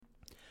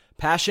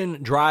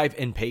Passion, drive,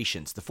 and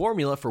patience. The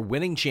formula for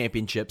winning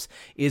championships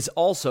is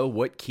also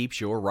what keeps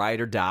your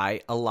ride or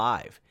die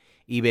alive.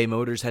 eBay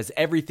Motors has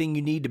everything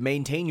you need to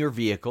maintain your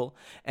vehicle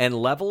and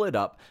level it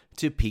up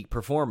to peak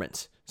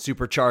performance.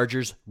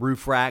 Superchargers,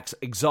 roof racks,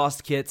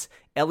 exhaust kits,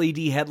 LED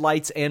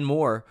headlights, and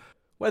more.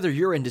 Whether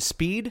you're into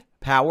speed,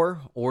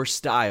 power, or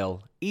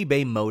style,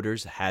 eBay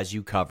Motors has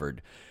you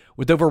covered.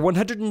 With over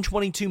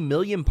 122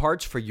 million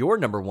parts for your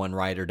number one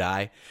ride or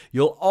die,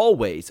 you'll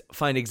always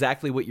find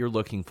exactly what you're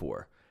looking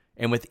for.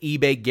 And with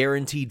eBay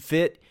Guaranteed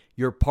Fit,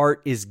 your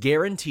part is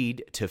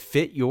guaranteed to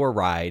fit your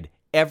ride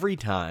every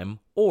time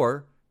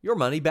or your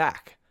money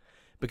back.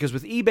 Because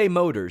with eBay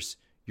Motors,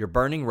 you're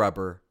burning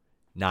rubber,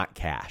 not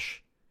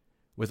cash.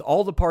 With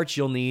all the parts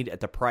you'll need at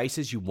the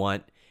prices you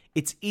want,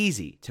 it's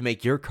easy to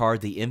make your car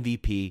the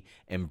MVP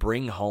and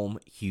bring home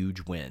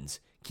huge wins.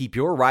 Keep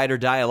your ride or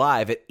die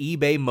alive at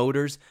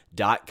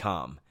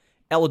ebaymotors.com.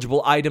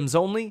 Eligible items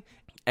only.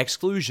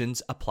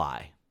 Exclusions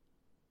apply.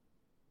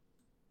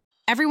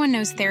 Everyone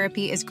knows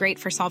therapy is great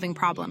for solving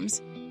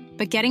problems,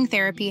 but getting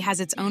therapy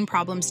has its own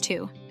problems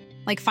too,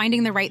 like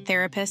finding the right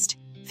therapist,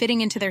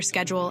 fitting into their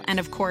schedule, and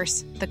of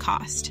course, the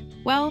cost.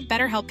 Well,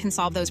 BetterHelp can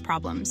solve those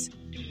problems.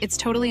 It's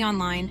totally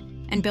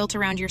online and built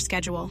around your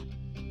schedule.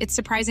 It's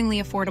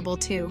surprisingly affordable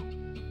too.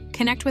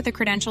 Connect with a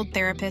credentialed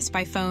therapist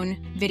by phone,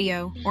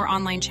 video, or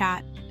online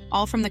chat,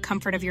 all from the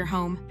comfort of your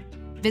home.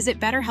 Visit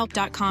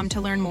BetterHelp.com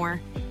to learn more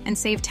and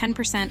save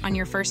 10% on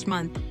your first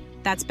month.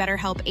 That's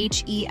BetterHelp,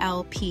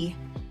 H-E-L-P.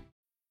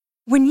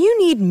 When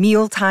you need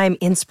mealtime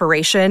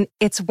inspiration,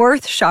 it's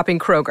worth shopping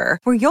Kroger,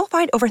 where you'll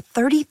find over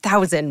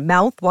 30,000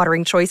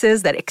 mouth-watering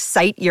choices that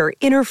excite your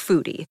inner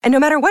foodie. And no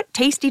matter what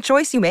tasty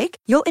choice you make,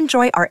 you'll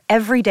enjoy our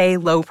everyday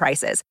low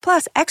prices,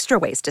 plus extra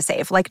ways to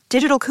save, like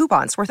digital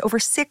coupons worth over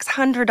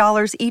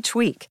 $600 each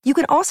week. You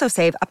can also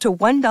save up to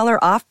 $1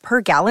 off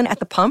per gallon at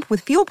the pump with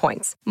fuel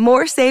points.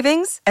 More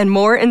savings and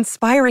more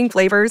inspiring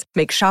flavors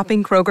make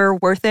shopping Kroger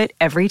worth it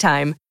every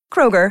time.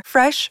 Kroger,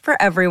 fresh for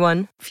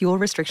everyone. Fuel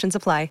restrictions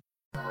apply.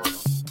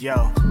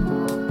 Yo.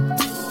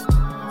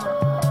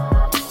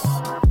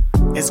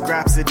 It's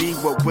Grapsody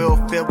with Will,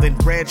 Phil,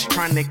 and Reg,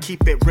 trying to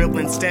keep it real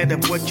instead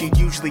of what you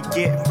usually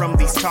get from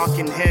these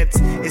talking heads.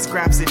 It's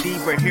Grapsody,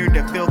 we're here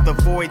to fill the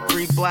void.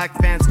 3 black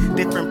fans,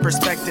 different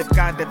perspective,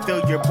 got to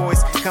fill your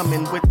voice.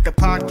 Coming with the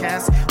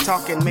podcast,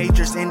 talking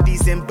majors,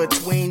 indies in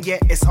between. Yeah,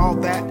 it's all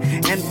that,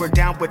 and we're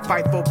down with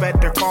Fightful,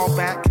 better fall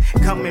back.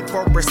 Coming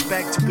for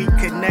respect, we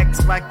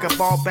connect like a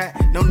ball bat.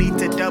 No need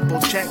to double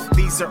check,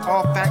 these are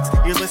all facts.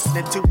 You're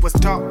listening to us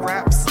talk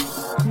raps.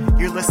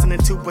 You're listening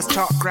to us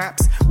talk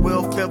raps.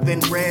 Will, Phil,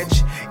 and Reg.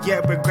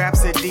 Yeah, we're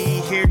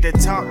Grapsody, here to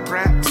talk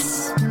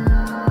raps.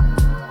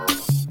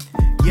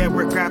 Yeah,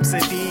 we're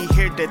Grapsody,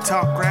 here to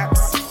talk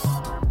raps.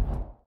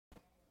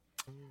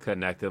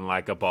 Connecting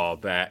like a ball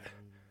bat.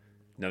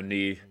 No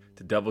need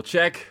to double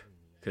check,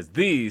 because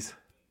these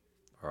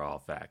are all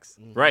facts.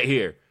 Right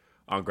here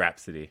on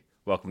Grapsody.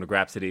 Welcome to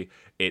Grapsody.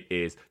 It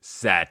is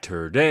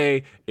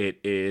Saturday. It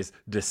is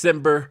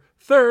December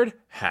 3rd.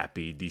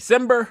 Happy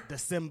December.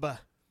 December.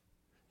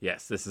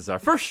 Yes, this is our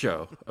first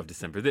show of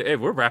December.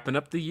 We're wrapping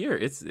up the year.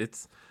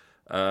 It's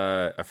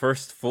our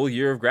first full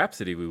year of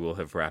Grapsody. We will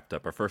have wrapped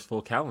up our first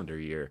full calendar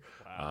year.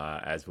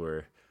 Wow. As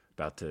we're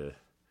about to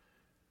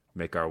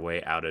make our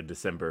way out of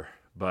December,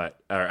 or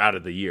out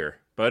of the year.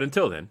 But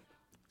until then,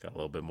 got a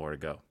little bit more to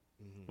go.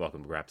 Mm-hmm.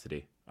 Welcome to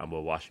Grapsody. I'm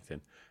Will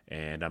Washington,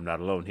 and I'm not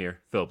alone here.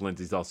 Philip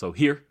Lindsay's also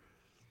here.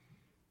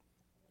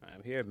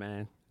 I'm here,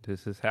 man.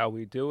 This is how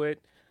we do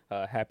it.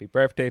 Happy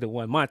birthday to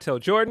one Montel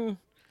Jordan.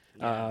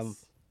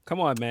 Yes. Come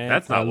on, man.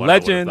 That's not what I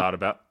would have thought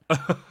about.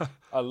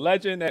 A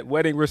legend at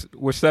wedding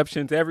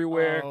receptions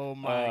everywhere. Oh,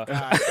 my God.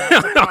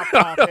 That's a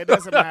pop-off. It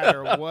doesn't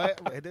matter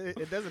what.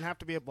 It doesn't have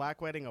to be a black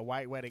wedding, a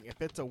white wedding.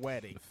 If it's a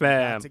wedding.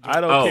 Fam,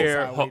 I don't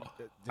care.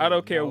 I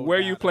don't care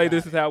where you play.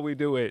 This is how we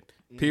do it.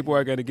 People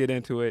are going to get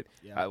into it.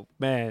 Yeah.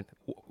 Man,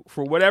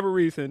 for whatever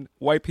reason,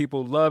 white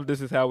people love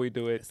This Is How We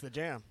Do It. It's the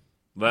jam.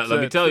 Let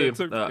me tell you. It's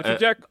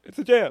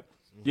a jam.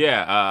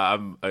 Yeah.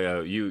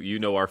 You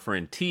know our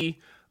friend T.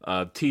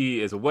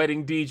 T is a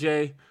wedding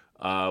DJ.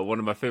 One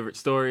of my favorite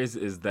stories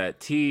is that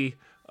T,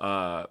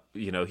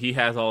 he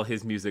has all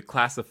his music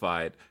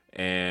classified,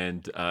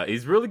 and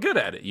he's really good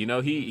at it.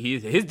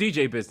 His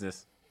DJ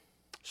business.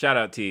 Shout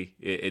out T.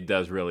 It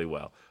does really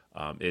well.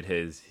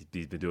 He's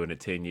been doing it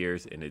 10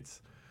 years, and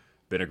it's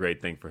been a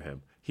great thing for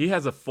him. He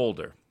has a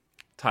folder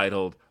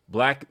titled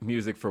 "Black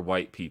Music for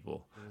White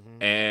People."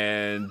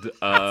 And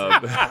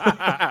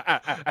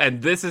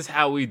and This Is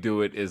How We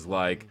Do It is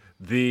like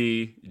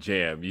the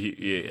jam.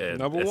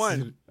 Number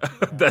one.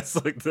 That's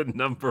like the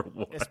number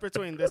one. It's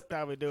between This Is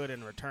How We Do It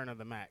and Return of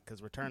the Mac,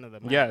 because Return of the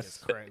Mac is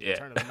crazy. Yeah.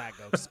 Return of the Mac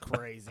goes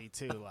crazy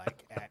too.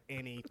 Like at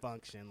any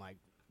function, like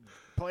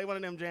play one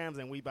of them jams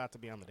and we about to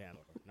be on the dance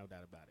floor. No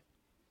doubt about it.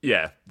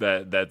 Yeah,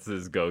 that's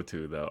his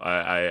go-to though.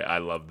 I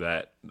love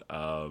that.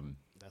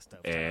 That's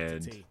dope.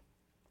 And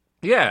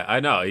yeah, I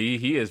know.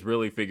 He has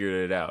really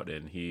figured it out,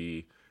 and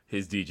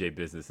his DJ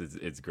business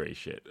is great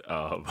shit.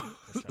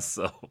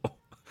 So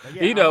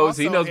Yeah, he knows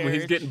when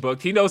he's getting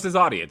booked. He knows his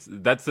audience.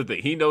 That's the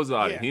thing. He knows the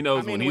audience. He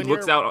knows when he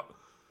looks out.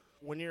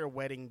 When you're a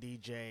wedding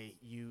DJ,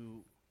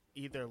 you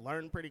either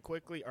learn pretty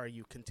quickly or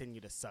you continue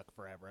to suck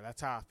forever.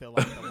 That's how I feel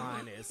like the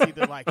line is.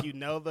 Either like you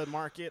know the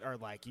market or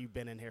like you've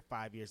been in here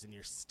 5 years and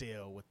you're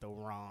still with the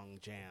wrong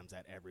jams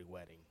at every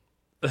wedding.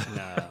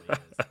 Nah,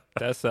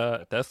 that's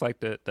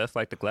like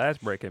the glass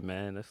breaking,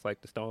 man. That's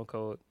like the Stone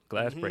Cold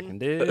glass breaking.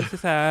 This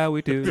is how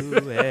we do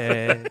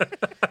it.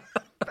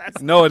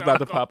 No, it's about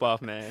to pop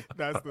off, man.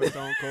 That's the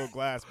Stone Cold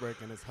glass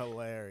breaking. It's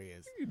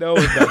hilarious. You know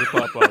it's about to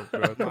pop off,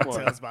 bro. Come on.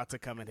 Montel's about to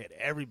come and hit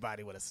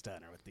everybody with a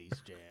stunner with these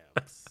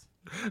jams.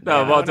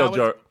 No, Montel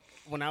Jordan.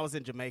 When I was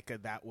in Jamaica,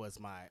 that was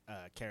my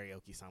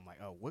karaoke song. I'm like,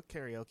 oh, what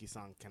karaoke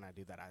song can I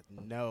do that I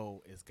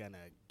know is going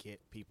to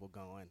get people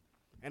going?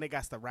 And it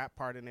got the rap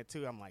part in it,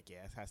 too. I'm like,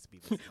 yeah, it has to be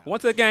this.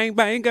 Once a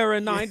gangbanger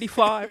in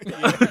 95.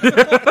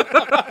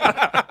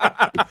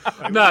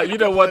 Nah, you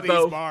know what,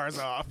 though? Bars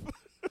off.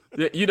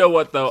 You know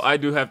what, though? I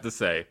do have to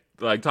say,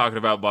 like, talking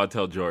about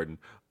Montel Jordan,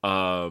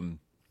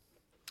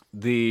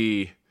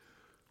 the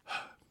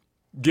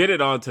Get It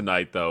On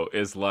Tonight, though,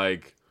 is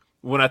like,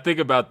 when I think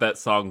about that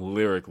song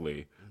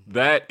lyrically,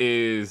 that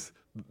is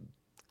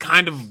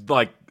kind of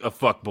like a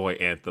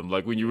fuckboy anthem.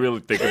 Like, when you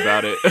really think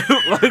about it,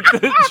 like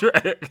the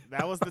track.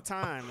 That was the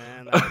time,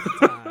 man. That was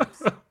the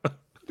times.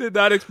 Did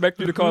not expect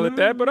you to call it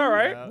that, but all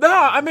right. Yeah, no,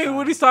 I mean,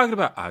 what he's talking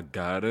about, I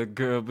got a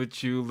girl,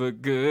 but you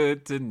look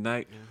good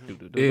tonight.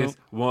 Is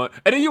one,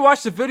 and then you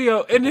watch the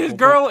video, and his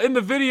girl in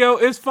the video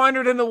is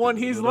finer than the one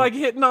he's like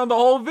hitting on the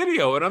whole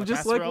video, and I'm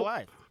just like, real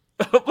life.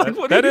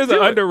 Like, that is an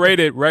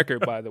underrated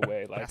record, by the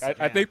way. Like,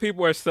 I think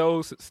people are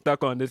so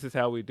stuck on "This Is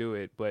How We Do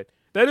It," but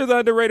that is an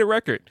underrated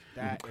record.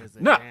 That is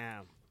a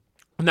jam.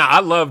 Nah,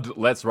 I loved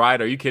 "Let's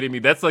Ride." Are you kidding me?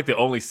 That's like the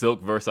only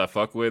Silk verse I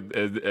fuck with.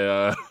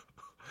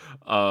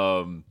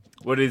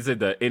 What is it?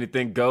 The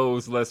anything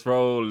goes, let's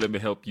roll. Let me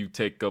help you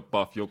take up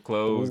off your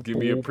clothes. Give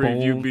me a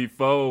preview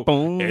before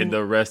and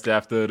the rest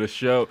after the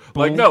show.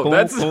 Like, no,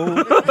 that's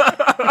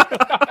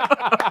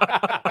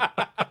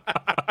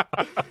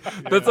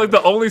that's like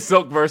the only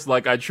Silk verse.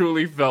 Like, I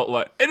truly felt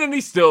like, and then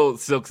he still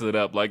silks it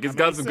up. Like, it's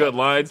got some good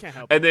lines.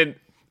 And then,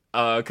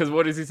 because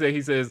what does he say?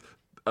 He says,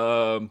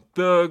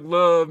 "Thug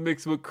love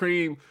mixed with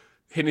cream."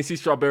 Hennessy,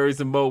 strawberries,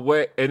 and Mo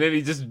Wet, and then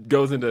he just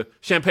goes into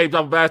champagne,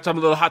 drop a bath, drop a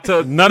little hot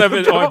tub. None of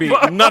it R&B.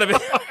 None of it.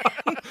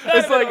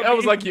 It's like I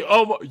was like, you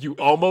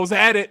almost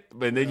had it,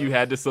 but then you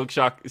had to silk the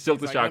shocker it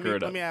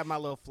up. Let me add my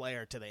little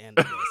flair to the end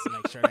of this to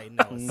make sure they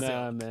know it's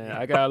Nah, silk. man,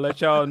 I gotta let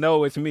y'all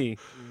know it's me.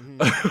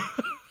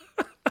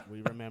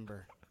 We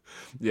remember.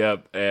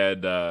 Yep,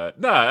 and I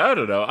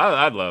don't know.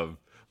 I love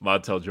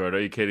Montel Jordan.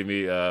 Are you kidding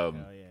me? Yeah.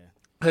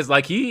 Because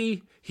like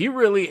he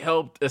really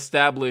helped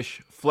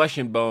establish Flesh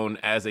and Bone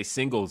as a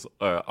singles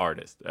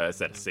artist.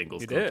 Instead of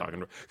singles,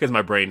 because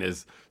my brain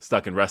is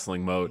stuck in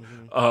wrestling mode.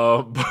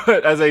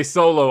 But as a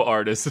solo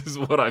artist is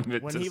what I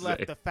meant to say. When he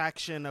left the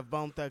faction of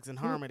Bone Thugs and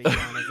Harmony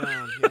on his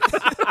own.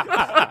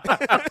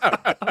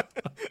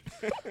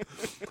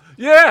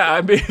 Yeah,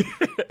 I mean,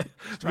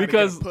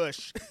 because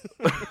push.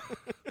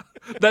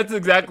 that's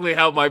exactly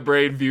how my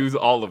brain views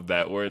all of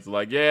that, where it's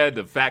like, yeah,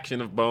 the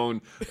faction of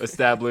Bone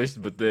established,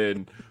 but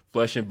then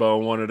Flesh and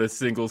Bone wanted a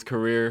singles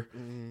career,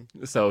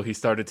 so he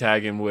started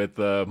tagging with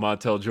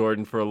Montel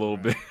Jordan for a little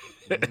bit.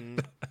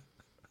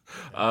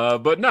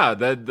 But nah,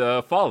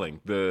 that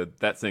Falling,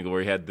 that single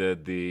where he had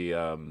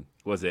the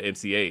was it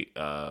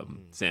MC8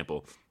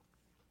 sample,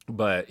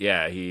 but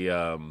yeah, he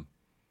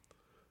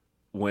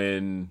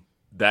when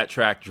that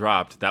track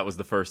dropped, that was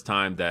the first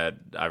time that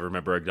I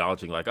remember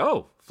acknowledging like,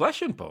 oh,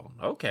 Flesh and Bone,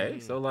 okay,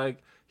 so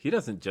like he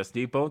doesn't just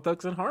need Bone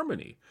Thugs and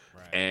Harmony.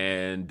 Right.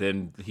 And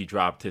then he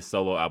dropped his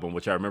solo album,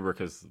 which I remember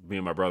because me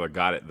and my brother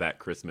got it that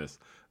Christmas.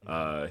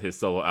 His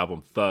solo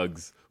album,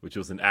 Thugs, which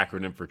was an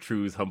acronym for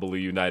Trues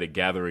Humbly United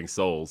Gathering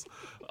Souls.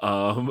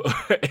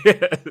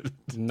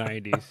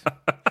 90s.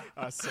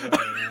 I swear,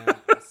 man.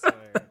 I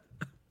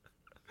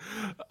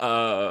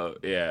swear.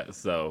 Yeah,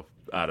 so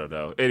I don't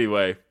know.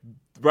 Anyway,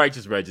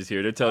 Righteous Reg is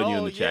here. They're telling you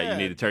in the chat you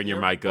need to turn your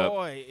mic up.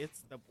 Wait,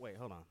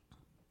 hold on.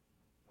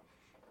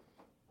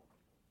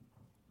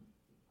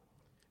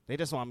 They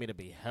just want me to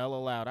be hella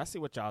loud. I see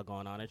what y'all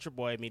going on. It's your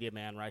boy, Media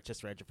Man,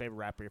 Righteous Reg, your favorite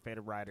rapper, your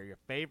favorite writer, your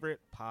favorite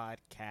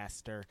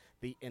podcaster,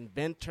 the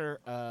inventor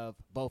of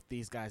both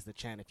these guys, the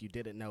chant. If you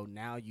didn't know,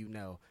 now you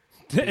know.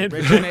 The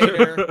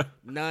originator,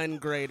 none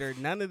greater.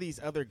 None of these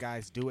other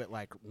guys do it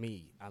like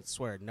me. I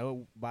swear,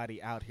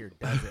 nobody out here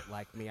does it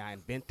like me. I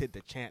invented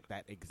the chant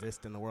that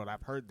exists in the world.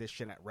 I've heard this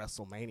shit at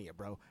WrestleMania,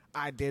 bro.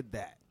 I did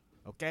that,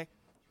 okay?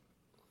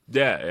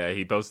 Yeah,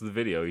 he posted the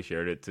video. He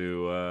shared it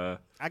to...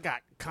 I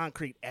got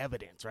concrete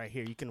evidence right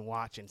here. You can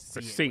watch and see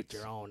it with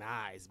your own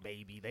eyes,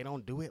 baby. They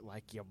don't do it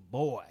like your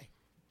boy.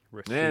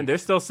 Man, they're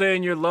still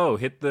saying you're low.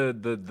 Hit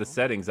the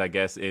settings, I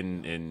guess,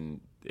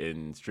 in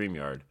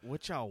StreamYard.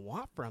 What y'all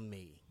want from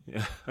me?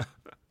 Yeah.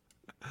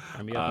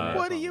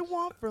 What do you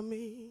want from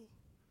me?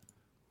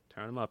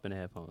 Turn them up in the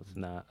headphones.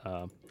 Nah,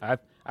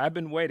 I've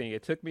been waiting.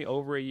 It took me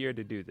over a year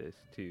to do this,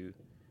 to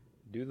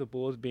do the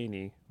Bulls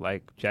beanie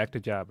like Jack the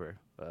Jobber.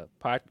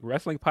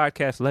 wrestling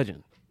podcast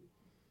legend.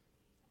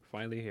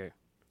 Finally here.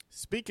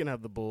 Speaking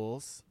of the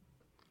Bulls,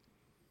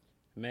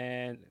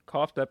 man,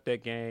 coughed up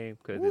that game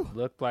because it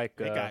looked like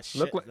they got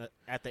shit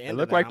at the end. It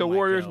looked like the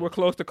Warriors were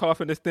close to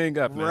coughing this thing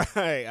up, man.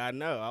 Right, I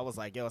know. I was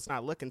like, yo, it's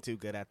not looking too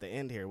good at the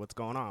end here. What's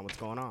going on?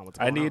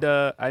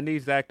 I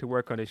need Zach to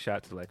work on his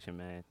shot selection,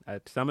 man.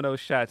 Some of those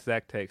shots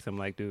Zach takes, I'm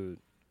like, dude,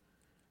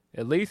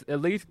 at least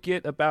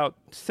get about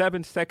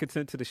 7 seconds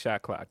into the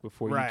shot clock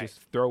before you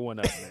just throw one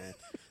up, man.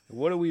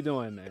 What are we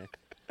doing, man?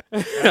 I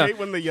hate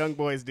when the young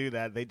boys do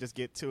that. They just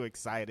get too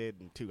excited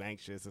and too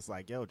anxious. It's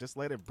like, yo, just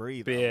let it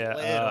breathe a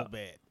little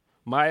bit.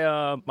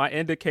 My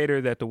indicator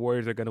that the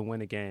Warriors are going to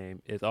win a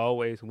game is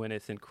always when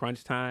it's in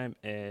crunch time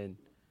and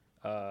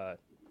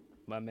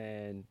my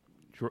man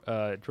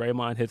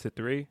Draymond hits a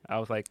three. I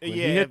was like, when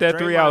he hit that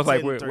three, I was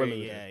like, we're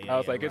losing. I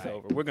was like, it's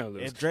over. We're going to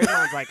lose. If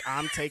Draymond's like,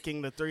 I'm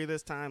taking the three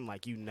this time,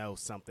 like, you know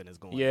something is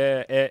going on.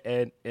 Yeah,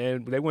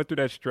 and they went through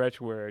that stretch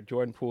where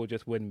Jordan Poole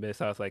just wouldn't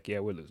miss. I was like, yeah,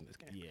 we're losing this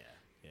game. Yeah.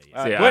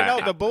 See,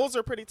 no, the Bulls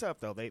are pretty tough,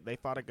 though. They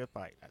fought a good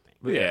fight, I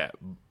think. Yeah.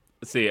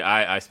 See,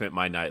 I spent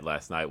my night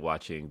last night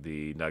watching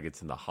the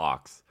Nuggets and the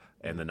Hawks,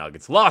 and the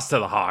Nuggets lost to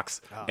the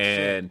Hawks.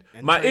 And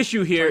my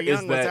issue here Trae is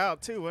Young that was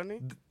out too, wasn't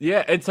he?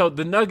 Yeah, and so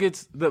the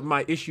Nuggets.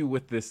 My issue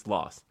with this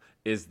loss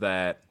is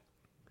that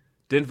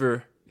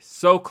Denver is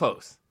so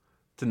close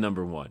to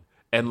number one,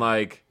 and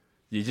like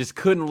you just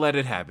couldn't let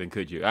it happen,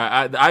 could you?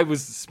 I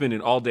was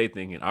spending all day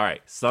thinking, all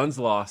right, Suns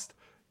lost.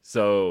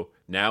 So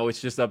now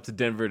it's just up to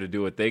Denver to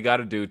do what they got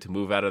to do to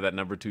move out of that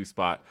number 2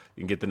 spot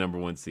and get the number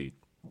 1 seed.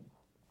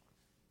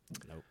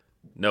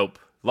 Nope.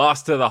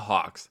 Lost to the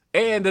Hawks.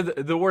 And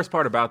the worst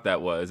part about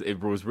that was it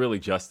was really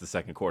just the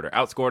second quarter.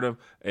 Outscored them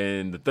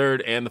in the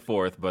third and the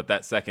fourth, but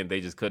that second they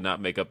just could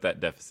not make up that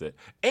deficit.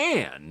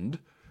 And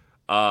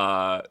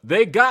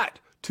they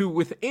got to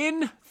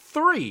within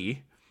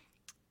 3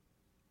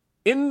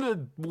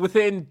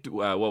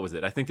 what was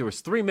it? I think there was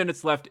 3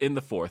 minutes left in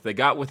the fourth. They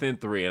got within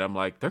 3, and I'm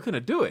like, they're going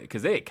to do it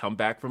because they had come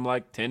back from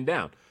like 10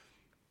 down.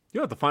 You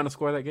know what the final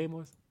score of that game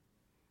was?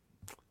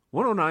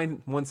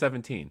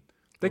 109-117.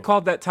 They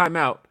called that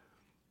timeout,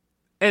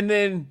 and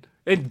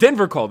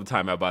Denver called the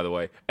timeout, by the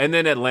way, and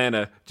then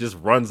Atlanta just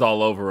runs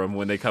all over them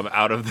when they come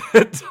out of the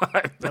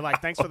timeout. They're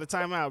like, thanks for the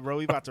timeout, bro.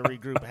 We about to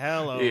regroup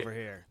hell over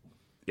here.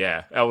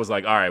 Yeah, I was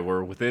like, all right,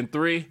 we're within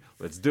 3.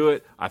 Let's do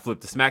it. I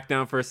flipped to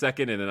SmackDown for a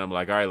second, and then I'm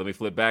like, all right, let me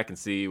flip back and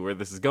see where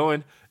this is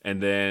going.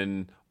 And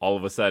then all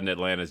of a sudden,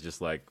 Atlanta's just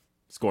like,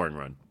 scoring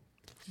run.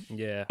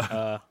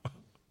 Yeah.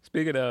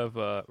 Speaking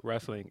of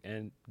wrestling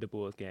and the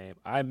Bulls game,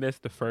 I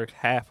missed the first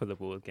half of the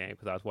Bulls game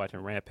because I was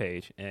watching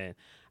Rampage. And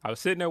I was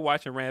sitting there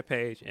watching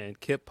Rampage, and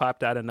Kip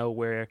popped out of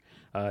nowhere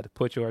to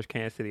put George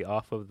Cassidy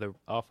off of the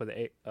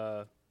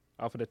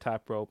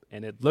top rope,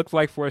 and it looked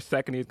like for a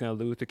second he was going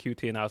to lose to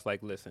QT, and I was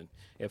like, listen,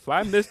 if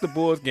I miss the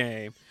Bulls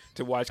game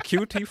to watch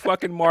QT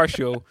fucking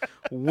Marshall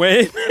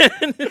win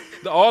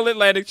the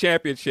All-Atlantic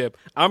Championship,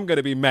 I'm going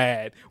to be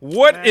mad.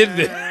 What is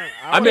it?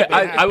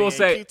 I will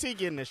say, QT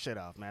getting this shit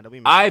off, man.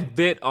 I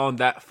bit on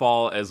that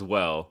fall as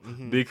well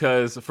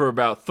because for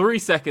about 3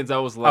 seconds I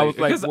was like,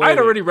 because I'd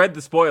already read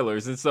the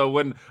spoilers, and so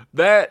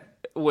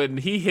when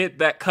he hit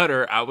that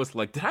cutter, I was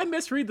like, did I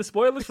misread the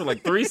spoilers for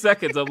like 3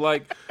 seconds? I'm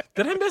like,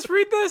 did I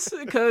misread this?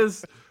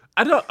 Because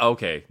I don't.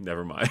 Okay,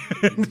 never mind.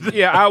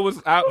 Yeah, I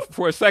was out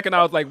for a second.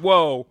 I was like,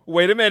 whoa,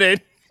 wait a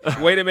minute,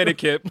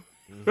 Kip.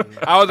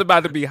 I was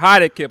about to be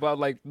hot at Kip. I was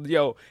like,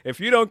 yo, if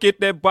you don't get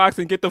that box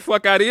and get the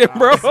fuck out of here,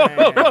 bro.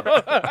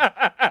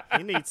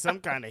 He needs some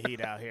kind of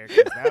heat out here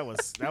because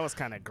that was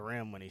kind of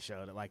grim when he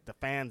showed it. Like, the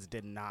fans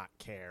did not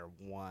care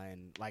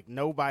one. Like,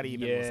 nobody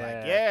even was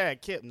like, yeah,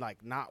 Kip.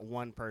 Like, not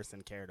one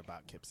person cared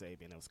about Kip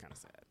Sabian. It was kind of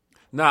sad.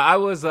 No, I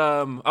was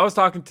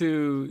talking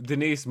to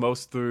Denise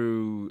most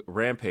through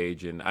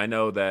Rampage, and I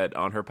know that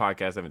on her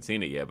podcast, I haven't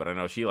seen it yet, but I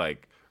know she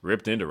like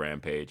ripped into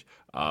Rampage.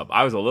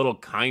 I was a little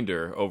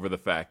kinder over the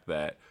fact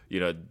that,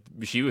 you know,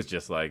 she was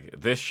just like,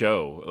 this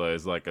show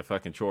is like a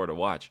fucking chore to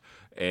watch.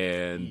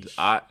 And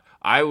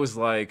I was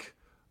like,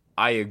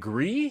 I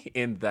agree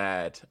in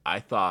that I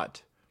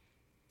thought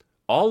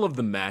all of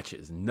the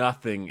matches,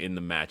 nothing in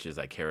the matches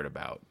I cared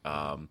about.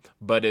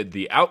 But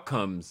the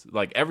outcomes,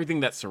 like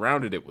everything that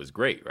surrounded it was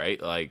great,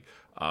 right? Like,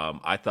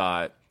 I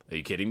thought, are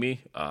you kidding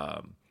me?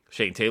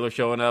 Shane Taylor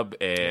showing up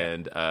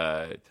and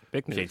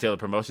Shane Taylor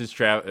Promotions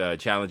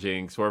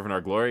challenging Swerve in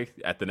Our Glory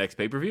at the next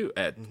pay-per-view.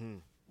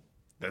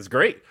 That's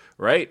great,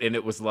 right? And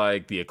it was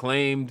like the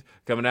Acclaimed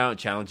coming out and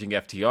challenging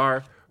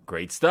FTR.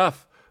 Great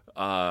stuff.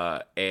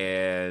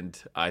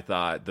 And I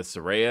thought the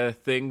Saraya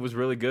thing was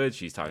really good.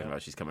 She's talking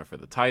about she's coming for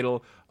the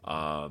title.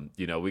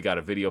 You know, we got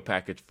a video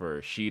package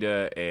for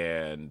Sheeta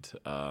and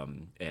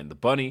the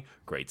Bunny.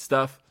 Great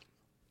stuff.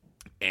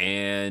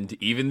 And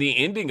even the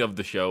ending of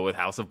the show with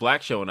House of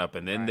Black showing up,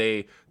 and then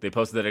they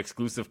posted that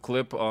exclusive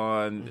clip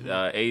on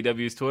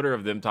AEW's Twitter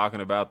of them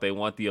talking about they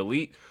want the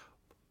Elite.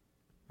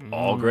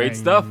 All great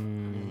stuff.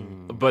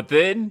 But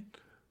then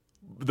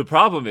the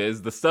problem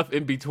is the stuff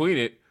in between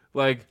it.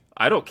 Like,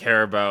 I don't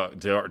care about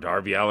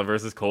Darby Allin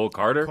versus Cole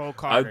Carter.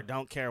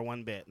 Don't care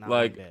one bit. Not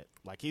like, one bit.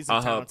 Like, he's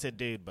a talented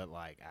dude, but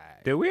like,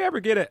 did we ever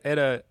get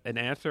an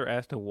answer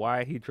as to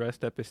why he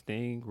dressed up as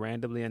Sting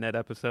randomly in that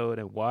episode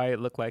and why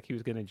it looked like he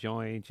was going to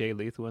join Jay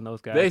Lethal and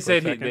those guys? They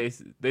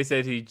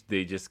said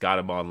they just got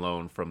him on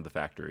loan from the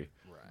factory.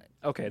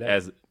 Right.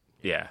 Okay.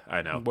 Yeah,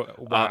 I know.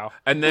 Wow.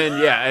 And then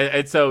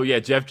and so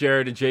Jeff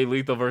Jarrett and Jay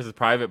Lethal versus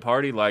Private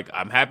Party. Like,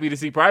 I'm happy to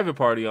see Private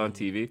Party on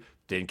TV.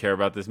 Didn't care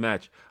about this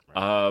match.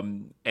 Right.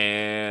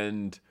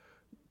 And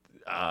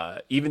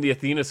even the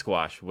Athena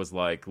squash was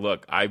like,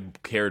 look, I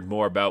cared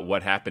more about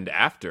what happened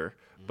after,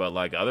 but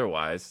like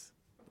otherwise,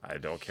 I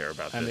don't care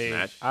about this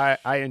match.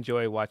 I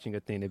enjoy watching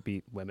Athena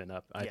beat women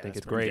up. I think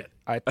it's great.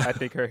 I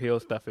think her heel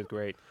stuff is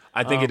great.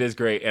 I think it is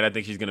great, and I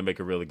think she's going to make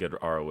a really good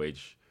ROH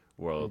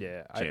World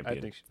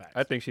Champion.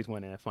 I think she's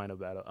winning that final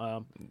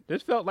battle.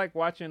 This felt like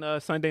watching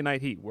Sunday Night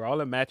Heat, where all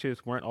the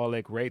matches weren't all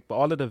that great, but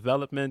all the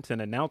developments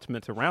and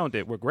announcements around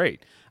it were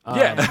great.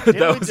 Didn't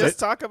we just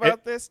talk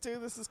about this too?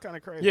 This is kind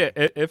of crazy. Yeah,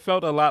 it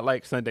felt a lot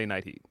like Sunday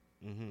Night Heat.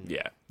 Mm-hmm.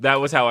 Yeah,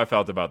 that was how I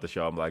felt about the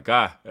show. I'm like,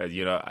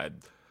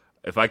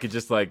 if I could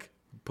just like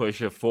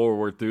push it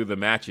forward through the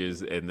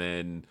matches and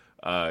then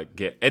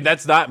and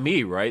that's not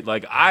me, right?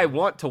 Like, I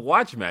want to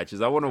watch matches.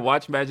 I want to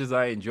watch matches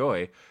I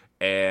enjoy.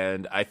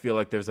 And I feel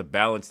like there's a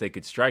balance they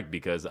could strike,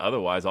 because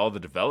otherwise all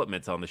the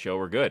developments on the show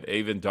were good.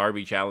 Even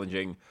Darby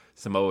challenging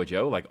Samoa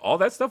Joe, like, all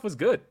that stuff was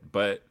good.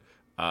 But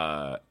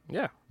the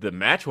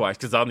match-wise,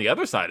 because on the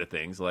other side of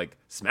things, like,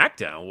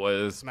 SmackDown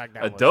was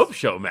dope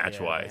show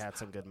match-wise. They had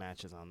some good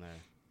matches on there.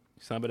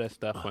 Some of that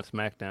stuff on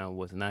SmackDown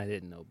was not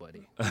hitting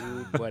nobody.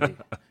 Ooh, buddy.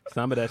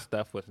 Some of that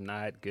stuff was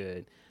not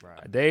good.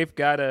 Right. They've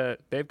got to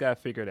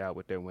figure it out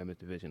with their women's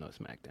division on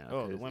SmackDown.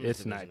 Oh, the women's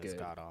division not good. is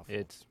god-awful.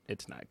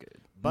 It's not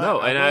good. But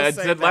no, and I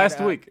said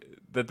last week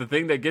that the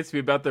thing that gets me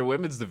about their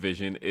women's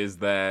division is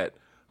that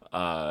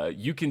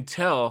you can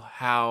tell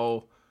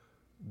how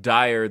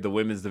dire the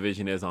women's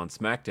division is on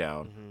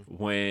SmackDown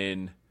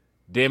when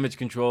Damage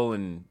Control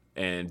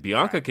and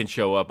Bianca can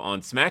show up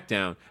on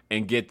SmackDown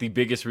and get the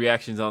biggest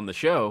reactions on the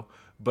show.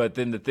 But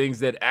then the things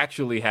that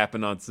actually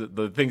happen on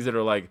the things that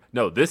are like,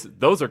 no,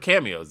 those are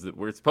cameos.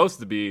 We're supposed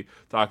to be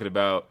talking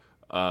about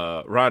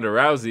Ronda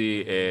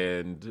Rousey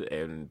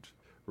and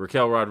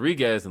Raquel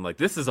Rodriguez, and like,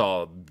 this is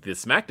all the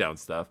SmackDown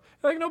stuff.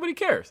 Like, nobody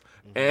cares.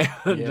 And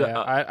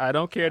I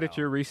don't care that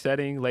you're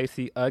resetting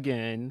Lacey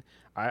again.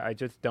 I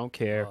just don't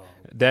care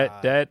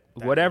that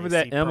whatever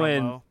that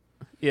Emma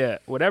promo.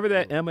 Whatever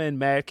that Emma and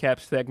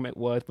Madcap segment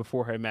was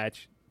before her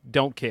match,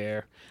 don't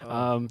care.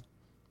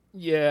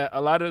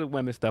 A lot of the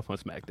women's stuff on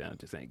SmackDown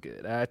just ain't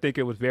good. I think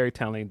it was very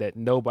telling that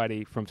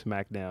nobody from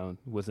SmackDown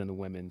was in the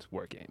women's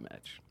War Game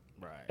match.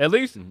 Right. At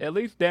least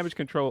Damage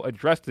Control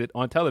addressed it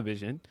on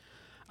television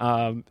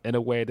in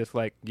a way that's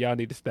like, y'all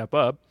need to step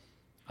up,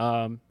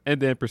 and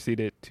then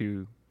proceeded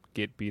to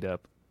get beat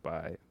up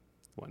by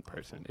one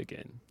person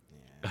again.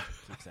 Yeah, it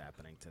keeps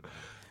happening to them.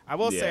 I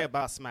will say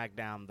about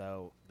SmackDown,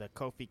 though, the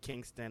Kofi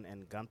Kingston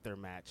and Gunther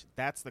match,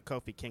 that's the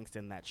Kofi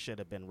Kingston that should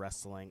have been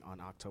wrestling on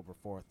October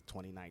 4th,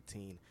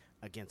 2019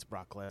 against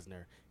Brock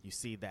Lesnar. You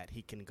see that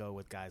he can go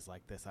with guys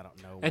like this. I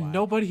don't know why. And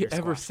nobody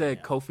ever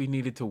said Kofi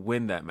needed to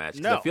win that match.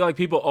 No. I feel like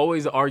people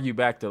always argue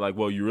back to like,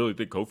 well, you really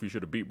think Kofi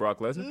should have beat Brock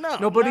Lesnar? No,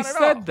 nobody not at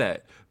said all.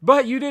 that.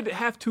 But you didn't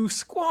have to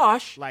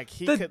squash Like,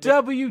 he the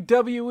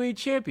WWE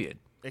champion.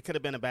 It could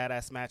have been a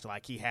badass match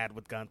like he had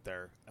with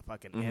Gunther, a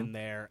fucking in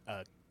there,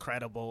 a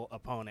credible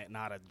opponent,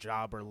 not a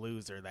jobber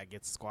loser that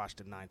gets squashed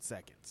in 9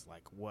 seconds.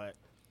 Like, what?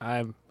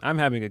 I'm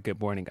having a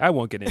good morning. I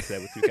won't get into that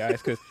with you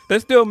guys because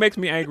that still makes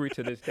me angry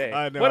to this day.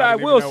 I know. But I I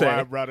will know say, why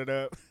I brought it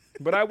up.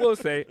 but I will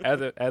say,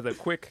 as a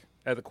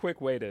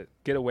quick way to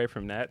get away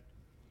from that,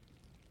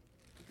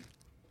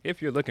 if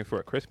you're looking for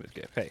a Christmas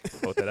gift, hey,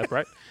 hold that up,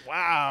 right?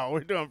 Wow, we're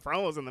doing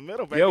promos in the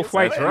middle, baby. Yo, It's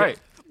fight lit. right.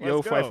 Let's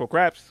Yo, go. Fightful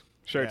Craps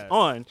shirts Yes.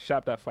 on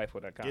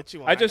shop.fightful.com. Get you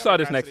one. I just got saw a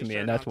this next to Grapsody me, shirt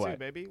and that's on why. too,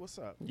 baby. What's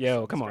up?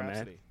 Yo, It's come on,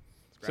 man. Grapsody.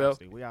 It's So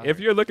Grapsody. We out if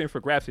here. you're looking for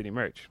Grapsody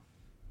merch,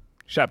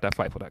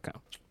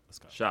 shop.fightful.com.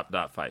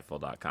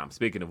 Shop.fightful.com.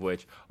 Speaking of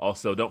which,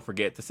 also don't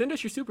forget to send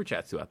us your super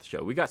chats throughout the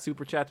show. We got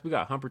super chats, we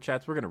got humper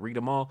chats. We're gonna read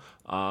them all,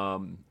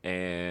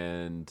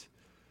 and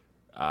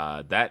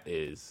that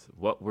is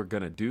what we're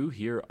gonna do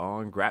here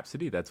on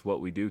Grapsody. That's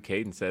what we do.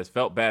 Caden says,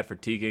 "Felt bad for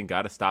Tegan.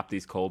 Got to stop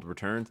these cold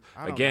returns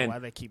I don't again." know why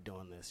they keep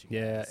doing this. You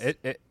Yeah,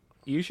 guys.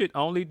 you should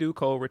only do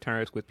cold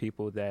returns with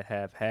people that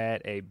have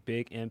had a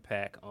big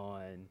impact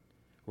on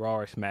Raw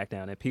or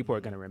SmackDown, and people are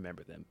going to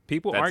remember them.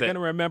 People That's aren't it. going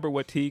to remember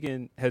what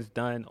Tegan has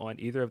done on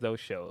either of those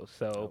shows.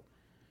 So,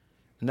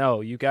 no,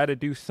 you got to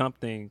do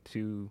something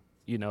to,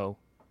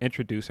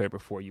 introduce her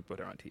before you put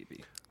her on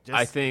TV. Just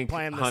I think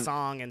playing the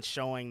song and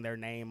showing their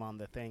name on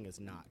the thing is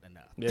not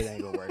enough. It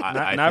ain't going to work.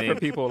 I not for think-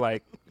 people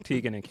like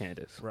Tegan and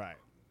Candace. Right.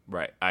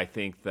 Right. I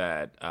think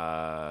that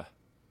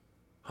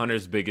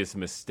Hunter's biggest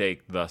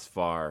mistake thus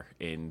far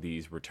in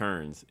these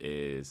returns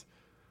is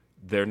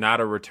they're not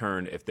a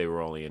return if they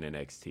were only in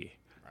NXT.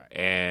 Right.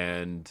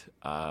 And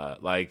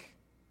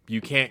you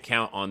can't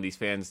count on these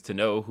fans to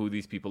know who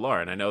these people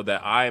are. And I know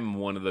that I'm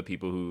one of the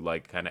people who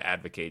like kind of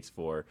advocates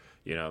for,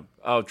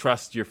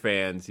 trust your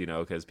fans,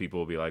 because people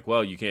will be like,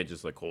 well, you can't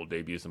just like cold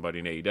debut somebody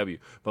in AEW.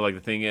 But like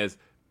the thing is,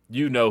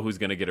 who's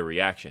going to get a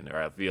reaction.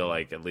 Or I feel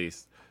like at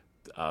least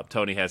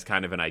Tony has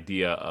kind of an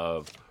idea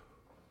of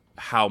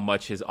how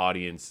much his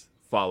audience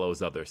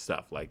follows other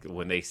stuff. Like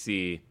when they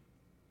see,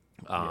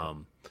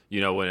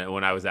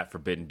 when I was at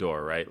Forbidden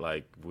Door, right?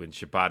 Like when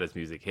Shibata's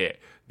music hit,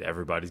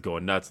 everybody's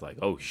going nuts. Like,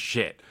 oh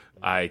shit,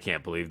 I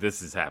can't believe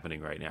this is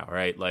happening right now,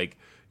 right? Like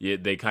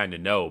they kind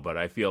of know, but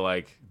I feel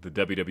like the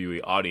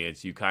WWE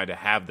audience, you kind of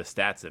have the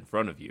stats in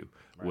front of you,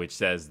 which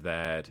says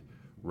that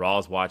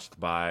Raw's watched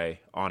by,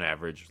 on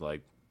average,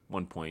 like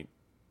 1.6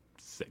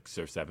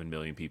 or 7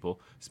 million people.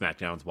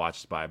 SmackDown's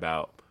watched by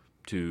about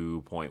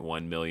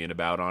 2.1 million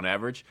about on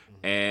average,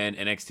 and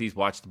NXT's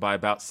watched by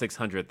about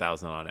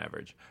 600,000 on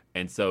average.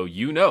 And so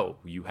you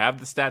have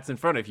the stats in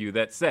front of you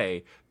that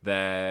say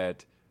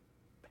that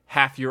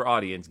half your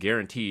audience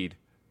guaranteed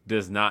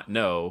does not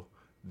know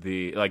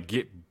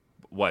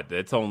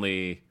it's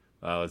only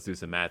let's do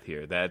some math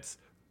here. That's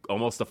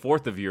almost a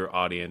fourth of your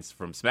audience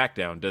from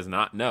SmackDown does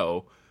not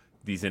know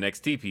these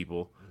NXT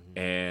people,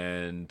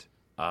 and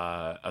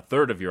a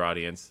third of your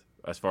audience,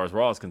 as far as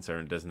Raw is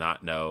concerned, does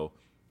not know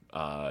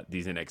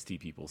these NXT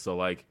people. So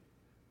like,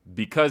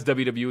 because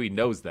WWE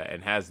knows that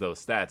and has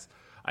those stats,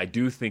 I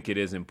do think it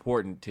is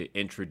important to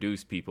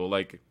introduce people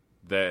like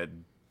that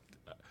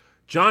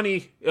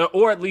Johnny,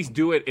 or at least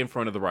do it in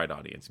front of the right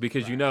audience,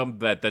 because you know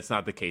that that's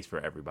not the case for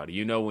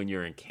everybody. When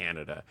you're in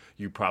Canada,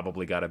 you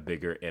probably got a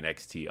bigger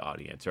NXT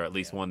audience, or at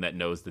least one that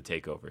knows the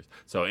takeovers.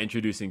 So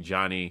introducing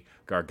Johnny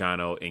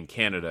Gargano in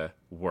Canada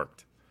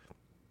worked.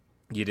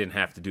 You didn't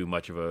have to do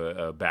much of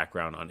a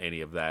background on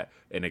any of that,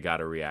 and it got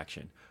a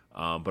reaction.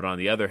 But on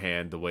the other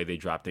hand, the way they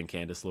dropped in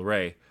Candice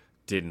LeRae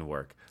didn't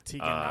work.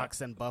 Tegan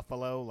Knox and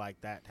Buffalo, like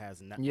that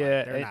has nothing.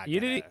 Yeah, they're not you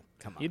gonna, didn't.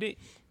 come on.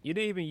 You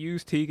didn't even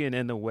use Tegan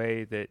in the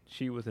way that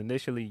she was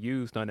initially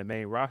used on the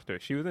main roster.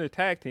 She was in a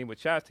tag team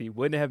with Shotzi.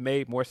 Wouldn't it have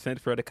made more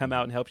sense for her to come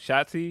out and help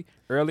Shotzi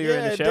earlier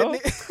in the show?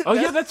 Oh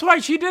yeah, that's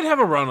right. She did have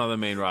a run on the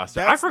main roster.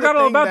 I That's forgot the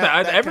all thing about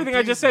that Everything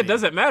I just said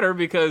confused me. doesn't matter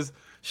because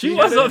she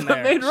was was on in the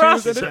there. main She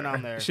was roster. in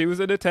on there. She was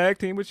in a tag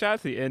team with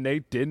Shotzi, and they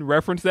didn't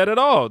reference that at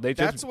all. They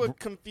just That's what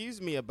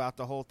confused me about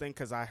the whole thing,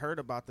 because I heard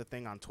about the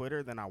thing on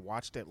Twitter, then I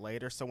watched it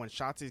later. So when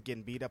Shotzi's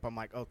getting beat up, I'm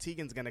like, oh,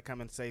 Tegan's going to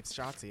come and save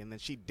Shotzi. And then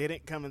she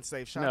didn't come and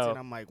save Shotzi. No. And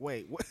I'm like,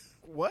 wait,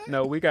 what?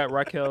 No, we got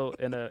Raquel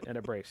in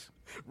a brace.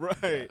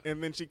 Right.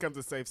 And then she comes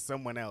to save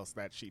someone else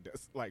that she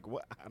does. Like,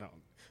 what? I don't.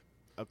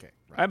 Okay.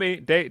 Right. I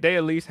mean, they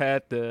at least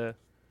had the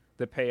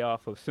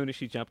payoff of, as soon as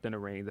she jumped in the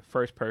ring, the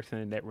first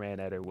person that ran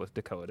at her was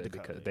Dakota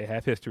because they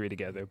have history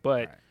together.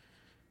 But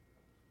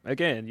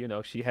again,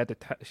 she had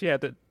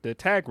the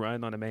tag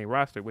run on the main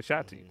roster with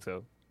Shotzi.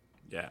 So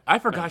Yeah, I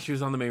forgot she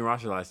was on the main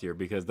roster last year,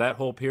 because that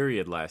whole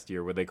period last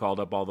year where they called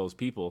up all those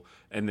people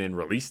and then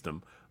released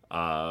them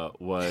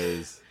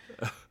was...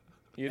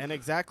 And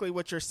exactly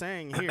what you're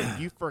saying here,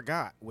 you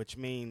forgot, which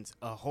means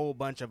a whole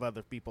bunch of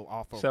other people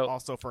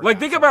also forgot. Like,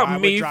 think So about why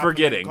would me dropping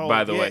forgetting, Cole-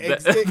 by the way.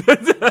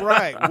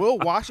 Right. Will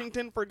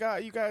Washington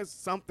forgot. You guys,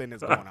 something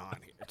is going on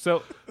here.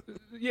 So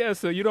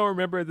you don't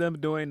remember them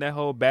doing that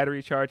whole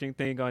battery charging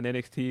thing on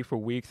NXT for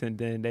weeks, and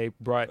then they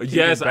brought Tegan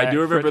Yes, I back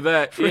do remember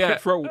that. Yeah.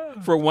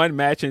 for one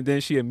match, and then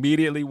she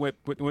immediately went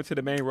to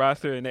the main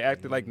roster, and they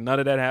acted like none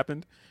of that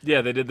happened.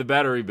 Yeah, they did the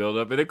battery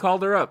buildup, and they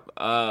called her up.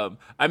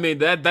 I mean,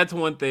 that's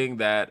one thing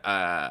that,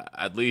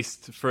 at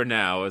least for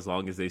now, as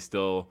long as they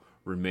still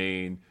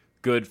remain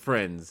good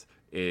friends,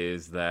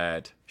 is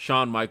that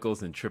Shawn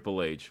Michaels and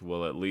Triple H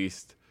will at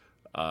least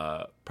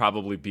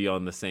probably be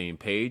on the same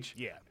page.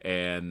 Yeah.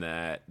 And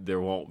that there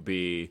won't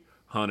be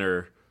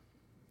Hunter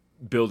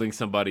building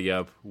somebody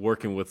up,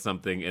 working with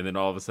something, and then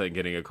all of a sudden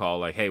getting a call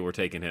like, hey, we're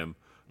taking him,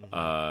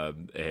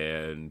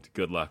 and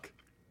good luck.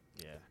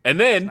 Yeah. And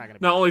then, not gonna be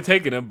not only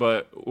taking him,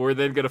 but we're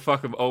then going to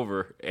fuck him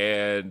over.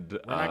 And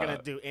We're not going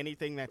to do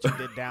anything that you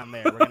did down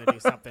there. We're going to do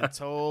something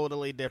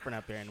totally different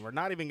up here, and we're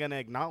not even going to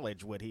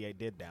acknowledge what he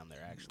did down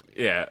there, actually.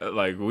 yeah,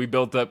 like you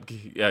built up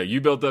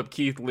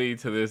Keith Lee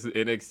to this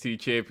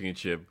NXT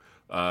championship.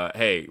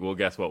 Hey, well,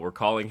 guess what? We're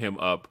calling him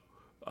up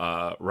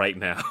right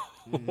now.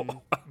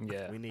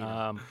 Yeah, We need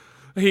him.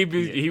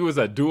 He was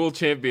a dual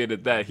champion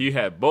at that. He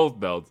had both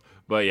belts,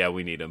 but yeah,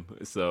 we need him.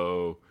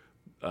 So,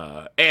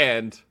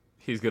 and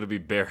he's gonna be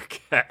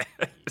Bearcat,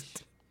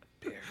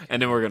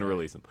 and then we're gonna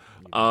release him.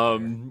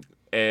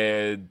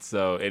 And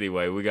so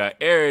anyway, we got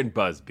Aaron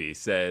Busby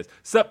says,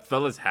 "Sup,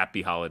 fellas,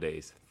 happy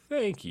holidays.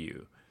 Thank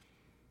you."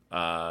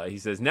 He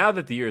says, now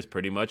that the year is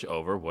pretty much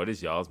over, what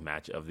is y'all's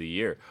match of the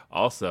year?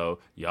 Also,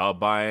 y'all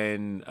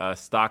buying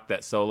stock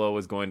that Solo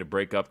is going to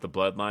break up the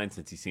bloodline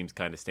since he seems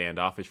kind of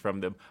standoffish from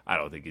them? I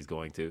don't think he's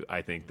going to.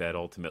 I think that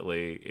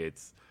ultimately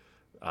it's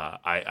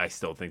I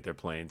still think they're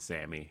playing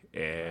Sammy,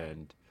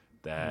 and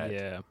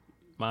that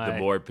the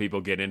more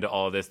people get into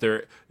all of this,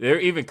 they're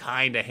even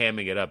kind of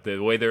hamming it up. The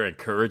way they're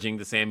encouraging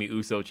the Sammy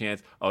Uso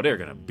chants, oh, they're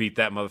going to beat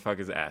that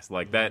motherfucker's ass.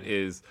 Like, that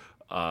is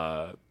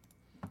I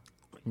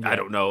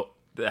don't know.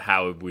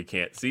 how we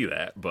can't see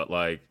that, but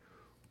like,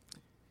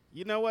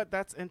 you know what?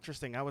 That's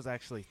interesting. I was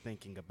actually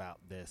thinking about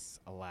this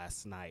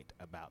last night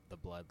about the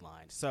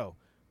bloodline. So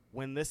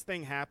when this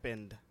thing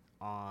happened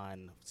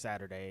on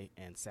Saturday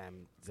and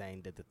Sami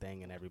Zayn did the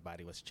thing and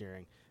everybody was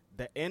cheering,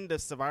 the end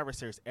of Survivor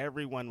Series,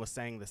 everyone was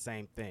saying the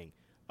same thing.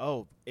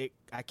 Oh,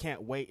 I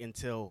can't wait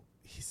until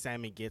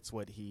Sami gets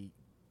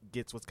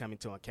what's coming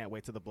to him. I can't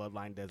wait till the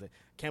bloodline does it.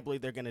 Can't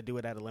believe they're going to do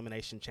it at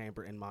Elimination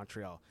Chamber in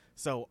Montreal.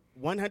 So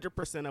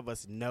 100% of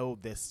us know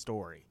this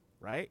story,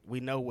 right? We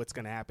know what's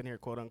going to happen here,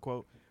 quote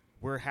unquote.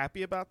 We're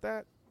happy about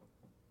that.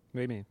 What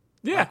do you mean?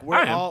 yeah,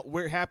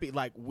 We're happy.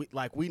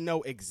 We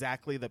know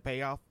exactly the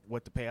payoff,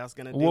 what the payoff's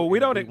going to do. Well, we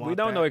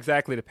don't know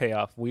exactly the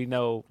payoff. We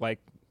know like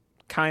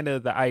kind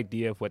of the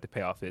idea of what the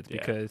payoff is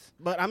because.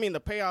 But I mean, the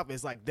payoff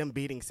is like them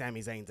beating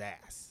Sami Zayn's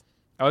ass.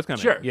 I was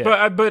gonna sure,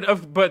 yeah.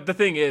 but the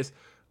thing is,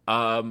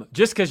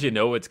 just because you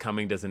know it's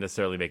coming doesn't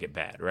necessarily make it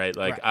bad, right?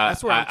 Like right.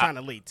 That's where I'm trying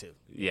to lead to.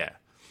 Yeah,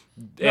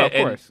 No, of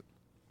course.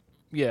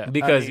 Yeah,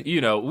 because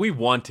we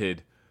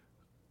wanted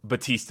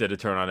Batista to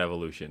turn on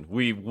Evolution.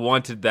 We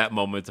wanted that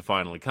moment to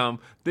finally come.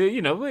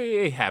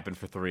 It happened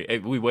for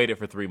we waited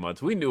for 3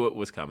 months. We knew it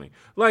was coming.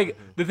 Like,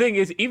 the thing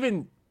is,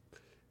 even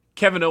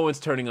Kevin Owens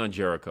turning on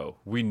Jericho,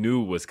 we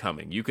knew was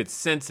coming. You could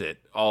sense it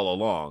all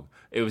along.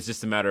 It was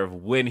just a matter of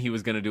when he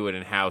was going to do it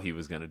and how he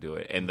was going to do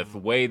it. And the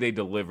way they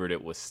delivered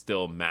it was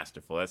still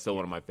masterful. That's still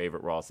one of my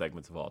favorite Raw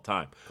segments of all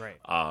time. Great.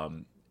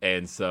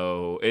 And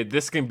so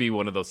this can be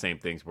one of those same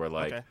things where,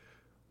 like,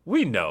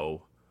 we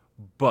know,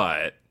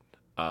 but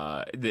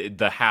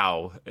the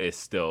how is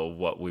still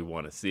what we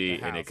want to see,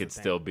 and it could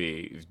still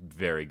be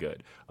very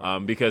good.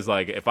 Because,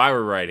 like, if I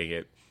were writing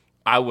it,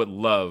 I would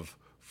love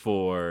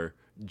for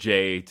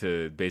Jay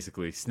to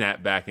basically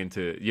snap back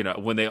into,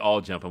 when they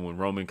all jump and when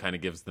Roman kind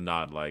of gives the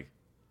nod, like,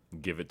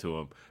 give it to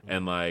him.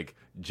 And, like,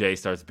 Jay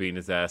starts beating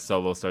his ass,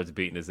 Solo starts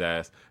beating his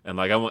ass, and,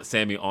 like, I want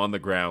Sami on the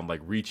ground, like,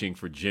 reaching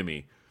for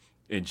Jimmy.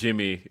 And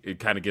Jimmy, it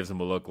kind of gives him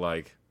a look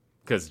like,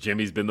 because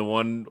Jimmy's been the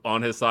one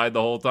on his side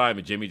the whole time,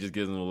 and Jimmy just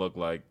gives him a look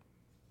like,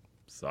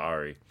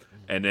 sorry.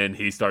 And then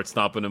he starts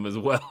stomping him as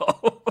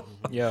well.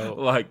 Yo,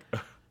 like,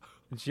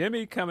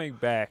 Jimmy coming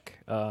back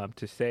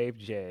to save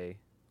Jay,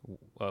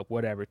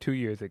 2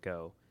 years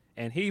ago,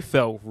 and he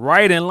fell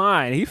right in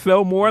line. He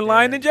fell more in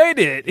line than Jay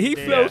did. He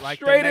fell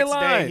straight in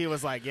line. Day, he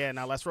was like, "Yeah,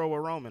 now let's roll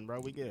with Roman,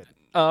 bro. We good."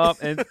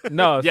 And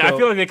no, yeah, I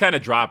feel like they kind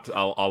of dropped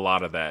a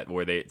lot of that,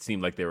 where it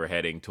seemed like they were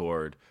heading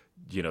toward,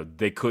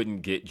 they couldn't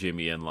get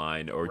Jimmy in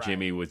line, or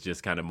Jimmy was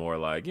just kind of more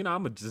like, I'm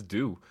gonna just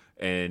do.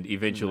 And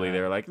eventually they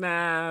were like,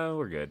 nah,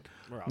 we're good.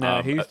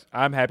 No,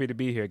 I'm happy to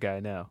be here, guy.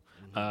 Now,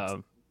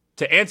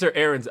 to answer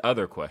Aaron's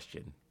other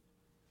question,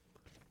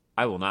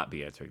 I will not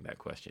be answering that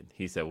question.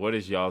 He said, "What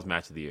is y'all's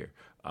match of the year?"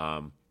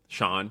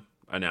 Sean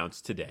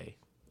announced today,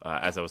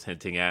 as I was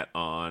hinting at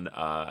on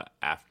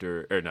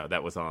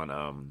that was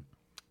on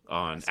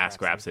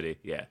Ask Rhapsody.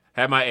 Yeah,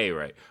 had my A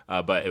right,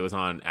 but it was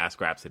on Ask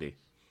Rhapsody.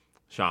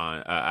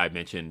 Sean, I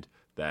mentioned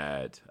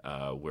that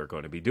we're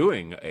going to be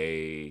doing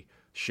a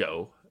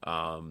show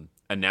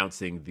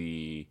announcing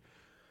the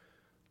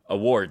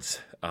awards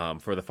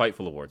for the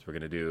Fightful Awards. We're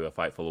going to do a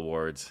Fightful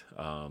Awards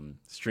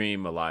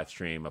stream, a live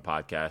stream, a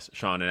podcast.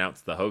 Sean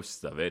announced the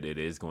hosts of it. It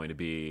is going to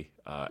be,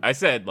 I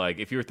said, like,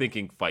 if you were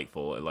thinking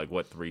Fightful, like,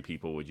 what 3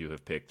 people would you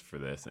have picked for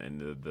this?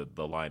 And the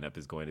lineup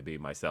is going to be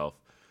myself,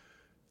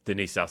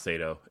 Denise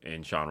Salcedo,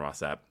 and Sean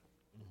Rossap.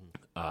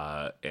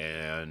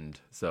 And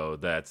so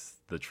that's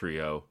the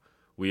trio.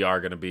 We are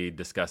going to be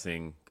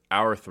discussing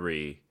our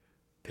 3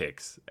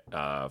 picks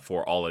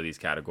for all of these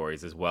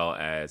categories, as well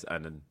as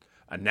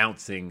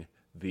announcing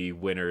the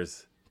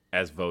winners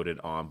as voted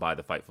on by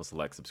the Fightful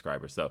Select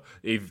subscribers. So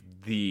if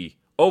the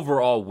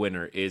overall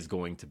winner is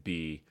going to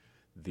be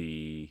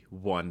the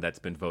one that's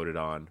been voted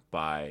on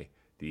by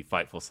the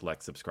Fightful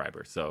Select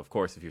subscribers. So, of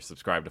course, if you're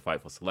subscribed to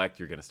Fightful Select,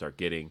 you're going to start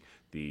getting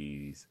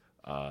these,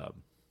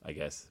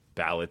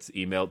 ballots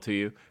emailed to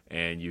you,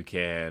 and you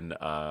can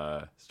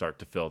start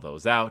to fill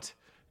those out.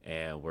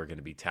 And we're going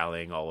to be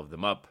tallying all of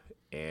them up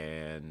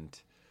and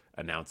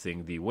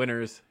announcing the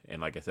winners.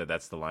 And like I said,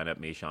 that's the lineup,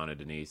 me, Sean, and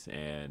Denise.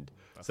 And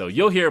so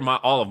you'll hear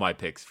all of my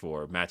picks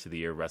for Match of the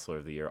Year, Wrestler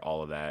of the Year,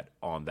 all of that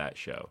on that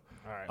show.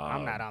 All right,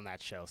 I'm not on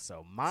that show,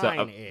 so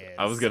mine is...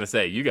 I was going to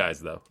say, you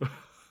guys, though.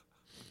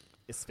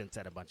 It's been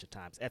said a bunch of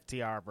times.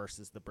 FTR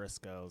versus the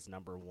Briscoes,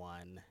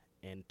 #1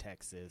 in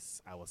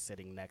Texas. I was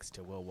sitting next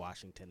to Will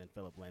Washington and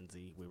Philip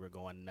Lindsay. We were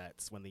going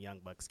nuts. When the Young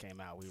Bucks came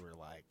out, we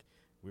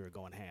were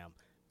going ham.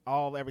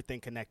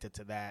 Everything connected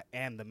to that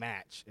and the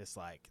match, it's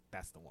like,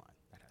 that's the one.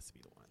 That has to be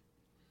the one.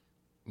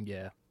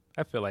 Yeah,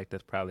 I feel like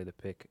that's probably the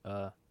pick.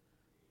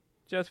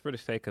 Just for the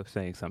sake of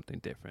saying something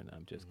different,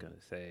 I'm just going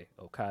to say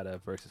Okada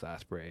versus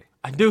Ospreay.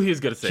 I knew he was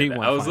going to say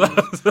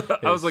that.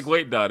 I was like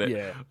waiting on it.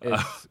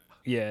 Yeah,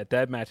 yeah,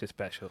 that match is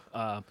special.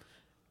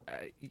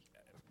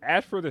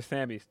 As for the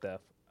Sami stuff,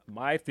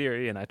 my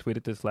theory, and I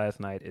tweeted this last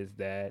night, is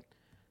that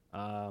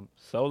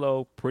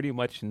Solo pretty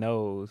much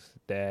knows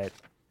that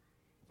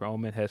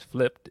Roman has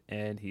flipped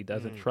and he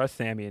doesn't trust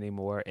Sammy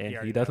anymore, and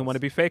he doesn't knows. want to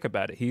be fake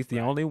about it. He's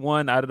the only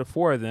one out of the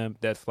four of them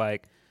that's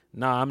like,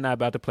 nah, I'm not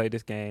about to play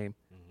this game.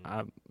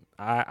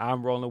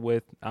 I'm rolling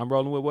with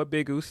what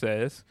Big O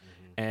says,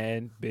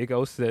 and Big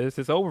O says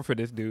it's over for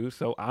this dude.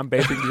 So I'm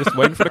basically just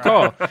waiting for the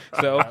call.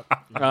 So,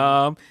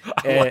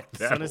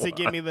 As soon as he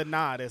give me the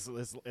nod, it's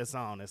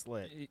on. It's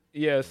lit.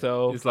 Yeah.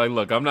 So It's like,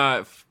 look, I'm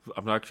not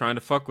trying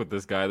to fuck with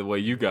this guy the way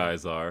you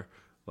guys are.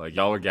 Like,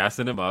 y'all are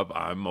gassing him up.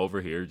 I'm over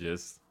here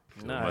just.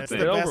 Nah, It's Get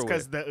the over best with.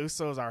 because the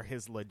Usos are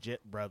his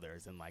legit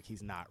brothers, and like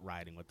he's not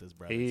riding with his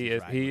brothers. he He's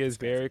is riding he with is his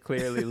cousins. very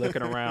clearly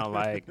looking around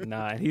like,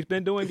 nah. And he's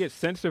been doing it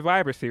since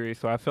Survivor Series,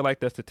 so I feel like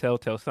that's the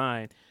telltale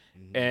sign.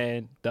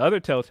 And the other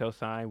telltale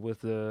sign was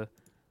the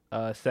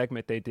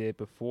segment they did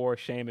before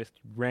Sheamus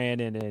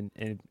ran in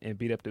and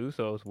beat up the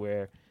Usos,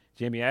 where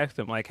Jimmy asked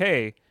him like,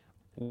 "Hey,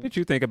 what did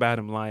you think about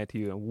him lying to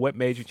you, and what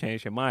made you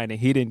change your mind?" And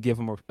he didn't give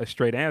him a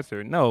straight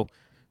answer. No,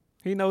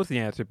 he knows the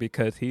answer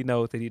because he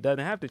knows that he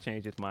doesn't have to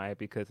change his mind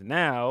because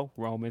now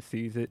Roman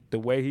sees it the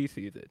way he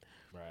sees it.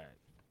 Right.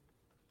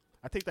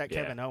 I think that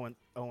Yeah. Kevin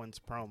Owens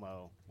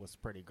promo was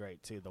pretty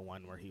great too. The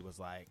one where he was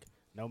like,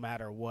 "No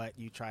matter what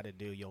you try to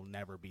do, you'll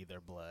never be their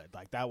blood."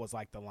 Like that was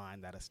like the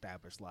line that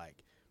established,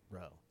 like,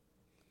 bro,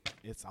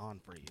 it's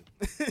on for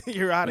you.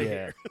 You're out of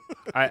here.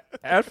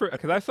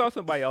 Because I saw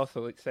somebody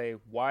also say,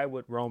 why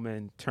would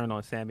Roman turn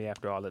on Sammy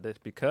after all of this?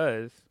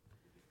 Because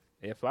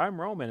if I'm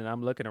Roman and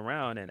I'm looking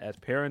around, and as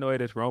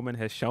paranoid as Roman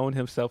has shown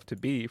himself to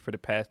be for the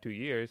past 2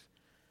 years,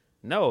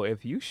 no,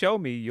 if you show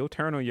me you'll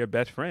turn on your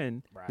best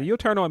friend, then you'll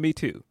turn on me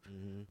too.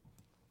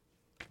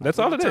 That's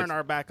all We it is. turn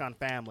our back on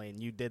family, and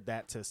you did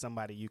that to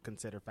somebody you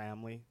consider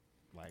family.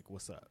 Like,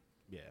 what's up?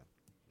 Yeah.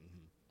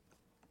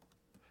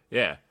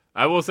 Yeah,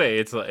 I will say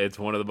it's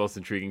one of the most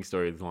intriguing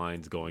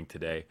storylines going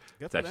today.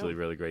 Good It's for actually them.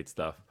 really great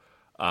stuff.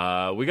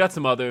 We got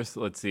some others.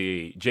 Let's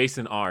see.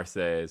 Jason R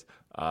says,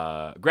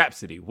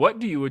 Grapsity, what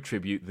do you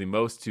attribute the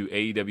most to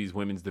AEW's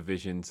women's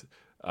division's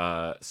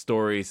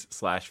stories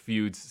 /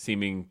 feuds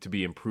seeming to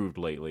be improved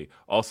lately?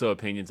 Also,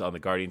 opinions on the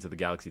Guardians of the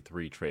Galaxy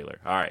 3 trailer.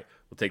 All right,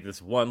 we'll take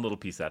this one little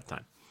piece at a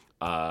time.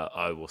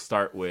 I will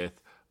start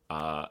with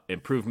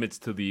improvements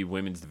to the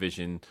women's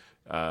division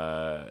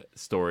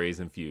stories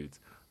and feuds.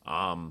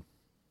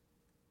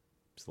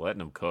 Just letting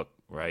them cook,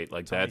 right?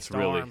 Like Toni that's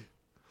Storm.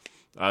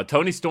 really.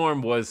 Toni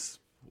Storm was,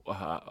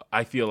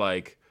 I feel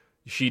like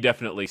she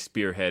definitely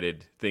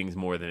spearheaded things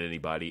more than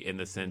anybody in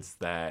the sense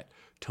that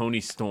Toni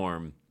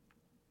Storm,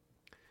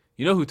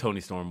 you know who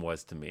Toni Storm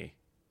was to me?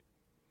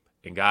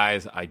 And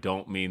guys, I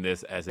don't mean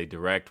this as a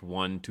direct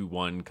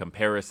one-to-one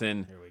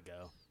comparison. Here we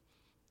go.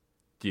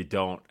 You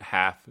don't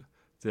have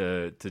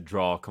to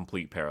draw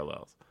complete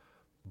parallels.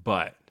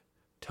 But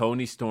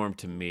Toni Storm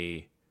to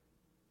me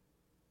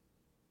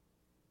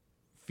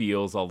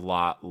feels a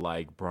lot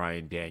like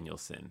Bryan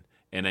Danielson.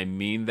 And I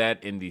mean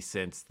that in the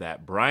sense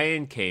that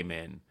Bryan came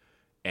in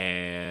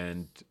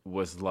and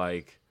was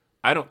like,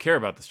 I don't care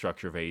about the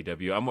structure of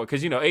AEW. I'm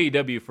because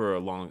AEW for a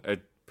long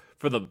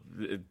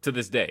to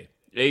this day,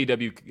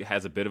 AEW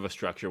has a bit of a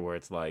structure where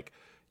it's like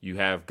you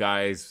have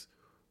guys,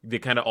 they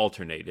kind of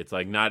alternate. It's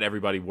like not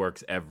everybody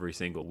works every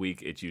single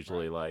week. It's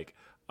usually like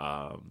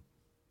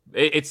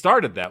it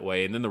started that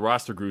way, and then the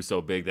roster grew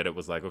so big that it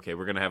was like, okay,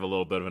 we're going to have a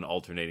little bit of an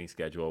alternating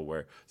schedule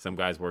where some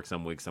guys work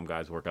some weeks, some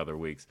guys work other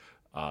weeks,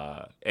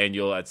 and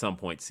you'll at some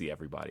point see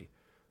everybody.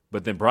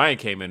 But then Bryan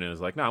came in and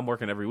was like, no, I'm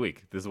working every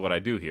week. This is what I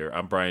do here.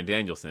 I'm Bryan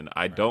Danielson.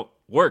 I don't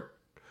work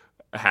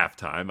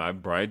halftime. I'm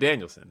Bryan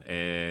Danielson.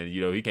 And,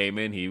 he came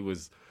in, he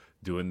was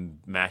doing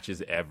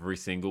matches every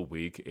single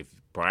week. If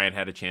Bryan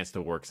had a chance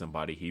to work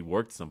somebody, he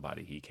worked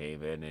somebody. He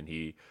came in and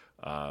he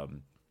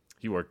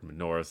worked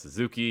Minoru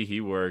Suzuki. He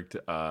worked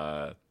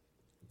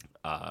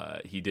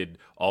he did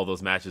all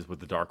those matches with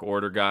the Dark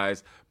Order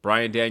guys.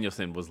 Bryan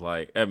Danielson was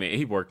like,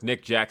 he worked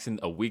Nick Jackson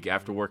a week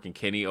after working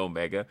Kenny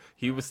Omega.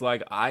 He was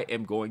like, I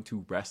am going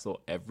to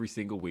wrestle every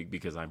single week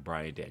because I'm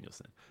Bryan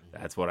Danielson.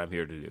 That's what I'm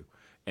here to do.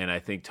 And I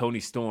think Toni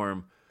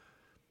Storm,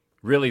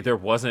 really there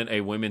wasn't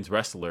a women's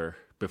wrestler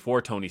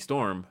before Toni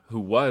Storm who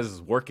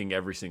was working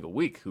every single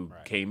week, who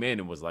came in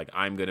and was like,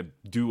 I'm going to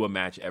do a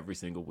match every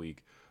single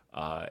week.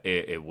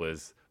 It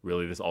was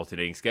really this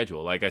alternating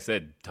schedule. Like I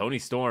said, Toni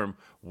Storm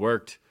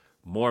worked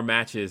more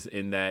matches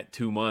in that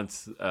 2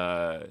 months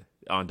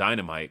on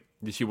Dynamite.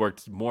 She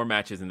worked more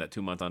matches in that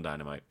 2 months on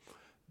Dynamite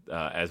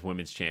as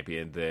women's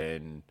champion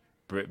than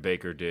Britt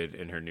Baker did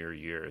in her near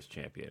year as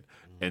champion.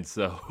 And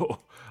so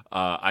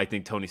I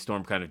think Toni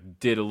Storm kind of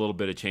did a little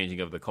bit of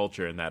changing of the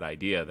culture and that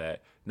idea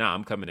that,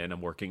 I'm coming in,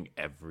 I'm working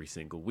every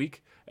single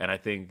week. And I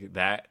think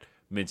that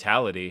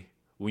mentality,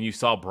 when you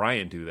saw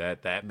Bryan do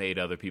that, that made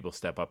other people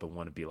step up and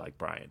want to be like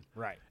Bryan.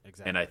 Right,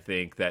 exactly. And I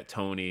think that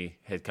Toni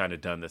had kind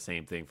of done the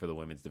same thing for the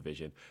women's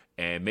division.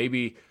 And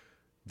maybe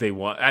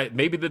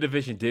maybe the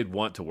division did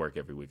want to work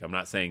every week. I'm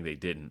not saying they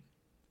didn't.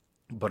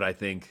 But I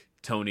think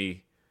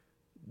Toni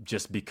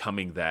just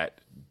becoming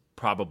that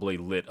probably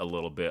lit a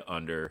little bit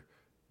under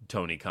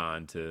Tony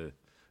Khan to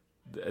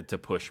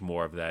push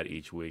more of that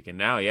each week. And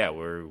now,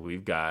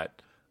 we've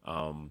got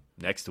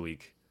next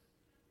week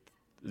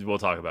we'll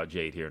talk about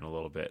Jade here in a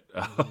little bit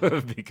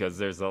because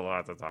there's a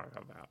lot to talk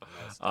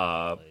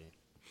about.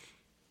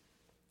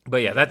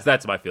 But yeah,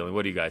 that's my feeling.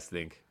 What do you guys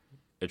think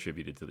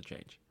attributed to the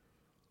change?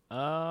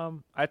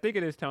 I think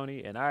it is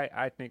Tony, and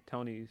I think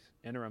Tony's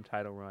interim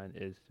title run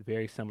is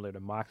very similar to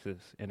Mox's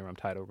interim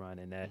title run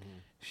in that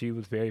she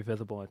was very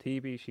visible on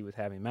TV. She was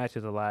having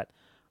matches a lot.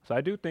 So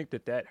I do think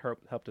that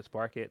helped to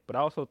spark it, but I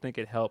also think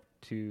it helped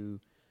to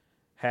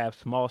have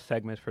small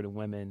segments for the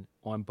women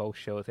on both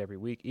shows every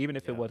week, even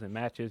if it wasn't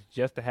matches,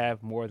 just to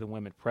have more of the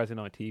women present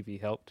on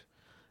TV helped.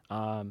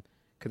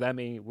 Because, I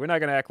mean, we're not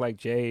going to act like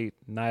Jade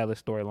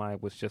Nyla's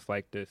storyline was just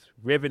like this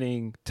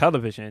riveting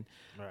television,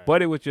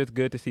 but it was just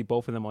good to see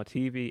both of them on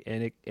TV,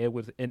 and it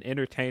was an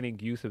entertaining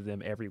use of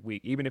them every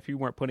week. Even if you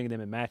weren't putting them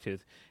in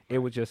matches, it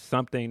was just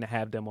something to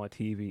have them on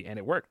TV, and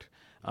it worked.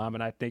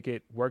 And I think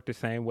it worked the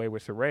same way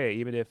with Saraya.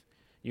 Even if,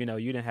 you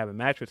didn't have a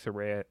match with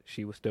Saraya,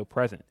 she was still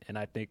present, and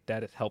I think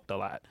that has helped a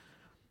lot.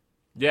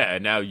 Yeah,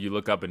 and now you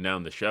look up and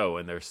down the show,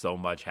 and there's so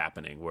much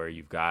happening where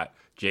you've got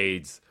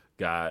Jade's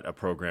got a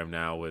program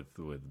now with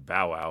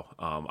Bow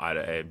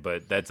Wow,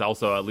 but that's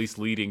also at least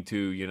leading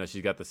to,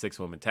 she's got the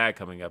 6-woman tag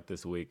coming up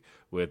this week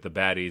with the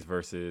Baddies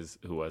versus,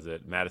 who was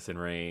it, Madison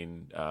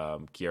Rayne,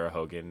 Kiera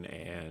Hogan,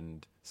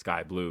 and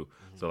Sky Blue.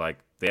 So, like,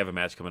 they have a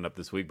match coming up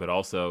this week, but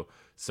also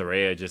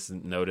Saraya just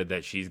noted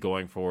that she's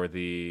going for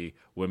the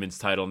women's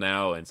title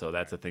now, and so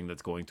that's a thing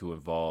that's going to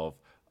involve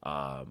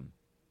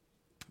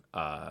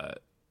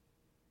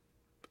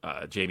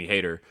Jamie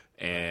Hayter,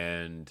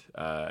 and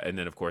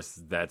then of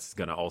course that's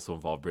going to also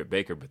involve Britt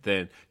Baker. But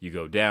then you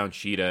go down,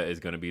 Sheeta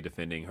is going to be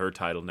defending her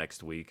title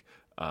next week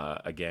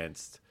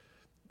against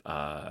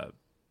the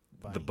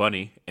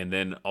Bunny, and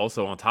then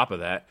also on top of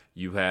that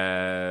you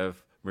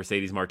have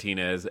Mercedes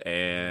Martinez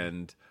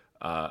and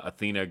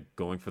Athena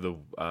going for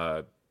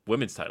the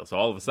women's title. So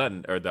all of a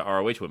sudden, or the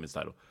ROH women's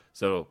title.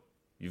 So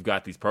you've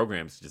got these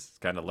programs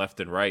just kind of left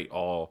and right,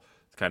 all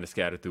kind of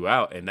scattered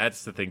throughout, and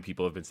that's the thing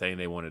people have been saying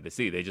they wanted to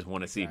see. They just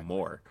want to see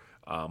more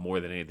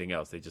than anything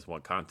else. They just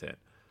want content.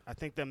 I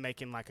think them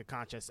making like a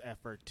conscious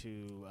effort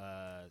to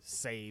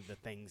say the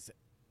things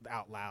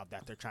out loud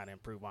that they're trying to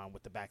improve on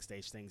with the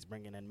backstage things,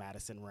 bringing in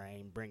Madison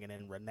Rayne, bringing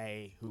in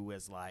Renee, who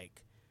is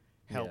like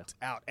helped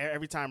out.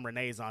 Every time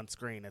Renee's on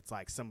screen, it's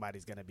like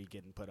somebody's going to be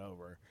getting put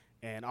over.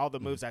 And all the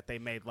moves that they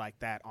made like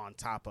that, on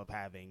top of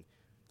having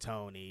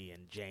Tony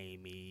and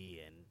Jamie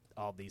and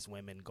all these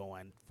women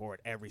going for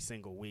it every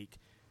single week,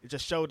 it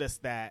just showed us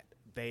that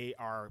they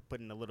are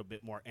putting a little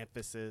bit more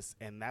emphasis,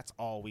 and that's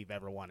all we've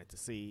ever wanted to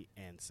see.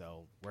 And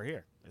so we're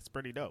here. It's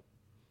pretty dope.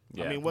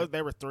 Yeah. I mean,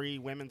 there were 3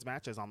 women's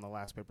matches on the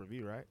last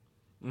pay-per-view, right?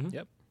 Mm-hmm.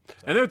 Yep. So.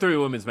 And there were 3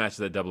 women's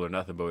matches at Double or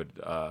Nothing, but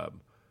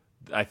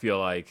I feel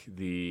like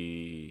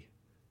the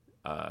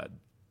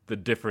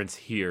difference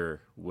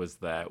here was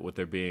that with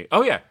there being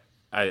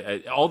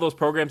all those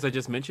programs I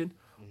just mentioned.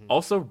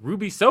 Also,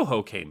 Ruby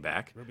Soho came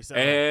back,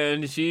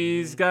 and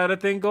she's got a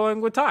thing going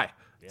with Ty.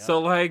 Yep. So,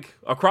 like,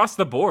 across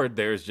the board,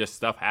 there's just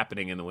stuff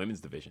happening in the women's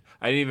division.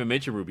 I didn't even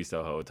mention Ruby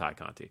Soho and Ty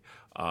Conti.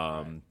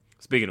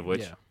 Speaking of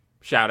which,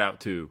 shout out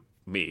to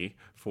me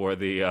for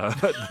the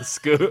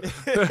scoop.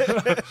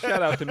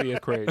 Shout out to me,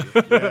 it's crazy.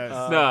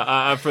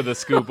 Yes. For the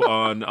scoop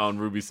on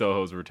Ruby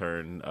Soho's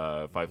return,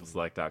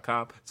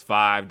 FightfulSelect.com. It's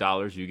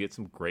 $5. You get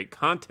some great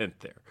content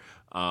there.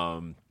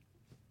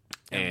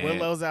 And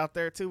Willow's out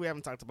there too. We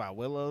haven't talked about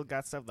Willow.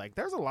 Got stuff like,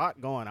 there's a lot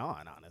going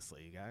on.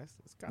 Honestly, you guys.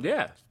 It's pretty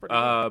good.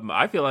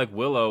 I feel like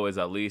Willow is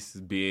at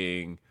least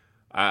being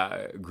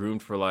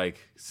groomed for like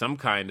some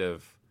kind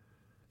of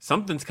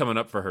something's coming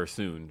up for her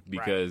soon,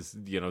 because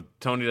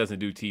Tony doesn't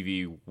do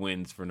TV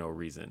wins for no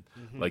reason.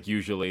 Like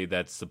usually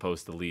that's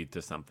supposed to lead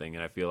to something,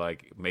 and I feel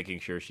like making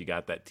sure she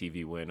got that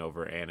TV win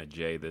over Anna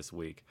Jay this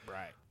week.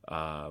 Right.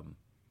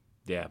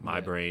 My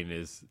brain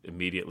is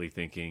immediately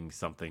thinking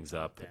something's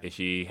up. Damn. Is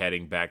she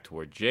heading back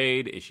toward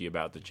Jade? Is she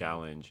about to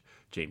challenge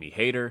Jamie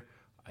Hayter?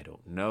 I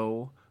don't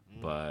know,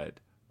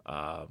 but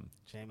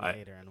Jamie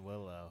Hayter and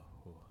Willow.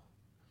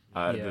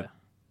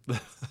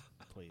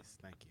 Please,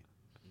 thank you.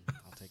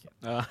 I'll take it.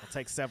 I'll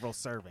take several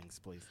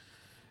servings, please.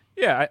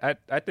 Yeah,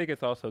 I think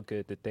it's also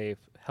good that they've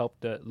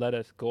helped let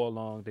us go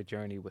along the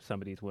journey with some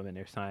of these women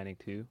they're signing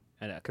to,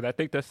 and because I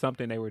think that's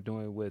something they were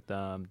doing with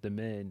the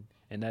men.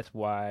 And that's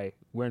why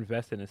we're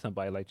invested in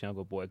somebody like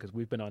Jungle Boy, because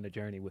we've been on the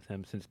journey with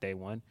him since day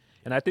one.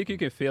 And I think you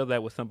can feel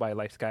that with somebody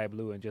like Sky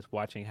Blue, and just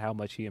watching how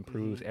much he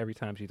improves every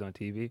time she's on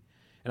TV.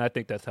 And I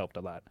think that's helped a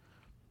lot.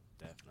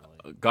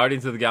 Definitely.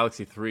 Guardians of the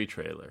Galaxy 3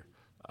 trailer.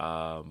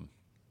 I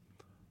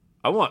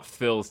want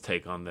Phil's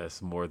take on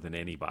this more than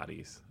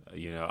anybody's.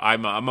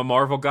 I'm a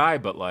Marvel guy,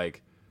 but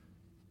like,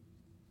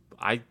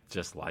 I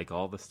just like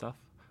all the stuff.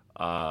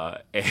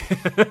 But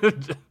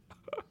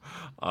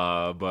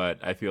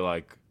I feel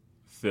like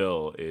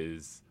Phil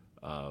is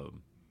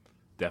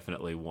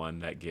definitely one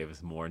that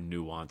gives more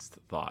nuanced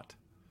thought.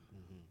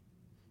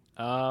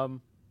 I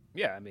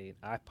mean,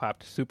 I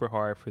popped super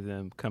hard for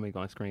them coming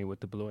on screen with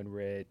the blue and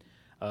red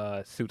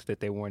suits that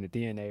they wore in the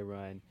DNA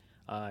run.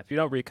 If you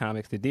don't read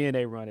comics, the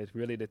DNA run is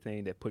really the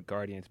thing that put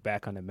Guardians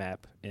back on the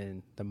map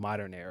in the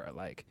modern era.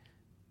 Like,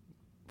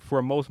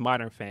 for most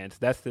modern fans,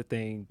 that's the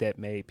thing that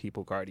made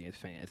people Guardians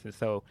fans. And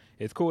so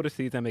it's cool to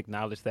see them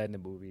acknowledge that in the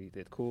movie.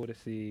 It's cool to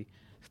see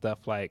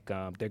stuff like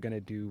they're going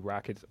to do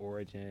Rocket's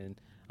origin.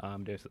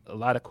 There's a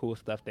lot of cool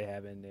stuff they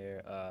have in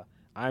there.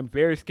 I'm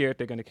very scared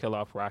they're going to kill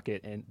off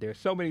Rocket, and there's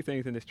so many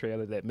things in this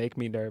trailer that make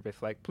me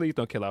nervous. Like, please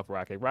don't kill off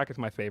Rocket. Rocket's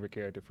my favorite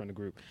character from the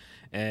group.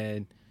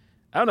 And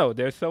I don't know,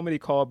 there's so many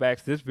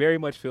callbacks. This very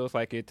much feels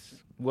like it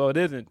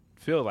doesn't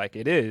feel like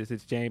it is.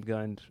 It's James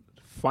Gunn's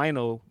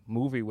final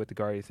movie with the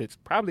Guardians. It's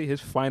probably his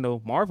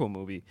final Marvel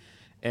movie.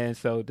 And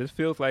so this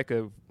feels like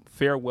a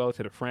farewell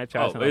to the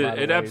franchise.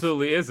 It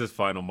absolutely is his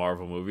final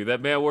Marvel movie.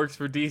 That man works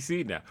for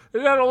DC now.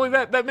 And not only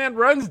that man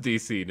runs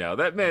DC now.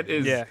 That man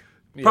is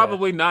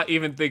probably not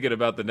even thinking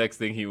about the next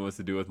thing he wants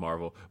to do with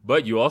Marvel.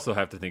 But you also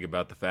have to think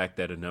about the fact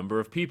that a number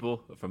of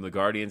people from the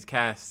Guardians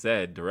cast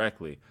said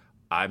directly,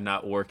 I'm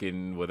not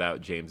working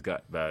without James Gunn.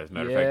 As a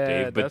matter of fact,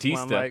 Dave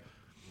Bautista.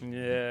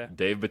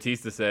 Dave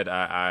Bautista said,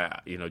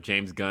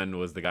 James Gunn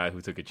was the guy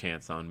who took a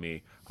chance on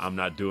me. I'm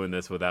not doing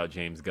this without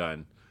James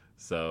Gunn.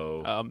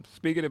 So,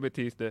 speaking of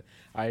Bautista,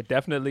 I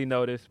definitely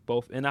noticed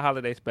both in the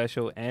holiday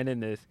special and in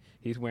this,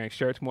 he's wearing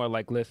shirts more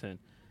like, listen,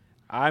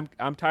 I'm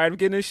tired of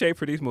getting in shape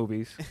for these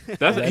movies.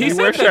 He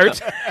wears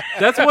shirts.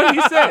 That's what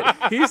he said.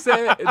 He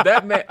said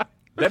that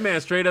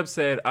man straight up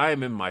said, I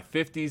am in my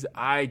 50s.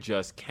 I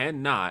just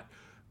cannot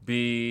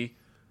be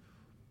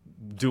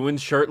doing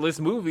shirtless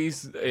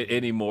movies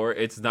anymore.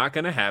 It's not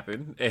going to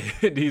happen.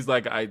 And he's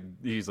like,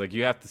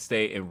 you have to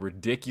stay in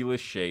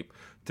ridiculous shape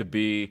to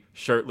be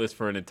shirtless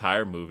for an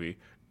entire movie.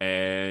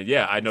 And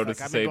yeah, I noticed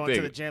the same thing. I've been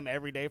going to the gym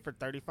every day for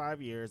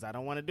 35 years. I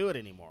don't want to do it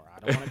anymore. I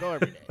don't want to go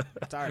every day.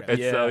 I'm tired of it.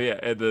 And so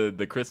and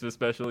the Christmas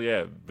special,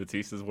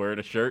 Bautista's wearing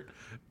a shirt,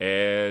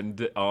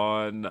 and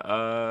on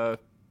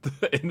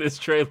in this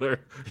trailer,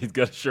 he's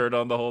got a shirt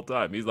on the whole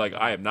time. He's like,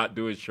 I am not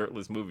doing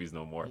shirtless movies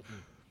no more.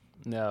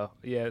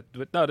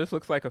 This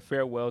looks like a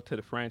farewell to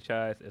the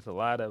franchise. There's a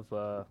lot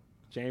of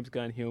James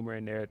Gunn humor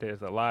in there.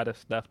 There's a lot of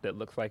stuff that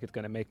looks like it's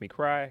going to make me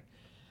cry.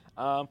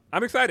 I'm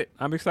excited.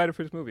 I'm excited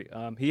for this movie.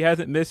 He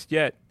hasn't missed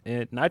yet,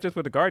 and not just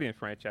with the Guardian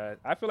franchise.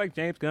 I feel like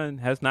James Gunn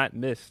has not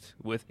missed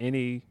with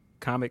any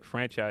comic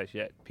franchise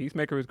yet.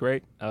 Peacemaker was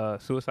great.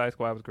 Suicide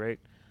Squad was great.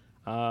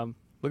 Looking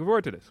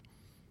forward to this.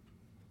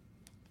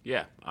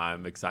 Yeah,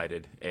 I'm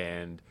excited,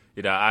 and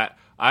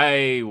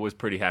I was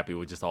pretty happy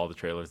with just all the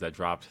trailers that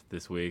dropped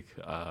this week.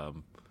 I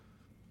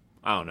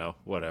don't know,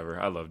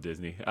 whatever. I love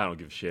Disney. I don't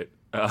give a shit.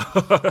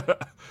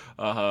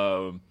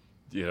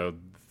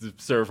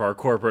 Serve our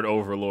corporate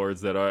overlords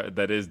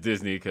that is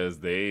Disney, because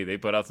they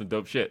put out some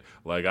dope shit.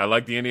 Like, I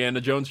like the Indiana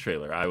Jones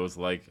trailer. I was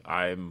like,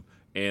 I'm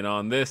in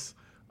on this.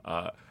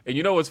 And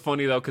you know what's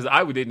funny, though? Because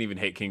I didn't even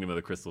hate Kingdom of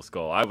the Crystal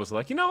Skull. I was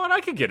like, you know what? I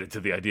could get into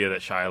the idea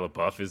that Shia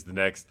LaBeouf is the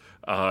next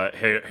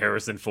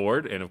Harrison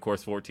Ford. And, of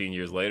course, 14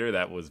 years later,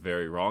 that was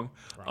very wrong.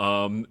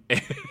 Very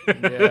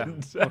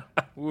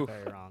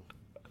wrong.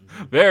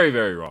 Very,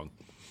 very wrong.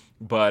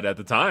 But at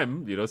the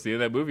time, seeing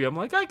that movie, I'm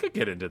like, I could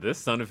get into this.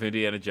 Son of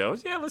Indiana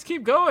Jones. Yeah, let's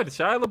keep going.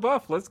 Shia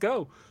LaBeouf, let's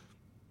go.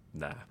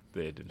 Nah,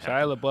 they didn't.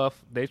 Shia LaBeouf,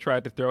 they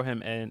tried to throw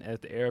him in as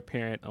the heir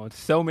apparent on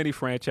so many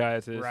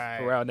franchises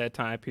around that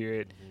time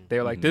period. Mm-hmm. They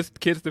were like, this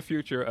kid's the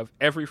future of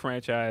every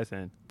franchise,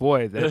 and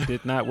boy, that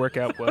did not work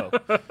out well.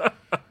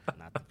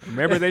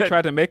 Remember, they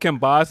tried to make him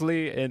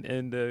Bosley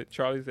in the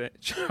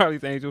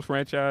Charlie's Angels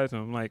franchise,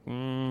 and I'm like,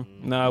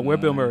 where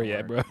Bill Murray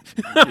at, bro?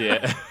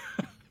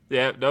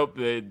 Nope.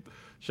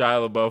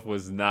 Shia LaBeouf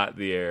was not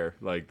the heir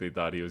like they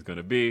thought he was going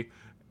to be.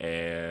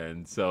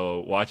 And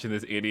so watching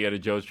this Indiana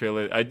Jones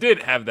trailer, I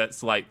did have that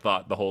slight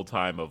thought the whole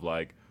time of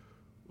like,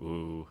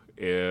 ooh,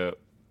 yeah.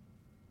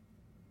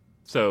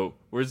 So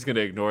we're just going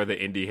to ignore that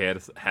Indy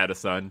had a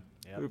son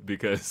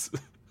because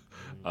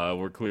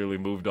we're clearly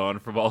moved on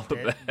from all of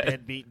that.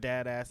 Deadbeat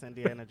dad-ass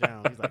Indiana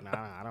Jones. He's like,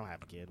 nah, I don't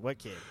have a kid. What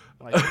kid?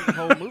 I'm like, there's a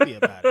whole movie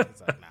about it.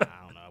 He's like, nah,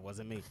 I don't know. It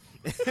wasn't me.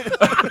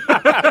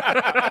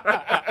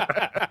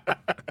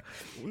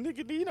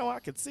 Nigga, do you know I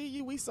could see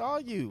you? We saw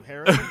you,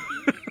 Harrison.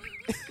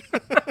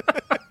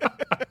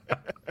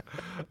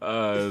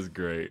 That was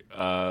great.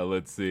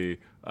 Let's see.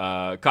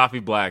 Coffee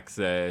Black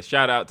says,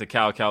 shout out to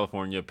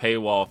California,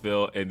 Paywall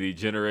Phil, and the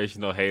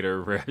generational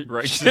hater.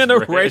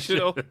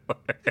 Generational.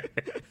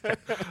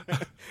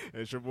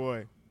 It's your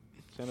boy.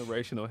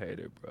 Generational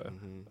hater, bro.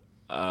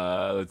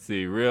 Mm-hmm. Let's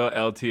see. Real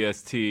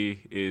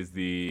LTST is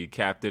the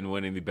captain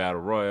winning the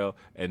battle royal,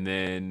 and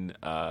then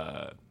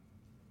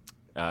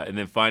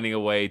finding a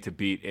way to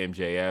beat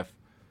MJF.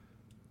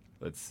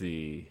 Let's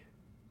see.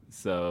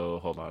 So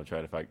hold on, I'm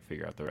trying to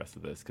figure out the rest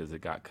of this because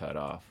it got cut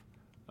off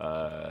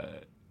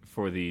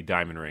for the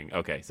diamond ring.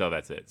 Okay, so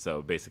that's it.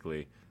 So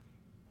basically,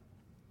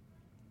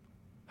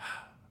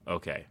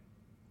 okay.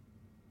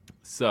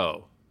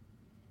 So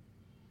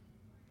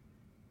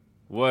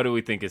what do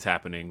we think is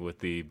happening with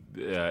the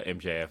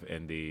MJF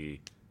and the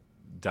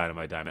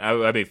Dynamite Diamond?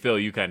 I mean, Phil,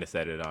 you kind of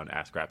said it on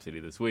Ask Rhapsody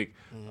this week,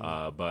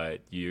 but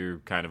you're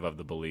kind of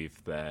the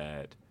belief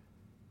that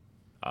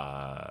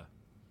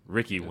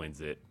Ricky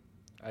wins it.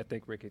 I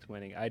think Ricky's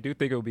winning. I do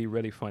think it would be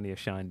really funny if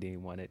Sean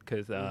Dean won it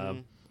because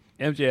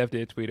MJF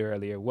did tweet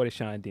earlier, what is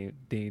Sean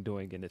Dean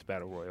doing in this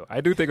battle royal?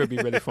 I do think it would be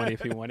really funny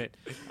if he won it.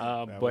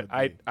 But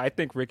I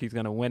think Ricky's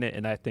going to win it,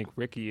 and I think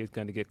Ricky is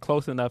going to get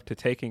close enough to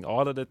taking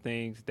all of the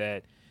things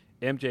that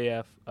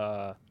MJF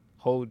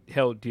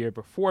held dear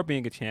before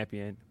being a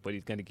champion, but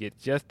he's going to get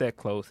just that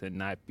close and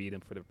not beat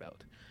him for the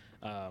belt.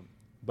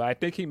 But I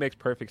think he makes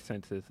perfect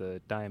sense as a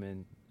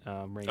diamond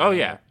ring. Oh,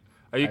 yeah.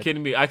 Are you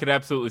kidding me? I could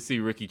absolutely see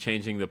Ricky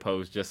changing the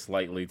pose just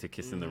slightly to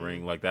kiss in the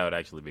ring. Like, that would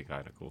actually be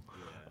kind of cool.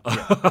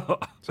 Yeah.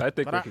 So I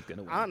think Ricky's going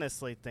to win. I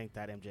honestly think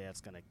that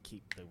MJF's going to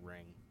keep the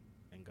ring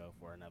and go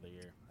for another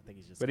year. I think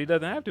he's just. But he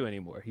doesn't have to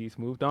anymore. He's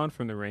moved on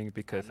from the ring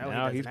because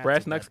now he's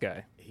Brass Knucks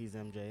guy. He's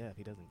MJF.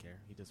 He doesn't care.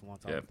 He just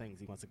wants all the things.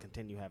 He wants to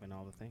continue having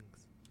all the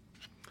things.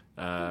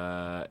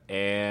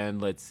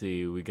 And let's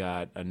see, we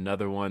got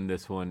another one.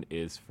 This one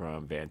is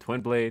from Van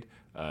Twinblade.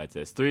 It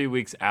says 3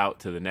 weeks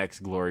out to the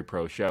next Glory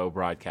Pro show,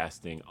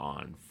 broadcasting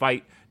on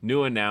Fight.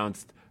 New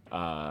announced.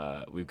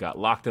 We've got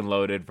Locked and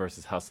Loaded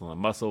versus Hustle and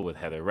Muscle with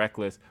Heather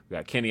Reckless. We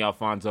got Kenny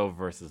Alfonso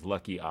versus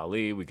Lucky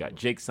Ali. We got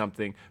Jake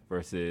Something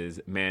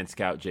versus Man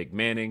Scout Jake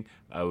Manning.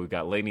 We've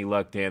got Laney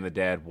Luck, Dan the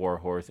Dad,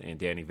 Warhorse, and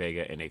Danny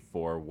Vega in a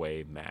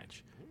 4-way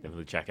match.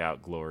 Definitely check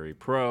out Glory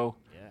Pro.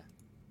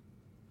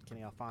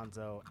 Kenny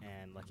Alfonso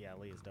and Lucky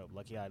Ali is dope.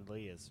 Lucky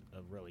Ali is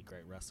a really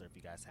great wrestler. If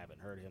you guys haven't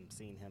heard him,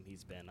 seen him,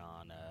 he's been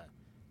on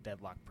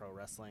Deadlock Pro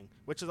Wrestling,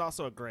 which is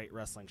also a great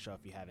wrestling show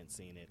if you haven't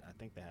seen it. I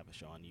think they have a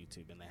show on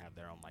YouTube, and they have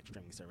their own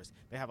streaming service.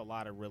 They have a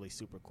lot of really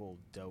super cool,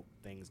 dope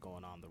things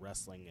going on. The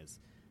wrestling is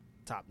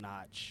top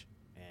notch,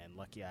 and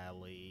Lucky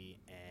Ali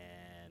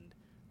and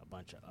a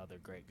bunch of other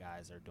great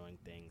guys are doing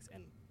things,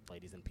 and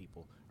ladies and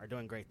people are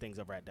doing great things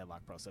over at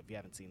Deadlock Pro. So if you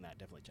haven't seen that,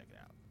 definitely check it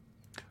out.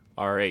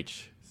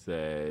 RH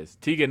says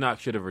Tegan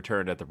Knox should have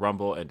returned at the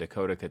Rumble, and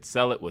Dakota could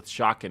sell it with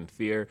shock and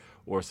fear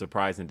or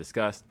surprise and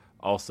disgust.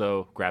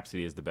 Also,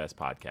 Grapsody is the best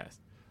podcast.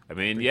 I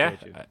mean,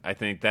 I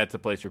think that's a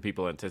place where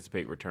people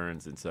anticipate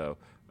returns, and so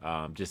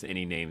just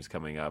any names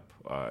coming up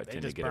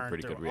tend to get a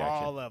pretty good reaction.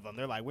 All of them.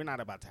 They're like, we're not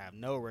about to have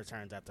no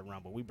returns at the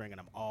Rumble. We're bringing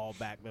them all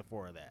back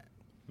before that.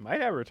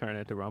 Might have a return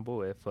at the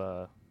Rumble if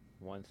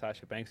one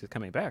Sasha Banks is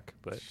coming back,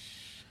 but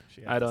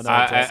I don't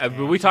know.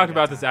 But we talked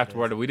about this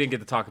afterward, and we didn't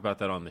get to talk about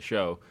that on the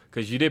show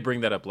because you did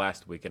bring that up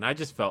last week, and I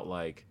just felt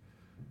like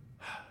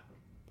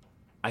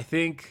I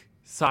think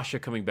Sasha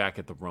coming back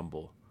at the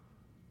Rumble,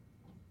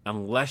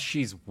 unless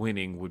she's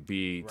winning, would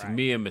be, to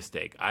me, a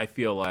mistake. I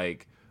feel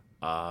like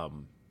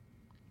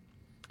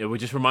it would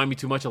just remind me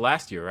too much of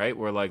last year, right?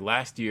 Where, like,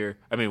 last year,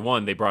 I mean,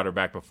 one, they brought her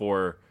back on the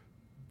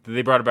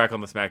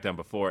SmackDown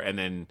before, and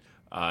then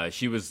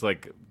she was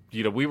like,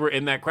 we were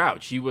in that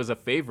crowd. She was a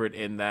favorite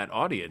in that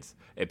audience,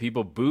 and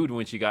people booed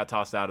when she got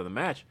tossed out of the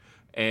match.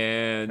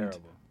 And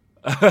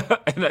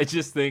and I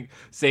just think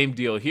same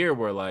deal here,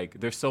 where like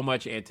there's so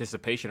much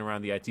anticipation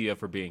around the idea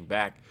for being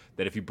back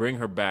that if you bring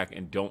her back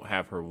and don't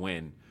have her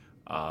win,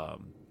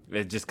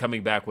 just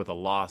coming back with a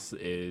loss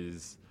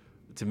is,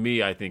 to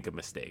me, I think a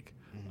mistake.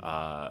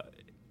 But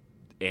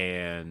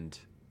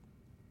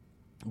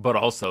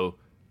also,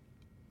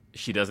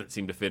 she doesn't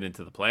seem to fit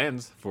into the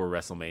plans for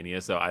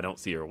WrestleMania, so I don't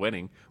see her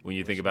winning. When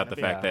you think about the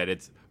fact that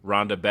it's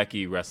Ronda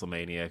Becky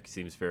WrestleMania,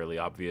 seems fairly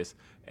obvious.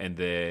 And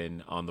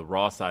then on the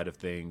Raw side of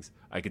things,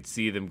 I could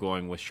see them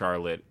going with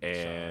Charlotte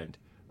and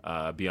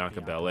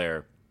Bianca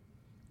Belair.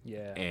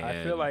 Yeah,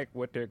 I feel like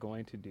what they're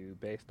going to do,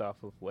 based off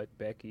of what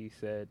Becky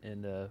said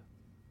in the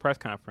press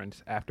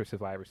conference after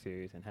Survivor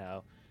Series and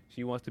how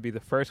she wants to be the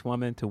first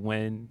woman to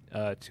win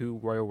 2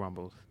 Royal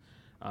Rumbles.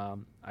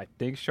 I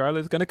think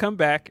Charlotte's going to come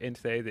back and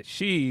say that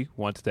she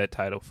wants that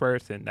title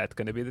first, and that's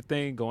going to be the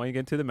thing going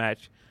into the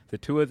match, the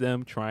two of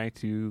them trying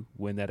to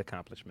win that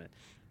accomplishment.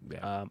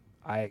 Yeah.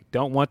 I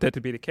don't want that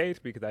to be the case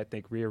because I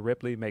think Rhea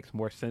Ripley makes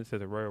more sense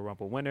as a Royal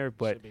Rumble winner,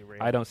 but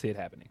I don't see it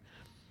happening.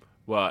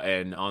 Well,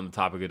 and on the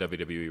topic of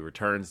WWE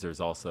returns, there's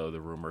also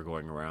the rumor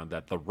going around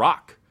that The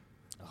Rock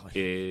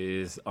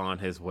is on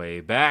his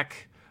way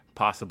back,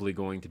 possibly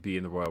going to be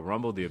in the Royal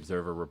Rumble. The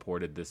Observer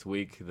reported this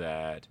week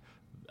that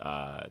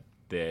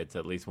it's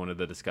at least one of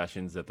the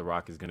discussions that The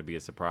Rock is going to be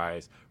a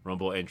surprise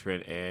Rumble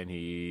entrant, and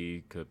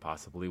he could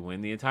possibly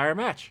win the entire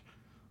match.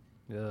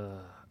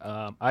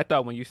 I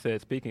thought when you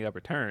said, speaking of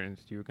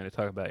returns, you were going to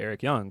talk about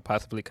Eric Young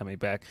possibly coming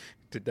back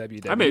to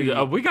WWE. I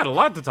mean, we got a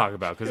lot to talk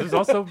about because there's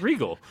also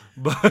Regal.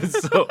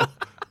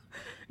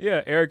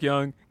 Yeah, Eric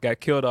Young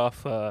got killed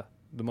off the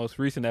most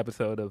recent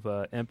episode of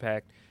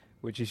Impact,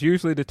 which is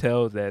usually to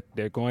tell that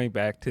they're going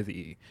back to the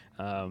E.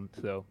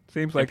 So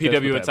seems like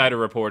PW Insider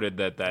reported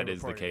that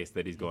is the case,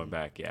 that he's going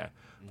back. Yeah.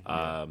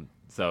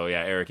 So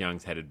yeah, Eric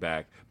Young's headed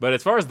back. But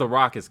as far as The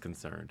Rock is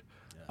concerned,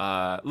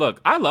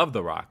 look, I love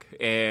The Rock,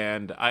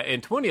 and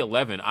in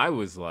 2011, I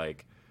was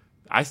like,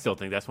 I still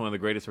think that's one of the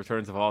greatest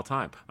returns of all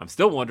time. I'm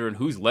still wondering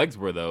whose legs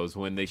were those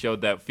when they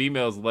showed that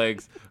female's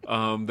legs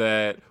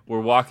that were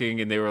walking,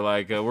 and they were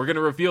like, we're going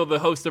to reveal the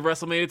host of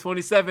WrestleMania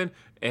 27,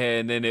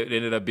 and then it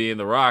ended up being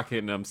The Rock,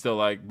 and I'm still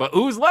like, but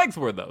whose legs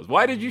were those?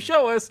 Why did you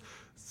show us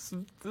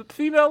the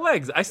female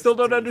legs? I still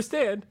don't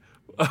understand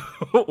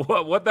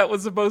what that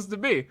was supposed to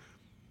be.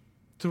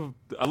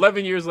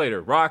 11 years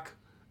later, Rock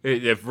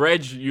If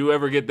Reg, you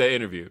ever get that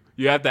interview,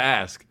 you have to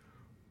ask,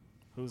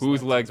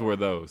 whose legs were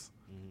those?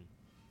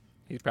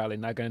 He's probably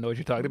not going to know what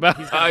you're talking about.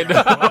 I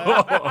know.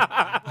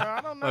 I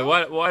don't know.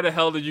 Like, why the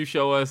hell did you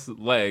show us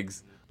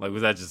legs? Like,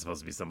 was that just supposed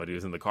to be somebody who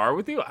was in the car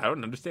with you? I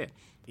don't understand.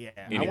 Yeah,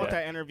 Anyway. I want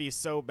that interview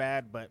so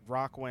bad, but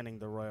Rock winning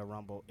the Royal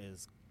Rumble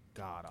is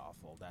god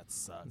awful. That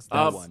sucks.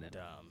 That's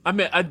dumb. I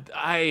mean,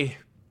 I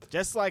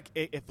Just like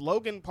if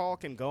Logan Paul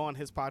can go on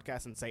his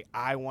podcast and say,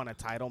 I want a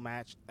title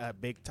match, a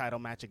big title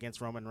match against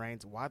Roman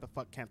Reigns, why the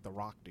fuck can't The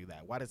Rock do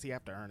that? Why does he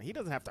have to earn it? He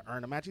doesn't have to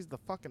earn a match. He's the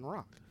fucking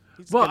Rock.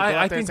 He's just gonna go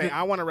out there and say,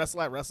 I want to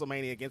wrestle at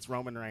WrestleMania against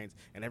Roman Reigns,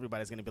 and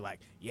everybody's going to be like,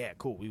 yeah,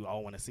 cool, we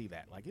all want to see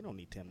that. Like, you don't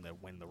need him to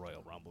win the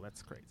Royal Rumble.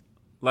 That's crazy.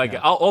 Like,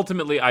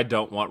 ultimately, I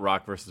don't want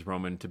Rock versus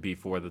Roman to be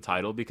for the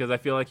title because I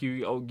feel like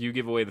you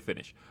give away the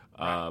finish.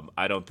 Right.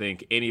 I don't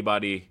think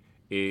anybody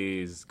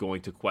is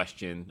going to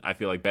question. I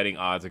feel like betting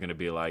odds are going to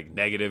be like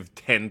negative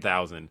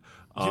 10,000.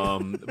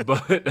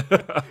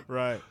 But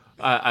right.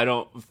 I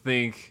don't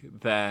think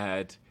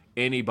that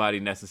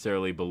anybody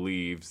necessarily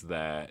believes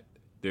that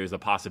there's a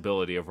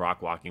possibility of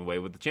Rock walking away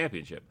with the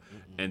championship.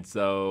 Mm-hmm. And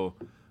so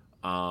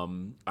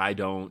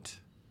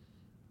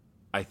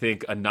I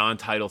think a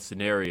non-title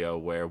scenario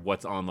where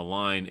what's on the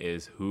line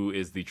is who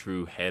is the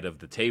true head of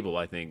the table,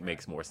 I think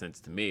makes more sense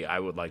to me. I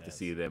would like to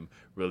see them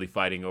really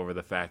fighting over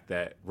the fact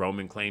that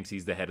Roman claims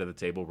he's the head of the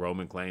table.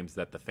 Roman claims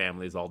that the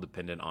family is all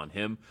dependent on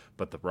him.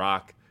 But The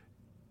Rock,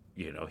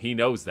 he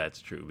knows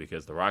that's true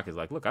because The Rock is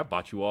like, look, I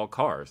bought you all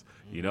cars.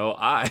 I'm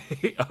the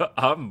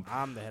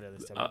head of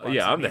this table.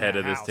 I'm the head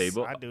of this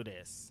table. I do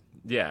this.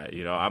 Yeah,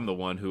 I'm the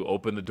one who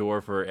opened the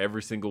door for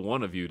every single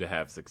one of you to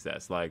have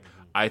success. Like,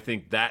 I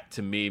think that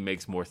to me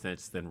makes more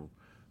sense than,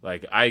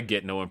 like, I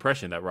get no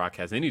impression that Rock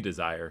has any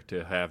desire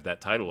to have that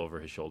title over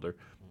his shoulder.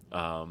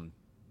 So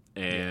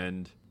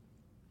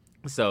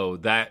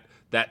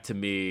that to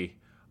me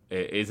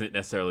isn't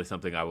necessarily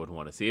something I would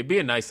want to see. It'd be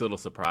a nice little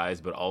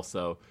surprise, but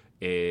also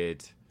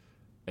it's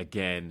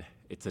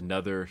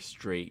another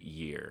straight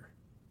year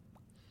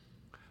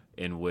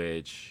in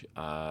which,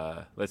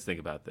 let's think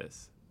about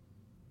this.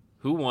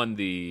 Who won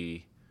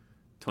the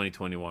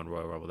 2021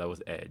 Royal Rumble? That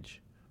was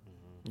Edge.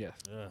 Yes.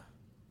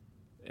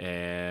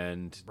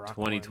 And Brock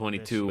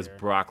 2022 was year.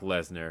 Brock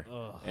Lesnar.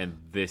 And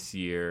this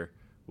year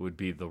would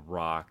be The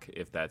Rock,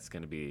 if that's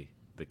going to be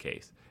the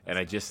case. And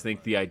I just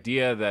think the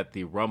idea that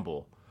the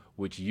Rumble,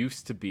 which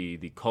used to be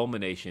the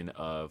culmination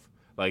of,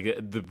 like,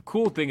 the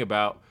cool thing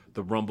about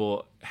the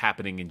Rumble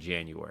happening in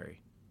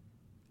January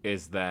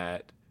is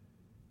that,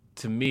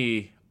 to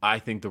me, I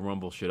think the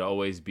Rumble should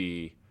always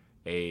be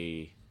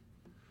a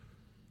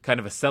kind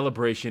of a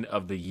celebration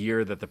of the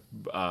year that the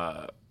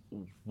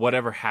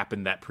whatever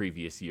happened that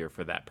previous year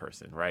for that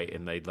person, right?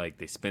 And they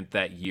spent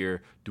that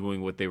year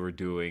doing what they were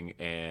doing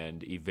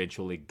and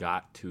eventually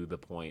got to the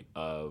point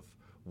of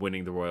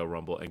winning the Royal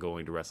Rumble and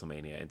going to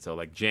WrestleMania. And so,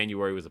 like,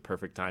 January was a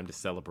perfect time to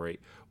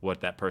celebrate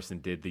what that person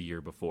did the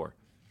year before.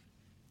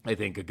 I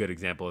think a good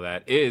example of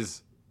that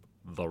is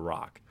The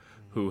Rock,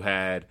 who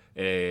had,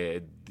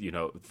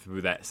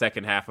 through that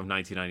second half of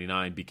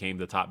 1999, became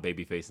the top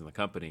babyface in the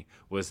company,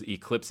 was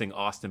eclipsing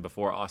Austin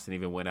before Austin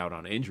even went out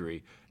on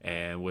injury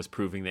and was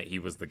proving that he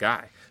was the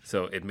guy.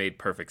 So it made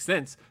perfect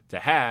sense to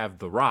have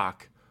The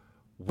Rock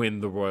win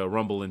the Royal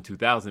Rumble in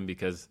 2000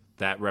 because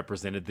that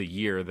represented the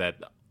year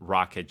that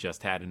Rock had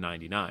just had in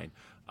 99.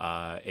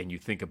 And you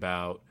think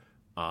about...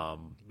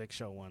 Big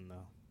Show won,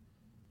 though.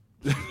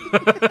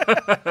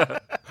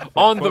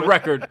 On the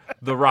record,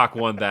 The Rock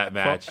won that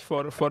match.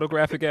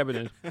 Photographic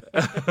evidence.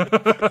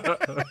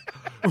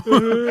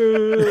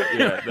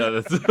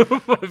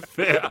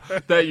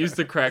 That used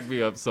to crack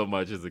me up so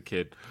much as a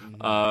kid.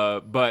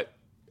 But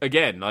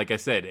again, like I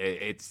said,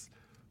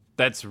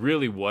 that's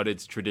really what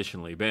it's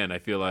traditionally been. I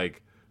feel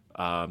like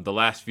the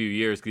last few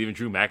years, 'cause even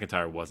Drew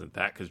McIntyre wasn't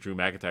that, because Drew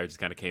McIntyre just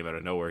kind of came out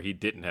of nowhere. He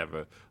didn't have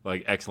a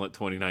excellent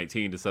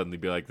 2019 to suddenly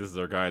be like, this is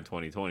our guy in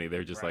 2020.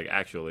 They're just like,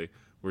 actually,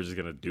 we're just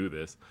gonna do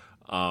this.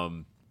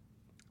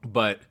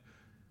 But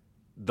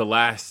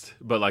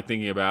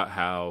thinking about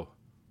how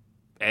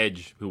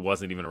Edge, who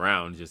wasn't even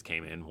around, just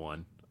came in,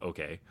 won.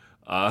 Okay.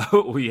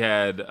 We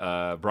had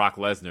Brock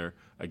Lesnar,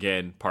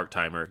 again,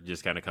 part-timer,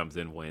 just kind of comes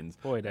in, wins.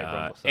 Boy, that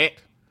Rumble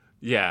sucked.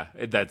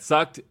 That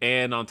sucked.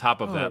 And on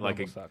top of that,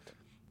 sucked.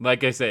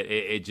 Like I said,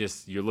 it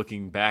just, you're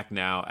looking back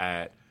now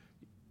at,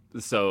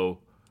 so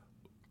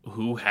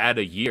who had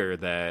a year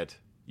that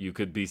you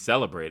could be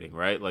celebrating,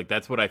 right? Like,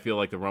 that's what I feel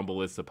like the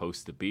Rumble is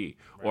supposed to be.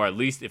 Right. Or at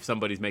least if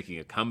somebody's making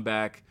a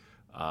comeback,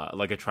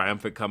 like a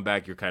triumphant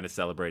comeback, you're kind of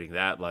celebrating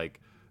that. Like,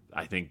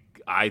 I think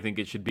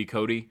it should be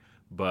Cody,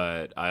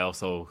 but I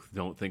also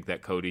don't think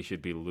that Cody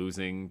should be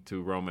losing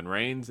to Roman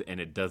Reigns, and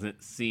it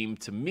doesn't seem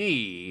to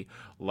me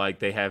like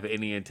they have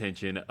any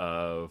intention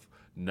of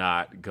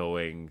not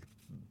going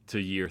to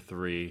year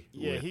 3.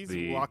 Yeah, he's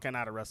walking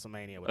out of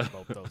WrestleMania with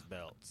both those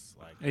belts.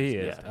 Like, he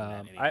is.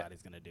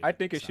 Anybody's gonna do. I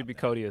think it should be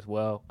Cody as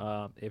well.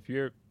 If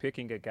you're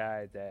picking a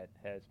guy that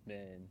has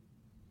been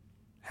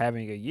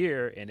having a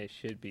year, and it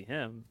should be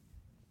him,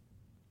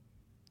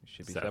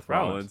 should be Seth Seth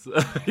Rollins.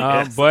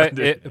 Yes, but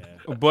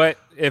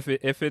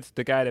if it's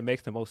the guy that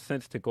makes the most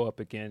sense to go up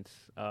against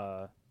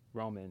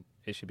Roman,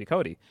 it should be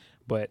Cody.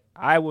 But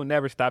I will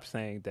never stop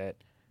saying that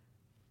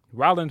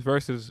Rollins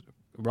versus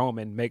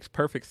Roman makes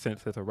perfect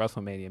sense as a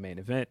WrestleMania main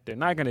event. They're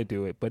not going to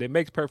do it, but it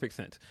makes perfect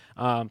sense.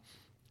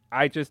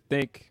 I just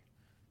think,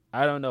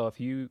 I don't know, if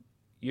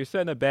you're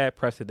setting a bad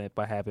precedent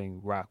by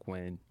having Rock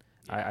win.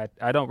 Yeah.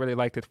 I don't really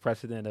like this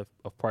precedent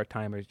of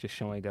part-timers just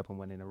showing up and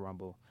winning the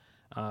Rumble.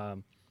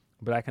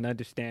 But I can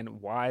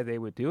understand why they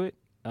would do it.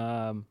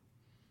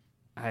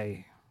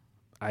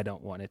 I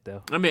don't want it,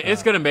 though. I mean,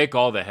 it's going to make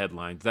all the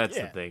headlines. That's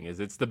the thing, is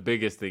it's the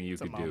biggest thing you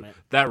could do.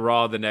 That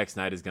Raw the next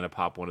night is going to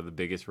pop one of the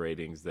biggest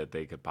ratings that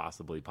they could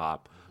possibly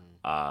pop.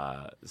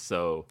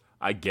 So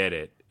I get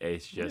it.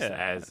 It's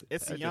just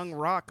it's young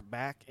Rock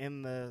back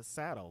in the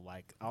saddle.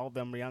 Like, all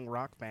them young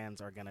Rock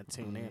fans are going to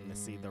tune in to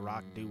see The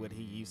Rock do what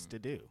he used to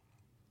do.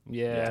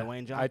 Yeah,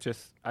 I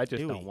just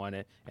don't want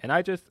it. And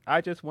I just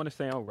want to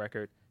say on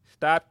record,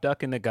 stop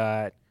ducking the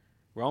God.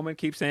 Roman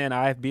keeps saying,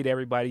 I've beat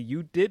everybody.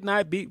 You did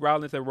not beat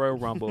Rollins at Royal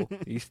Rumble.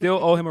 You still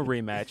owe him a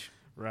rematch.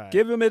 Right.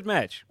 Give him his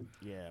match.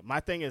 Yeah. My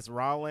thing is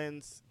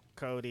Rollins,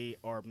 Cody,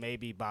 or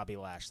maybe Bobby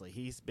Lashley.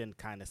 He's been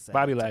kind of set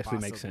Bobby up to Lashley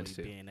makes sense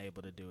too. Being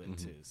able to do it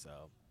too.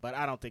 So, but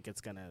I don't think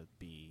it's going to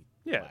be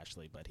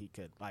Lashley, but he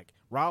could, like,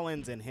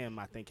 Rollins and him,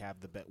 I think, have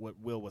what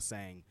Will was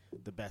saying,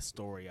 the best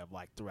story of,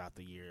 like, throughout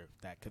the year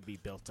that could be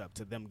built up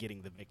to them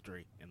getting the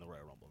victory in the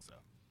Royal Rumble. So.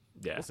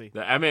 Yeah, we'll see.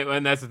 I mean,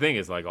 and that's the thing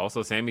is, like,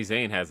 also Sami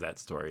Zayn has that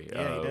story.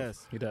 Yeah,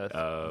 he does.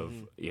 Of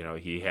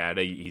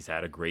he's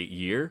had a great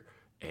year,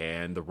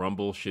 and the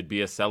Rumble should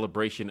be a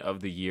celebration of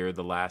the year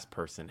the last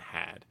person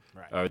had,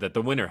 or that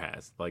the winner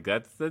has. Like,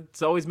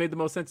 that's always made the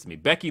most sense to me.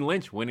 Becky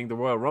Lynch winning the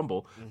Royal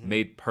Rumble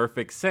made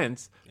perfect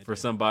sense for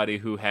somebody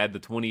who had the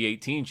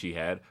 2018 she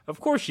had.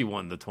 Of course, she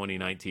won the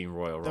 2019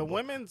 Royal Rumble. The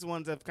women's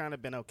ones have kind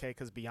of been okay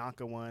because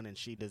Bianca won and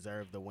she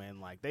deserved the win.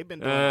 Like, they've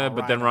been doing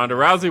but then Ronda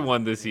Rousey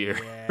won this year.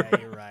 Yeah,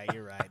 you're right.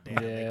 Damn,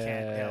 they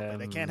can't help it.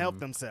 They can't help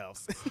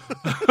themselves.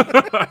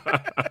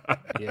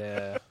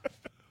 Yeah.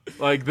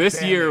 Like,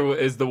 this year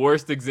is the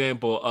worst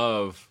example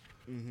of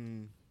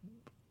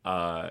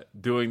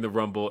doing the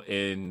Rumble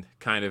in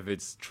kind of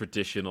its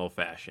traditional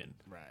fashion.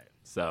 Right.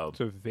 So it's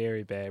a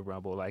very bad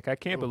Rumble. Like, I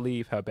can't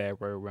believe how bad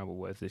Royal Rumble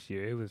was this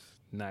year. It was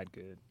not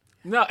good.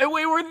 No, and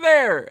we were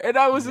there, and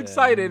I was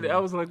excited. I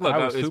was like, look,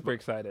 I was super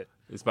excited.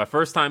 It's my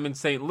first time in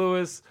St.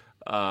 Louis,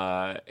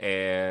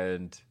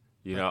 and,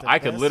 I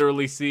could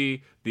literally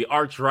see the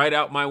arch right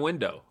out my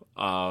window.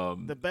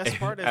 The best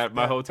part is at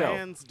my hotel.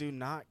 Fans do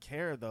not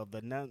care, though.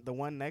 The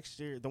one next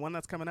year, the one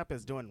that's coming up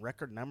is doing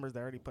record numbers. They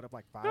already put up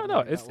like 5. No,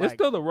 it's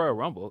still the Royal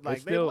Rumble. Like,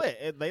 it's still...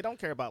 they don't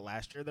care about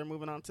last year. They're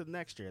moving on to the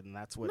next year, and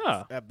that's what's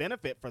a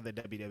benefit for the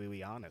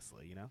WWE,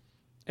 honestly,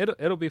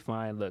 It'll be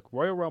fine. Look,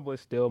 Royal Rumble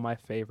is still my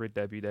favorite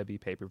WWE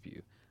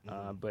pay-per-view,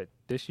 but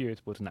this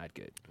year's was not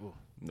good. Ooh.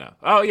 No.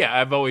 Oh, yeah,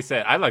 I've always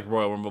said I like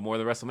Royal Rumble more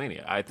than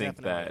WrestleMania. I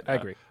think that... I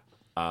agree.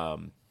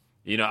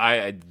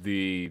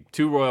 The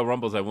 2 Royal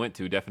Rumbles I went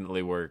to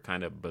definitely were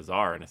kind of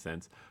bizarre in a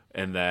sense,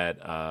 and that,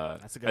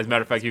 as a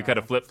matter of fact, you kind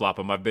of flip-flop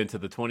them. I've been to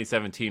the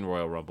 2017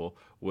 Royal Rumble,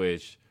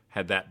 which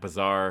had that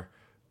bizarre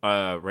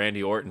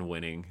Randy Orton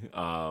winning,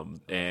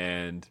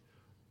 and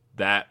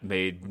that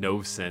made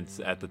no sense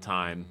at the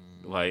time.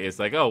 Like, it's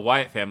like, oh,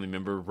 Wyatt family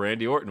member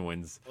Randy Orton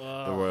wins the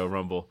Royal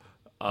Rumble.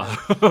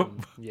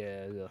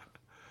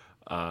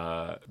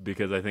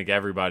 Because I think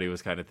everybody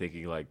was kind of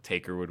thinking like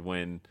Taker would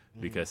win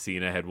because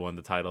Cena had won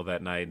the title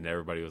that night, and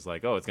everybody was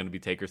like, oh, it's going to be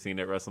Taker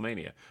Cena at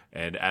WrestleMania.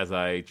 And as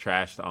I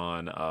trashed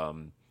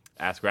on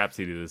Ask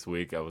Rhapsody this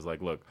week, I was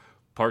like, look,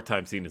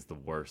 part-time Cena is the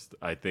worst.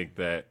 I think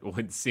that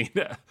when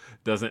Cena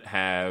doesn't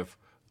have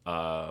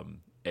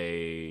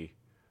like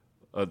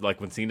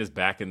when Cena's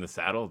back in the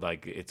saddle,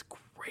 like, it's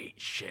great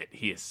shit.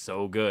 He is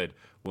so good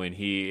when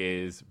he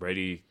is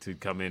ready to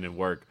come in and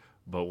work.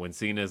 But when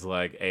Cena's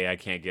like, hey, I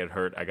can't get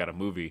hurt, I got a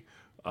movie.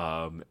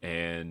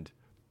 And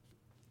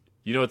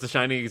it's a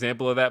shining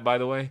example of that, by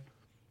the way?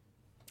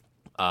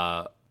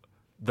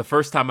 The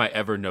first time I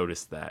ever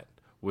noticed that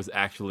was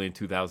actually in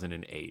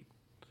 2008,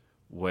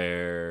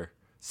 where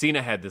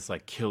Cena had this,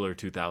 like, killer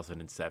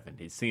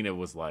 2007. Cena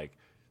was like,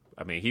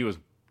 he was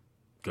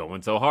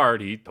going so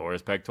hard, he tore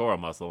his pectoral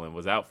muscle and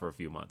was out for a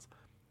few months.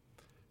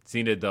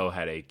 Cena, though,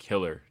 had a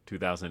killer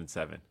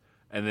 2007.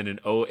 And then in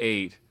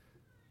 2008,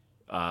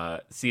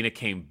 Cena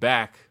came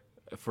back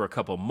for a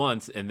couple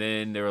months, and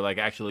then they were like,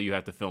 actually, you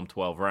have to film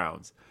 12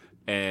 rounds.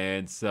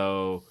 And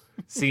so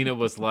Cena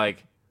was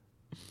like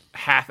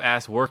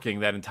half-ass working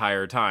that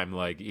entire time.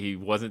 Like, he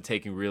wasn't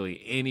taking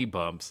really any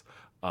bumps.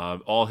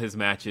 All his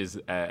matches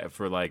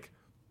for like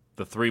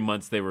the 3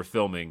 months they were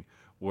filming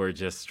were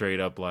just straight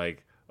up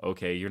like,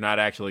 okay, you're not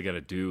actually going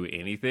to do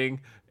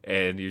anything,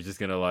 and you're just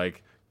going to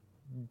like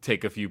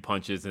take a few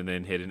punches and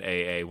then hit an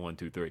AA 1,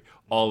 2, 3.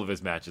 All of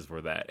his matches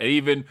were that. And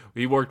even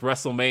he worked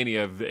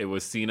WrestleMania. It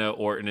was Cena,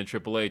 Orton, and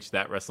Triple H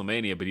that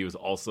WrestleMania, but he was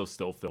also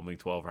still filming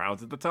 12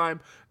 rounds at the time.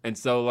 And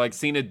so like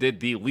Cena did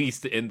the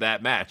least in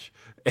that match.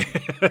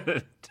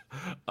 And,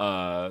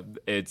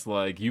 it's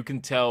like you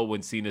can tell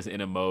when Cena's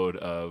in a mode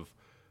of,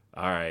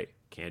 all right,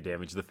 can't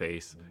damage the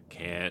face,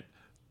 can't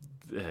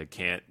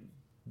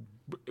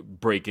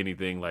break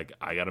anything. Like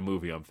I got a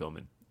movie I'm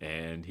filming.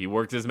 And he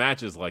worked his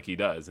matches like he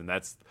does. And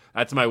that's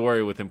my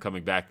worry with him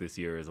coming back this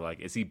year is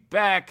like, is he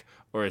back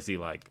or is he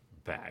like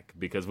back?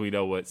 Because we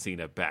know what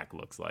Cena back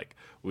looks like.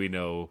 We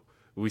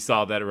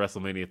saw that at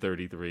WrestleMania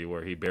 33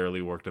 where he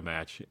barely worked a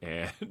match.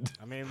 And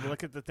I mean,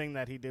 look at the thing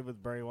that he did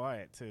with Bray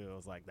Wyatt too. It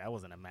was like, that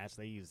wasn't a match.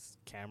 They used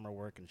camera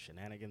work and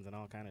shenanigans and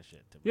all kind of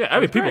shit. Yeah,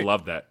 I mean, people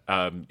loved that.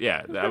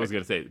 Yeah, I was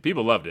going to say,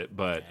 people loved it.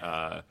 But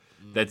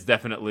that's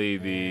definitely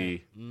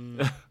the...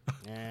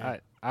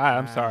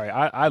 I'm sorry.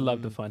 I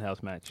love the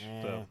Funhouse match.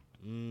 So.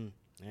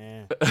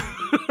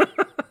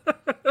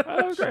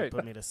 That was great.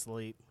 Put me to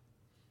sleep.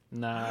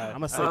 Nah. I'm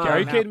gonna sit are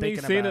you kidding me?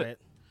 Cena,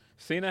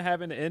 Cena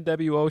having the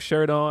NWO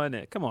shirt on.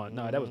 And, come on.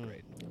 No, that was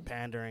great.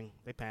 Pandering.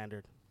 They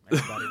pandered.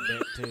 Everybody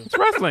bit too. It's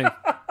wrestling.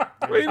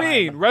 What do you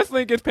mean?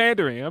 Wrestling is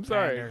pandering. I'm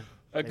sorry. Pander.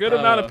 A good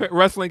amount of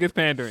wrestling is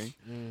pandering.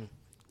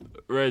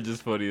 Reg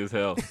is funny as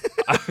hell.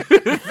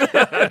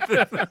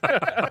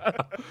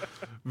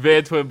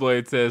 Van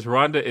Twinblade says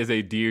Ronda is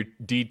a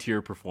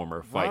D-tier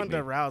performer. Fight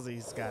Ronda me.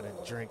 Rousey's got to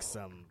drink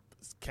some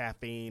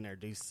caffeine or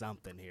do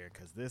something here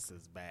because this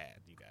is bad,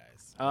 you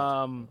guys.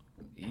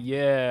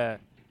 Yeah.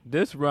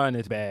 This run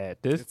is bad.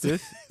 This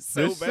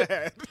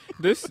bad.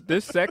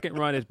 This second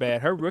run is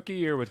bad. Her rookie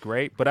year was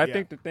great, but I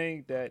think the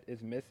thing that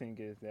is missing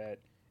is that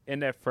in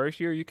that first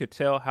year you could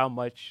tell how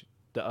much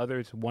the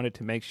others wanted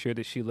to make sure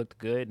that she looked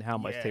good and how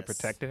much they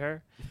protected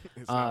her.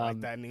 It's not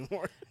like that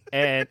anymore.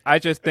 And I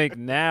just think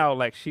now,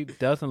 like, she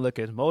doesn't look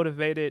as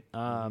motivated.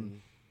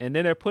 And then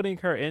they're putting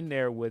her in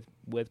there with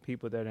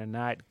people that are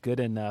not good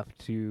enough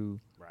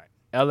to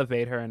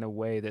elevate her in a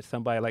way that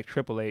somebody like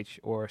Triple H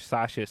or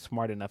Sasha is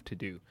smart enough to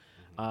do.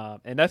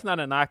 And that's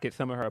not a knock at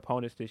some of her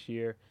opponents this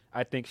year.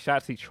 I think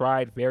Shotzi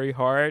tried very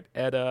hard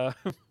at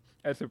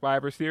at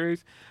Survivor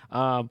Series.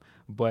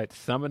 But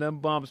some of them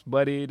bumps,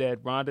 buddy, that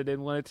Ronda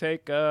didn't want to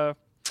take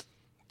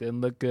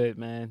didn't look good,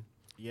 man.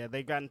 Yeah,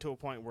 they've gotten to a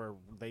point where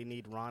they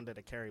need Ronda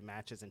to carry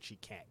matches, and she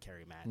can't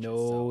carry matches.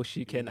 No,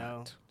 she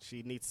cannot.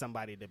 She needs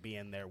somebody to be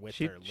in there with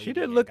her. She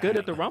didn't look good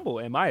at the Rumble,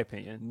 in my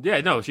opinion.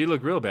 Yeah, no, she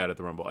looked real bad at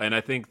the Rumble. And I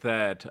think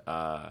that,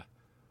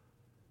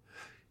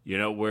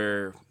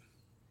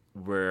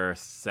 we're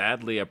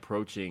sadly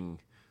approaching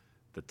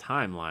the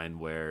timeline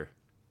where,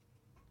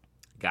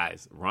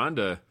 guys,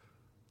 Ronda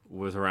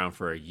was around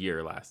for a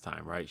year last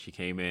time, right? She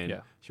came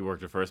in, she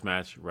worked her first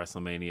match,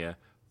 WrestleMania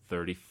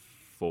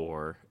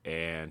 34,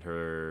 and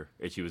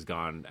she was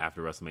gone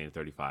after WrestleMania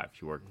 35.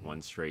 She worked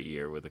one straight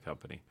year with the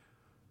company.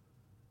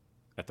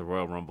 At the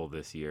Royal Rumble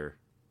this year,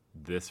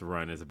 this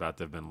run is about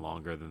to have been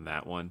longer than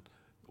that one,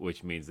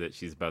 which means that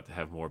she's about to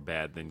have more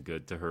bad than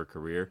good to her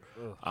career.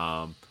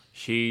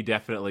 She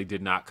definitely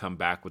did not come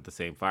back with the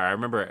same fire. I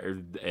remember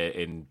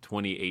in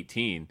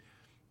 2018,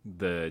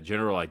 the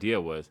general idea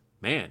was,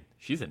 man,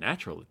 she's a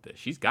natural at this.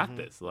 She's got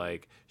this.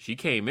 Like, she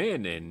came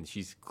in and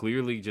she's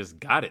clearly just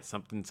got it.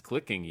 Something's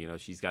clicking. You know,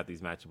 she's got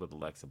these matches with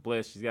Alexa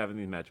Bliss. She's having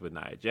these matches with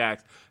Nia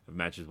Jax,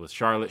 matches with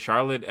Charlotte.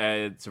 Charlotte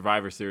at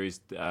Survivor Series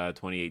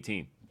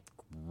 2018.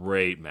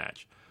 Great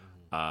match.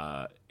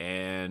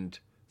 And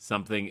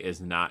something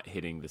is not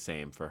hitting the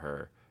same for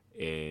her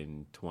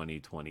in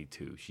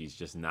 2022. She's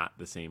just not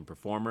the same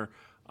performer.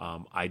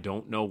 I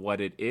don't know what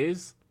it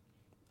is.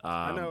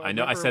 I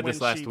know. I said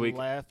this last week.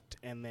 Left,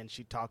 and then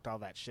she talked all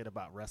that shit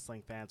about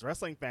wrestling fans.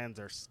 Wrestling fans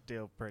are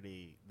still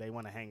pretty. They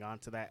want to hang on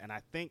to that, and I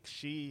think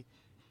she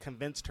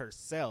convinced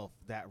herself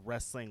that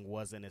wrestling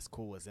wasn't as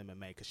cool as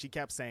MMA because she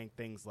kept saying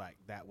things like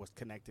that was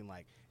connecting.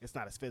 Like, it's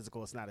not as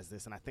physical, it's not as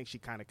this, and I think she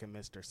kind of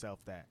convinced herself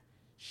that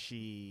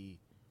she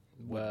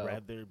would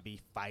rather be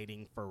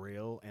fighting for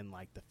real, and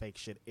like the fake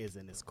shit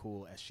isn't as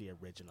cool as she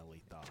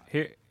originally thought.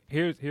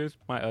 Here's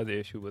my other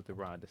issue with the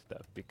Ronda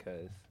stuff,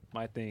 because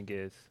my thing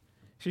is,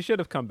 she should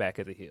have come back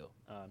as a heel.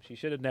 She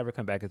should have never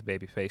come back as a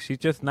babyface. She's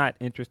just not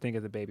interesting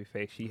as a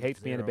babyface. She hates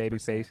being a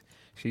babyface.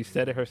 She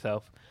said it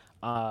herself.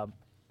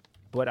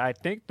 But I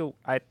think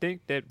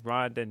that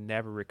Ronda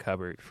never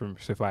recovered from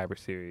Survivor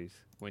Series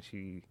when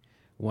she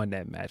won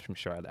that match from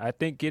Charlotte. I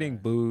think getting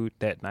booed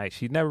that night,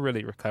 she never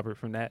really recovered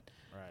from that.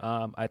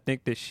 Right. I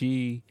think that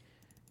she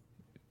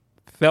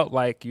felt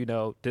like,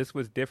 this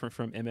was different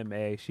from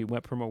MMA. She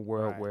went from a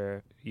world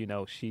where,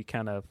 she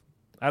kind of,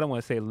 I don't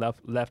want to say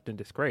left in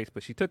disgrace,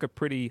 but she took a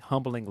pretty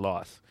humbling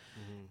loss.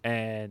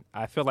 And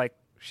I feel like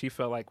she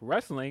felt like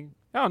wrestling,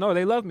 I don't know,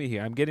 they love me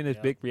here. I'm getting this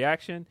big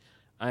reaction.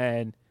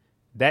 And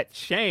that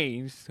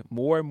changed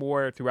more and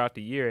more throughout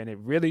the year. And it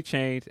really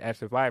changed at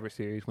Survivor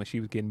Series when she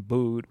was getting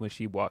booed when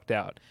she walked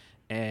out.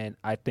 And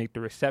I think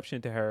the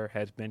reception to her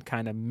has been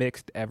kind of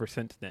mixed ever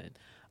since then.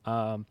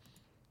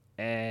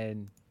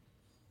 And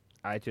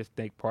I just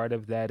think part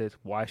of that is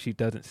why she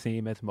doesn't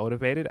seem as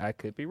motivated. I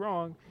could be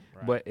wrong,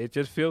 but it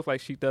just feels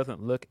like she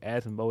doesn't look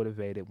as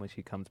motivated when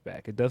she comes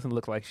back. It doesn't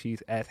look like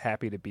she's as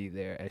happy to be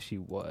there as she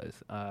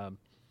was.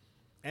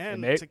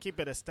 And to keep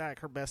it a stack,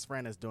 her best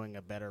friend is doing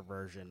a better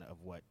version of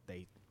what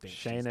they think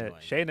she's doing.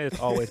 Shayna has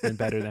always been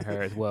better than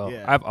her as well.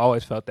 Yeah. I've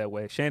always felt that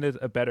way. Shayna's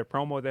a better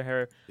promo than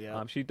her.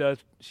 Yeah. She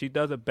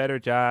does a better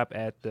job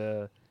at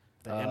the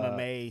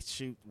MMA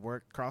shoot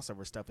work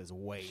crossover stuff is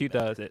way she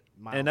better. does it.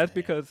 Miles And that's ahead.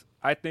 because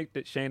I think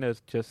that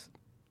Shayna's just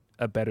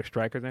a better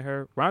striker than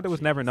her. Ronda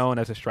was never known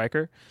as a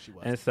striker. She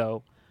was. And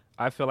so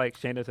I feel like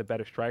Shayna's a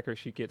better striker.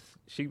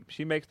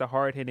 She makes the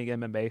hard hitting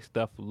MMA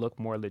stuff look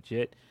more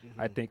legit.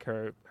 I think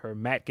her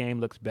mat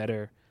game looks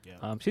better.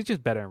 Yeah. She's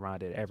just better than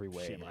Ronda in every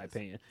way, She in my is.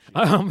 opinion.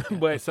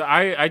 But So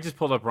I just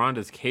pulled up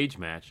Ronda's cage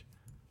match.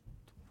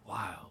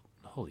 Wow.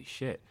 Holy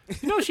shit.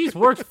 You know she's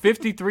worked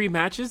 53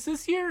 matches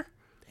this year?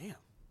 Damn.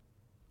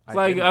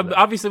 Like,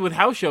 obviously with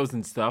house shows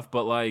and stuff,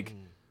 but, like,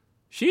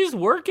 she's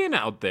working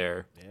out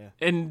there. Yeah.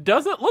 And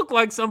doesn't look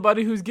like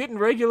somebody who's getting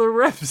regular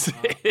reps.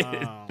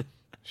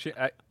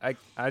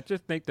 I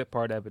just think that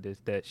part of it is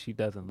that she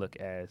doesn't look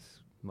as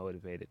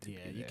motivated to Yeah,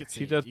 be you there. could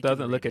She see- just you can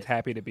doesn't look read as it.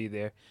 happy to be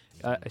there.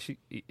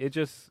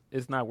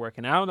 It's not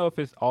working. I don't know if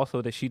it's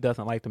also that she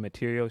doesn't like the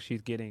material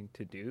she's getting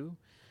to do,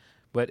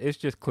 but it's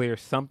just clear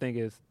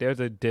there's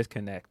a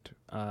disconnect.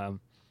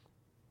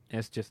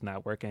 It's just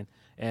not working.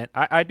 And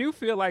I do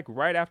feel like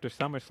right after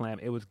SummerSlam,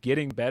 it was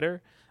getting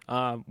better.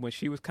 When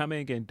she was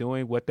coming and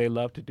doing what they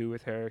love to do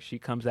with her, she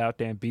comes out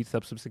there and beats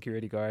up some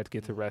security guards,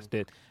 gets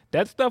arrested.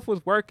 That stuff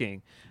was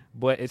working.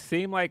 But it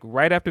seemed like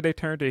right after they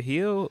turned her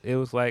heel, it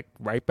was like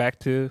right back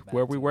to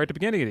where we were at the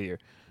beginning of the year.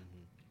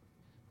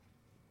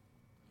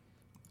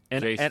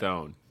 Jay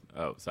Stone.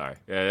 Oh, sorry.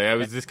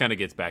 This kind of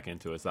gets back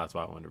into it, so that's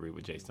why I wanted to read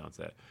what Jay Stone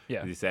said.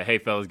 Yeah. He said, hey,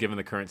 fellas, given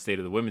the current state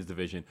of the women's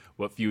division,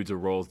 what feuds or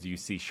roles do you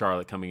see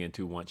Charlotte coming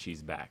into once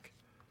she's back?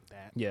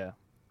 Yeah.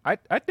 I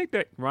think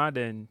that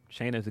Ronda and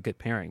Shayna is a good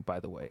pairing, by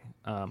the way.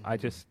 I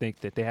just think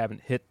that they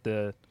haven't hit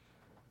the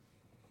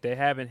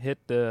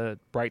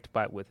bright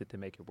spot with it to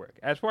make it work.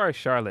 As far as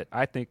Charlotte,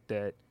 I think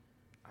that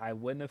I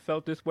wouldn't have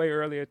felt this way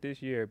earlier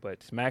this year, but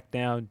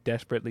SmackDown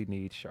desperately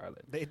needs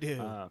Charlotte. They do.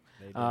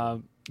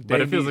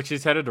 But it feels like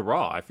she's headed to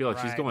Raw. I feel like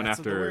she's Right, going that's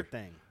the after. weird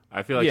thing.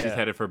 I feel like she's Yeah.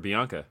 headed for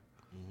Bianca.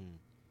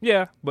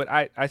 Yeah, but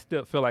I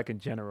still feel like in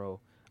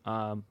general,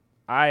 I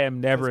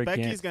am never 'Cause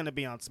Becky's against. going to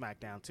be on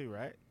SmackDown too,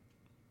 right?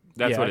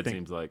 That's Yeah, what I it think-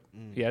 seems like.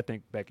 Yeah, I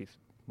think Becky's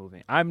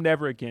moving. I'm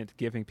never against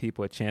giving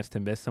people a chance to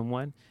miss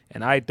someone,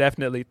 and I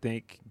definitely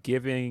think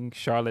giving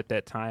Charlotte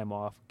that time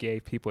off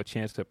gave people a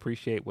chance to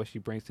appreciate what she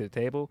brings to the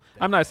table.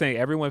 I'm not saying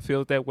everyone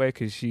feels that way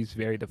because she's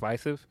very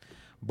divisive,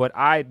 but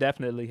I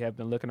definitely have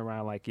been looking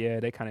around like,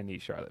 yeah, they kind of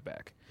need Charlotte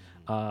back.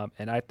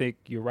 And I think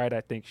you're right. I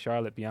think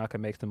Bianca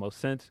makes the most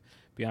sense.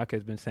 Bianca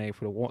has been saying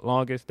for the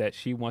longest that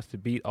she wants to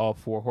beat all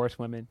four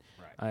horsewomen.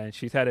 And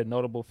she's had a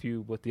notable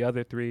feud with the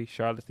other three.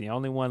 Charlotte's the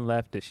only one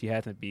left that she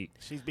hasn't beat.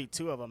 She's beat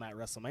two of them at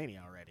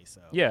WrestleMania already.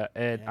 So Yeah,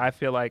 and I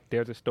feel like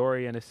there's a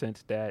story in a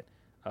sense that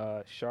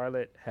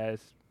Charlotte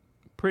has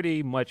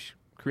pretty much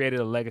created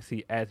a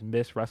legacy as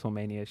Miss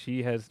WrestleMania.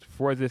 She has,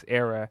 for this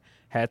era,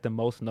 had the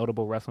most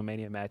notable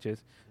WrestleMania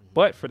matches.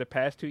 But for the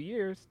past 2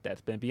 years,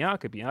 that's been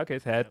Bianca. Bianca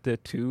has had the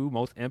two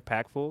most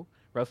impactful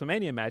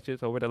WrestleMania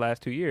matches over the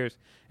last 2 years.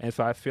 And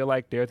so I feel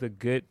like there's a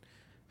good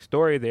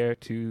story there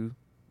to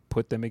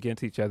put them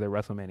against each other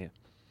at WrestleMania.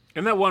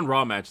 And that one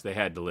Raw match they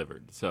had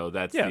delivered. So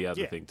that's Yeah. the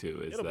other Yeah. thing,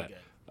 too, is It'll be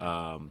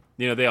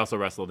that, they also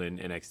wrestled in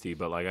NXT,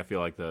 but, like, I feel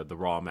like the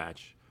Raw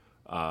match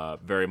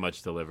very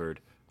much delivered.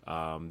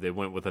 They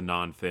went with a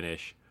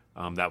non-finish.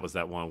 That was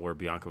that one where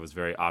Bianca was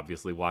very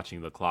obviously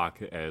watching the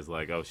clock as,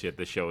 like, oh, shit,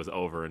 this show is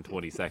over in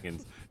 20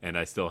 seconds, and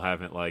I still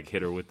haven't, like,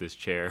 hit her with this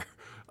chair.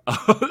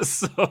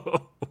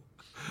 So...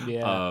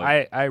 Yeah,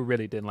 I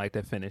really didn't like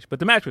that finish, but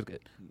the match was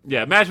good.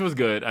 Yeah, match was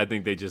good. I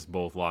think they just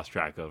both lost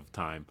track of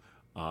time.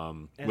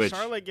 And Which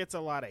Charlotte gets a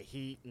lot of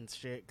heat and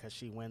shit because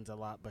she wins a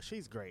lot, but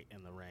she's great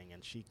in the ring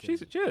and she can She is.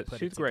 put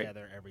She's it great.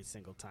 together every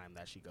single time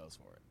that she goes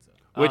for it.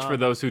 So. Which, for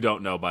those who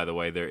don't know, by the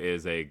way, there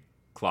is a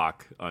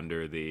clock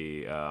under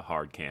the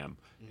hard cam,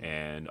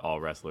 and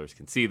all wrestlers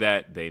can see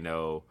that. They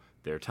know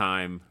their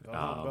time. Go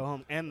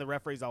home. And the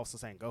referee's also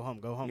saying, go home,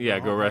 go home. Yeah,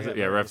 go home.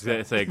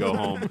 refs say go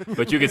home.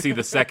 But you can see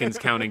the seconds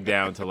counting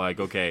down to,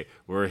 like, okay,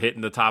 we're hitting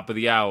the top of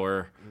the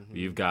hour.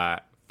 You've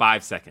got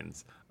 5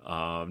 seconds.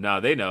 Now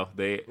they know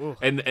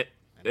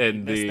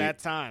and Miss the that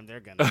time, they're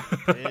gonna.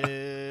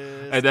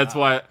 and that's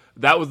why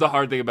that was the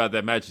hard thing about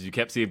that match is you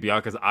kept seeing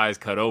Bianca's eyes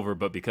cut over,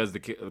 but because the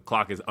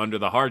clock is under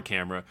the hard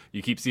camera,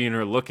 you keep seeing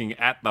her looking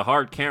at the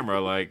hard camera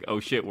like, oh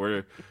shit,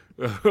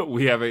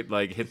 we haven't,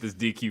 like, hit this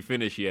DQ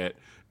finish yet,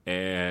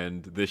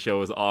 and this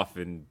show is off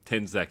in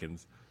 10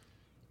 seconds.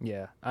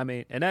 Yeah, I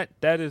mean, and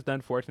that is the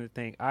unfortunate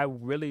thing. I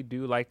really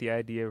do like the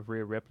idea of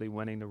Rhea Ripley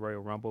winning the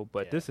Royal Rumble,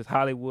 but this is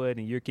Hollywood,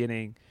 and you're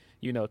getting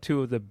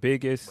two of the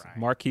biggest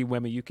marquee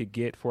women you could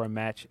get for a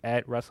match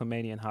at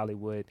WrestleMania in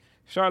Hollywood.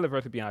 Charlotte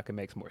versus Bianca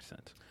makes more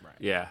sense. Right.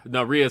 Yeah.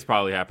 No, Rhea's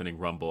probably happening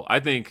Rumble.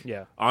 I think,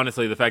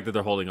 honestly, the fact that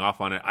they're holding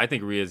off on it, I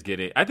think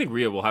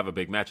Rhea will have a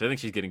big match. I think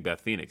she's getting Beth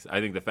Phoenix.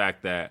 I think the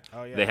fact that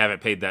they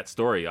haven't paid that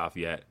story off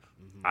yet,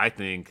 I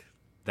think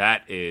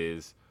that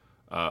is,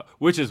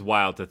 which is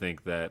wild to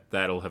think that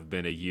that'll have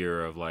been a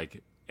year of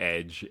like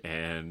Edge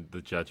and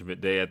the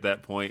Judgment Day at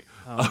that point.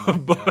 Oh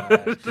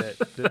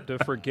the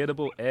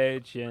forgettable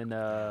Edge and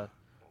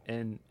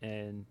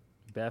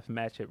Beth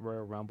match at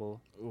Royal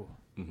Rumble. Ooh.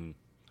 Mm-hmm.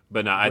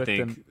 But no, I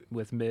think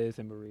with Miz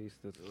and Maurice,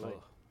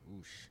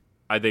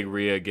 I think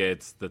Rhea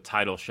gets the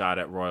title shot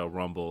at Royal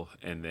Rumble,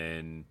 and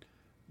then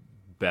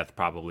Beth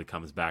probably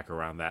comes back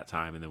around that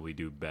time, and then we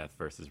do Beth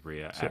versus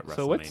Rhea at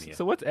WrestleMania.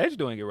 So what's Edge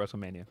doing at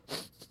WrestleMania?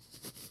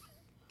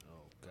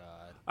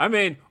 I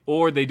mean,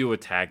 or they do a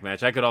tag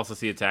match. I could also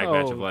see a tag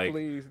match of like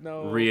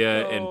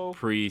Rhea and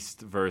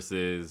Priest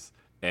versus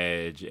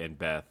Edge and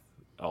Beth.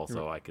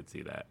 Also, I could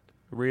see that.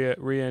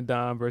 Rhea and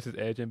Dom versus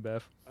Edge and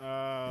Beth.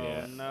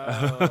 Oh,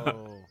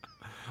 no.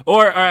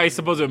 Or I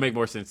suppose it would make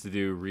more sense to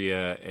do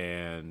Rhea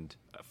and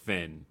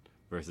Finn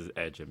versus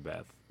Edge and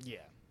Beth.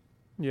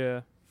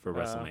 Yeah. For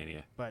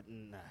WrestleMania. But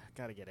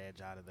gotta get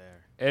Edge out of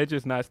there. Edge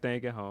is not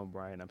staying at home,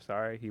 Brian. I'm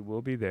sorry. He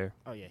will be there.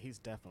 Oh, yeah. He's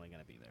definitely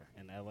going to be there.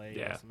 In L.A.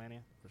 WrestleMania?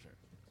 For sure.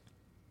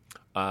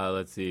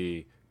 Let's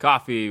see.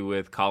 Coffee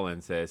with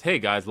Colin says, "Hey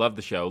guys, love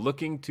the show.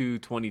 Looking to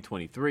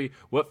 2023,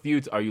 what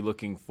feuds are you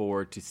looking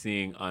forward to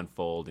seeing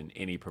unfold in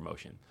any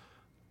promotion?"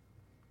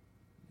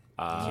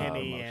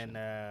 Kenny and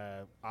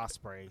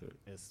Ospreay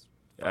is.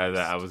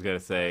 I was gonna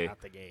say.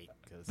 Out the gate,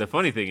 the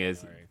funny thing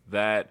is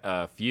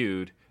that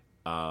feud.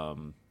 I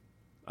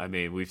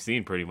mean, we've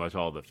seen pretty much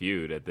all the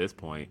feud at this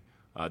point.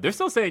 They're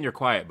still saying you're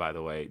quiet. By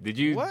the way, did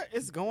you? What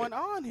is going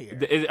on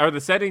here? Are the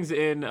settings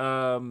in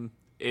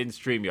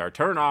StreamYard?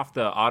 Turn off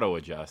the auto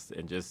adjust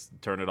and just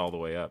turn it all the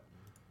way up,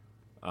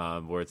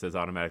 where it says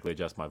automatically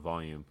adjust my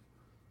volume.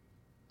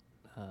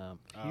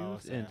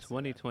 Feuds in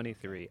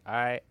 2023.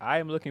 I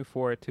am looking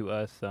forward to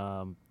us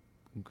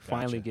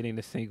finally getting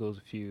the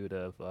singles feud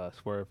of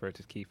Swerve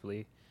versus Keith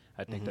Lee.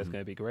 I think that's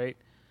going to be great.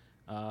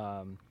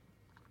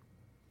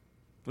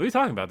 What are you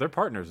talking about? They're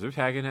partners. They're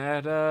tagging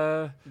at.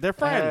 They're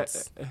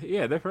friends.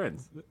 Yeah, they're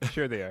friends.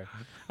 Sure they are.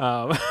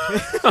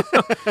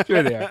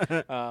 Sure they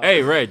are.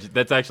 Hey, Reg,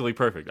 that's actually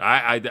perfect.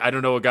 I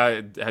don't know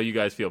how you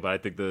guys feel, but I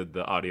think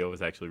the audio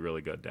is actually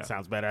really good now.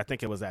 Sounds better. I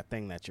think it was that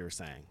thing that you were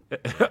saying.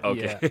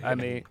 Okay. Yeah, I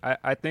mean,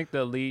 I think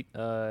the Elite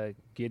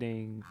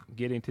getting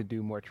to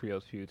do more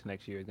trios feuds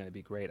next year is going to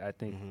be great. I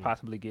think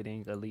possibly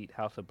getting Elite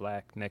House of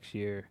Black next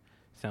year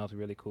sounds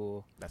really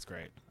cool. That's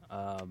great.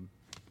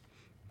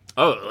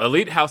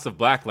 Elite House of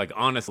Black, like,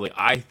 honestly,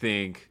 I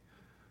think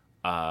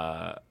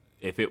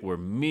if it were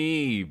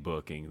me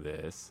booking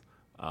this,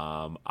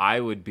 I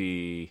would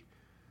be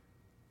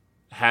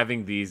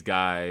having these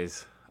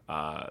guys,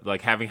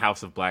 like having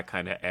House of Black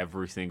kind of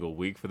every single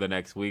week for the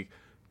next week,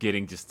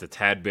 getting just a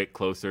tad bit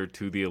closer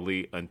to the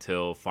Elite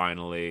until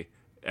finally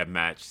at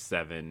match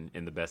 7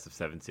 in the Best of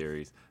 7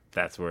 series.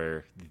 That's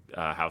where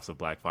House of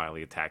Black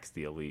finally attacks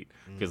the Elite.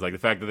 Because, like, the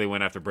fact that they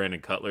went after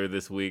Brandon Cutler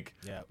this week,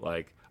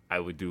 like, I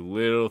would do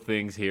little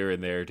things here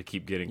and there to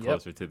keep getting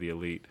closer to the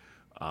Elite.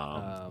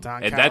 Don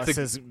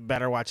Callis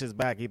better watch his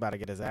back. He about to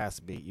get his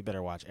ass beat. You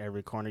better watch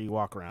every corner you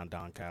walk around,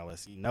 Don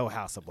Callis. You know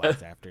House of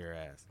Black's after your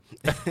ass.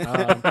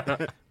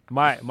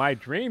 My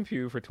dream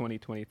feud for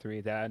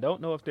 2023 that I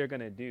don't know if they're going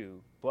to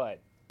do,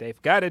 but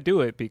they've got to do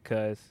it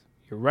because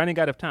you're running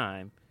out of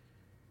time.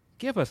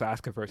 Give us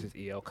Asuka versus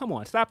Io. Come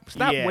on, stop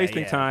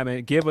wasting time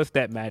and give us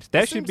that match.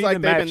 That should be the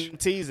match. They've been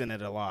teasing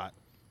it a lot.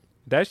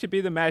 That should be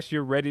the match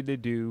you're ready to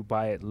do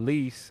by at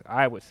least,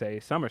 I would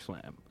say,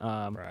 SummerSlam.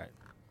 Right.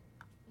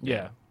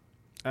 Yeah.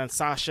 And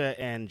Sasha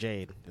and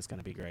Jade is going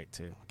to be great,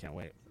 too. Can't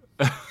wait.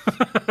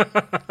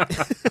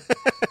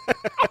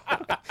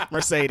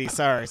 Mercedes.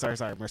 Sorry.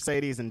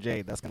 Mercedes and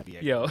Jade. That's going to be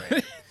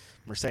great.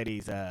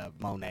 Mercedes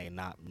Monet,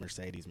 not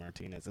Mercedes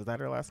Martinez. Is that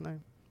her last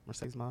name?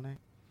 Mercedes Monet?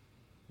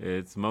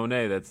 It's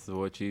Monet. That's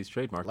what she's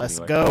trademarked. Let's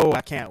go.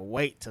 I can't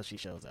wait till she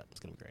shows up. It's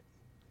going to be great.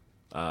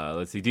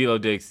 Let's see. D'Lo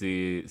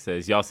Dixie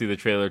says, y'all see the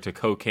trailer to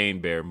Cocaine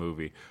Bear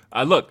movie?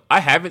 Look, I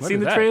haven't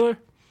seen the trailer.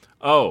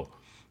 Oh,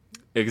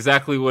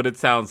 exactly what it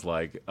sounds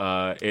like.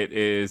 It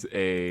is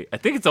I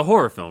think it's a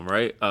horror film,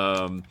 right?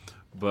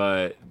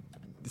 But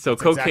so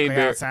that's Cocaine exactly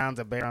Bear. How it sounds,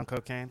 a bear on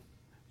cocaine.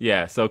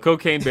 Yeah. So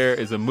Cocaine Bear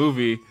is a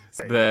movie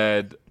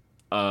that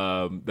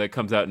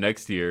comes out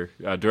next year,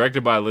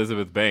 directed by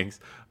Elizabeth Banks.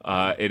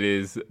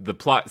 The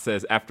plot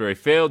says, after a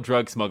failed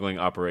drug smuggling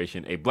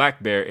operation, a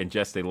black bear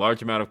ingests a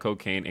large amount of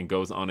cocaine and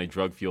goes on a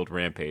drug-fueled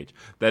rampage.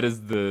 That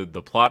is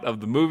the plot of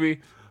the movie.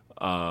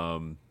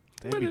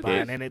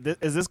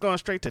 Is this going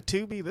straight to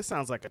Tubi? This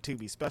sounds like a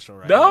Tubi special,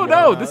 right?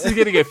 No. This is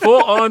getting a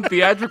full-on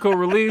theatrical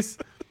release.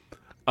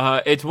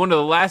 It's one of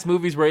the last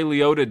movies Ray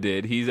Liotta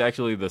did. He's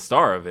actually the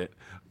star of it.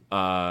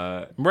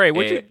 Ray,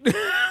 what you...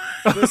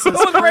 This is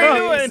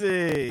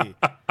crazy.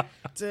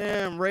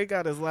 Damn, Ray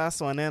got his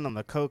last one in on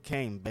the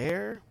Cocaine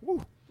Bear.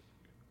 Woo.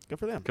 Good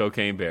for them.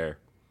 Cocaine Bear.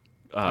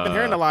 I've been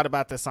hearing a lot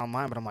about this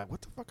online, but I'm like,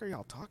 what the fuck are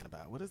y'all talking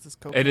about? What is this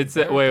cocaine? And it's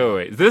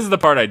wait. This is the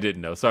part I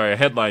didn't know. Sorry, a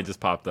headline just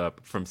popped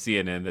up from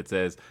CNN that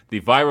says the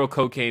viral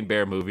Cocaine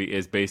Bear movie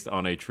is based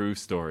on a true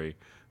story,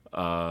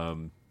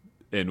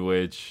 in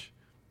which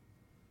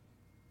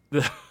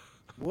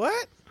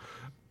what?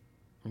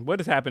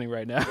 What is happening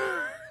right now?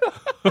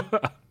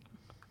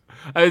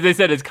 They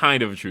said it's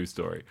kind of a true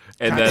story,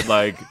 and that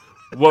like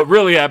what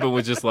really happened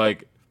was just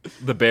like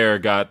the bear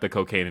got the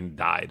cocaine and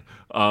died.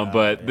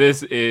 But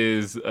this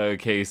is a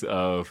case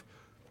of,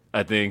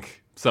 I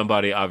think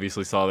somebody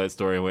obviously saw that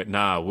story and went,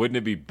 nah, wouldn't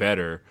it be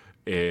better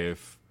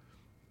if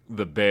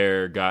the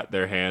bear got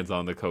their hands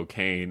on the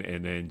cocaine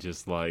and then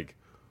just like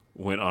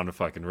went on a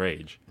fucking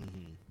rage?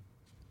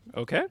 Mm-hmm.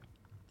 Okay.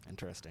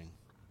 Interesting.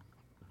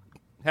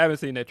 Haven't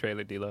seen that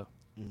trailer, D-Lo.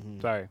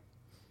 Mm-hmm. Sorry.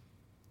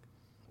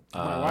 I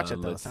want to watch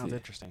it, though. It sounds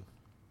interesting.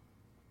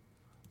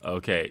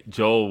 Okay,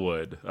 Joel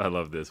Wood. I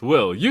love this.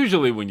 Will,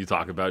 usually when you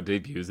talk about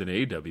debuts in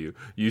AEW,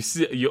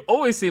 you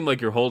always seem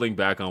like you're holding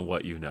back on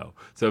what you know.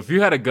 So if you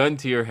had a gun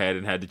to your head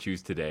and had to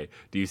choose today,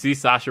 do you see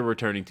Sasha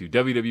returning to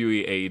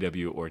WWE,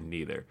 AEW, or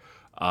neither?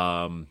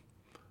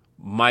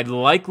 My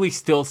likely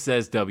still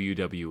says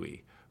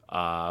WWE.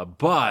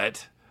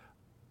 But,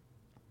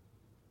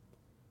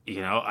 you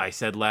know, I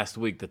said last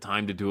week the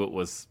time to do it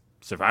was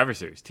Survivor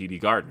Series,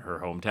 TD Garden, her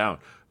hometown.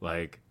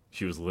 Like,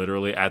 she was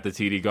literally at the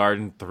TD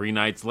Garden 3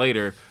 nights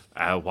later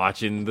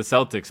watching the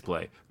Celtics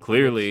play.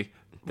 Clearly,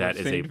 that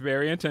is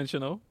very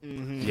intentional.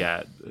 Mm-hmm.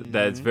 Yeah,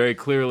 that's very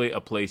clearly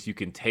a place you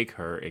can take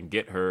her and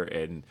get her,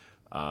 and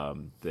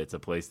it's a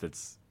place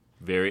that's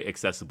very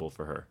accessible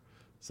for her.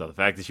 So the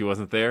fact that she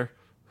wasn't there,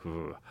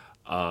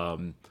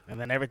 and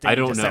then everything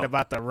you just said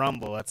about the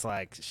Rumble, it's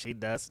like she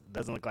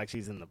doesn't look like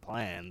she's in the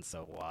plan.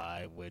 So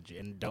why would you?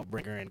 And don't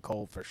bring her in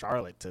cold for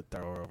Charlotte to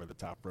throw her over the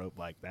top rope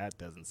like that.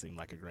 Doesn't seem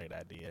like a great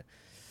idea.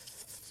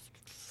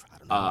 I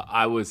don't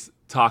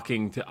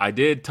know. I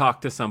did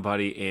talk to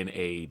somebody in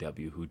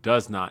AEW who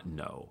does not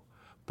know,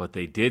 but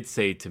they did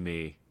say to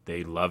me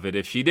they love it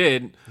if she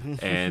did,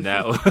 and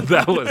that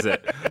was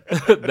it.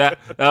 that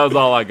was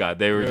all I got.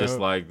 They were just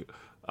like,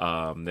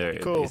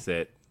 they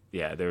said,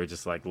 yeah, they were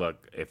just like,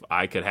 look, if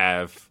I could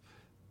have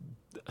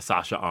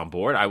Sasha on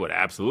board, I would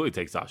absolutely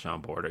take Sasha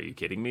on board. Are you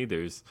kidding me?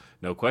 There's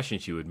no question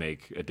she would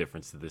make a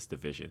difference to this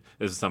division.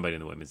 This is somebody in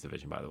the women's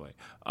division, by the way.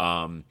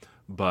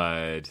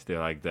 But they're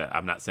like that.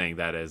 I'm not saying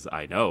that as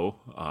I know.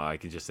 I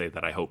can just say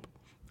that I hope,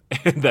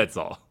 and that's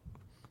all.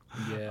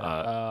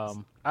 Yeah.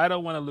 I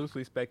don't want to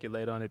loosely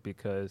speculate on it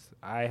because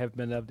I have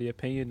been of the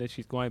opinion that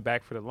she's going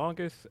back for the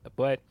longest.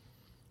 But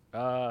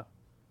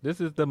this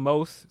is the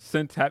most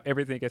since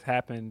everything has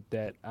happened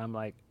that I'm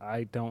like,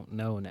 I don't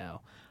know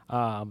now.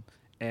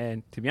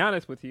 And to be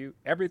honest with you,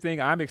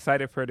 everything I'm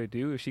excited for her to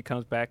do if she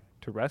comes back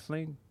to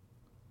wrestling,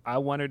 I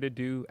want her to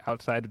do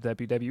outside of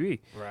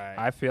WWE. Right.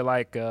 I feel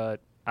like the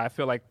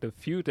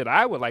feud that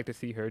I would like to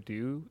see her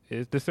do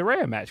is the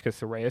Saraya match because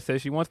Saraya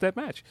says she wants that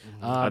match.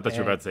 Mm-hmm. I thought you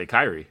were about to say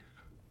Kyrie.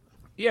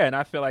 Yeah, and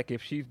I feel like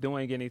if she's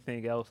doing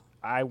anything else,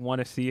 I want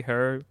to see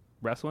her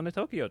wrestle in the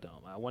Tokyo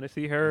Dome. I want to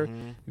see her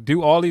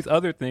do all these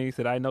other things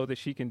that I know that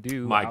she can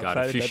do. My God,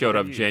 if she showed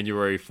up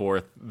January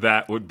 4th,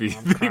 that would be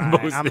the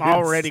most. I'm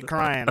already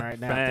crying right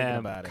now thinking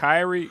about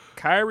it.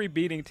 Kyrie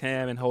beating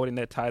Tam and holding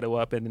that title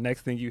up, and the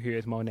next thing you hear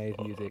is Monet's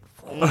music.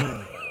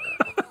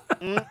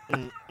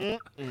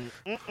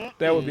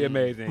 That would be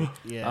amazing.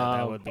 Yeah,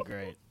 that would be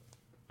great.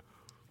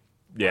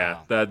 Yeah,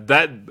 wow.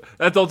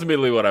 That's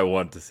ultimately what I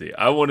want to see.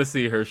 I want to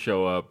see her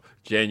show up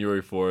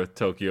January 4th,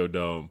 Tokyo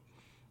Dome.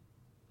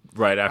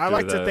 Right after I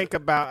like to think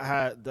about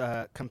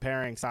how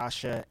comparing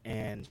Sasha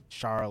and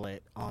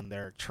Charlotte on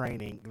their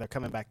training. They're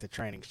coming back to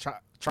training.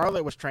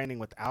 Charlotte was training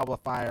with Alba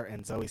Fire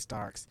and Zoe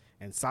Starks,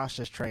 and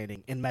Sasha's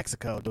training in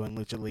Mexico doing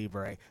Lucha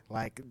Libre.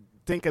 Like,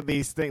 think of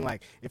these things.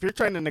 Like, if you're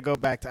training to go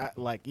back to,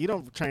 like, you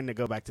don't train to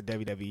go back to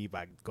WWE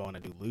by going to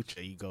do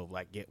Lucha. You go,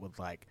 like, get with,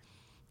 like,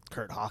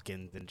 Kurt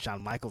Hawkins and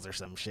Shawn Michaels or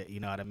some shit.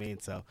 You know what I mean?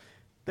 So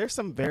there's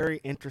some very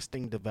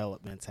interesting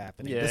developments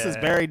happening. Yeah. This is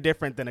very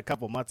different than a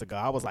couple months ago.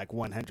 I was like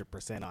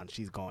 100% on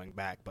she's going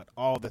back, but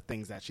all the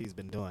things that she's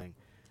been doing,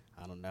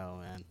 I don't know,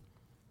 man.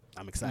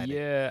 I'm excited.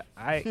 Yeah,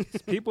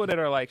 people that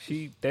are like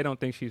they don't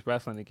think she's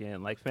wrestling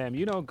again. Like, fam,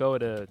 you don't go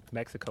to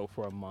Mexico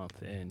for a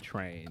month and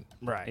train,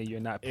 right? And you're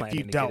not planning.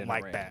 If you don't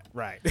like that,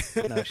 right?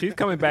 No, she's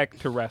coming back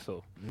to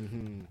wrestle.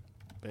 Mm-hmm.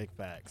 Big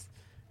facts.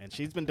 And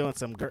she's been doing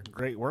some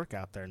great work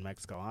out there in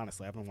Mexico,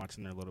 honestly. I've been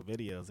watching their little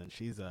videos, and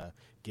she's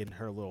getting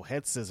her little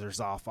head scissors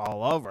off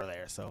all over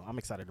there. So I'm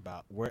excited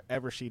about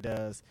wherever she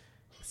does.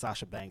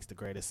 Sasha Banks, the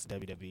greatest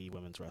WWE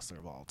women's wrestler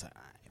of all time.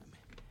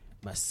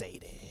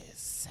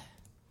 Mercedes.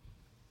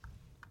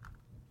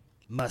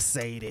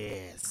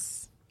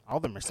 All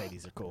the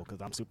Mercedes are cool because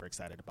I'm super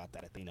excited about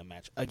that Athena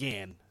match.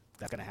 Again,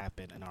 that's going to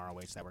happen in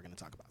ROH that we're going to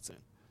talk about soon.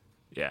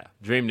 Yeah.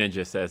 Dream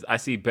Ninja says, I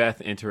see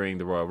Beth entering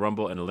the Royal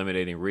Rumble and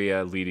eliminating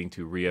Rhea, leading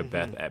to Rhea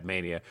Beth at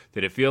Mania.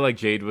 Did it feel like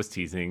Jade was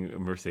teasing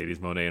Mercedes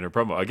Moné in her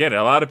promo? Again,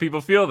 a lot of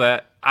people feel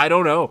that. I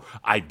don't know.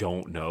 I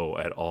don't know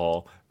at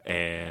all.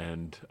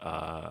 And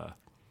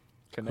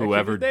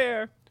Connection is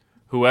there.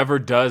 Whoever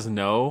does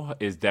know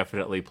is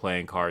definitely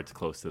playing cards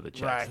close to the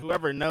chest. Right.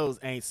 Whoever knows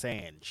ain't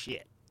saying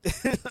shit.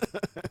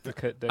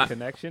 The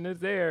connection is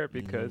there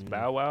because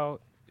Bow Wow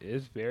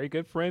is very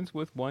good friends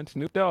with one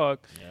Snoop Dogg.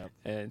 Yep.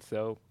 And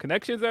so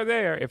connections are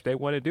there if they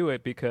want to do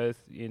it because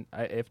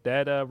if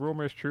that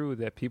rumor is true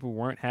that people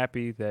weren't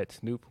happy that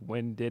Snoop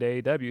went and did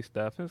AEW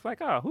stuff, it's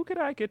like, oh, who could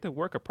I get to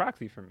work a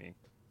proxy for me?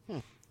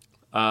 And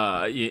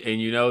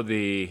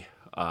the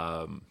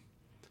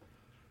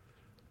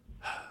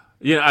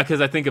because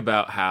I think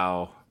about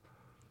how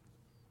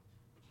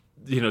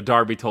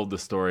Darby told the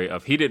story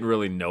of he didn't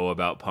really know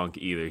about Punk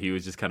either. He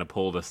was just kind of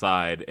pulled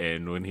aside,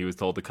 and when he was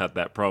told to cut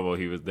that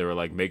promo, they were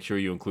like, make sure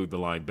you include the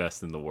line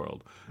 "best in the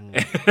world,"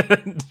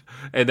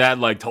 and that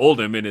like told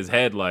him in his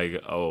head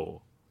like,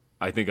 oh,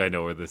 I think I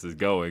know where this is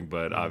going,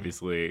 but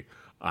obviously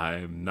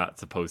I'm not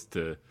supposed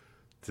to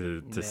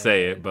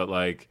say it. But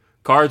like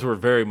cards were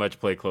very much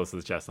played close to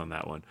the chest on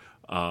that one.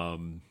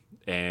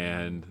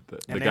 And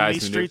the guys in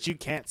these who streets, you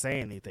can't say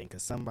anything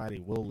because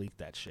somebody will leak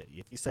that shit.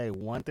 If you say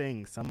one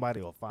thing,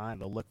 somebody will find.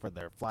 They'll look for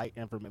their flight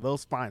information. They'll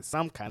find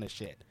some kind of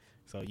shit.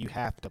 So you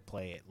have to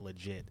play it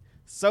legit.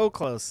 So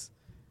close.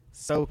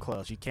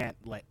 You can't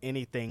let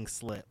anything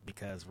slip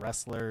because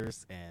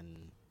wrestlers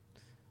and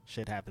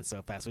shit happens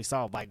so fast. We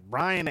saw like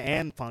Brian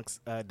and Punk's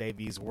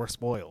debuts were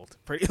spoiled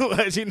pretty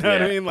much. You know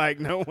what I mean?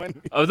 Like no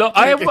one. Although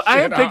I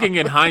am thinking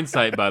in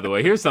hindsight, by the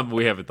way, here's something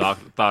we haven't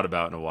thought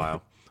about in a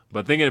while.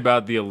 But thinking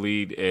about the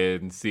Elite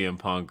and CM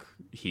Punk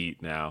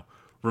heat now,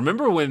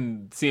 remember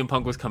when CM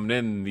Punk was coming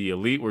in, the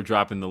Elite were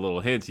dropping the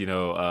little hints.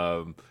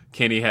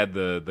 Kenny had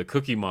the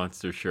Cookie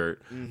Monster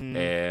shirt,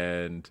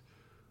 and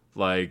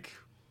like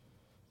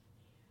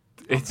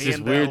it's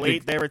just weird.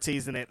 Elite, they were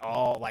teasing it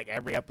all like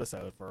every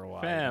episode for a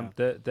while. Fam,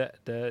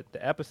 the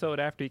episode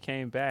after he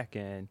came back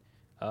and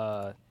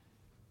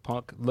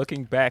Punk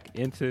looking back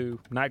into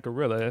not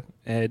Gorilla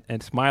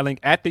and smiling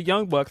at the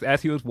Young Bucks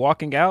as he was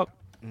walking out.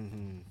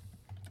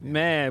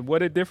 Man,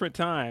 what a different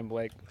time.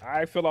 Like,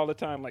 I feel all the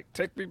time, like,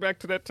 take me back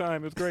to that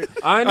time. It's great.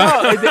 I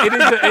know.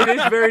 It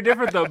is very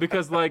different, though,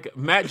 because, like,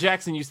 Matt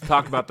Jackson used to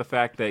talk about the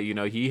fact that,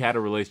 he had a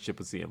relationship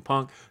with CM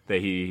Punk, that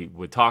he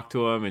would talk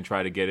to him and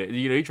try to get it.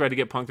 He tried to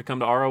get Punk to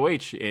come to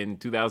ROH in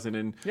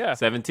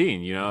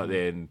 2017,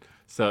 and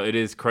so it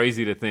is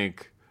crazy to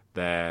think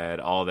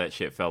that all that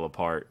shit fell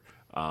apart.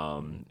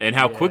 And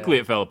how quickly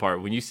it fell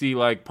apart. When you see,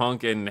 like,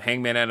 Punk and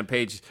Hangman Adam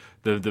Page,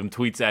 them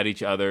tweets at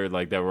each other,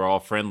 like, that were all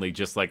friendly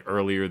just, like,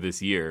 earlier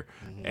this year.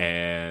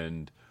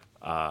 And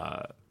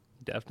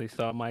definitely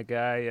saw my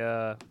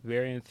guy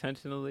very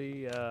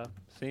intentionally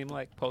seem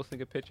like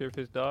posting a picture of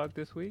his dog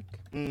this week.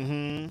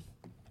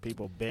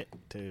 People bit,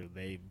 too.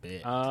 They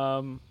bit.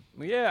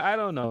 Yeah, I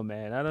don't know,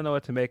 man. I don't know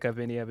what to make of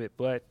any of it.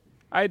 But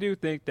I do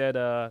think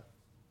that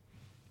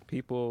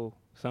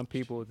some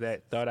people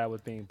that thought I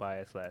was being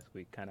biased last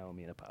week kind of owe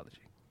me an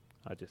apology.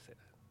 I'll just say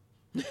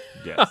that.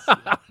 Yes.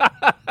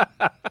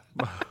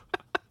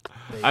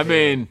 I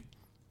mean,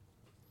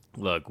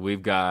 look,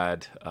 we've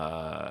got,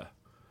 I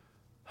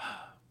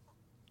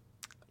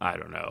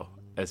don't know,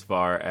 as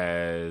far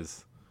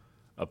as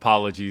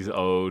apologies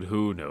owed,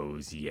 who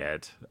knows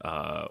yet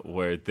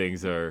where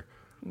things are.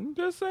 I'm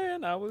just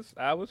saying, I was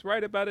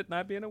right about it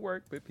not being at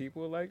work, but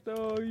people were like,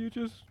 "Oh, you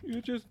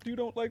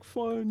don't like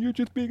fun. You're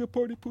just being a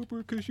party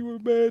pooper because you were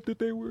mad that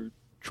they were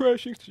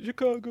trashing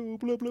Chicago,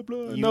 blah blah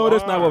blah." No,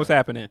 that's not what was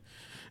happening.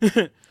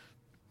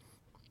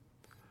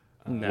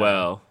 No.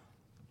 Well,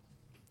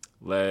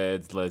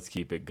 let's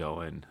keep it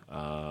going.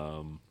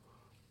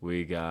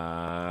 We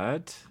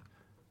got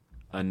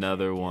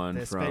another one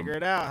Let's from. figure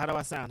it out. How do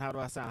I sound?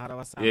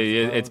 Yeah,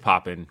 it's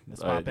popping.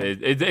 It's not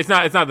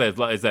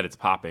that it's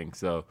popping.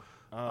 So.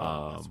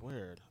 That's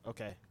weird.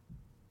 Okay.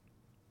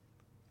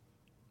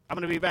 I'm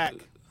going to be back.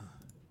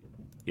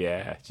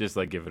 Yeah, just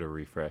like give it a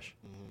refresh.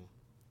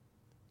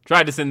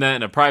 Tried to send that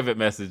in a private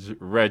message,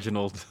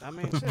 Reginald. I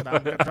mean, shit,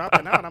 I'm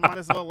dropping out. I might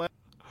as well let.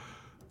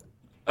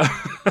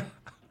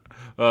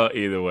 Well,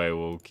 either way,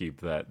 we'll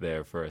keep that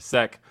there for a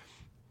sec.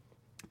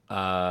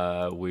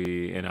 You'll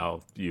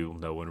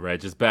know when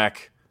Reg is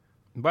back.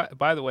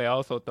 By the way, I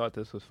also thought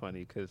this was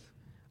funny because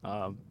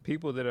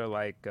people that are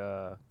like,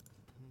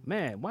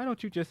 man, why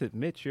don't you just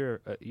admit you're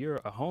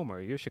a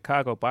homer? You're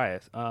Chicago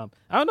bias. I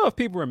don't know if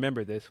people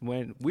remember this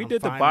when we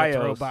did the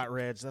bios. Robot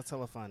Reg, that's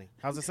hella funny.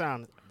 How's it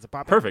sound? Is it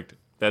popping? Perfect.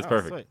 That's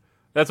perfect. Sweet.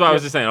 That's why I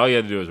was just saying. All you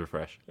had to do is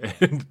refresh.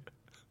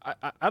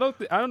 I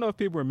don't know if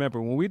people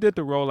remember when we did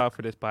the rollout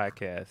for this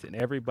podcast and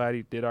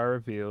everybody did our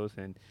reveals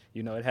and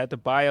it had the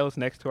bios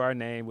next to our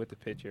name with the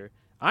picture.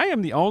 I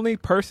am the only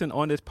person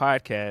on this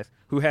podcast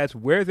who has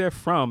where they're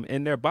from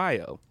in their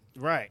bio.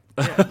 Right.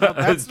 Yeah, no,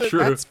 that's true.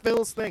 That's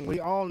Phil's thing. We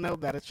all know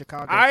that it's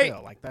Chicago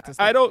Phil. Like that's his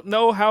thing. I don't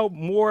know how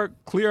more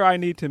clear I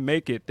need to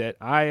make it that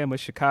I am a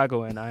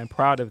Chicagoan. I am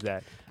proud of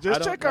that.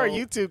 Just check our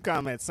YouTube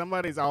comments.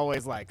 Somebody's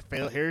always like,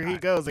 Phil, here he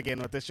goes again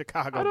with the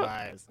Chicago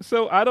bias.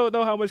 So I don't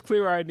know how much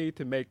clearer I need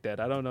to make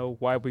that. I don't know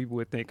why people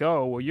would think,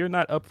 oh, well, you're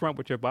not upfront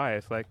with your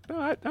bias. Like,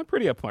 no, I'm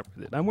pretty upfront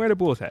with it. I'm wearing a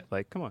Bulls hat.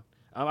 Like, come on.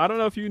 I don't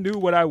know if you knew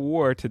what I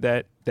wore to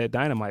that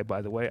Dynamite,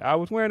 by the way. I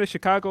was wearing a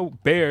Chicago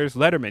Bears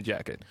Letterman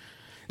jacket.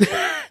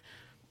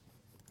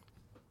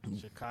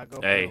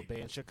 Chicago Hey. will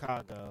be in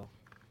Chicago.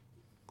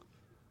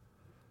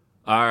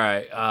 All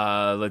right,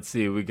 let's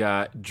see. We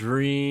got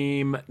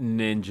Dream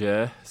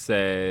Ninja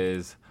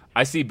says,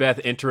 I see Beth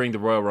entering the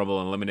Royal Rumble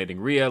and eliminating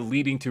Rhea,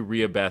 leading to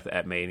Rhea Beth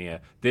at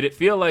Mania. Did it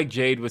feel like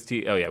Jade was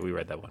Oh, yeah, we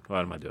read that one.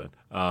 What am I doing?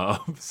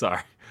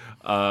 Sorry.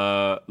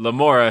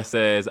 Lamora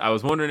says, I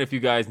was wondering if you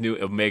guys knew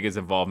Omega's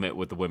involvement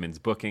with the women's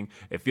booking.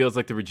 It feels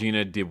like the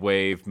Regina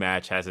Wave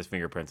match has his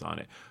fingerprints on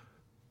it.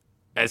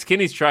 As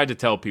Kenny's tried to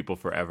tell people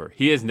forever,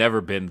 he has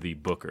never been the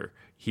booker.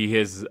 He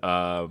is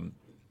a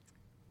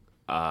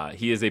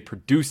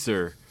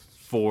producer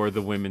for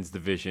the women's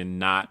division,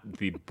 not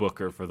the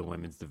booker for the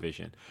women's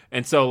division.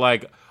 And so,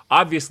 like,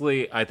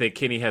 obviously, I think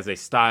Kenny has a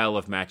style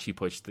of match he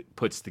puts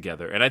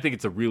together. And I think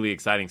it's a really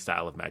exciting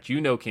style of match.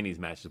 You know Kenny's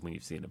matches when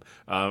you've seen them.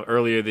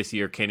 Earlier this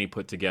year, Kenny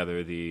put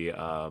together the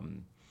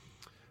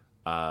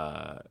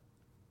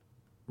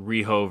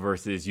Riho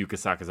versus Yuka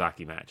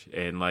Sakazaki match.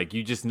 And, like,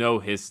 you just know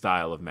his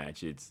style of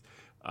match. It's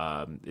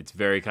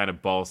very kind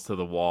of balls to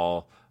the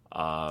wall,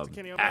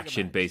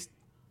 action-based.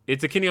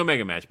 It's a Kenny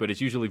Omega match, but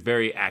it's usually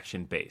very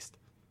action-based.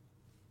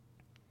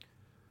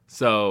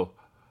 So,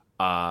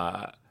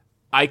 I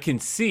can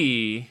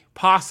see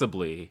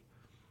possibly,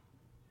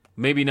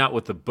 maybe not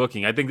with the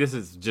booking. I think this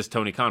is just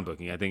Tony Khan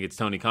booking. I think it's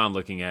Tony Khan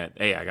looking at,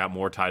 hey, I got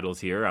more titles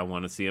here. I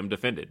want to see him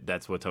defended.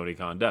 That's what Tony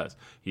Khan does.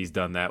 He's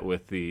done that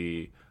with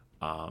the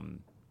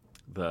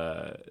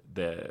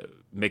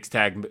mixed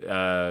tag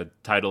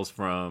titles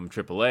from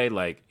AAA.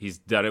 Like, he's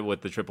done it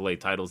with the AAA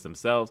titles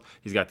themselves.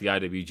 He's got the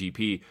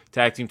IWGP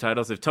tag team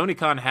titles. If Tony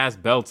Khan has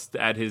belts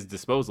at his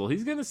disposal,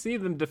 he's going to see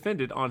them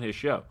defended on his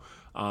show.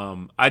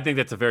 I think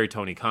that's a very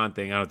Tony Khan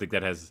thing. I don't think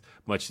that has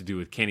much to do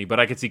with Kenny, but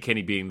I could see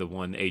Kenny being the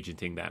one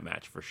agenting that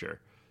match for sure.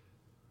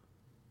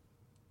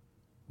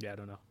 Yeah, I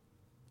don't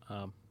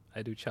know.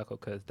 I do chuckle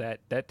because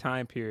that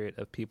time period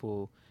of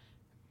people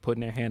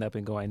putting their hand up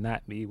and going,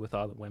 not me, with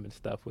all the women's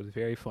stuff was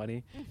very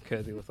funny,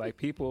 because it was like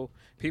people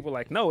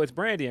like, no, it's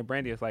Brandy, and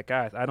Brandy is like,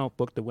 guys, I don't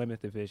book the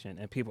women's division,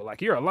 and people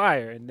like, you're a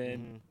liar, and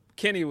then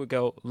Kenny would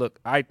go, look,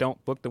 I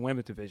don't book the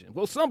women's division.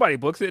 Well, somebody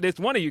books it. It's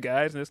one of you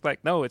guys, and it's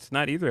like, no, it's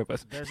not either of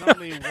us. There's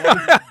only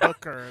one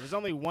booker. There's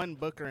only one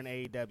booker in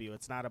AEW.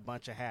 It's not a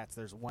bunch of hats.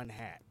 There's one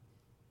hat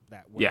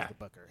that wears the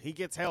booker. He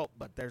gets help,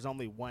 but there's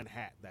only one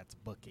hat that's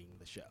booking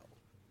the show.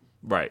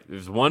 Right.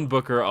 There's one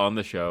booker on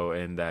the show,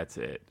 and that's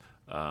it.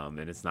 And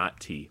it's not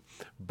T.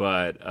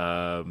 But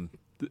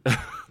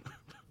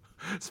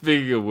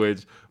speaking of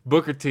which,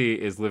 Booker T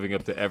is living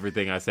up to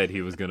everything I said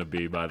he was going to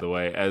be, by the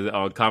way. As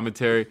on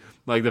commentary,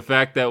 like the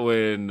fact that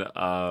when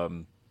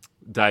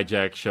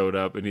Dijak showed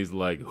up and he's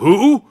like,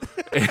 who?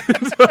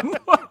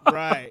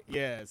 Right,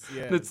 yes.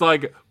 It's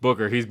like,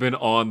 Booker, he's been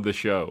on the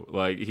show.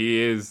 Like, he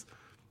is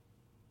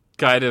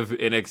kind of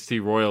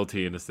NXT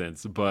royalty in a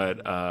sense,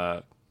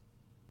 but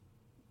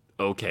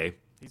okay.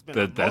 He's been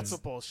on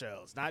multiple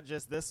shows, not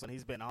just this one.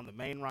 He's been on the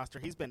main roster.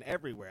 He's been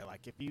everywhere.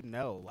 Like, if you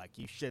know, like,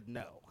 you should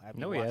know.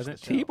 No, he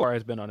hasn't. T-Bar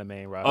has been on the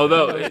main roster.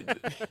 Although,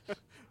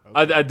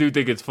 I do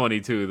think it's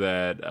funny, too,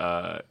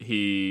 that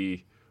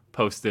he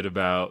posted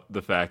about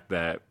the fact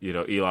that, you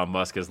know, Elon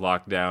Musk has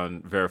locked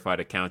down verified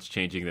accounts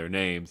changing their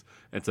names.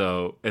 And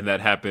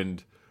that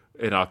happened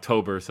in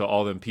October, so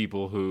all them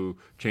people who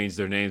changed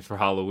their names for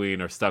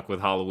Halloween are stuck with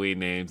Halloween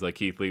names. Like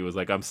Keith Lee was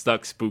like, I'm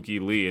stuck Spooky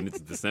Lee, and it's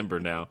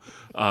December now.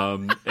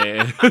 And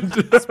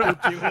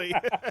Spooky Lee.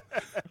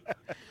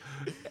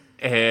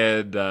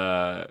 And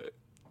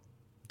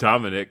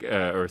Dominic,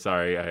 I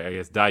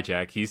guess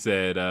Dijak, he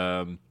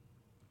said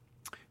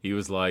he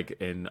was like,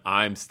 and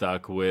I'm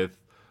stuck with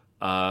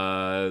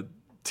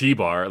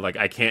T-Bar. Like,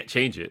 I can't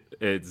change it.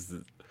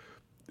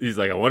 He's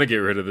like, I want to get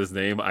rid of this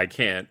name. I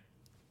can't.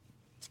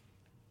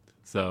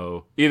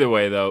 So either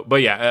way, though,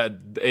 but yeah,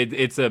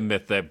 it's a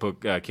myth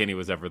that Kenny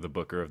was ever the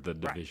booker of the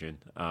division.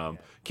 Right.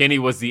 Kenny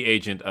was the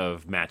agent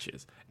of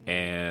matches,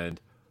 and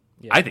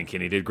I think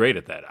Kenny did great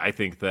at that. I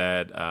think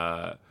that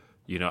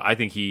I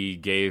think he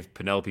gave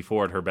Penelope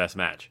Ford her best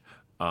match,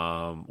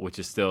 which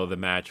is still the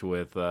match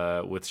with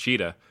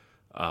Shida,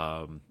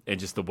 and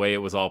just the way it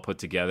was all put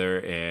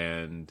together,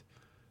 and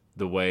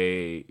the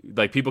way,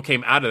 like, people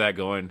came out of that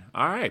going,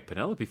 all right,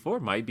 Penelope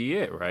Ford might be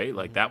it, right?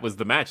 Like, that was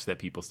the match that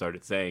people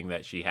started saying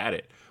that she had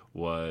it,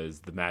 was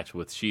the match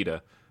with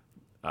Shida.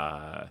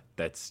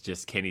 That's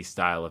just Kenny's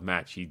style of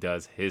match. He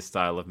does his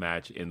style of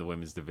match in the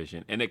women's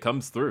division, and it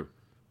comes through.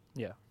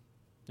 Yeah.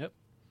 Yep.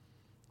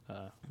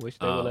 Wish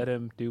they would let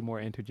him do more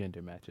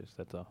intergender matches,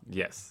 that's all.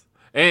 Yes.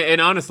 And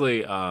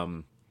honestly,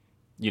 now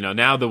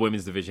the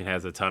women's division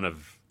has a ton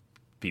of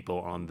people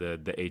on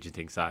the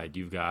agenting side.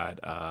 You've got...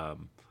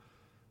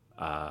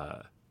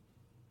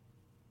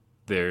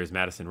 there's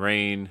Madison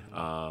Rayne.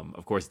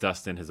 Of course,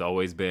 Dustin has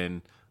always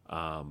been.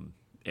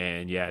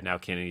 And yeah, now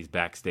Kennedy's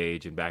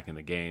backstage and back in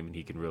the game, and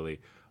he can really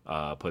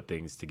put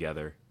things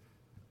together.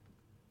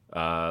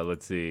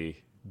 Let's see.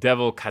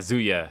 Devil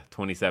Kazuya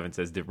 27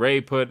 says, did Ray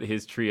put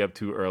his tree up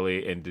too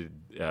early, and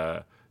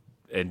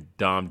and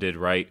Dom did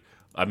right.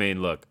 I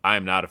mean, look, I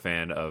am not a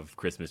fan of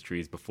Christmas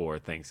trees before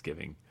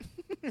Thanksgiving.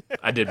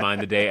 I did mine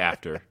the day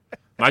after.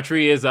 My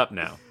tree is up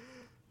now.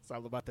 It's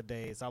all about the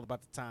day. It's all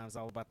about the time. It's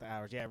all about the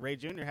hours. Yeah, Ray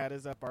Jr. had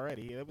his up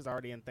already. It was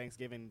already in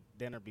Thanksgiving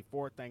dinner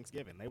before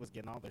Thanksgiving. They was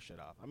getting all their shit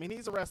off. I mean,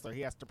 he's a wrestler.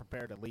 He has to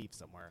prepare to leave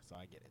somewhere, so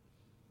I get it.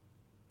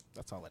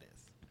 That's all it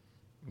is.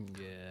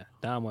 Yeah,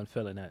 Dom wasn't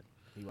feeling that.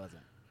 He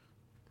wasn't.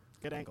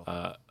 Good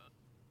angle.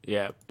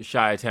 Yeah,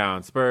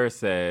 Chi-Town Spurs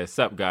says,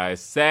 "Sup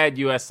guys, sad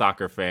U.S.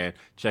 soccer fan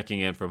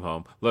checking in from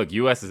home. Look,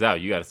 U.S. is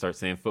out. You got to start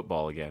saying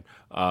football again.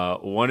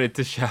 Wanted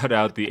to shout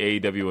out the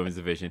AEW Women's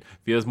Division.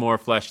 Feels more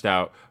fleshed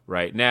out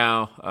right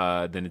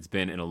now than it's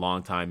been in a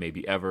long time,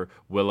 maybe ever.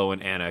 Willow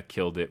and Anna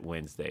killed it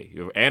Wednesday.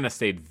 Anna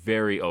stayed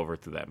very over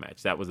through that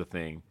match. That was a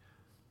thing.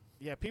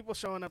 Yeah, people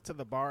showing up to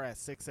the bar at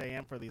 6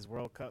 a.m. for these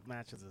World Cup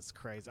matches is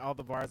crazy. All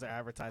the bars are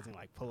advertising,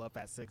 like, pull up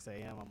at 6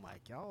 a.m. I'm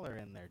like, y'all are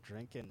in there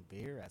drinking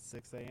beer at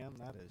 6 a.m.?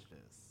 That is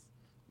just...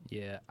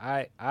 Yeah,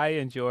 I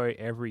enjoy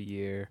every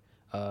year.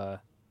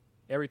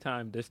 Every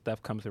time this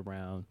stuff comes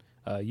around,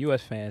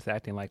 U.S. fans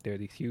acting like they're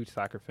these huge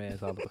soccer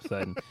fans all of a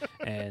sudden.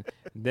 And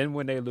then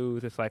when they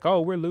lose, it's like,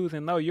 oh, we're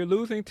losing. No, you're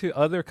losing to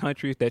other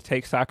countries that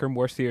take soccer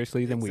more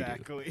seriously than we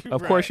do.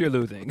 Of course you're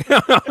losing.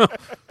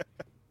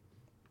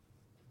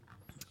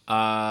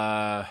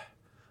 All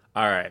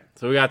right.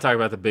 So we got to talk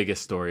about the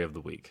biggest story of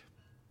the week.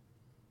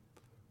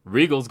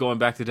 Regal's going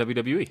back to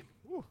WWE.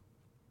 Ooh.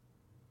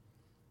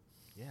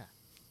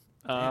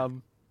 Yeah.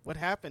 What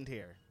happened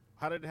here?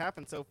 How did it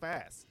happen so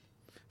fast?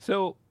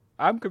 So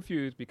I'm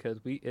confused because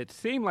it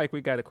seemed like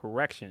we got a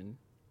correction,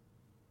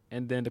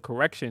 and then the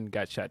correction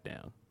got shut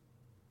down.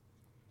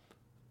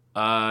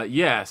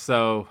 Yeah.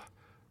 So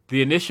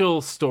the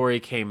initial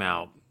story came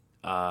out.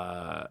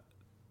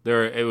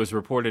 It was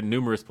reported in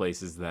numerous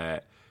places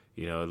that,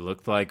 it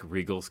looked like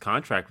Regal's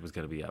contract was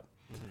going to be up.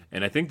 Mm-hmm.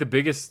 And I think the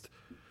biggest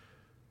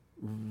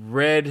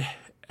red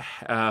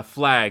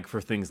flag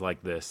for things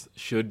like this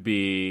should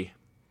be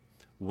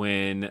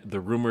when the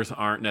rumors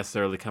aren't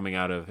necessarily coming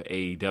out of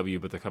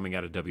AEW, but they're coming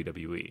out of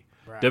WWE.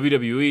 Right.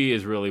 WWE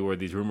is really where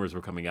these rumors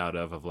were coming out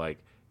of like,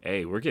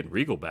 hey, we're getting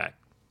Regal back.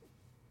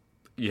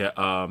 Yeah,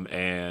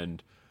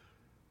 and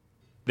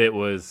it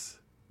was,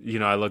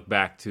 I look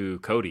back to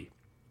Cody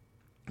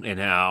and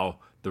how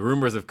the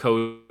rumors of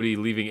Cody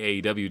leaving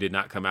AEW did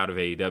not come out of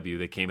AEW;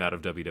 they came out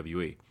of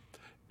WWE,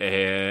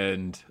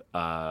 and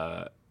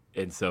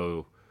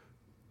so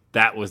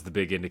that was the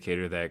big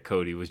indicator that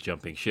Cody was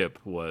jumping ship.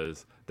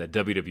 Was that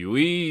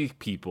WWE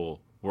people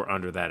were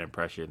under that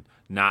impression,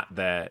 not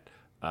that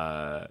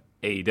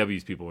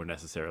AEW's people were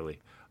necessarily.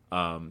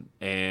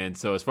 And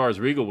so as far as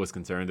Regal was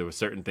concerned, there were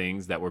certain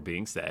things that were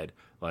being said,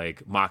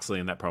 like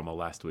Moxley in that promo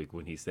last week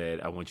when he said,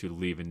 "I want you to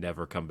leave and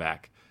never come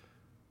back."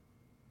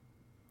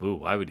 Ooh,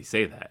 why would he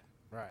say that?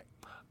 Right.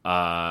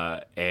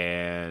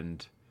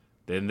 And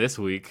then this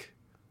week,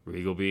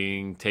 Regal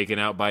being taken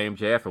out by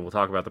MJF, and we'll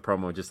talk about the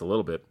promo in just a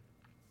little bit.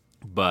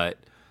 But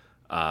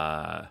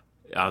on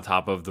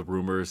top of the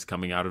rumors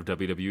coming out of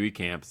WWE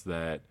camps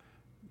that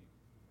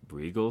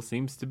Regal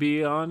seems to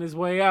be on his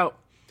way out.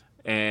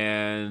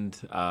 And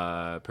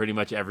pretty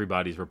much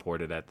everybody's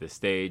reported at this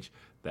stage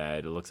that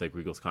it looks like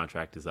Regal's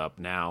contract is up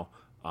now.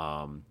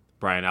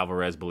 Brian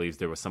Alvarez believes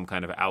there was some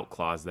kind of out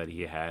clause that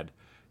he had.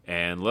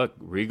 And look,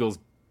 Regal's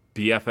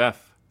BFF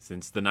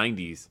since the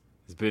 90s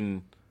has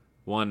been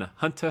one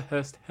Hunter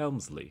Hearst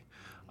Helmsley.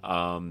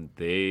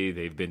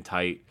 They've been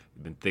tight,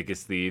 been thick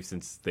as thieves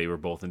since they were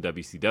both in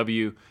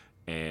WCW.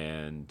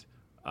 And,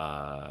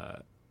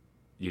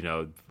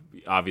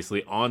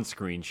 obviously on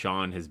screen,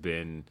 Shawn has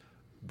been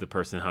the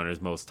person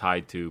Hunter's most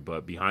tied to,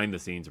 but behind the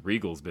scenes,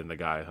 Regal's been the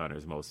guy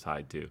Hunter's most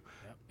tied to. Yep.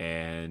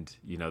 And,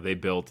 they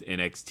built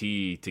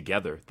NXT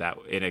together. That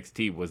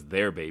NXT was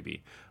their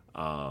baby.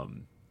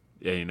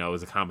 It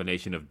was a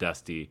combination of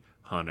Dusty,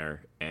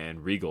 Hunter,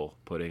 and Regal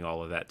putting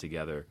all of that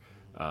together.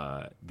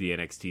 The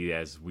NXT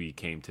as we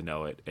came to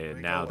know it, and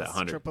Regal now that was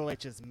Hunter, Triple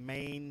H's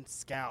main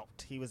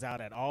scout. He was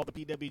out at all the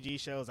PWG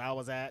shows I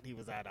was at. He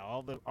was at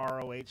all the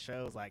ROH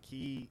shows. Like,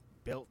 he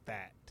built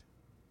that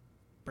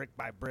brick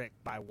by brick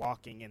by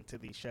walking into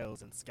these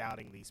shows and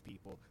scouting these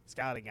people,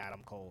 scouting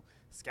Adam Cole,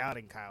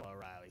 scouting Kyle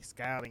O'Reilly,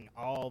 scouting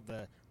all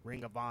the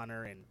Ring of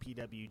Honor and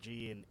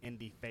PWG and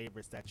indie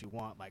favorites that you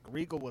want. Like,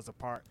 Regal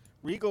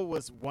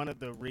was one of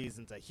the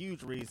reasons, a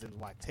huge reason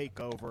why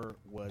TakeOver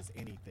was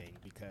anything,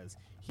 because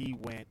he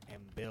went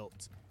and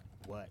built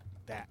what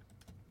that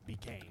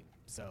became.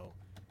 So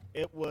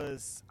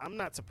I'm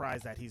not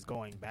surprised that he's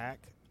going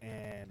back.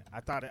 And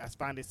I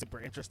find it super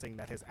interesting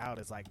that his out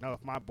is like, no,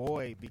 if my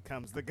boy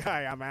becomes the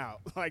guy, I'm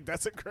out. Like,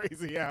 that's a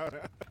crazy out.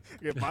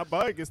 If my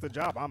boy gets the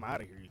job, I'm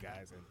out of here, you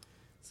guys. And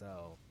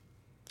so,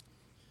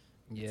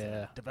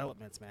 yeah,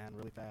 developments, man,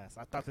 really fast.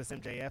 I thought this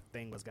MJF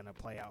thing was gonna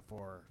play out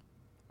for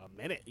a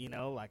minute.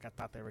 Like I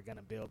thought they were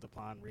gonna build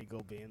upon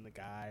Regal being the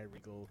guy,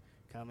 Regal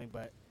coming,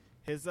 but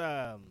his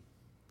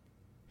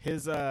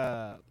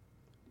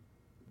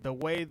the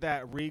way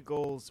that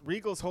Regal's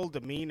whole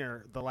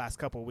demeanor the last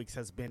couple of weeks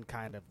has been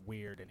kind of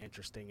weird and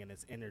interesting in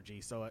his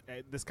energy. So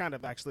this kind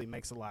of actually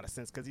makes a lot of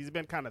sense because he's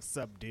been kind of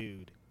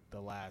subdued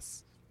the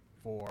last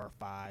 4,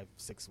 5,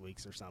 6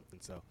 weeks or something.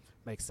 So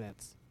makes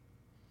sense.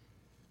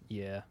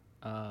 Yeah.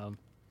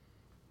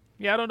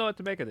 Yeah, I don't know what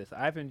to make of this.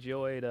 I've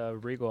enjoyed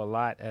Regal a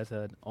lot as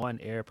an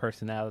on-air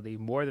personality,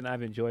 more than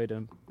I've enjoyed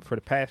him for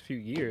the past few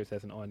years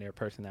as an on-air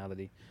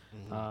personality.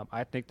 Mm-hmm.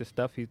 I think the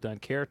stuff he's done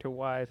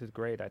character-wise is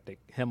great. I think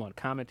him on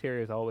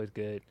commentary is always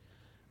good.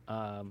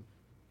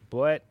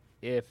 But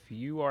if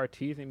you are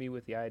teasing me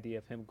with the idea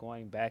of him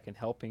going back and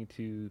helping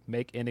to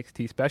make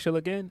NXT special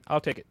again,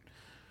 I'll take it.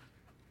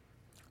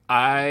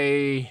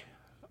 I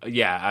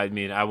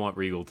mean, I want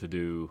Regal to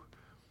do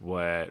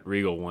what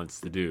Regal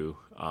wants to do.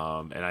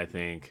 And I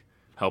think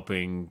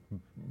helping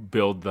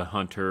build the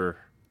Hunter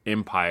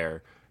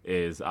empire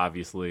is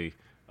obviously,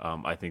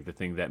 I think, the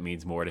thing that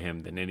means more to him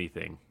than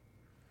anything.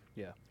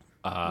 Yeah.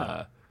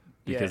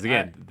 Because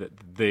again,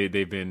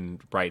 they've been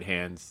right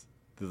hands.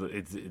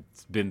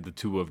 It's been the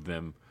two of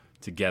them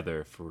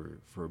together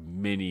for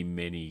many,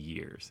 many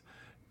years.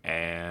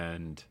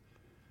 And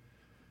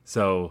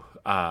so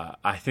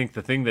I think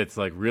the thing that's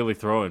like really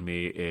throwing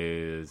me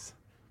is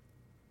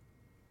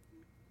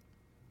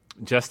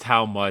just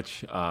how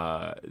much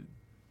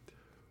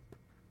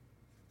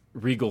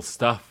Regal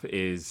stuff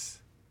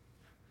has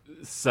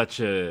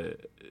such a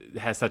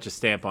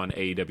stamp on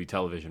AEW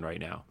television right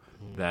now.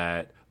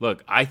 That,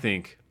 look, I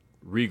think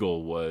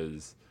Regal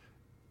was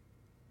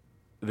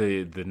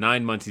the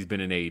 9 months he's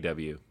been in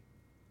AEW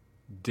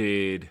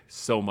did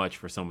so much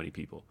for so many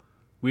people.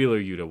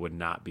 Wheeler Yuta would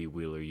not be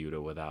Wheeler Yuta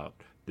without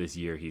this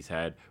year he's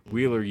had.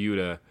 Wheeler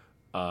Yuta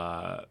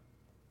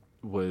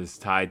was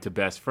tied to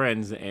best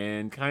friends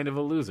and kind of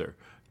a loser.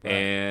 Right.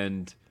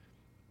 And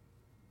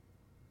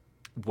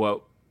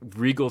what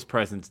Regal's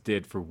presence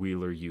did for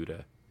Wheeler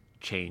Yuta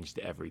changed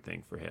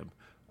everything for him.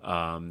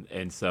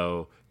 And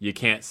so you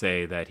can't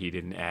say that he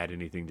didn't add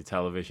anything to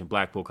television.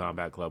 Blackpool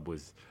Combat Club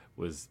was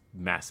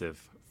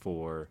massive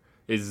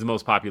is the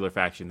most popular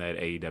faction that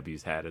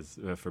AEW's had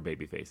for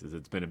babyfaces.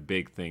 It's been a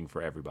big thing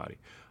for everybody.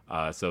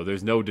 So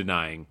there's no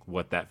denying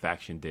what that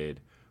faction did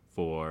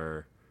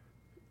for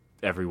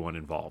everyone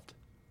involved.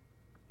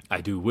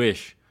 I do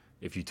wish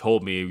if you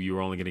told me you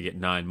were only going to get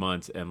 9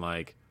 months and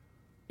like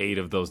 8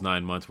 of those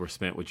 9 months were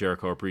spent with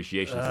Jericho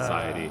Appreciation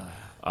Society,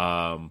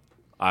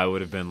 I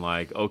would have been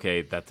like,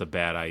 okay, that's a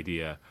bad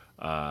idea.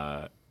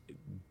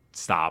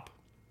 Stop.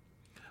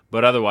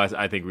 But otherwise,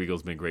 I think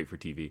Regal's been great for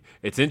TV.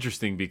 It's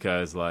interesting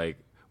because like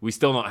we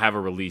still don't have a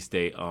release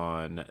date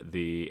on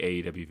the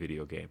AEW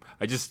video game.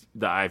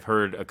 I've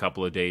heard a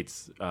couple of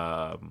dates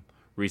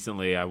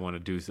recently. I want to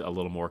do a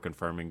little more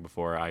confirming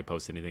before I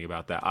post anything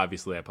about that.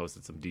 Obviously, I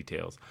posted some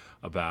details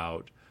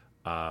about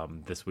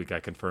this week. I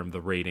confirmed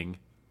the rating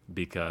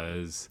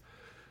because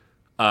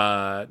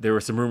there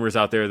were some rumors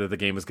out there that the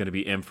game was going to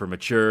be M for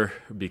mature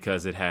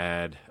because it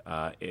had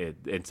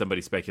and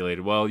somebody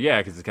speculated, well, yeah,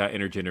 because it's got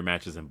intergender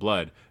matches and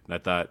blood. And I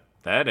thought,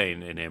 that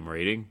ain't an M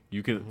rating.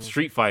 You can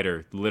Street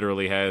Fighter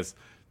literally has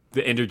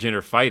the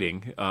intergender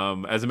fighting.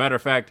 As a matter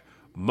of fact,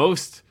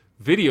 most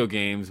video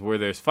games where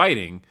there's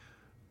fighting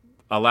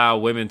allow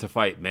women to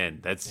fight men.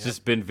 That's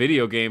just been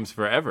video games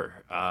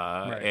forever.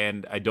 Right.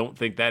 And I don't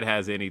think that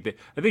has anything.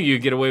 I think you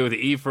can get away with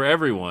E for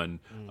everyone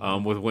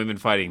with women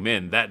fighting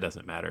men. That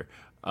doesn't matter.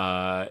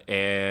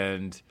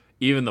 And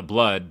even the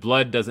blood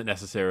doesn't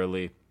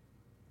necessarily.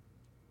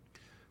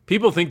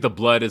 People think the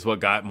blood is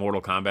what got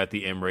Mortal Kombat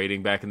the M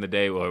rating back in the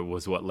day, or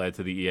was what led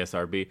to the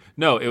ESRB.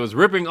 No, it was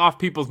ripping off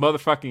people's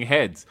motherfucking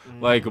heads.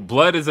 Like,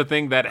 blood is a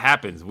thing that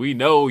happens. We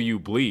know you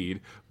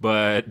bleed,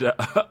 but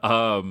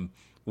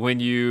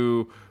when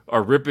you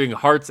are ripping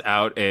hearts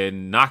out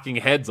and knocking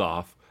heads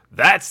off,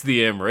 that's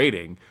the M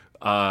rating.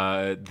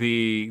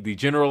 The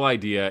general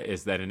idea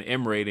is that an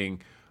M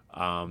rating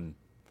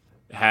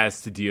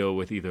has to deal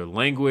with either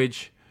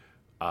language,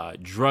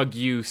 drug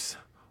use,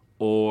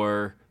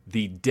 or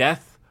the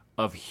death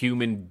of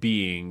human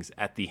beings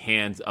at the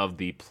hands of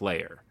the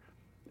player.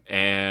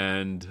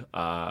 And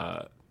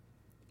a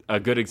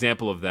good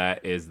example of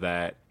that is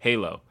that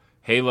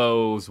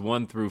Halo's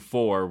 1 through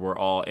 4 were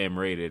all M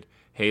rated.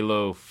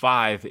 Halo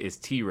 5 is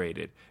T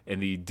rated.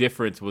 And the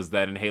difference was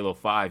that in Halo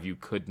 5, you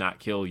could not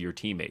kill your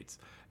teammates.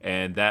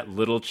 And that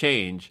little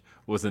change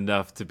was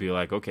enough to be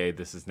like, okay,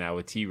 this is now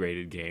a T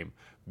rated game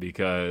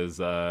because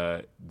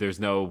there's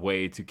no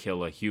way to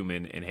kill a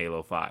human in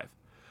Halo 5.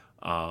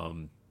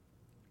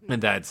 And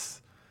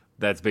that's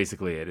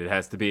basically it. It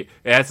has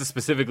to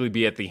specifically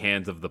be at the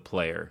hands of the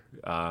player.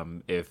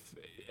 If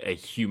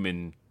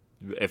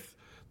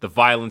the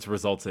violence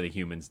results in a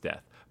human's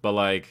death, but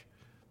like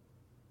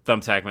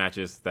thumbtack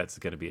matches, that's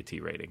going to be a T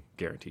rating,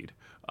 guaranteed.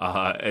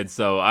 And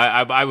so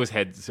I was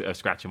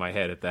scratching my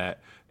head at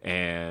that,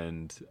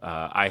 and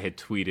I had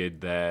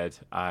tweeted that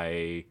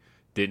I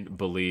didn't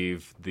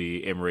believe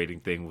the M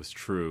rating thing was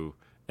true.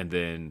 And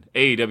then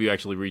AEW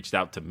actually reached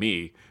out to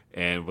me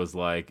and was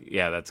like,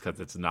 yeah, that's because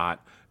it's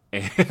not.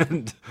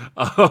 And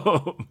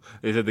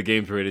they said the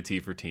game's rated T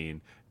for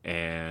teen.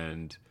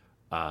 And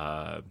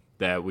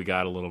that we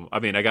got a little. I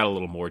mean, I got a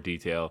little more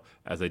detail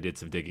as I did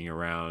some digging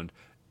around,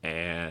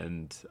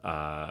 and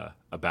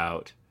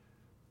about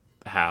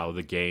how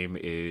the game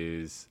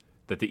is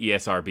that the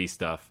ESRB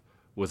stuff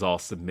was all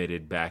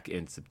submitted back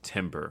in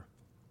September,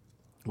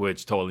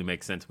 which totally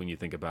makes sense when you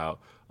think about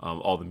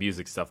all the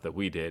music stuff that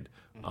we did,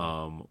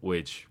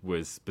 which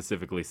was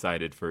specifically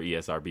cited for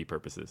ESRB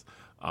purposes.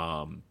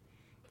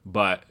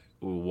 But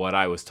what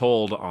I was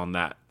told on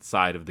that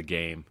side of the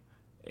game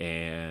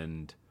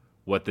and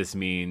what this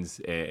means,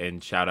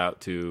 and shout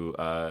out to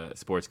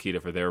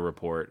Sportskeeda for their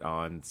report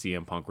on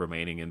CM Punk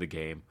remaining in the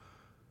game.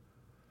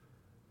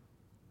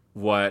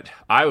 What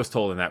I was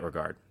told in that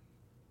regard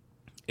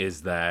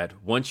is that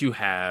once you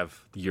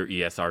have your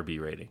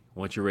ESRB rating,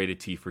 once you're rated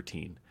T for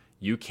teen,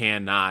 you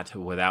cannot,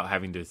 without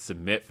having to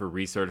submit for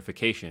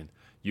recertification,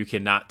 you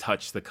cannot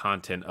touch the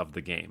content of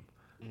the game.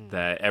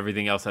 That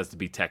everything else has to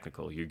be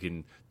technical. You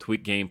can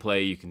tweak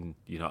gameplay, you can,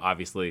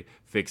 obviously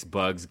fix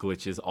bugs,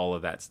 glitches, all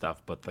of that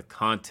stuff, but the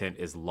content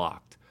is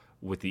locked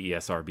with the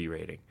ESRB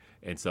rating.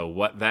 And so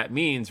what that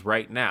means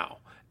right now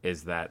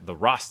is that the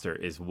roster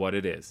is what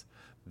it is.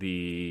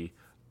 The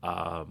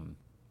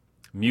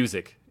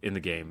music in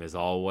the game is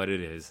all what it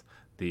is.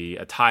 The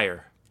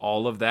attire,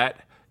 all of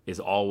that is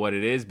all what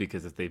it is,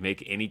 because if they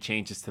make any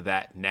changes to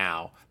that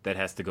now, that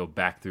has to go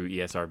back through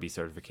ESRB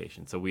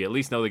certification. So we at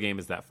least know the game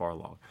is that far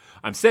along.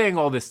 I'm saying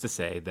all this to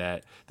say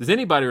that, does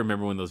anybody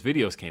remember when those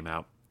videos came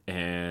out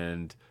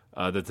and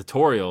the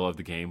tutorial of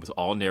the game was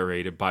all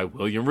narrated by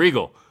William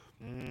Regal?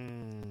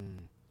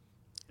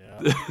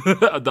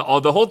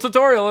 The whole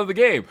tutorial of the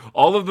game,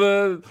 all of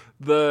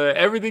the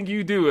everything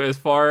you do as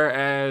far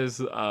as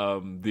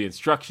the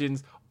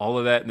instructions, all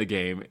of that in the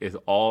game is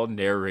all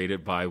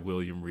narrated by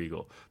William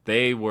Regal.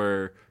 They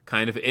were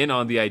kind of in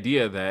on the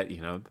idea that,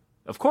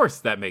 of course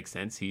that makes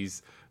sense.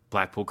 He's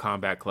Blackpool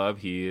Combat Club.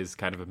 He is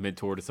kind of a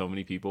mentor to so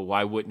many people.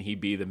 Why wouldn't he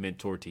be the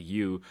mentor to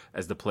you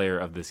as the player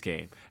of this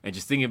game? And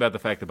just thinking about the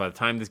fact that by the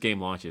time this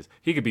game launches,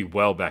 he could be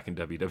well back in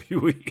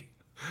WWE.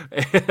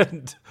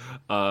 And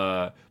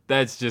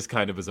that's just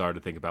kind of bizarre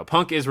to think about.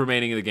 Punk is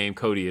remaining in the game.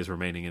 Cody is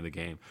remaining in the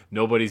game.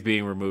 Nobody's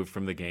being removed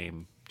from the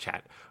game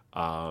chat.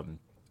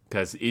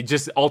 Because it's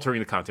just altering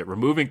the content,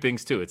 removing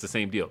things too. It's the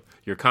same deal.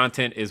 Your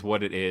content is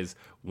what it is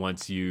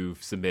once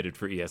you've submitted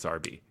for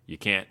ESRB. You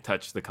can't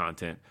touch the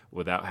content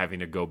without having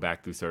to go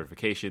back through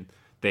certification.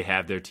 They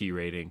have their T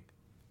rating.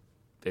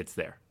 It's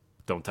there.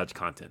 Don't touch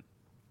content.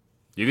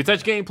 You can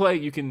touch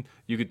gameplay. You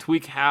can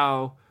tweak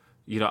how,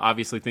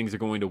 obviously things are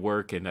going to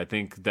work. And I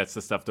think that's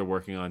the stuff they're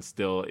working on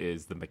still,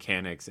 is the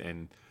mechanics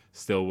and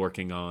still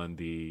working on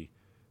the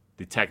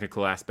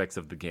technical aspects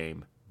of the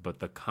game. But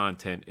the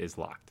content is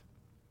locked.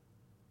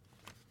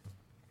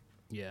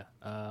 Yeah.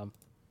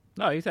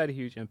 No, he's had a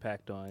huge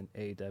impact on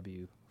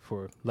AEW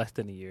for less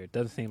than a year. It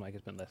doesn't seem like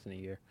it's been less than a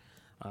year.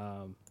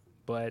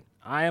 But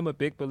I am a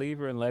big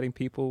believer in letting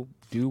people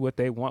do what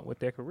they want with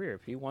their career.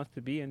 If he wants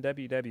to be in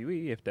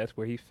WWE, if that's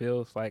where he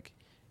feels like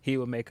he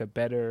will make a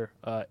better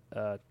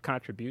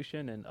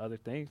contribution and other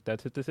things,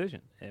 that's his decision.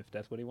 If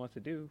that's what he wants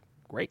to do,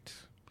 great.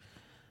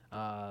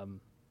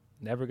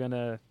 Never going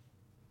to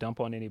dump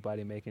on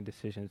anybody making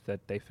decisions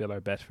that they feel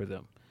are best for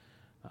them.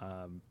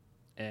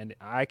 And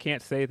I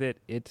can't say that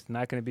it's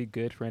not going to be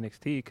good for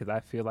NXT, because I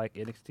feel like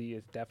NXT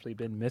has definitely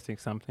been missing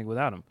something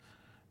without him.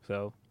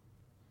 So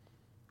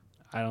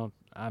I'm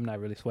not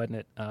really sweating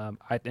it.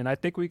 I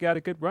think we got a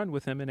good run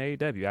with him in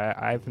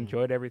AEW. I've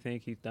enjoyed everything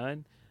he's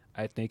done.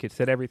 I think it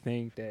said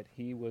everything that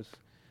he was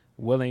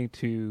willing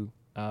to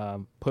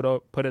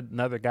put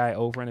another guy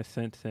over in a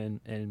sense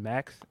in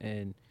Max,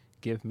 and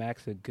give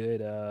Max a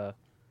good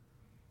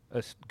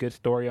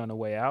story on the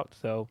way out.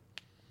 So.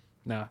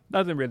 No,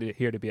 nothing really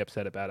here to be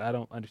upset about. I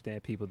don't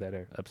understand people that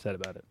are upset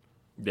about it.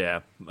 Yeah,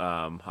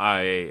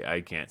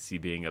 I can't see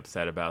being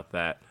upset about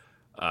that.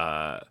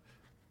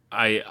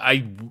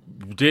 I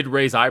did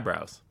raise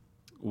eyebrows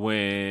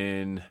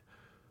when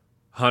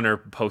Hunter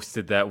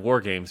posted that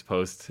War Games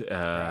post,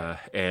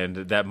 and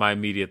that my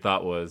immediate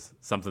thought was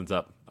something's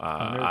up.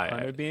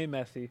 Hunter being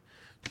messy.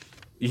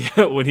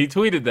 Yeah, when he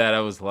tweeted that,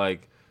 I was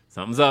like,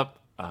 something's up.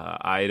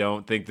 I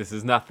don't think this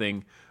is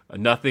nothing.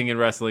 Nothing in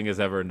wrestling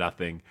is ever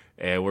nothing.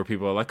 And where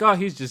people are like, oh,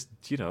 he's just,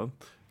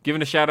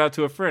 giving a shout out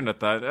to a friend. I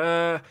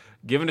thought,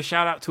 giving a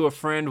shout out to a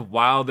friend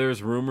while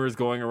there's rumors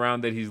going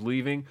around that he's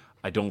leaving,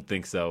 I don't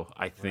think so.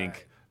 I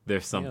think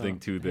there's something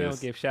to this. He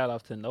don't give shout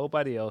outs to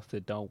nobody else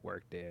that don't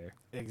work there.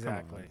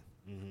 Exactly.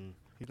 Mm-hmm.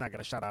 He's not going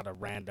to shout out a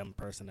random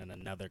person in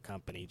another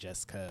company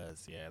just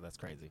because. Yeah, that's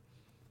crazy.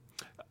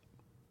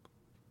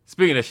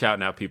 Speaking of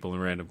shouting out people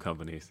in random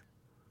companies,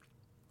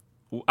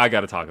 I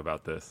got to talk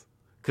about this.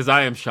 Because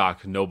I am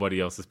shocked nobody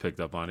else has picked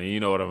up on it.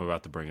 You know what I'm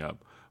about to bring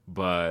up.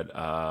 But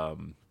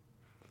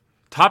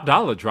Top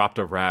Dollar dropped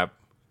a rap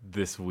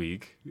this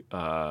week.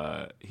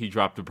 He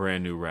dropped a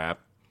brand new rap.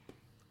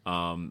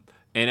 And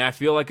I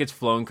feel like it's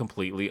flown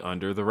completely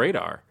under the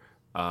radar.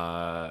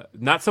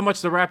 Not so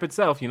much the rap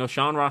itself.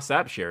 Sean Ross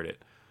Sapp shared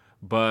it.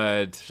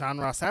 But Sean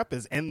Ross Sapp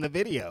is in the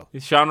video.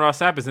 Sean Ross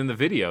Sapp is in the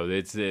video.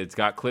 It's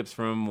got clips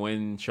from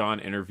when Sean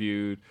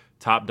interviewed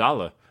Top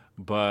Dollar.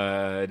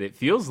 but it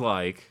feels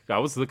like I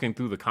was looking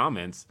through the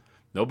comments.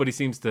 Nobody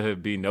seems to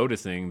be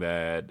noticing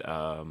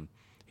that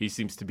he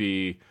seems to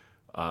be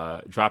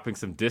dropping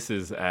some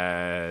disses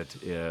at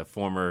a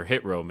former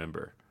Hit Row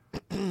member.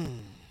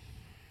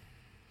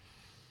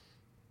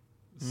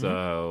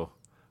 So,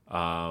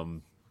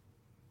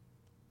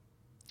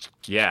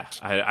 yeah,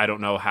 I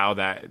don't know how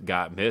that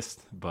got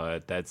missed,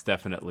 but that's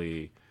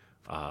definitely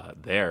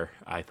there.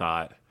 I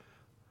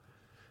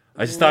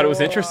just thought it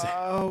was interesting.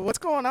 What's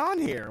going on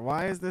here?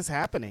 Why is this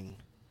happening?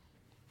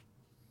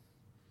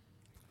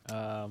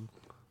 Yeah,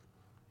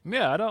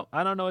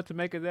 I don't know what to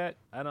make of that.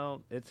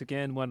 It's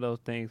again one of those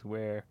things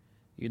where,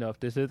 if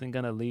this isn't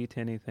gonna lead to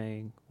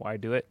anything, why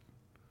do it?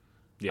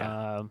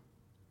 Yeah.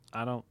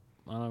 I don't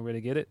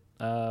really get it.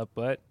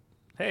 But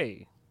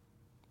hey,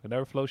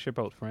 whatever floats your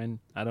boat, friend.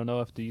 I don't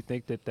know do you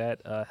think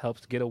that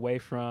helps get away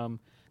from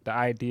the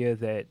idea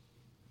that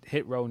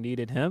Hit Row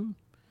needed him?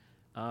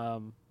 I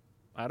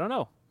don't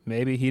know.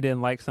 Maybe he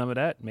didn't like some of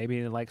that. Maybe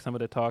he didn't like some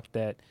of the talk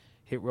that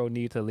Hit Row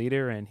needs a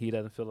leader and he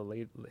doesn't feel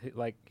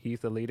like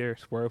he's the leader.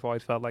 Swerve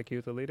always felt like he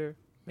was the leader.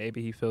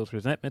 Maybe he feels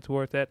resentment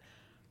towards that.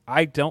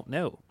 I don't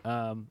know.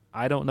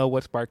 I don't know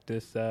what sparked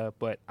this,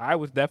 but I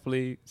was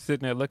definitely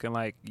sitting there looking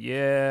like,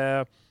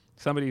 yeah,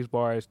 some of these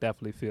bars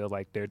definitely feel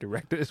like they're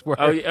directed as well.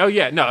 Oh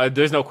yeah. No,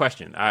 there's no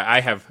question. I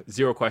have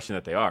zero question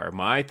that they are.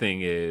 My thing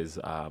is,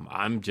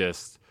 I'm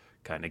just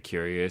kind of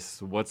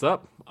curious what's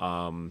up.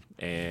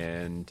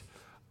 And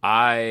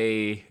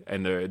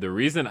the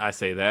reason I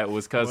say that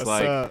was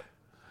because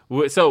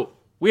so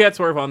we had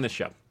Swerve on this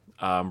show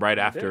right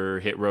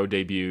after Hit Row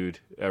re-debuted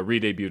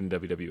in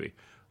WWE.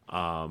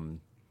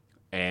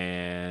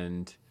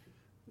 And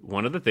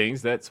one of the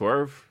things that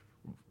Swerve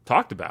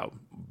talked about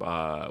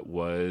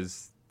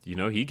was,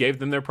 he gave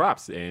them their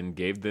props and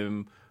gave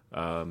them,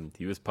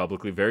 he was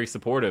publicly very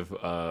supportive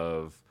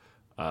of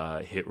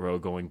Hit Row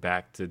going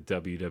back to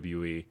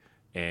WWE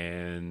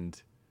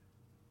and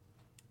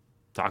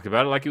talked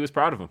about it like he was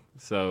proud of them.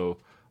 So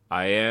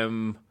I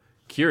am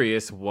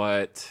curious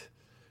what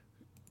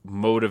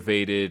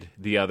motivated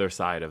the other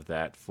side of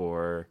that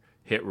for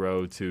Hit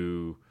Row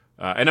to,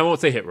 and I won't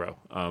say Hit Row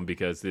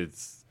because it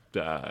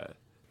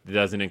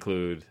doesn't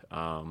include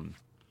Shanti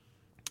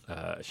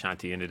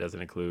and it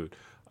doesn't include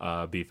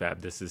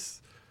BFAB. This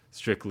is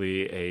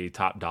strictly a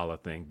top dollar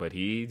thing, but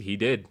he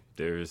did.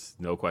 There's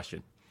no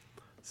question.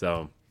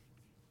 So,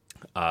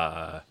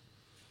 I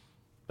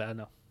don't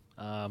know.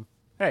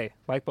 Hey,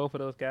 like both of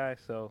those guys,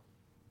 so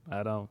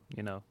I don't,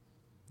 it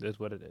is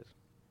what it is.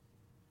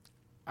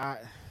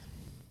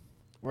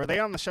 Were they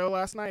on the show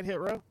last night, Hit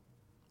Row,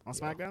 on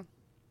SmackDown?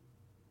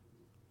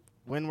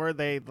 When were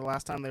they the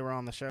last time they were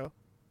on the show?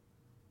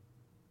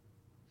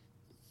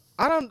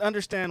 I don't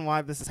understand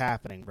why this is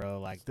happening, bro.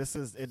 Like,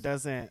 it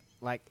doesn't,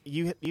 like,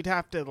 you'd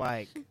have to,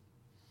 like,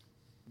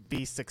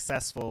 be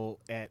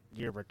successful at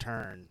your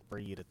return for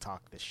you to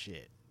talk this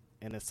shit.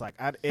 And it's like,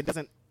 it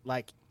doesn't,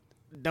 like,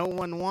 no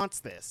one wants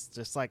this.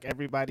 Just like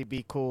everybody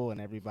be cool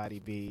and everybody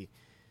be,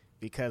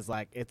 because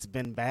like it's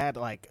been bad.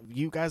 Like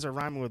you guys are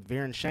rhyming with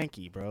Veer and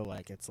Shanky, bro.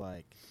 Like it's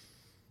like,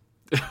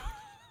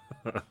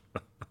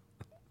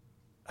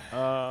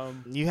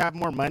 you have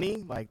more money.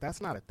 Like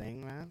that's not a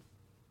thing, man.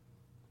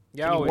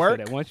 Yeah, I always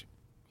say that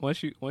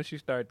once you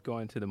start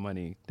going to the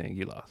money thing,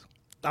 you lost.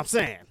 I'm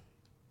saying.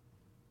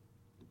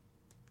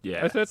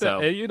 Yeah,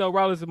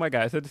 Rollins is my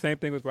guy. I said the same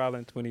thing with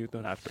Rollins when he was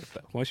doing Oscar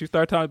stuff. Once you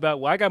start talking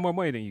about, well, I got more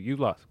money than you, you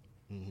lost.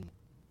 Mm-hmm.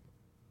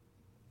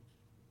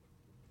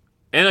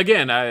 And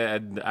again,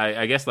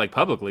 I guess like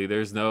publicly,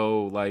 there's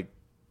no like,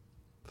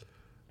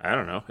 I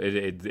don't know.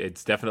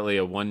 It's definitely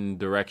a One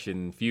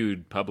Direction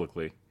feud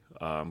publicly,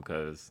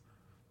 because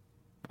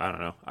I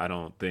don't know. I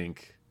don't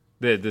think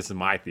this is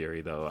my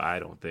theory though. I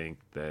don't think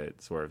that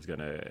Swerve's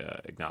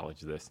gonna acknowledge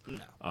this.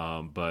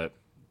 No. But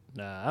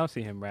nah, I don't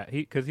see him rap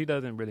because he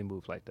doesn't really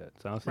move like that.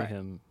 So I don't see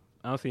him.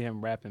 I don't see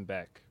him rapping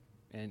back,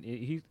 and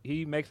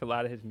he makes a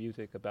lot of his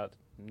music about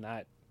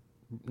not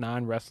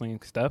non-wrestling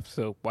stuff.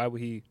 So why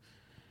would he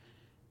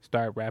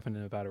start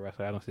rapping about a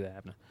wrestler? I don't see that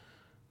happening.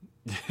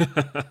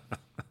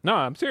 No,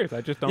 I'm serious.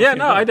 I just don't. Yeah,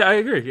 no, I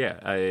agree. Yeah,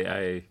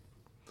 I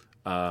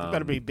you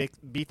better be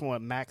beefing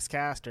with Max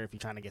Caster if you're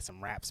trying to get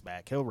some raps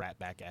back. He'll rap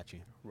back at you.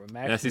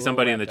 I see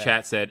somebody in the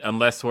chat said,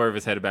 unless Swerve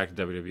is headed back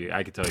to WWE,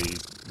 I could tell you he's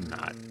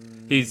not.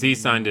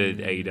 He's signed to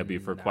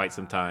AEW for quite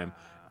some time.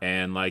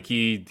 And like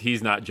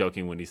he's not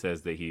joking when he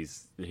says that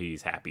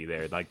he's happy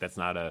there. Like that's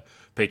not a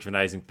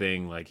patronizing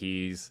thing. Like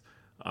he's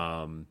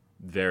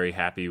very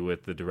happy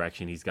with the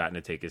direction he's gotten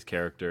to take his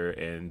character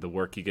and the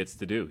work he gets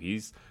to do.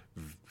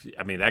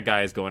 That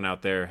guy is going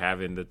out there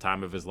having the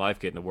time of his life,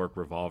 getting to work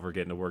Revolver,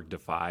 getting to work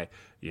Defy.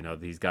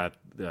 He's got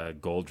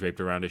gold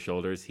draped around his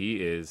shoulders. He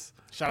is.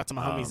 Shout out to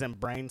my homies in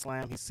Brain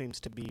Slam. He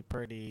seems to be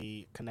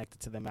pretty connected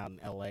to them out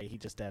in LA. He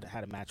just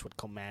had a match with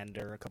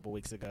Commander a couple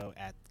weeks ago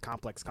at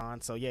Complex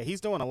Con. So yeah,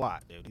 he's doing a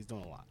lot, dude. He's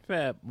doing a lot.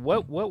 Fab,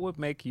 what would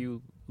make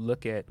you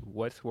look at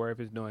what Swerve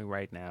is doing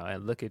right now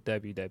and look at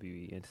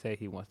WWE and say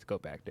he wants to go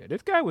back there.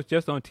 This guy was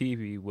just on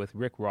TV with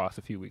Rick Ross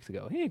a few weeks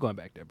ago. He ain't going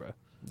back there, bro.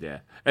 Yeah,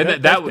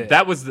 and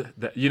that was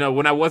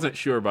when I wasn't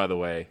sure, by the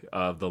way,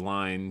 of the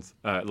lines.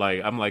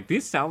 I'm like,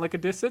 these sound like a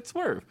diss at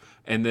Swerve.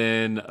 And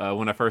then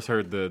when I first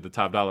heard the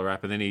Top Dollar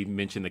rap, and then he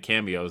mentioned the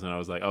cameos, and I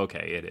was like,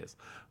 okay, it is.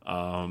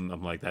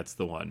 I'm like, that's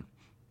the one.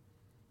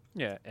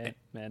 Yeah,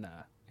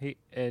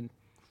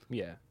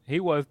 he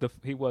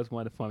was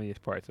one of the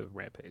funniest parts of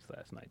Rampage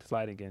last night.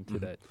 Sliding into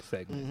that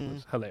segment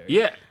was hilarious.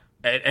 Yeah.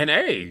 And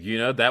hey,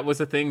 that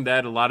was a thing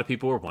that a lot of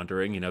people were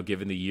wondering,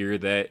 given the year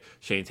that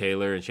Shane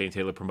Taylor and Shane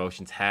Taylor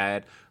Promotions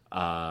had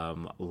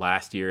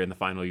last year in the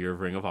final year of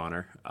Ring of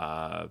Honor.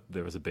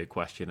 There was a big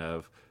question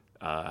of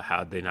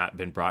how they not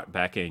been brought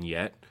back in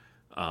yet.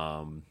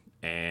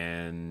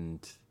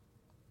 And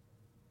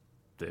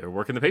they're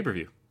working the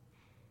pay-per-view.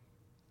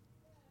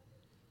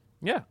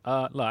 Yeah,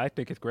 I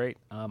think it's great.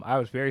 I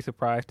was very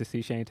surprised to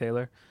see Shane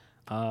Taylor.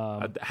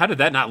 How did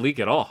that not leak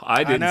at all?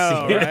 I didn't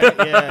see it.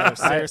 Right? Yeah,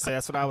 seriously,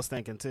 that's what I was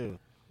thinking too.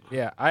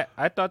 Yeah,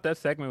 I thought that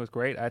segment was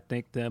great. I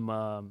think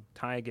them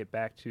tying it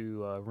back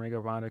to Ring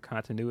of Honor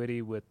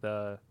continuity with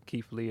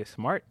Keith Lee is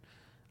smart.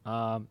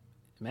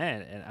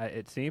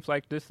 It seems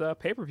like this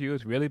pay-per-view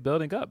is really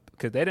building up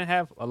because they didn't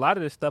have a lot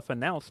of this stuff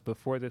announced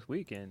before this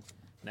weekend.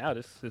 Now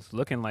this is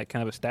looking like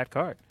kind of a stacked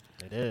card.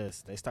 It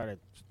is. They started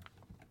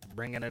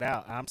bringing it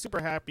out. I'm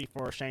super happy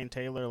for Shane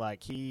Taylor.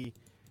 Like he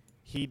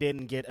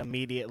didn't get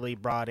immediately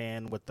brought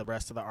in with the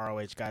rest of the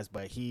ROH guys,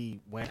 but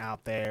he went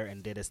out there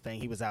and did his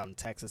thing. He was out in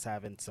Texas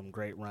having some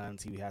great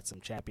runs. He had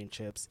some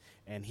championships,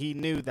 and he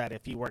knew that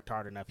if he worked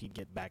hard enough, he'd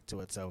get back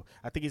to it. So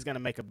I think he's going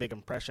to make a big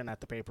impression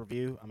at the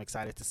pay-per-view. I'm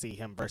excited to see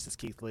him versus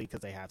Keith Lee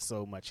because they have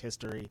so much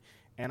history,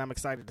 and I'm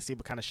excited to see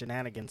what kind of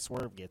shenanigans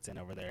Swerve gets in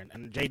over there.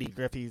 And J.D.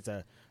 Griffey's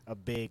a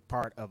big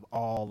part of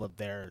all of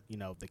their,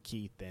 the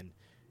Keith and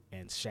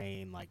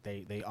Shane, like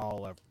they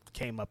all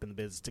came up in the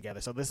business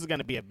together. So this is going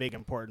to be a big,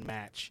 important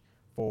match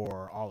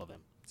for all of them.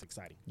 It's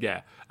exciting.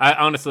 Yeah. I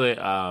honestly,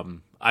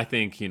 I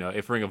think,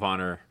 if Ring of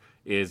Honor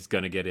is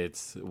going to get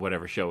its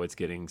whatever show it's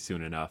getting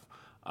soon enough,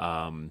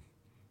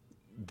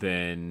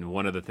 then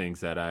one of the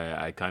things that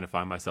I kind of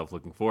find myself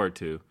looking forward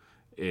to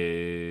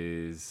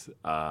is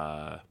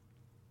the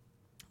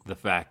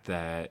fact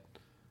that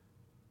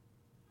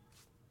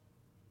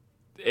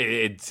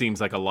it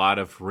seems like a lot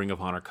of Ring of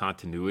Honor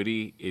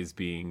continuity is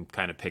being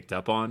kind of picked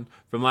up on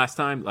from last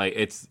time. Like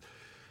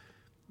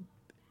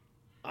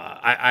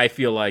I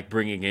feel like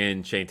bringing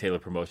in Shane Taylor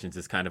Promotions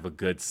is kind of a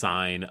good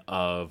sign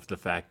of the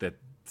fact that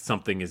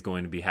something is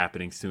going to be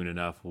happening soon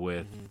enough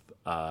with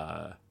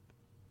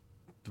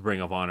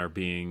Ring of Honor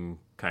being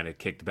kind of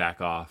kicked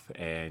back off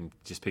and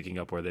just picking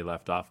up where they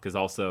left off. Because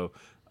also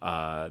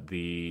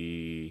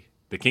the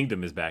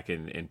Kingdom is back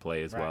in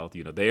play as well.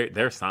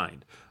 They're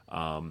signed.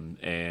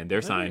 And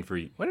they're signed for.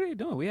 What are they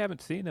doing? We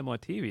haven't seen them on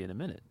TV in a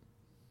minute.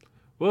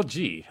 Well,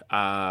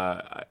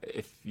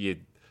 if you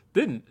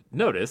didn't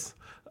notice,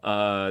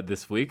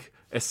 this week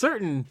a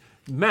certain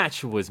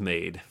match was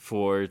made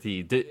for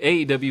the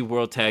AEW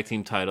World Tag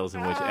Team titles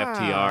in which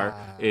FTR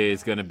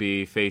is going to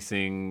be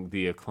facing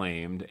the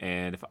Acclaimed.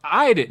 And if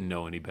I didn't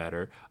know any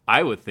better,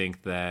 I would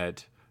think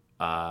that.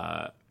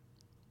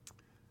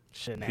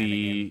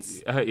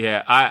 Shenanigans.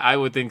 I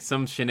would think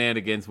some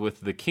shenanigans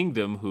with the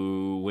Kingdom,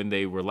 who, when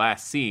they were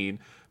last seen,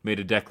 made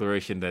a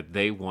declaration that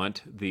they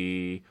want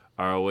the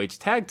ROH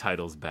tag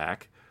titles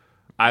back.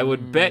 I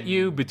would bet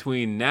you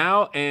between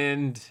now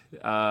and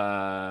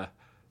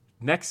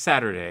next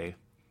Saturday,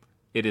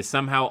 it is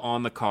somehow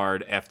on the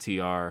card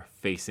FTR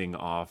facing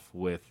off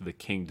with the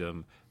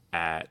Kingdom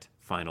at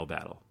Final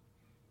Battle.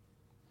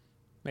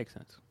 Makes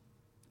sense.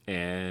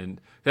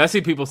 And I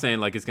see people saying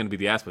like it's going to be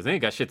the Aspers. They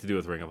ain't got shit to do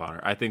with Ring of Honor.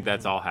 I think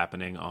that's all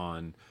happening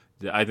on.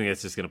 I think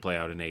it's just going to play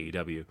out in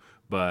AEW.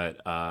 But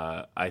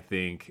I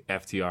think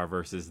FTR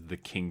versus the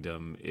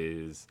Kingdom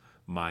is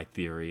my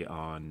theory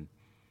on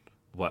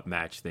what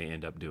match they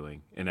end up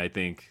doing. And I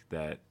think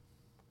that,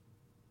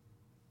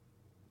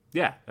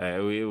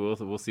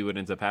 we'll see what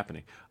ends up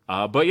happening.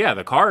 But yeah,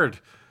 the card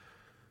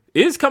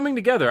is coming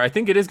together. I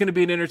think it is going to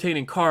be an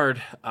entertaining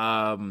card.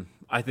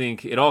 I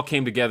think it all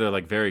came together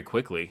like very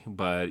quickly,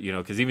 but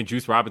because even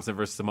Juice Robinson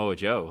versus Samoa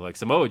Joe, like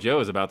Samoa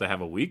Joe is about to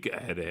have a week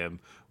ahead of him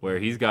where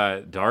he's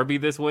got Darby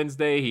this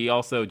Wednesday. He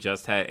also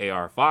just had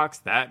AR Fox.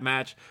 That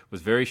match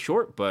was very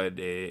short, but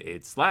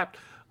it slapped.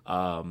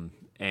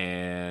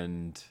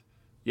 And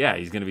yeah,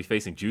 he's going to be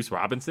facing Juice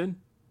Robinson.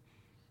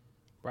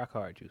 Rock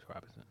hard, Juice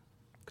Robinson.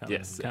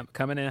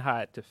 Coming in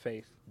hot to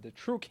face the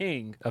true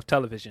king of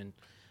television.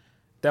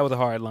 That was a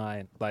hard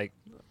line. Like,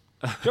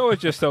 Joe is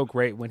just so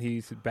great when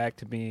he's back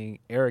to being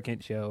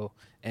arrogant Joe.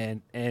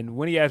 And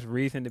when he has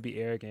reason to be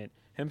arrogant,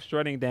 him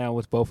strutting down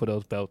with both of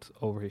those belts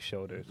over his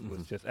shoulders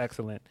was just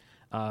excellent.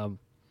 Looking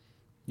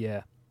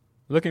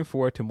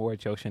forward to more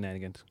Joe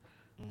shenanigans.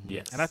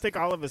 Yes. And I think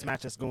all of his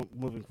matches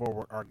moving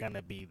forward are going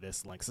to be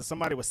this length. So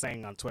somebody was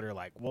saying on Twitter,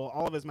 like, well,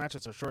 all of his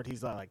matches are short.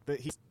 He's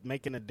he's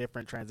making a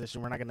different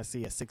transition. We're not going to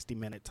see a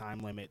 60-minute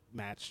time limit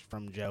match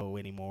from Joe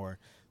anymore.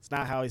 It's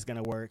not how he's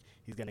going to work.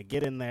 He's going to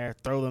get in there,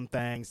 throw them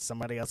things.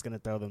 Somebody else going to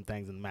throw them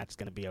things, and the match is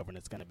going to be over, and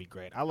it's going to be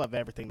great. I love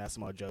everything that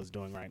Samoa Joe's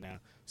doing right now.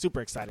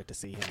 Super excited to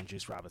see him and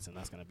Juice Robinson.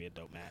 That's going to be a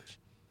dope match.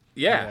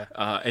 Yeah.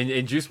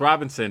 And Juice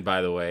Robinson,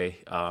 by the way,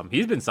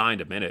 he's been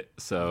signed a minute.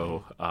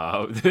 So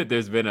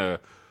there's been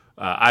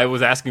I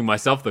was asking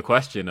myself the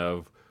question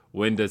of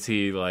when does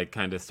he like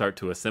kind of start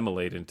to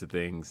assimilate into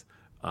things.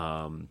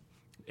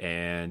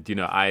 And, you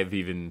know, I've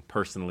even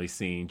personally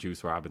seen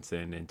Juice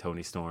Robinson and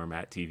Tony Storm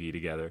at TV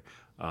together.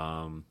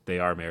 They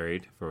are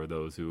married, for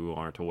those who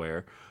aren't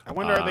aware. I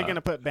wonder, are they going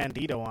to put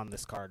Bandito on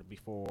this card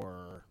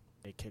before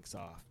it kicks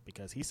off?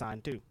 Because he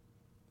signed too.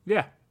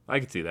 Yeah, I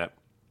can see that.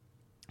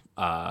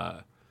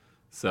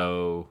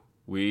 So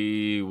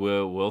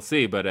we'll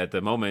see. But at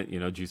the moment, you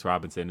know, Juice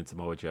Robinson and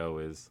Samoa Joe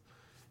is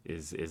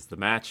the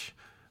match.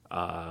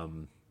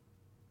 And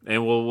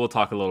we'll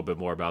talk a little bit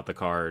more about the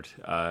card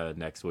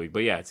next week.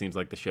 But yeah, it seems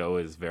like the show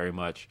is very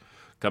much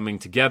coming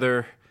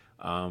together.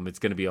 It's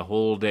going to be a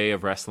whole day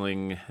of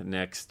wrestling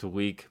next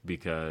week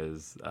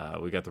because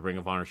we got the Ring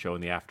of Honor show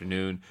in the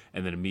afternoon,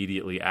 and then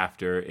immediately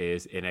after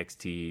is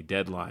NXT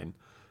Deadline.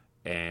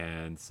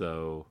 And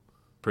so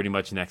pretty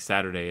much next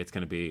Saturday, it's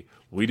going to be,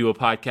 we do a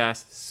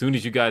podcast. As soon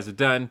as you guys are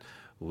done,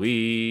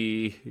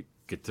 we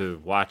get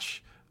to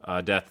watch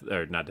not Death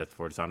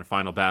Before Dishonor,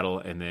 Final Battle,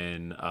 and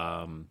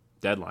then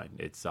Deadline.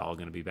 It's all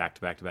going to be back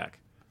to back to back.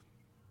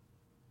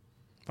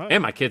 Fun.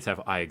 And my kids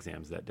have eye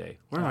exams that day.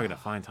 Where am I going to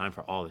find time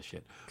for all this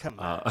shit? Come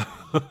on.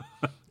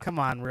 Come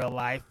on, real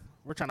life.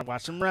 We're trying to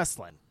watch some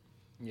wrestling.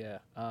 Yeah.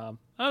 I don't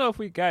know if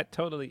we got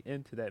totally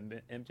into that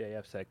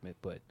MJF segment,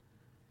 but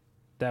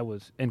that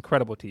was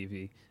incredible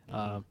TV.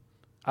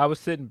 I was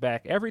sitting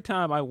back every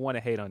time I want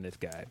to hate on this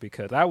guy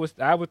because I was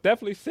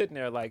definitely sitting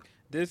there like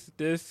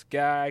this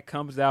guy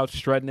comes out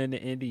strutting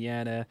into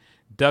Indiana,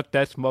 ducked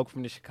that smoke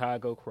from the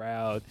Chicago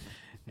crowd,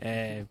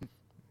 and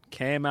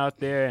came out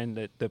there, and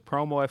the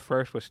promo at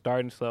first was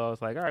starting slow. I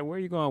was like, all right, where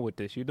are you going with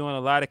this? You're doing a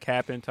lot of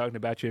capping, talking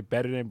about you're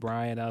better than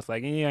Brian. I was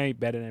like, you ain't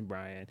better than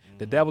Brian.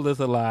 The devil is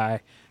a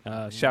lie.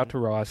 Shout to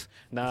Ross.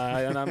 Nah,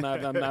 I'm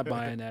not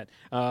buying that.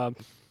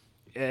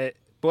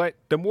 But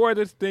the more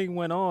this thing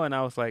went on,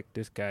 I was like,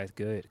 this guy's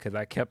good. Because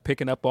I kept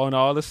picking up on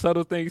all the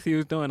subtle things he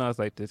was doing. I was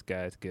like, this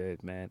guy's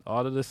good, man.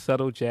 All of the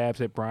subtle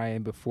jabs at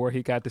Brian before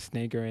he got the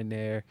stinker in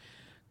there.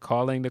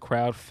 Calling the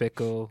crowd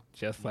fickle,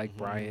 just like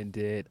Brian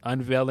did.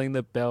 Unveiling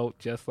the belt,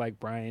 just like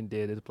Brian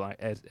did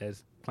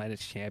as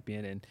Planet's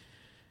champion. And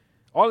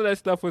all of that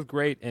stuff was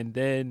great. And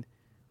then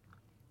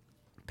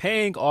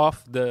paying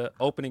off the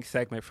opening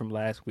segment from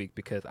last week,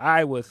 because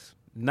I was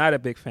not a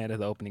big fan of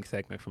the opening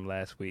segment from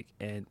last week.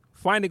 And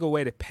finding a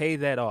way to pay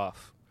that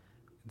off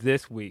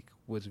this week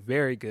was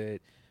very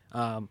good.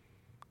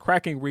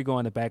 Cracking Regal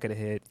on the back of the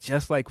head,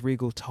 just like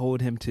Regal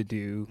told him to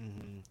do.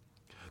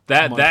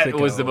 That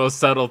was the most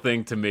subtle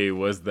thing to me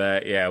was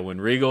that, yeah,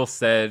 when Regal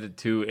said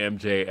to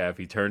MJF,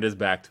 he turned his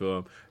back to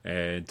him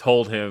and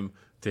told him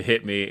to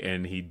hit me,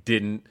 and he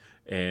didn't.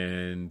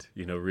 And,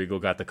 you know, Regal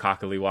got the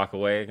cockily walk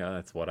away.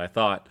 That's what I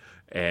thought.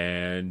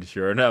 And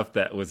sure enough,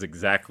 that was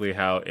exactly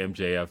how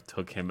MJF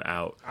took him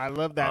out. I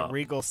love that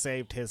Regal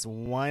saved his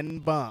one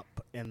bump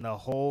in the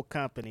whole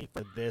company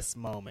for this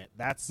moment.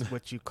 That's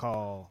what you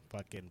call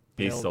fucking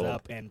build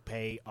up and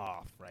pay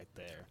off right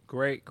there.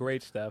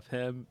 Great stuff.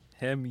 Him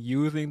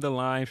using the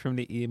lines from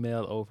the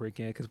email over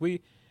again.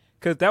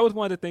 Because that was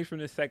one of the things from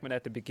this segment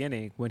at the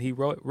beginning. When he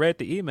read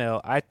the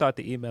email, I thought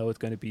the email was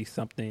going to be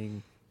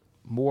something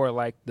more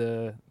like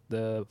the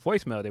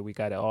voicemail that we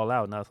got it all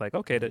out, and I was like,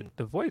 okay, the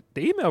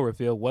email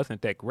reveal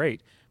wasn't that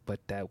great, but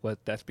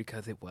that's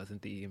because it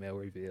wasn't the email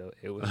reveal.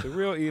 It was the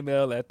real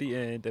email at the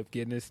end of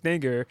getting a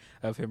stinger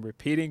of him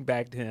repeating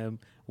back to him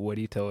what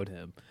he told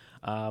him.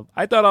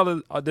 I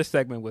thought all this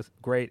segment was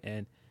great,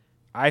 and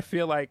I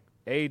feel like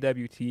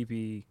AEW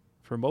TV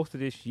for most of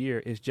this year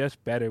is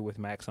just better with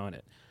Max on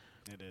it.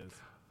 It is.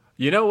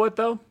 You know what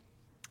though,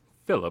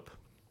 Philip?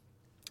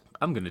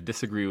 I'm going to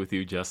disagree with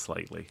you just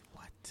slightly.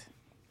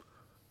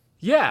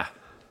 Yeah,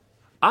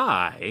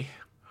 I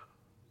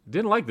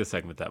didn't like this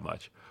segment that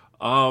much.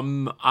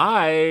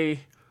 I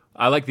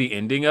like the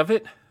ending of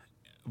it,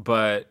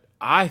 but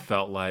I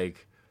felt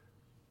like,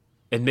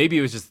 and maybe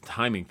it was just a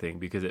timing thing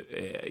because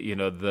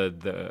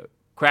the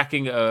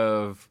cracking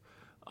of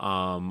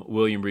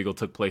William Regal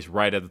took place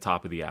right at the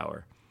top of the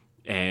hour,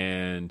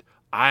 and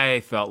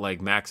I felt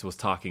like Max was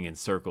talking in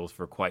circles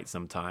for quite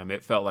some time.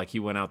 It felt like he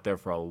went out there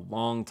for a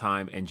long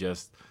time and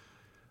just.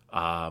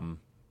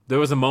 There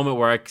was a moment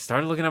where I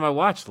started looking at my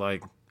watch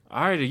like,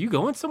 all right, are you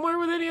going somewhere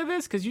with any of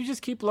this? Because you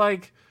just keep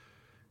like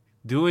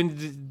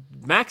doing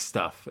Max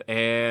stuff.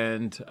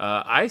 And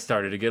I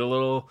started to get a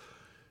little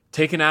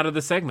taken out of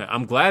the segment.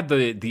 I'm glad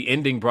the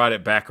ending brought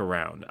it back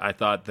around. I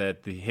thought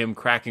that him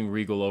cracking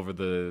Regal over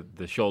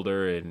the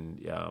shoulder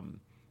and,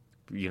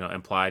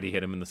 implied he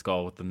hit him in the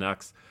skull with the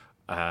Nux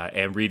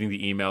and reading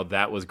the email,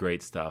 that was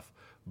great stuff.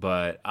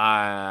 but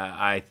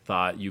I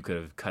thought you could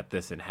have cut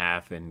this in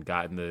half and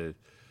gotten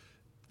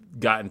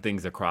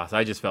things across.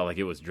 I just felt like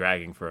it was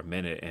dragging for a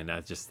minute, and I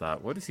just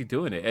thought, what is he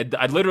doing?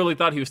 I literally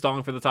thought he was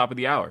stalling for the top of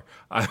the hour,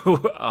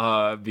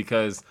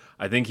 because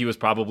I think he was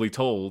probably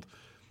told,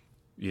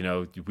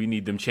 we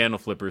need them channel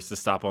flippers to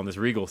stop on this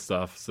Regal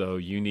stuff, so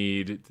you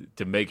need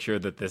to make sure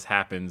that this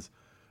happens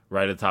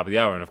right at the top of the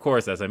hour. And of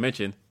course, as I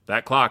mentioned,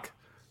 that clock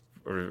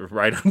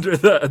right under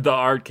the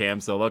art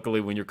cam, so luckily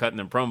when you're cutting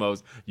them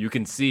promos, you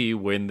can see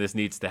when this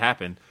needs to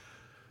happen.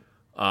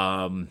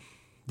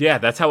 Yeah,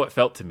 that's how it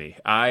felt to me.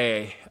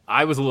 I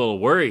was a little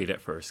worried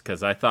at first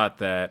because I thought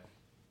that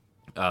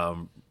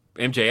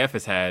MJF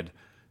has had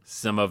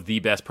some of the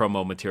best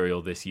promo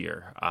material this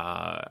year.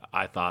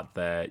 I thought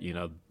that,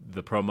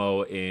 the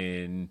promo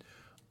in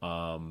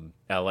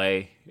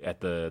LA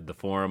at the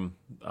Forum,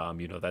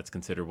 that's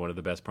considered one of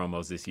the best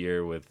promos this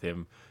year, with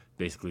him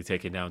basically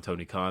taking down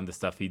Tony Khan, the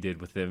stuff he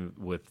did with him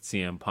with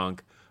CM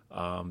Punk.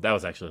 That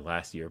was actually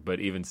last year, but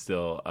even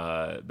still,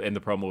 in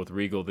the promo with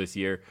Regal this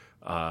year,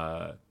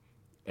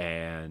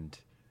 and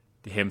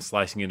him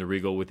slicing into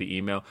Regal with the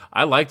email,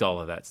 I liked all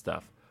of that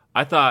stuff.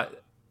 I thought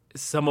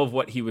some of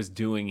what he was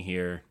doing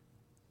here,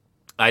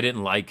 I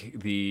didn't like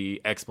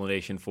the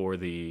explanation for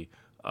the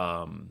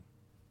firm.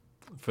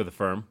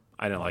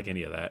 I didn't like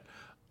any of that.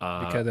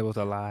 Because it was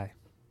a lie.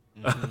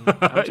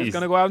 I'm just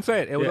going to go out and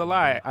say it. It was a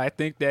lie. I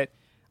think that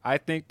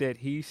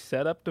he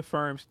set up the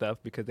firm stuff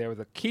because there was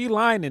a key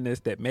line in this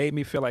that made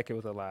me feel like it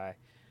was a lie.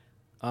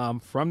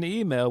 From the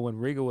email, when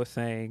Regal was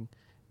saying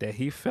that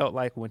he felt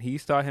like when he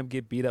saw him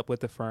get beat up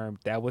with the firm,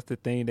 that was the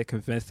thing that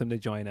convinced him to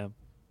join him.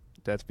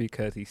 That's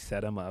because he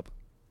set him up.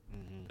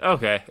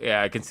 Okay,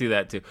 yeah, I can see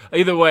that too.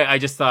 Either way, I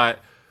just thought,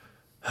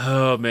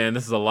 oh man,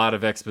 this is a lot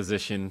of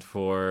exposition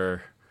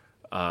for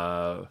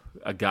a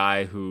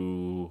guy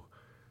who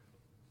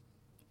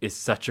is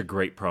such a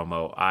great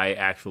promo. I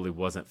actually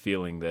wasn't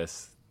feeling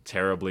this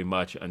terribly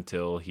much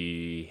until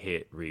he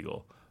hit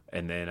Regal.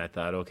 And then I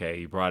thought, okay,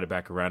 he brought it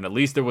back around. At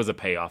least there was a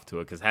payoff to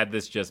it, because had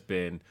this just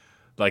been,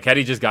 had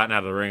he just gotten out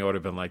of the ring, I would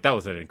have been like, that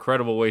was an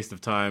incredible waste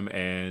of time,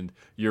 and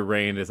your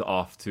reign is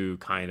off to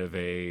kind of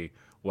a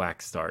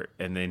whack start.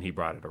 And then he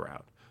brought it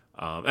around.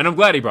 And I'm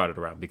glad he brought it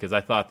around, because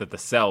I thought that the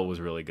sell was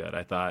really good.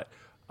 I thought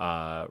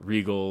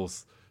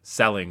Regal's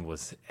selling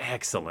was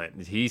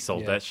excellent. He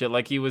sold that shit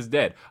like he was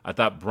dead. I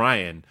thought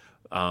Bryan,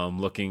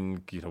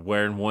 looking,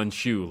 wearing one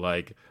shoe,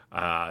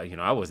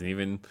 I wasn't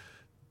even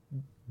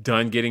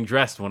done getting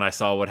dressed when I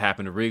saw what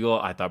happened to Regal.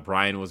 I thought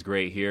Bryan was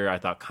great here. I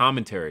thought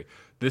commentary,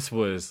 this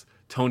was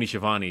Tony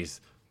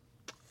Schiavone's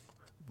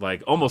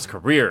almost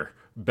career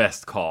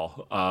best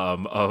call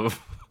of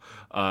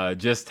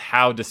just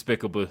how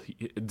despicable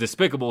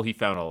he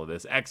found all of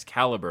this.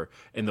 Excalibur,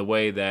 in the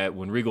way that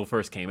when Regal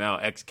first came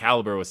out,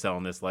 Excalibur was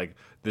selling this like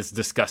this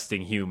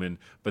disgusting human,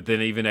 but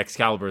then even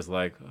Excalibur's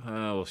like,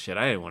 oh shit,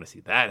 I didn't want to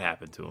see that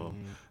happen to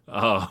him.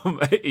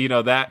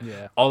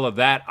 All of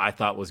that I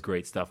thought was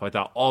great stuff. I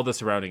thought all the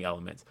surrounding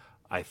elements.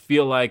 I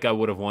feel like I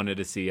would have wanted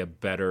to see a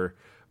better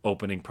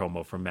opening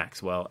promo from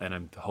Maxwell, and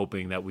I'm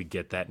hoping that we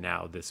get that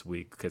now this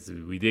week, because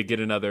we did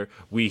get another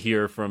We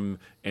Hear from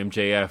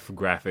MJF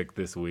graphic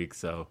this week.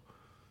 So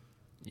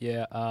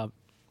the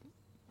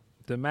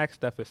Max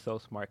stuff is so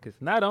smart,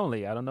 because not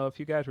only, I don't know if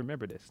you guys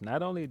remember this,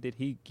 not only did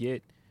he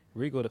get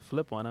Regal to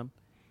flip on him,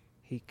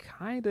 he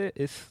kind of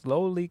is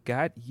slowly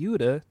got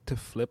Yuta to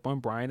flip on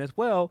Bryan as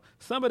well.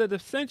 Some of the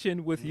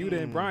dissension with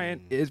Yuta and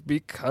Bryan is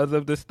because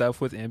of the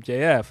stuff with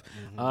MJF.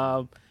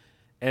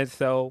 And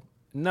so,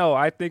 no,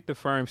 I think the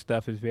firm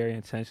stuff is very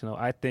intentional.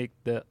 I think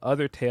the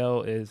other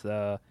tale is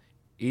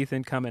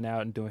Ethan coming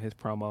out and doing his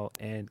promo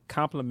and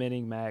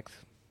complimenting Max.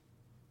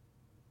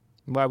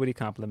 Why would he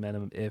compliment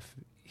him if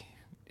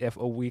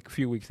a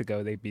few weeks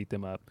ago they beat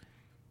them up?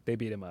 They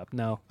beat him up.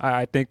 No,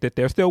 I think that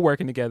they're still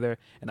working together,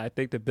 and I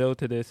think the build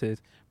to this is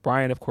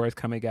Bryan, of course,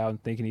 coming out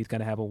and thinking he's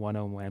going to have a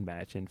one-on-one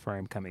match, and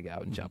Firm coming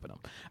out and jumping him.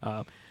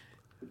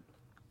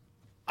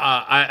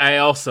 I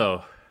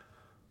also...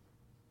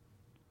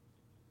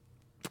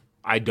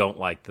 I don't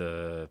like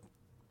the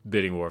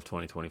bidding war of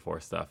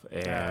 2024 stuff,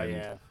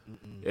 and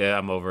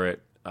I'm over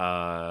it.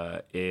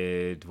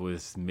 It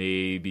was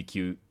maybe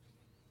cute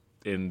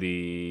in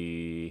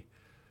the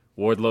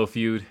Wardlow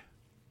feud.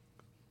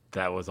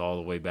 That was all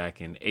the way back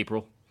in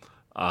April,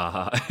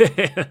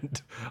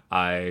 and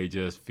I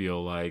just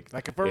feel like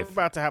if we're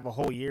about to have a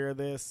whole year of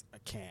this, I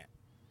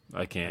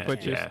can't.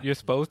 But you're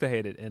supposed to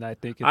hate it, and I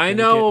think it's I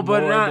know,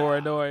 but more and more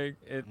annoying.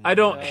 I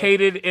don't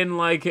hate it in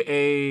like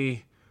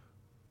a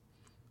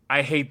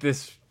I hate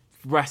this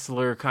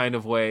wrestler kind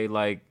of way.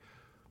 Like,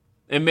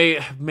 it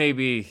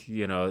maybe,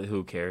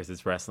 who cares?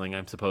 It's wrestling.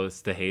 I'm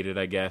supposed to hate it,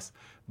 I guess.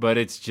 But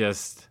it's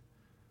just,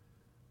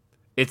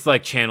 it's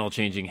like channel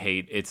changing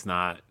hate. It's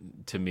not,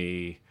 to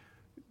me,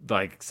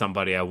 like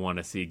somebody I want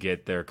to see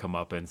get their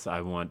comeuppance.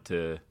 I want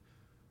to.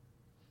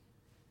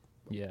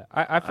 Yeah,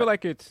 I feel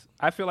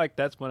like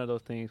that's one of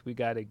those things we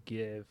got to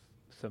give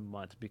some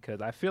months,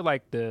 because I feel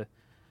like the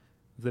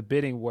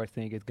bidding war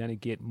thing is going to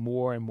get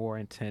more and more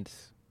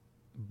intense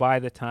by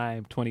the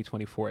time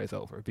 2024 is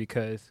over,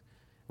 because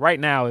right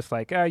now it's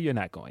like, you're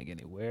not going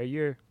anywhere.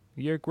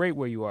 You're great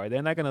where you are.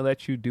 They're not going to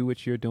let you do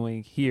what you're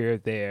doing here,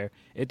 there.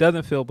 It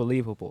doesn't feel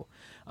believable.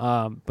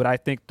 But I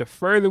think the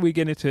further we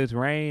get into his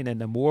reign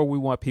and the more we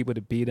want people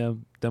to beat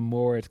him, the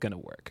more it's going to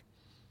work.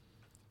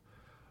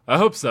 I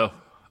hope so.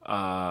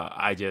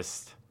 I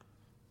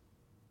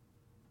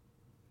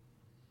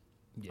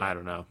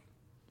don't know.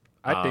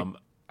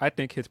 I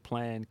think his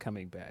plan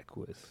coming back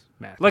was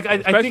massive,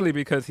 especially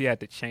because he had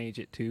to change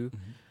it too,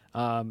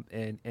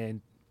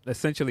 and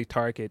essentially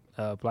target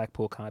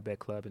Blackpool Combat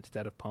Club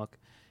instead of Punk.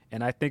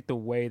 And I think the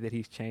way that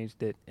he's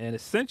changed it and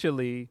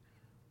essentially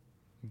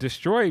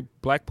destroyed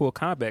Blackpool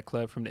Combat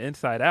Club from the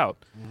inside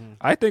out,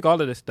 I think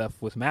all of this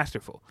stuff was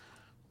masterful.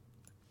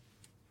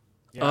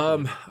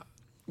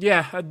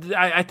 Yeah,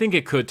 I think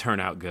it could turn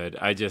out good.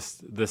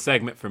 The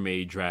segment for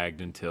me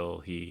dragged until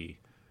he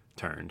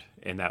turned,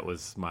 and that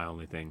was my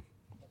only thing.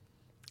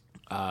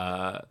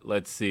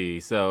 Let's see.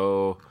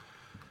 So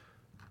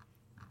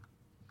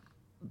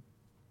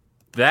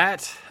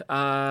that,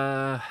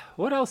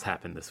 what else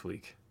happened this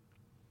week?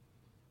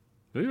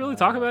 Did we really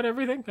talk about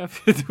everything?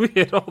 Did we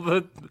hit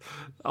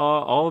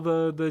all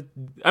the?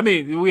 I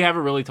mean, we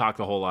haven't really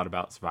talked a whole lot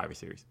about Survivor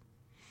Series.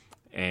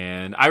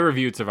 And I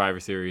reviewed Survivor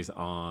Series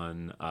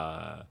on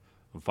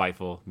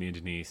Fightful, me and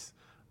Denise.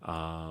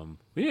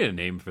 We need a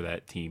name for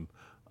that team.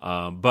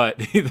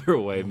 But either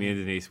way, me and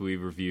Denise, we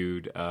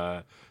reviewed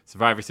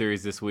Survivor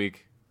Series this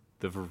week.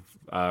 The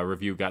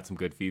review got some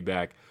good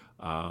feedback.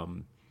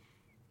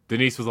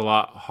 Denise was a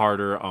lot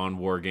harder on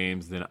War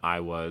Games than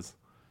I was.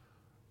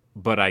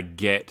 But I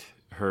get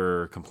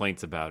her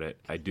complaints about it.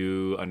 I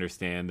do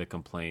understand the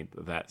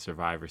complaint that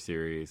Survivor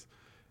Series,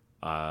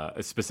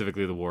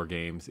 specifically the War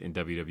Games in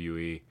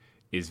WWE,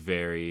 is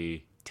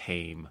very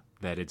tame,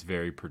 that it's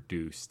very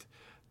produced,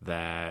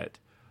 that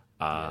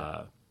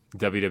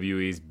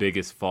WWE's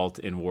biggest fault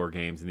in War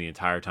Games in the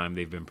entire time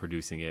they've been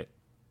producing it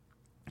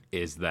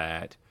is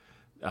that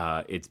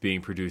it's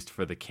being produced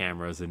for the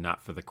cameras and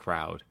not for the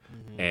crowd.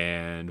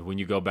 And when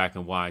you go back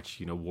and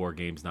watch, War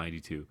Games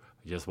 92,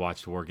 I just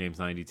watched War Games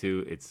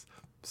 92, it's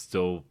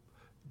still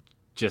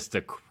just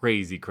a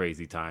crazy,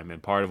 crazy time.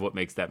 And part of what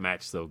makes that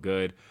match so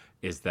good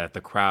is that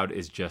the crowd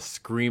is just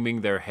screaming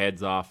their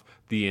heads off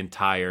the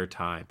entire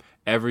time.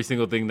 Every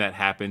single thing that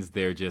happens,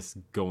 they're just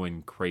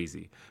going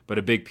crazy. But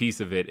a big piece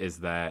of it is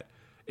that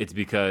it's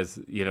because,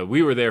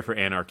 we were there for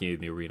Anarchy in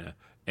the Arena.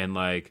 And,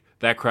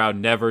 that crowd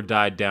never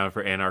died down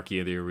for Anarchy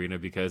in the Arena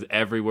because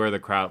everywhere the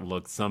crowd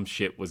looked, some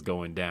shit was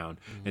going down.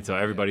 And so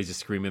everybody's just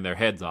screaming their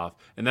heads off.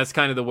 And that's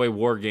kind of the way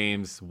War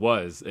Games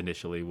was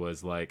initially,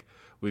 was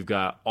we've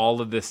got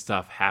all of this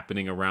stuff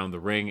happening around the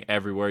ring.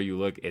 Everywhere you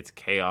look, it's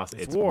chaos.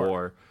 It's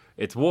war.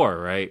 It's war,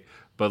 right?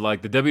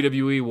 But, the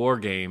WWE War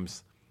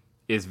Games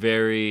is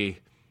very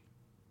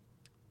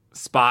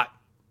stop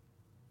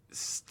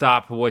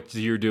what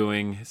you're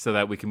doing so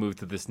that we can move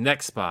to this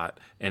next spot,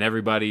 and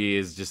everybody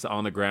is just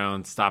on the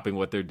ground stopping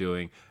what they're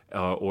doing,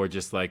 or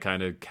just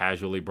kind of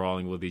casually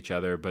brawling with each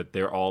other, but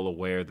they're all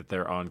aware that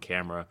they're on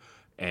camera.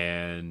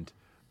 And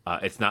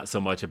it's not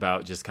so much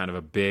about just kind of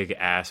a big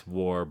ass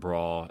war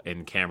brawl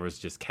and cameras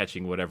just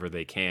catching whatever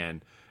they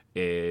can.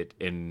 It,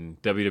 in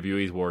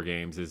WWE's War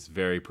Games, is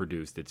very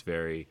produced. It's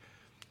very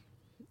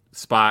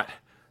spot.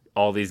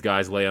 All these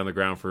guys lay on the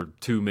ground for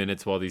 2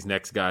 minutes while these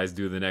next guys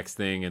do the next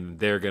thing, and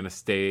they're going to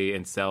stay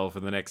and sell for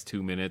the next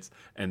 2 minutes.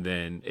 And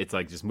then it's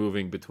just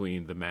moving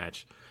between the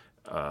match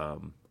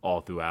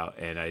all throughout.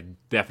 And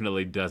it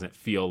definitely doesn't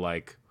feel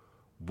like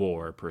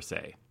war per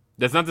se.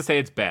 That's not to say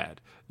it's bad.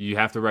 You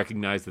have to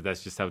recognize that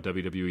that's just how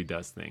WWE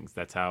does things.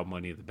 That's how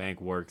Money in the Bank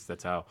works.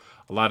 That's how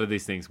a lot of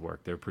these things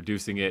work. They're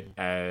producing it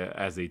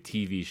as a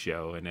TV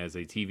show. And as a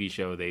TV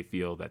show, they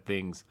feel that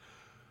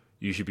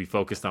you should be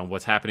focused on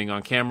what's happening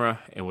on camera,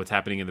 and what's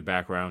happening in the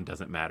background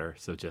doesn't matter.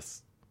 So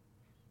just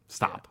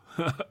stop.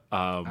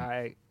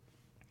 I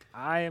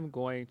am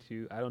going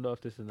to, I don't know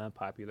if this is an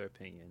unpopular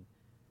opinion.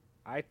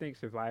 I think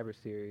Survivor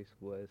Series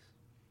was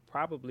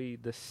probably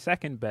the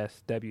second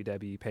best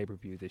WWE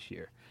pay-per-view this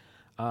year.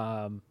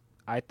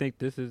 I think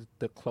this is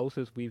the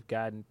closest we've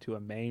gotten to a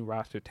main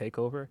roster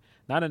takeover.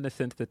 Not in the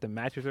sense that the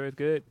matches are as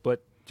good,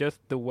 but just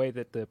the way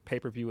that the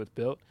pay-per-view was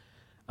built.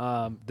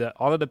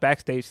 All of the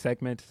backstage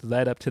segments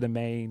led up to the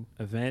main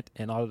event,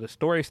 and all of the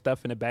story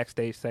stuff in the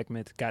backstage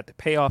segments got the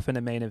payoff in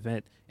the main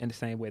event in the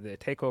same way that a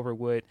takeover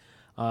would.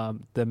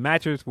 The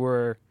matches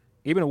were,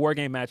 even the War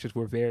Game matches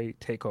were very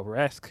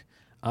takeover-esque.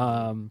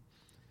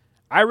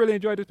 I really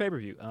enjoyed this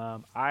pay-per-view.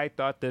 I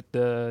thought that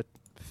the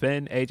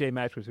Finn AJ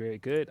match was very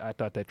good. I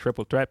thought that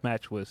triple threat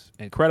match was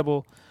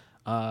incredible.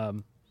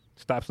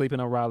 Stop sleeping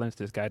on Rollins.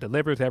 This guy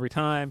delivers every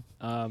time.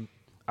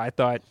 I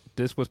thought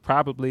this was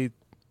probably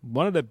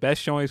one of the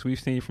best showings we've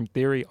seen from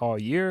Theory all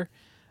year.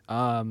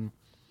 The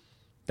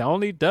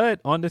only dud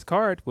on this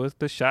card was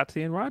the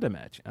Shotzi and Ronda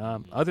match.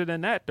 Other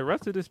than that, the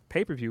rest of this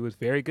pay-per-view was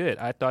very good.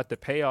 I thought the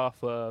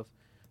payoff of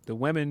the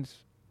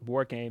women's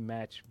War Game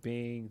match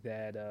being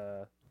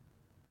that,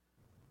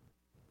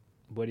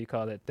 what do you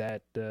call it?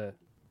 That the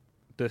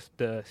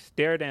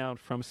stare down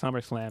from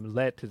SummerSlam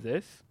led to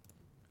this.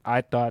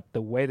 I thought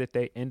the way that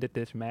they ended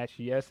this match,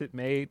 yes, it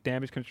made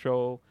Damage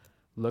Control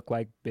look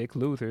like big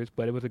losers,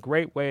 but it was a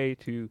great way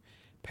to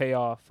pay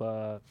off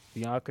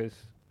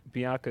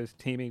Bianca's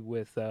teaming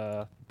with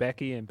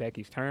Becky and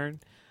Becky's turn.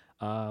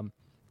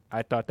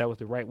 I thought that was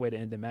the right way to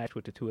end the match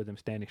with the two of them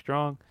standing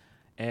strong.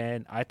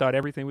 And I thought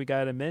everything we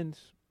got in the men's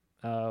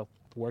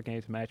War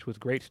Games match was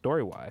great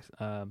story-wise.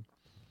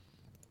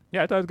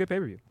 Yeah, I thought it was a good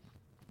pay-per-view.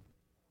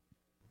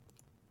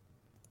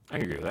 I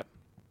can agree with that.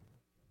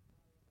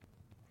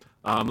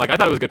 I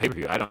thought it was a good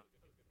pay-per-view. I don't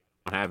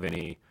have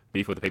any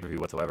beef with the pay-per-view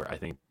whatsoever. I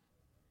think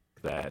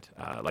that,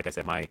 like I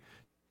said, my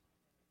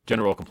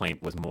general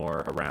complaint was more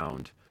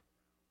around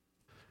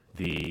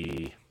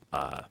the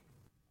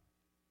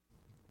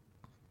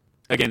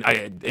again,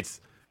 it's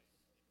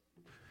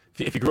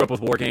if you grew up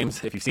with War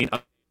Games, if you've seen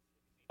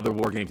other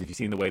War Games, if you've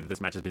seen the way that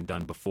this match has been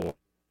done before,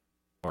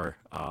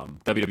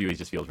 WWE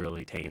just feels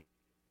really tame,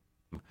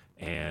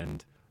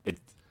 and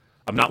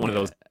I'm not one of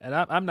those and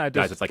I'm not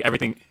guys. just It's like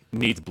everything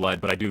needs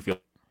blood, but I do feel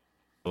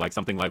like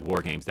something like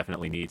War Games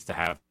definitely needs to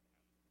have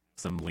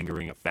some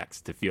lingering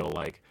effects to feel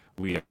like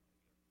we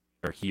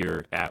are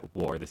here at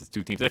war. This is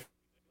two teams. I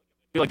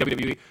feel like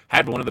WWE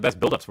had one of the best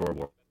build-ups for a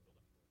War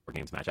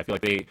Games match. I feel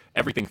like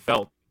everything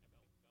felt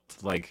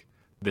like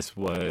this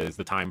was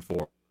the time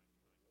for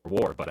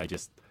war, but I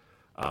just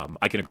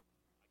I can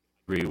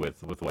agree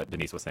with what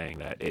Denise was saying,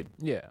 that it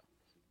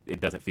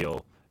doesn't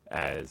feel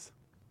as,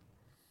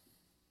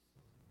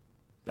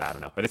 I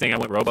don't know. Are they saying I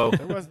went Robo? I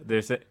don't didn't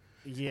disagree.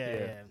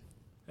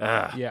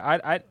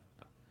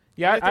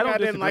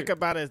 like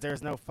about it is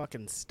there's no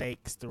fucking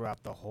stakes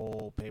throughout the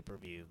whole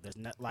pay-per-view. There's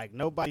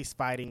nobody's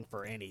fighting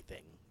for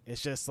anything.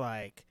 It's just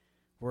like,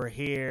 we're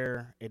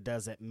here. It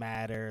doesn't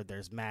matter.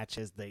 There's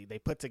matches. They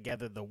put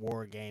together the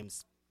War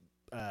Games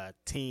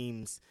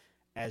teams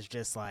as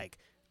just like,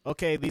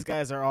 okay, these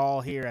guys are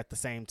all here at the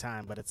same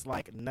time, but it's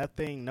like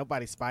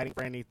nobody's fighting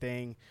for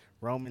anything.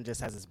 Roman just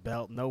has his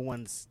belt. No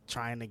one's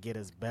trying to get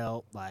his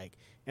belt. Like,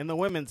 in the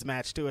women's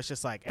match, too, it's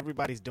just like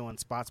everybody's doing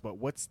spots, but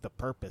what's the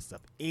purpose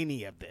of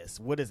any of this?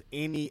 What is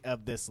any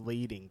of this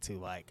leading to?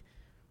 Like,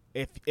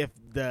 if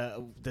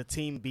the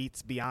team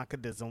beats Bianca,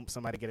 does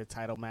somebody get a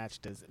title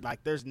match?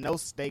 There's no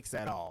stakes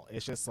at all.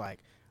 It's just like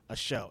a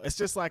show. It's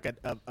just like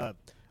a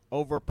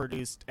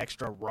overproduced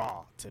extra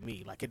Raw to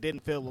me. Like, it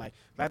didn't feel like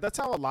that's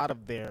how a lot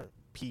of their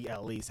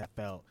PLEs have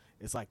felt.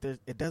 It's like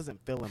it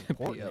doesn't feel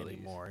important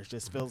anymore. It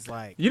just feels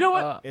like, you know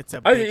what? It's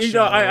a big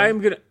show. I'm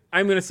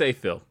gonna say,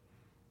 Phil,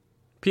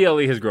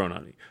 PLE has grown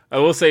on me. I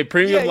will say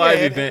premium live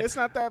event. It's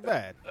not that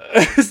bad.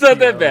 It's not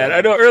that bad.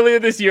 I know earlier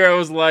this year I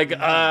was like,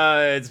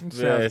 it's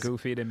sounds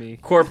goofy to me.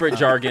 Corporate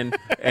jargon,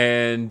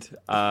 and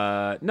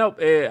nope.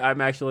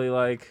 I'm actually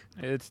like,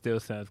 it still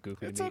sounds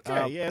goofy It's to me.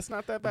 okay. It's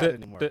not that bad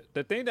anymore.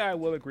 The thing that I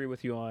will agree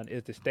with you on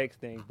is the stakes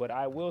thing, but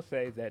I will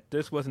say that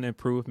this was an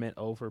improvement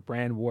over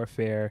Brand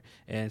Warfare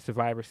and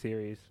Survivor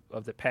Series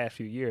of the past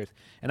few years,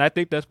 and I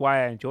think that's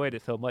why I enjoyed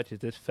it so much. Is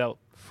this felt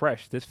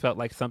fresh? This felt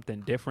like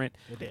something different.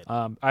 It did.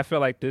 I feel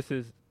like this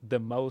is the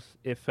most.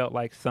 It felt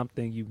like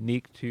something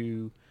unique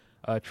to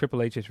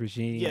Triple H's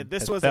regime. Yeah,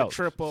 this has was a felt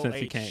Triple since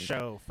he H came.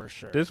 show for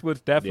sure. This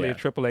was definitely Yeah. a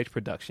Triple H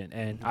production,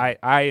 and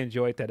I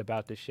enjoyed that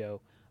about the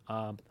show.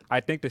 I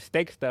think the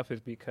stake stuff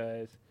is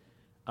because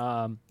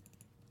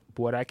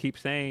what I keep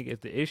saying is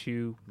the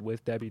issue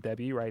with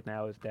WWE right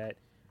now is that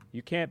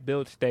you can't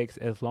build stakes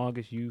as long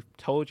as you've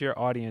told your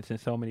audience in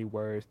so many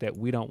words that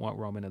we don't want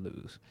Roman to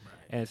lose. Right.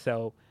 And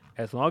so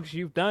as long as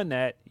you've done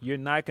that, you're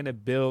not going to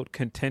build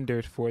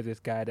contenders for this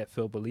guy that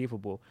feel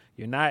believable.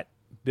 You're not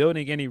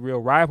building any real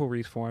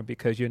rivalries for him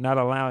because you're not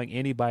allowing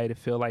anybody to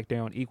feel like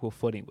they're on equal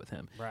footing with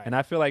him. Right. And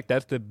I feel like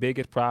that's the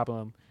biggest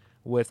problem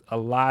with a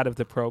lot of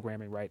the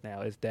programming right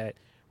now is that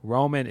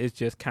Roman is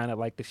just kind of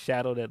like the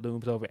shadow that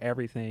looms over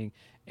everything,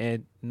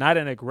 and not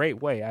in a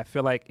great way. I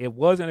feel like it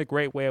wasn't a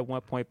great way at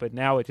one point, but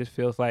now it just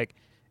feels like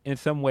in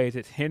some ways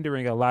it's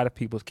hindering a lot of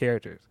people's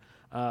characters.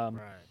 Right.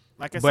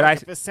 Like I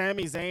said, if it's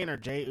Sami Zayn or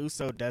Jey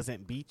Uso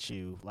doesn't beat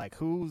you, like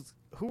who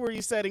are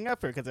you setting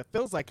up for? Because it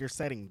feels like you're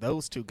setting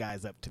those two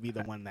guys up to be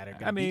the one that are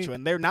going to beat you,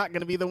 and they're not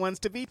going to be the ones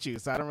to beat you.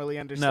 So I don't really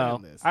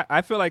understand this.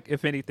 I feel like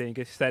if anything,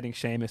 it's setting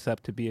Sheamus up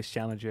to be his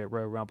challenger at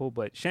Royal Rumble,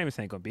 but Sheamus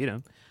ain't going to beat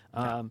him.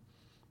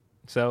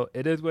 So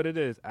it is what it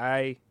is.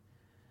 I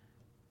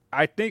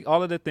think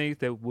all of the things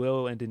that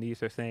Will and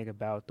Denise are saying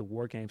about the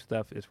War Game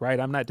stuff is right.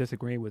 I'm not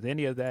disagreeing with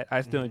any of that.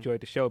 I still enjoyed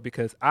the show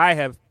because I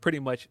have pretty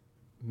much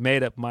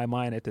made up my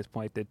mind at this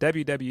point that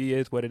WWE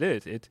is what it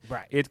is.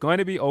 It's going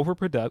to be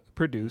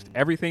overproduced.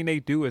 Everything they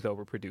do is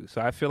overproduced.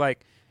 So I feel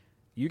like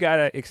you got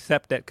to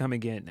accept that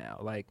coming in now.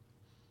 Like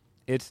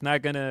it's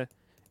not going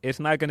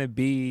to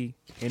be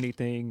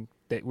anything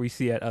that we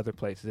see at other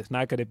places. It's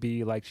not going to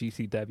be like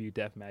GCW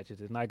death matches.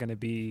 It's not going to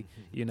be,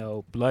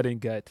 blood and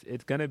guts.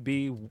 It's going to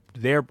be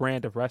their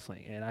brand of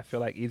wrestling. And I feel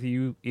like either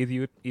you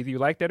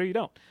like that or you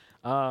don't.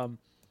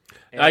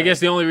 I guess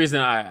the only reason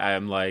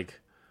I'm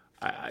like,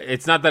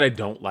 it's not that I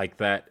don't like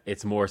that.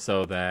 It's more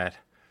so that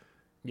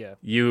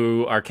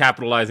you are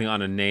capitalizing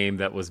on a name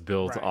that was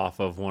built off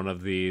of one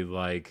of the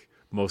like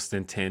most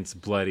intense,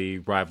 bloody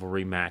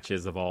rivalry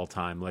matches of all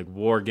time. Like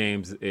War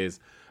Games is,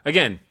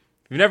 again,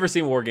 if you've never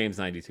seen War Games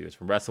 92, it's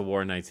from Wrestle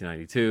War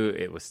 1992.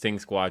 It was Sting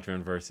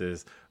Squadron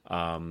versus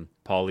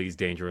Paulie's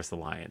Dangerous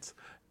Alliance.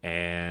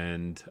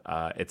 And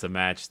it's a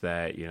match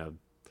that, you know,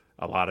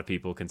 a lot of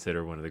people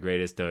consider one of the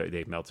greatest.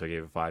 Dave Meltzer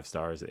gave it 5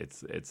 stars.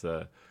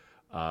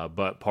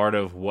 But part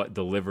of what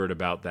delivered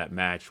about that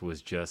match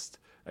was just,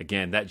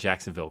 again, that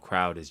Jacksonville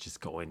crowd is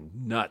just going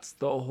nuts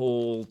the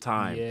whole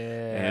time.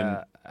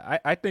 Yeah,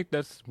 and I think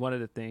that's one of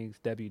the things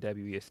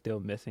WWE is still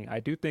missing. I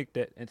do think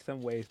that in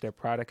some ways their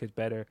product is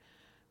better,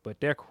 but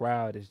their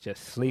crowd is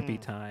just sleepy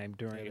time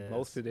during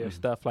most of their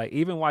stuff. Like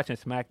even watching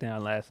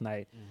SmackDown last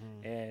night,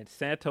 and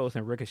Santos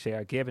and Ricochet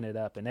are giving it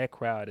up, and that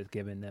crowd is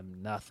giving them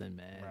nothing,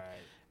 man. Right.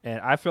 And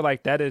I feel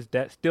like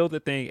that's still the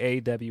thing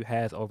AEW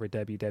has over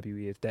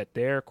WWE is that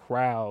their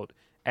crowd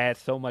adds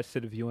so much to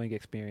the viewing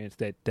experience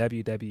that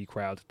WWE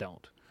crowds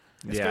don't.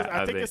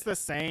 I think it's the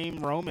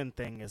same Roman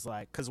thing. Is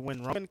like because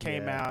when Roman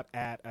came out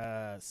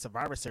at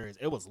Survivor Series,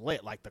 it was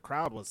lit. Like the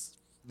crowd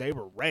they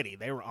were ready,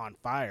 they were on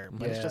fire.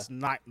 But it's just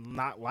not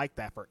like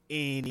that for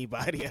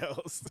anybody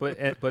else. But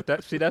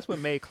that's what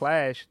made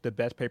Clash the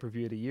best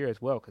pay-per-view of the year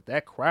as well, because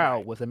that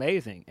crowd was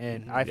amazing,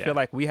 and I feel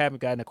like we haven't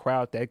gotten a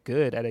crowd that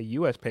good at a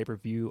U.S.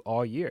 pay-per-view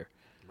all year.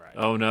 Right.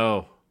 Oh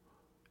no,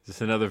 is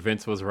this another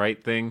Vince was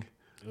right thing?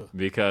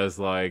 Because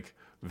like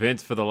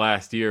Vince for the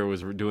last year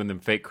was doing them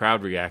fake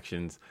crowd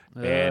reactions,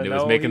 and it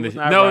was making the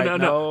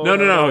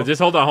no. Just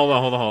hold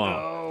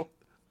on.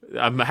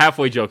 I'm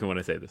halfway joking when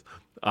I say this,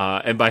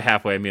 and by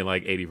halfway I mean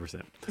like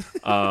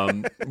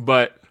 80%.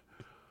 But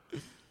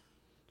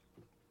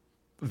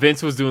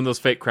Vince was doing those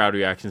fake crowd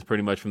reactions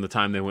pretty much from the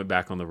time they went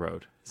back on the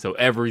road, so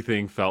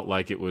everything felt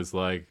like it was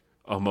like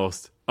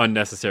almost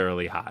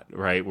unnecessarily hot,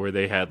 right? Where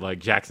they had like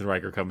Jackson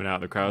Riker coming out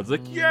and the crowd's like,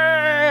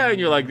 yeah, and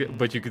you're like,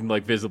 but you can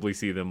like visibly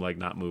see them like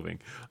not moving.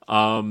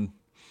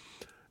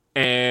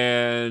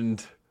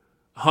 And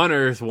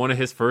Hunter's one of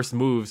his first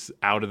moves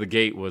out of the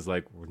gate was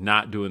like, we're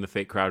not doing the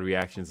fake crowd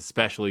reactions,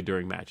 especially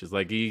during matches.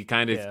 Like he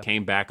kind of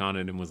came back on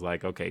it and was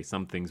like, okay,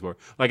 some things were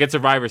like at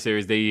Survivor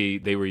Series,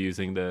 they were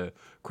using the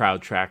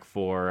crowd track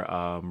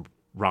for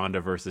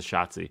Ronda versus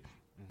Shotzi.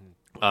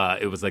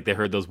 It was like they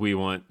heard those "We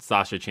Want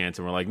Sasha" chants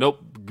and were like,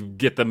 "Nope,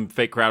 get them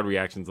fake crowd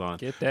reactions on."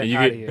 Get that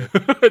out of here.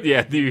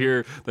 Yeah, you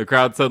hear the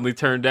crowd suddenly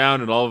turn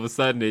down, and all of a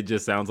sudden it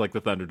just sounds like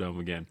the Thunderdome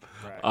again.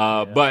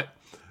 Right. But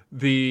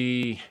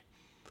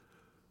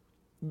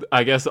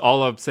I guess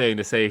all I'm saying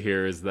to say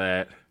here is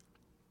that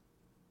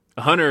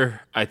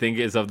Hunter, I think,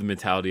 is of the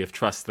mentality of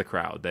trust the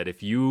crowd. That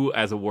if you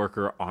as a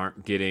worker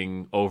aren't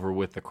getting over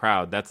with the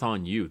crowd, that's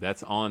on you.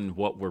 That's on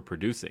what we're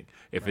producing.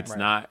 If it's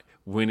not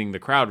winning the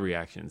crowd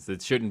reactions,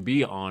 it shouldn't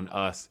be on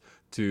us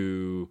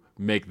to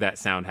make that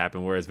sound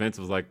happen. Whereas Vince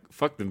was like,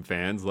 fuck them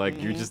fans, like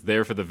you're just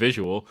there for the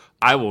visual,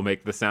 I will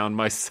make the sound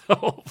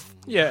myself.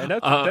 Yeah, and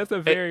that's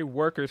a very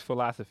worker's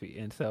philosophy.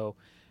 And so,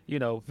 you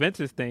know,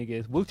 Vince's thing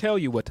is we'll tell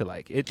you what to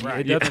like. It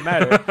doesn't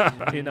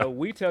matter. You know,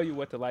 we tell you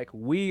what to like.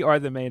 We are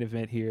the main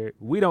event here.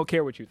 We don't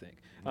care what you think.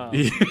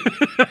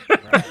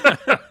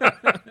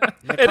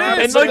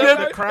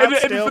 The crowd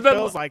still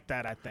feels like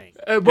that, I think.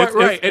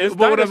 It's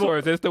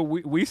dinosaurs. It's the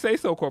we say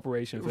so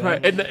corporation.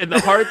 Right. And the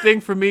hard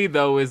thing for me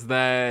though is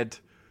that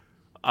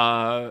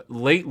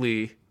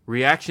lately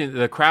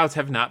the crowds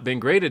have not been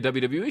great at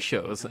WWE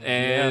shows,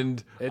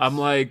 and I'm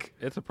like,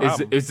 it's a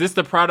problem. Is this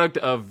the product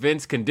of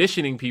Vince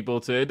conditioning people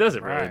to? It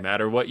doesn't really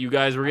matter what you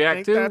guys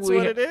react to. That's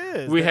what it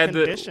is.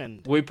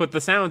 We put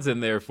the sounds in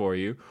there for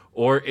you,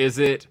 or is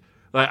it?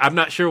 Like, I'm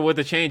not sure what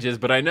the change is,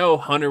 but I know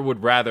Hunter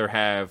would rather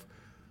have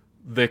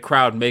the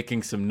crowd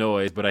making some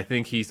noise, but I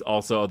think he's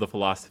also of the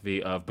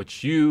philosophy of,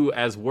 but you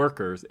as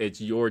workers, it's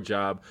your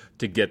job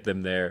to get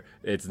them there.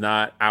 It's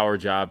not our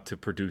job to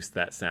produce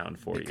that sound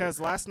for you. Because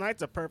last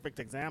night's a perfect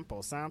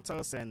example.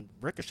 Santos and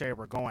Ricochet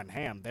were going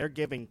ham. They're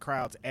giving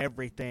crowds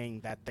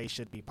everything that they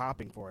should be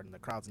popping for, and the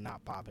crowd's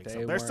not popping.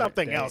 So there's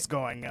something else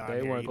going on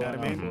here, you know what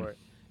I mean? For it.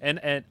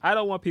 And I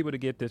don't want people to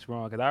get this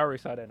wrong, because I already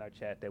saw that in our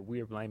chat that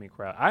we're blaming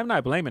crowd. I'm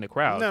not blaming the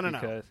crowd. No.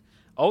 Because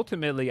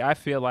ultimately, I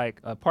feel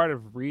like a part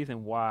of the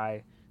reason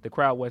why the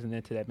crowd wasn't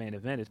into that main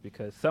event is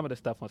because some of the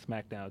stuff on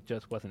SmackDown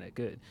just wasn't that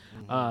good.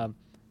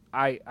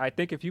 I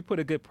think if you put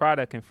a good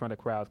product in front of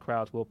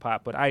crowds will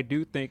pop. But I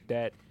do think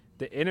that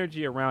the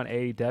energy around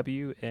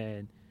AEW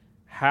and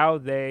how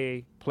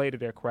they play to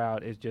their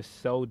crowd is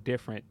just so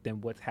different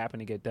than what's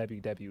happening at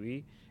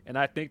WWE. And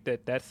I think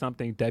that that's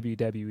something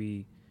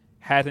WWE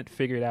hasn't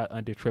figured out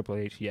under Triple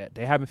H yet.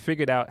 They haven't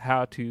figured out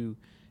how to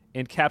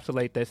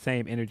encapsulate that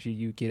same energy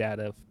you get out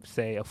of,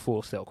 say, a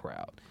Full Sail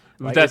crowd.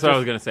 Like, that's what I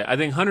was going to say. I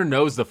think Hunter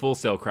knows the Full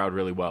Sail crowd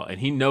really well, and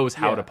he knows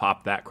how to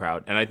pop that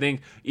crowd. And I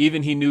think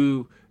even he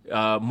knew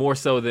more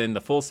so than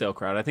the Full Sail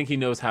crowd, I think he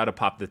knows how to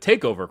pop the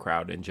TakeOver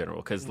crowd in general,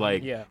 because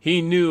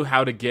he knew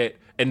how to get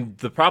 – and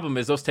the problem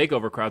is those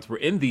TakeOver crowds were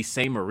in these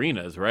same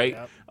arenas, right?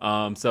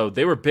 Yep. So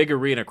they were big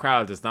arena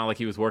crowds. It's not like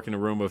he was working a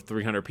room of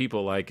 300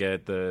 people like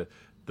at the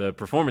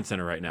Performance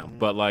Center right now.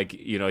 But, like,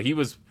 you know,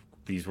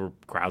 these were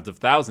crowds of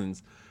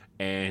thousands,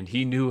 and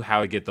he knew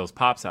how to get those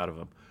pops out of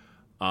them.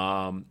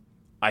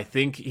 I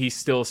think he's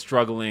still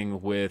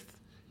struggling with.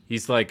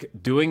 He's like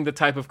doing the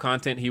type of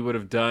content he would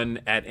have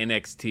done at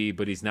NXT,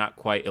 but he's not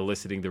quite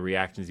eliciting the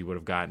reactions he would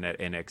have gotten at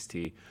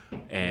NXT.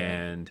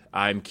 And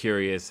I'm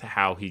curious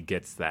how he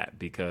gets that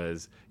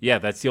because,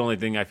 that's the only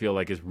thing I feel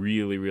like is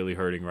really, really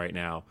hurting right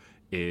now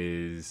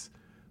is,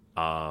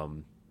 they're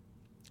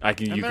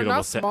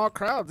not small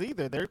crowds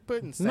either. They're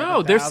putting 7,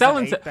 no, they're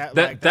selling.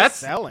 8, that's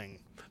selling.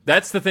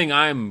 That's the thing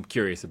I'm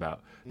curious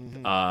about.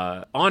 Mm-hmm.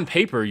 On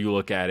paper, you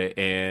look at it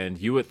and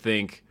you would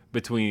think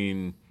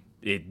between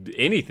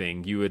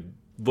anything, you would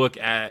look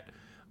at.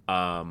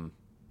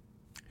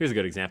 Here's a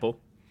good example.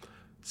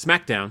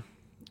 SmackDown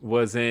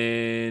was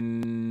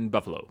in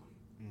Buffalo.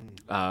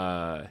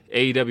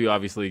 AEW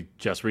obviously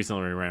just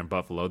recently ran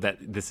Buffalo.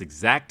 This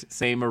exact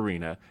same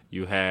arena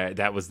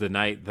that was the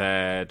night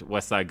that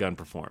West Side Gun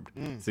performed.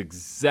 It's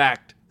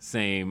exact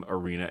same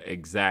arena,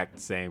 exact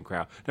same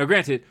crowd. Now,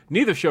 granted,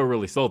 neither show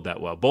really sold that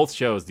well. Both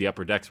shows, the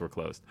upper decks were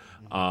closed,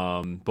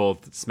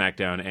 both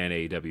SmackDown and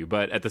AEW.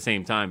 But at the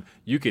same time,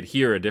 you could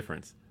hear a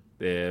difference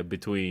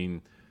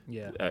between.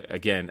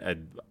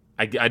 Again,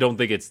 I don't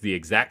think it's the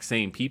exact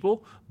same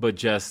people, but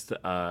just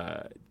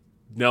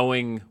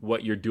knowing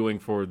what you're doing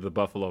for the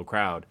Buffalo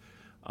crowd,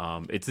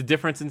 it's a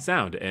difference in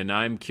sound, and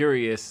I'm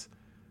curious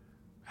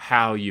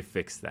how you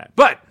fix that.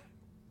 But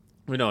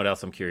we know what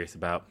else I'm curious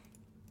about.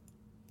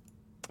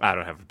 I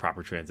don't have a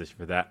proper transition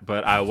for that,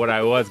 but what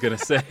I was going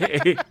to say...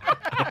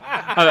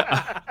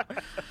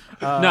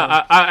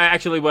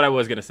 actually, what I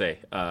was going to say,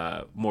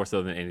 more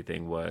so than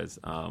anything, was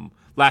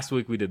last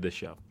week we did this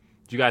show.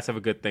 Did you guys have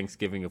a good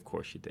Thanksgiving? Of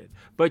course you did.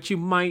 But you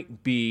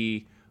might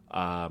be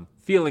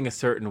feeling a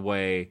certain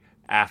way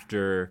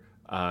after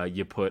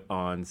you put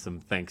on some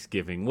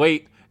Thanksgiving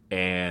weight,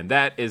 and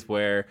that is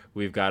where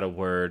we've got a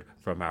word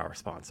from our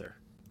sponsor.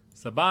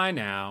 So by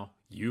now,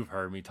 you've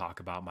heard me talk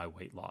about my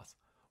weight loss.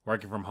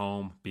 Working from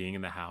home, being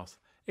in the house,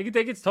 it can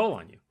take its toll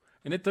on you.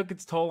 And it took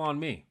its toll on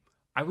me.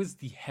 I was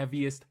the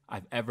heaviest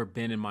I've ever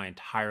been in my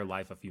entire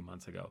life a few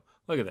months ago.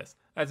 Look at this.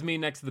 That's me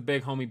next to the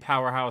big homie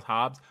Powerhouse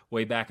Hobbs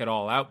way back at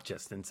All Out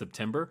just in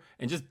September.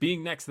 And just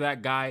being next to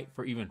that guy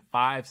for even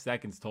 5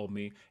 seconds told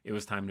me it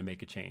was time to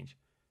make a change.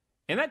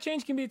 And that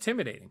change can be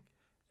intimidating.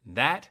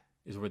 That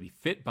is where the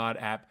Fitbod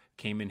app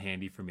came in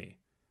handy for me.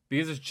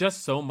 Because there's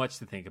just so much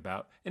to think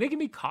about, and it can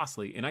be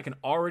costly, and I can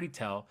already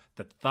tell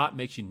that the thought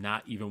makes you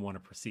not even want to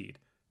proceed.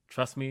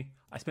 Trust me,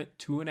 I spent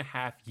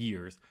 2.5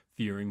 years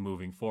fearing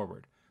moving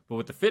forward. But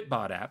with the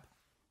Fitbod app,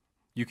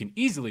 you can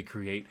easily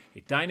create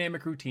a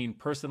dynamic routine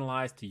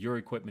personalized to your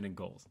equipment and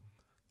goals.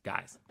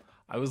 Guys,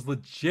 I was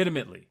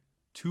legitimately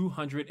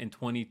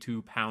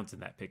 222 pounds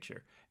in that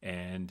picture.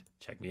 And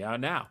check me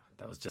out now.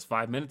 That was just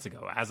 5 minutes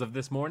ago. As of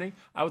this morning,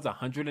 I was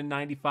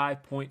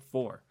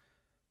 195.4.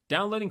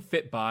 Downloading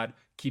Fitbod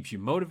keeps you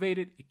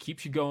motivated, it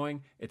keeps you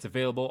going. It's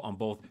available on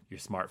both your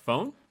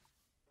smartphone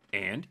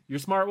and your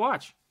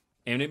smartwatch.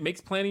 And it makes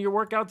planning your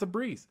workouts a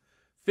breeze.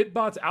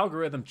 Fitbod's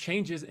algorithm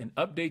changes and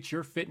updates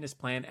your fitness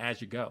plan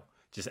as you go.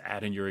 Just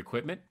add in your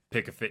equipment,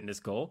 pick a fitness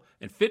goal,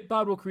 and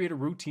Fitbod will create a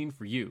routine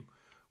for you.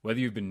 Whether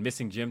you've been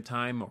missing gym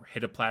time or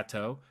hit a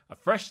plateau, a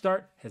fresh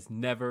start has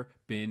never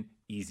been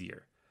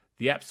easier.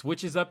 The app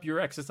switches up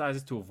your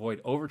exercises to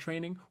avoid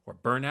overtraining or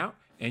burnout,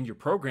 and your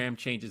program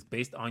changes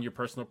based on your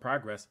personal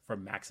progress for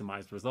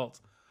maximized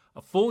results.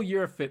 A full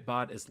year of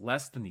Fitbod is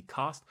less than the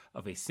cost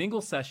of a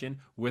single session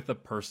with a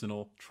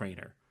personal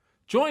trainer.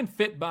 Join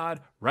Fitbod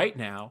right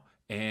now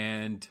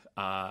and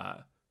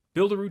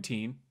build a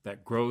routine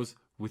that grows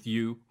with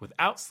you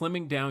without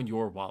slimming down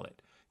your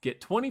wallet.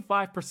 Get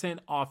 25%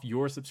 off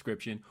your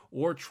subscription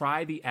or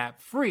try the app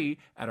free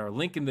at our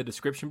link in the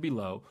description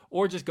below,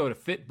 or just go to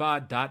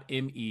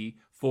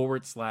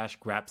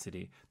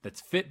fitbod.me/Grapsody.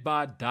 That's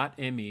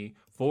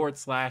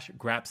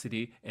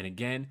fitbod.me/Grapsody. And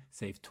again,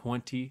 save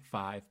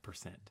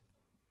 25%.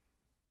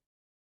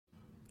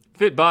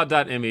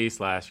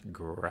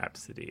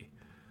 Fitbod.me/Grapsody.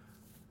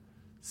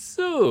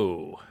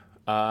 So,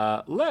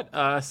 let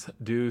us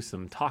do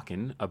some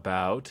talking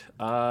about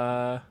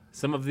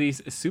some of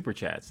these super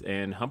chats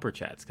and humper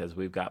chats, because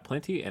we've got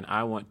plenty, and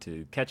I want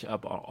to catch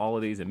up on all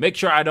of these and make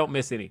sure I don't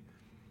miss any.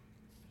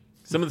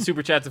 Some of the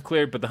super chats have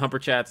cleared, but the humper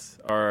chats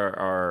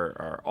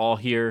are all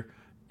here.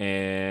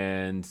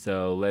 And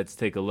so let's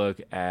take a look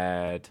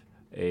at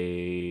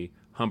a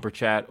humper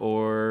chat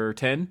or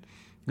 10.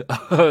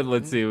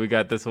 Let's see. We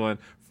got this one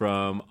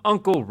from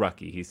Uncle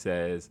Rucky. He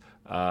says,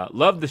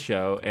 love the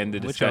show and the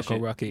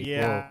discussion. Which Uncle Rucky?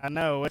 Yeah, I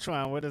know. Which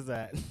one? What is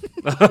that?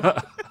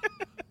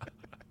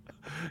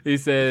 He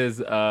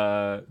says,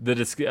 I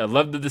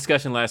loved the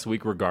discussion last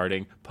week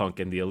regarding Punk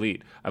and the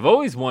Elite. I've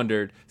always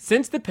wondered,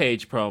 since the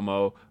Page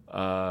promo,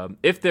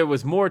 if there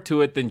was more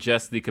to it than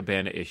just the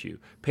Cabana issue.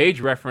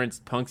 Page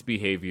referenced Punk's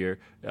behavior.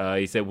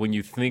 He said, when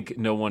you think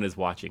no one is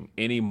watching,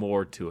 any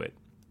more to it?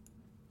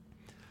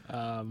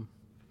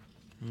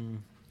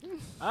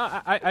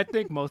 I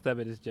think most of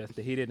it is just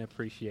that he didn't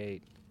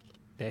appreciate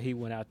that he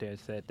went out there and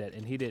said that,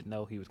 and he didn't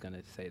know he was going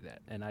to say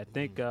that. And I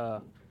think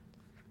a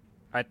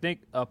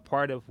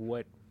part of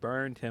what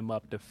burned him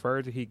up the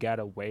further he got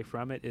away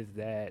from it is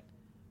that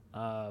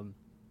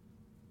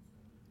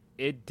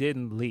it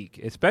didn't leak,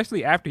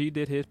 especially after he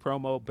did his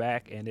promo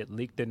back and it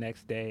leaked the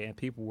next day and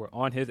people were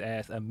on his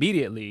ass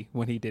immediately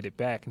when he did it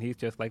back. And he's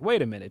just like,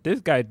 wait a minute, this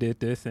guy did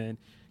this and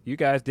you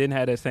guys didn't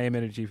have that same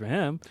energy for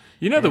him.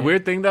 You know, the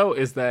weird thing, though,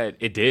 is that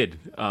it did.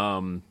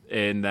 And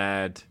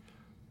that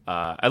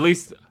at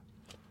least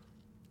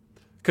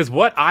because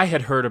what I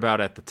had heard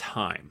about at the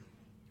time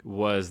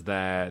was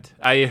that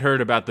I had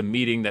heard about the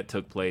meeting that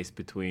took place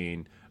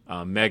between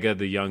Mega,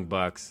 the Young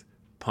Bucks,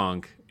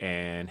 Punk,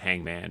 and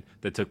Hangman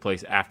that took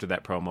place after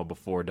that promo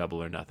before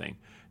Double or Nothing.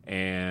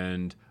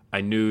 And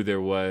I knew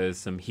there was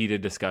some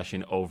heated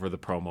discussion over the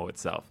promo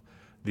itself.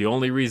 The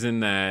only reason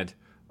that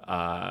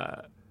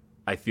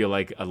I feel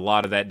like a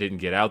lot of that didn't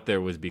get out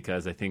there was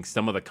because I think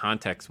some of the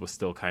context was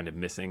still kind of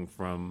missing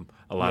from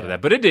a lot of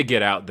that. But it did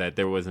get out that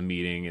there was a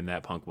meeting and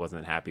that Punk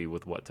wasn't happy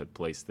with what took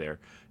place there.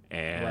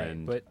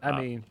 And right. But I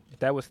mean,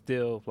 that was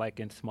still like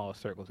in small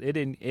circles. It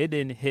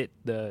didn't hit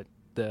the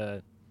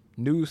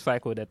news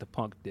cycle that the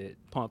Punk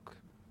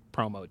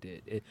promo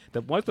did.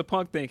 Once the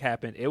Punk thing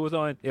happened, it was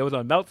on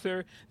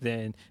Meltzer.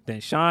 Then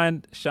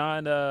Sean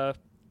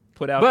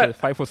put out the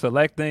Fightful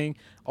Select thing.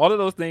 All of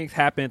those things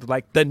happened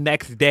like the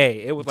next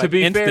day. It was like to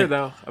be instant. fair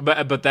though,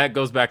 but that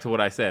goes back to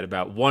what I said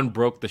about one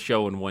broke the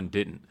show and one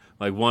didn't.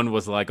 Like one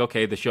was like,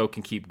 okay, the show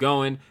can keep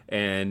going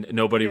and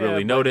nobody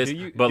really noticed. Do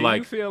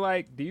you feel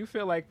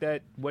like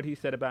that what he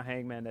said about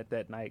Hangman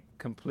that night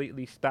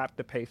completely stopped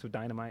the pace of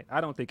Dynamite?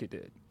 I don't think it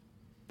did.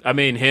 I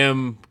mean,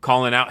 him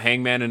calling out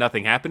Hangman and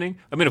nothing happening?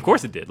 I mean, of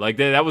course it did. Like,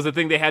 that was the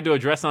thing they had to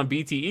address on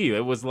BTE.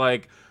 It was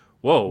like,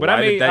 whoa, but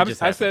why did that just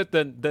happen? I said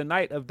the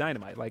night of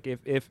Dynamite. Like,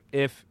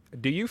 if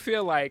do you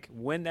feel like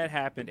when that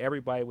happened,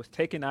 everybody was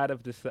taken out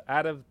of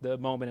the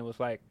moment and was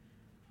like,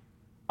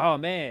 oh,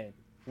 man,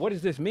 what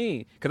does this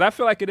mean? Because I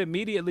feel like it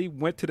immediately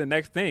went to the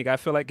next thing. I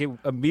feel like it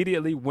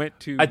immediately went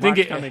to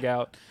Mox coming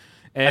out.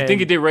 And I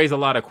think it did raise a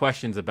lot of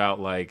questions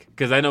about, like,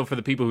 because I know for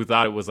the people who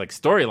thought it was like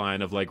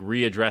storyline of like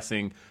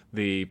readdressing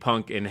the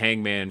Punk and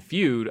Hangman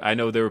feud, I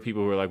know there were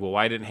people who were like, well,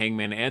 why didn't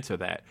Hangman answer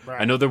that?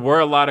 Right. I know there were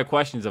a lot of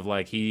questions of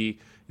like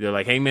they're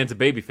like, Hangman's a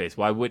babyface.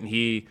 Why wouldn't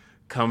he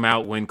come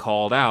out when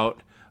called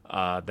out?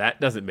 That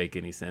doesn't make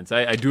any sense.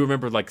 I do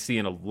remember like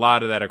seeing a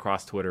lot of that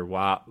across Twitter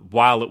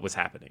while it was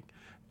happening.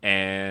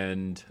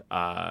 And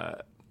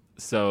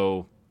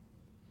so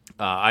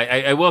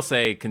I will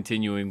say,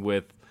 continuing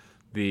with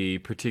the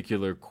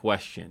particular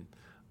question,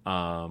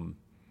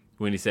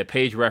 when he said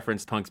Paige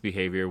referenced Punk's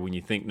behavior when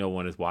you think no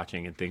one is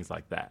watching and things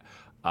like that.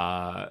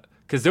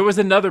 Because there was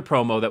another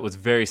promo that was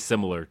very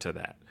similar to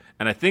that.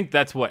 And I think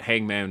that's what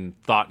Hangman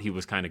thought he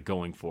was kind of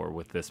going for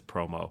with this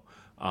promo.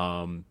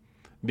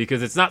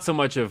 Because it's not so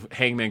much of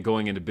Hangman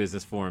going into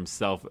business for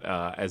himself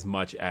as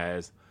much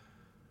as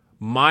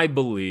my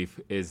belief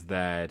is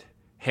that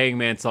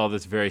Hangman saw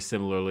this very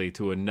similarly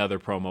to another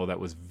promo that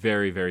was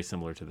very, very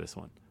similar to this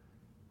one.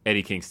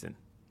 Eddie Kingston.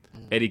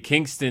 Eddie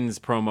Kingston's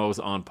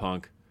promos on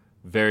Punk,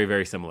 very,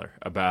 very similar,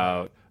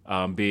 about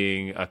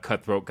being a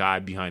cutthroat guy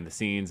behind the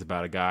scenes,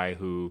 about a guy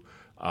who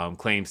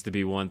claims to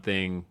be one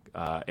thing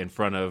in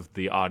front of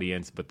the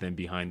audience, but then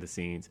behind the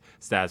scenes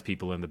stabs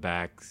people in the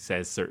back,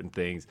 says certain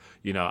things.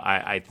 You know,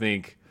 I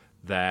think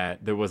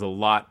that there was a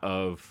lot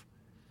of...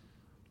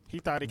 He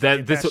thought he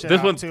could get that shit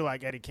out too,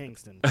 like Eddie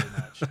Kingston, pretty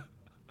much.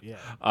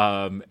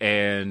 Yeah.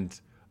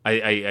 And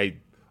I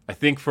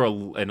think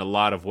in a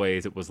lot of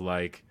ways it was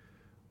like,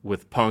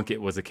 with Punk,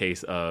 it was a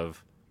case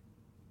of,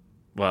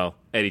 well,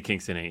 Eddie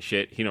Kingston ain't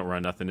shit. He don't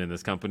run nothing in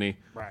this company.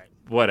 Right.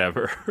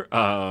 Whatever.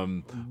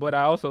 But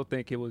I also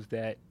think it was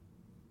that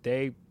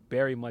they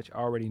very much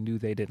already knew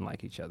they didn't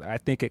like each other. I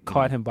think it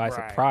caught him by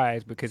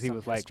surprise because he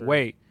was like,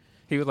 wait,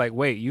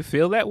 you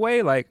feel that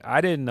way? Like, I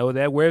didn't know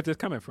that. Where's this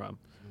coming from?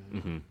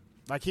 Mm-hmm.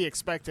 Like, he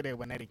expected it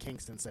when Eddie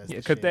Kingston says this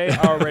because shit. they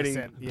already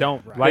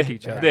don't like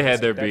each other. They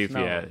had their beef,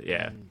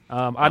 yeah.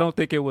 I don't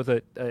think it was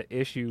a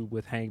issue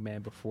with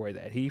Hangman before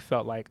that. He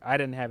felt like, I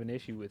didn't have an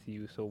issue with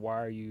you, so why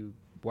are you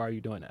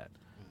doing that?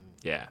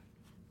 Yeah.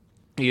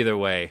 Either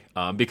way,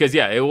 because,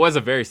 it was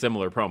a very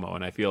similar promo,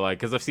 and I feel like,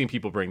 because I've seen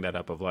people bring that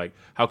up of, like,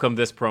 how come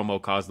this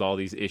promo caused all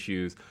these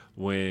issues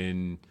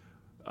when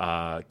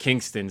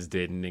Kingston's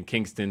didn't, and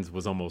Kingston's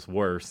was almost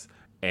worse,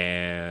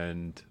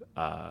 and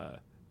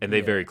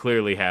they very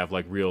clearly have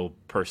like real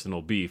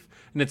personal beef.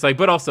 And it's like,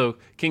 but also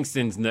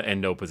Kingston's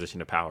in no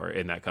position of power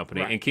in that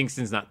company. Right. And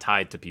Kingston's not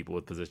tied to people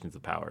with positions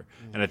of power.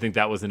 Mm-hmm. And I think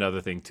that was another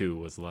thing too,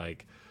 was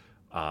like,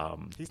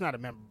 he's not a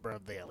member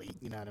of the elite.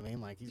 You know what I mean?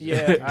 Like, he's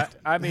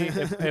I mean,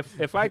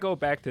 if I go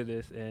back to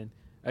this, and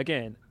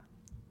again,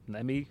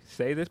 let me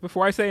say this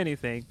before I say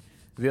anything,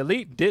 the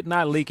elite did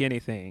not leak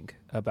anything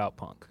about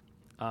Punk.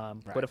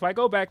 But if I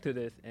go back to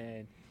this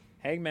and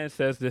Hangman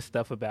says this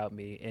stuff about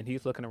me, and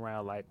he's looking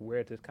around like,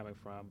 where's this coming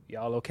from?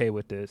 Y'all okay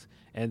with this?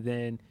 And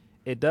then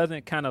it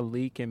doesn't kind of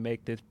leak and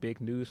make this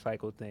big news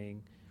cycle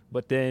thing.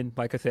 But then,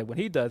 like I said, when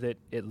he does it,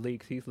 it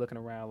leaks. He's looking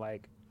around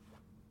like,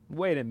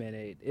 wait a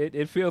minute.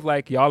 It feels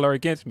like y'all are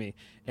against me.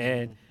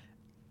 And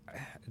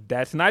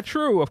that's not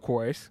true, of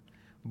course.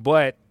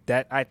 But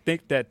that I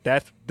think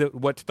that's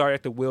what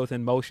started the wheels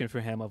in motion for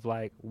him of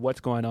like, what's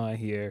going on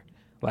here?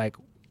 Like,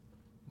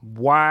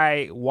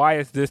 why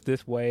is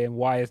this way and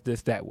why is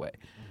this that way?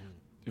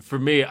 For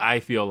me, I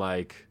feel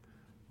like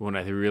when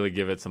I really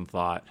give it some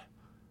thought,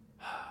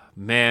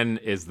 man,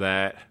 is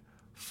that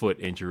foot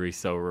injury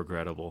so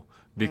regrettable.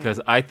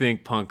 Because I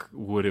think Punk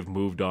would have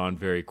moved on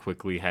very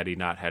quickly had he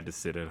not had to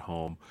sit at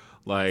home.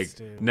 Like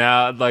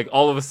now, like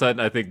all of a sudden,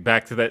 I think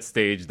back to that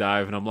stage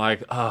dive, and I'm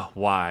like, oh,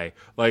 why?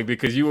 Like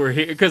because you were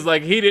here, because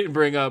like he didn't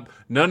bring up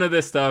none of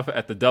this stuff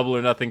at the Double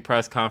or Nothing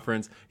press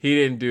conference. He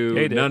didn't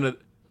do none of.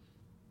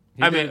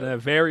 He did it in a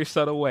very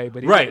subtle way,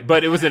 but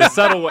but it was in a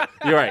subtle way.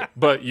 You're right,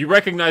 but you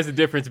recognize the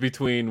difference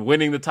between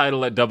winning the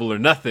title at Double or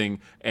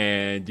Nothing,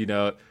 and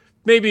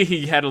maybe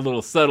he had a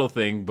little subtle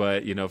thing,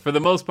 but for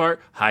the most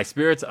part, high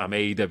spirits. I'm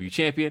AEW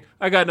champion.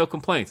 I got no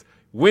complaints.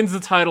 Wins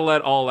the title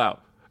at All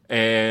Out,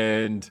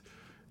 and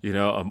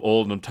I'm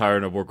old and I'm tired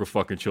and I work with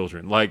fucking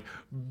children. Like,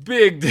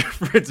 big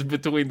difference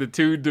between the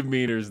two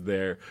demeanors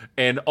there.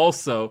 And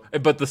also,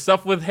 but the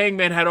stuff with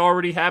Hangman had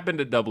already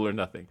happened at Double or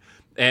Nothing.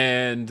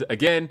 And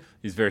again,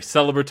 he's very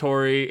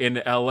celebratory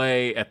in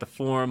LA at the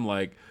Forum.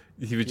 Like,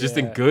 he was just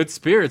in good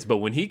spirits. But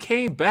when he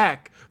came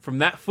back from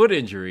that foot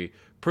injury,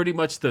 pretty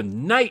much the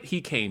night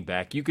he came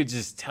back, you could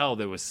just tell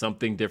there was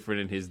something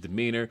different in his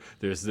demeanor.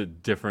 There's a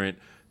different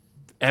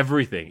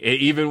everything.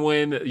 Even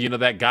when,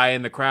 that guy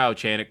in the crowd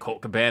chanted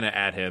Colt Cabana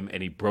at him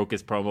and he broke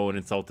his promo and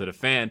insulted a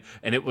fan.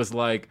 And it was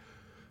like,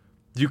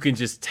 you can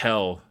just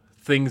tell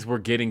things were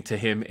getting to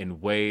him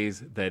in ways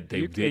that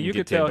they didn't get to him before. You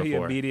could tell he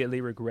immediately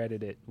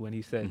regretted it when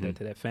he said that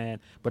to that fan.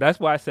 But that's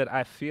why I said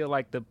I feel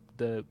like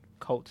the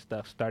Colt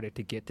stuff started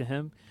to get to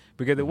him,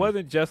 because it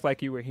wasn't just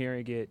like you were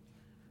hearing it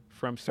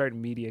from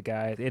certain media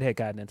guys. It had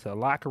gotten into a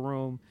locker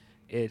room.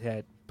 It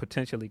had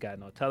potentially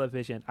gotten on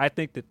television. I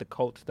think that the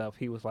Colt stuff,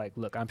 he was like,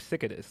 look, I'm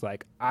sick of this.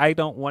 Like, I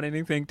don't want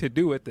anything to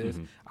do with this.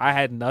 I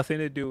had nothing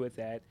to do with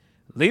that.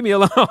 Leave me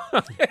alone.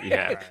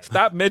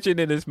 Stop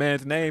mentioning this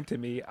man's name to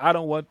me. I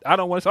don't want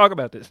to talk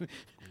about this.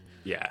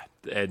 Yeah.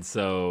 And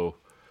so,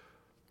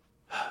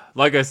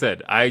 like I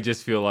said, I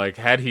just feel like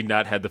had he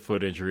not had the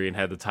foot injury and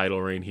had the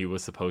title reign he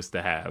was supposed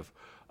to have,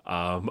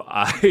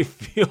 I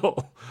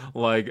feel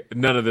like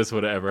none of this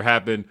would have ever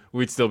happened.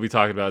 We'd still be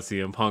talking about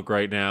CM Punk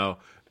right now.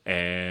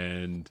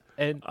 And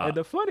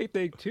the funny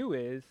thing too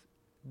is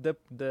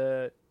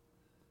the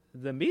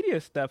media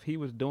stuff he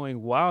was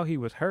doing while he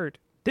was hurt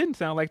didn't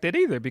sound like that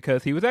either,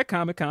 because he was at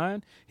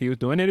Comic-Con, he was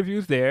doing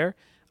interviews there.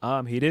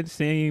 He didn't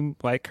seem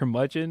like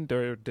curmudgeoned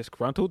or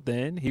disgruntled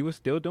then. He was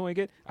still doing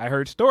it. I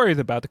heard stories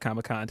about the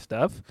Comic-Con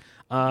stuff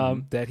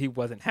that he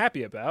wasn't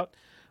happy about,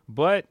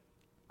 but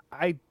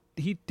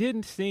he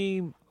didn't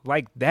seem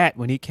like that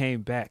when he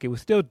came back. It was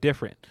still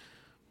different.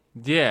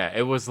 Yeah,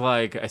 it was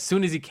like as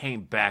soon as he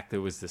came back, there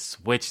was this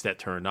switch that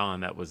turned on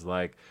that was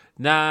like,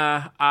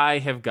 nah, I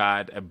have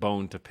got a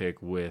bone to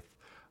pick with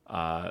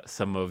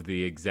some of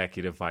the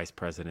executive vice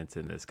presidents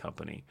in this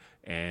company.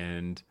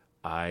 And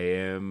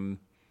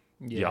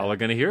y'all are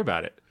going to hear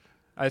about it.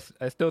 I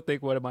still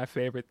think one of my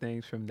favorite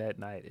things from that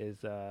night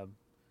is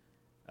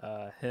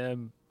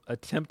him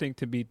attempting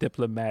to be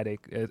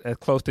diplomatic, as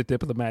close to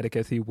diplomatic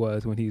as he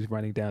was when he's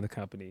running down the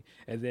company.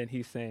 And then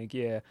he's saying,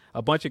 yeah,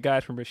 a bunch of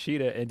guys from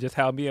Rashida, and just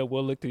how me and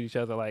Will looked at each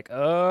other like,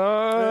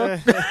 yeah.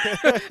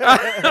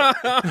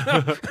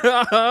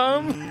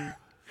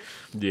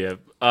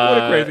 What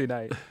a crazy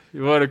night.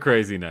 What a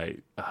crazy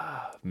night.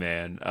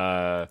 Man.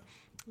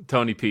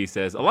 Tony P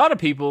says, a lot of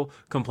people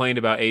complained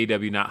about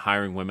AEW not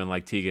hiring women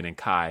like Tegan and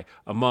Kai,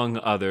 among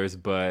others,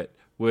 but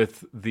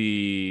with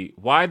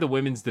why the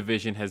women's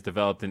division has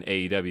developed in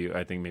AEW,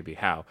 I think maybe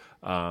how.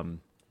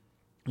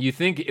 You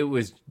think it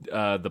was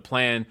the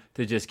plan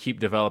to just keep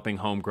developing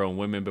homegrown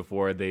women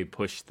before they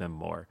pushed them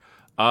more?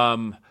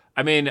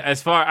 I mean,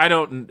 I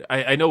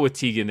know with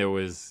Tegan there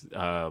was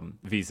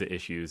visa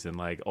issues and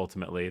like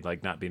ultimately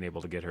like not being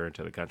able to get her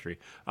into the country.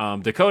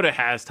 Dakota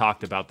has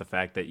talked about the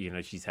fact that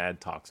she's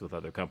had talks with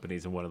other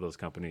companies, and one of those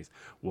companies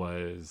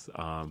was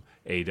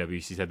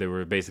AEW. She said they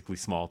were basically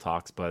small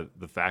talks, but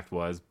the fact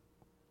was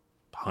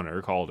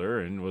Hunter called her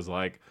and was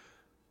like,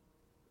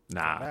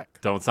 nah,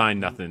 don't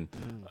sign nothing.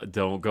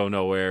 Don't go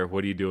nowhere.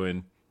 What are you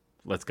doing?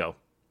 Let's go.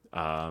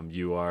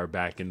 You are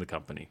back in the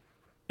company.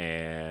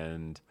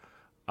 And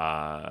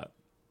I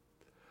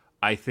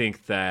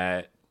think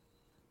that,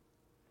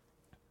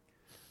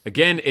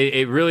 again,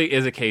 it really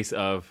is a case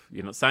of,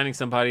 signing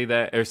somebody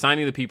or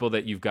signing the people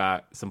that you've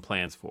got some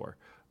plans for.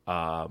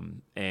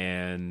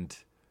 And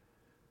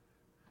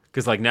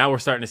because like now we're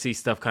starting to see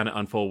stuff kind of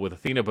unfold with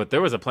Athena, but there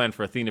was a plan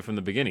for Athena from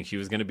the beginning. She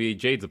was going to be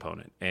Jade's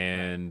opponent.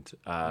 And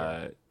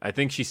I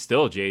think she's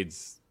still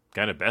Jade's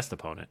kind of best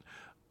opponent.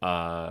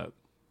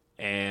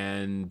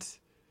 And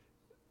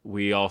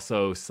we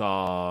also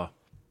saw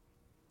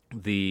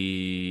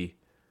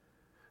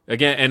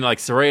Again, and like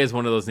Saraya is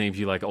one of those names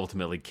you like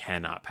ultimately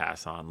cannot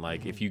pass on.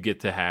 Like if you get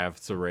to have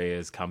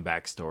Saraya's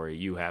comeback story,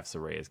 you have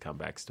Saraya's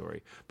comeback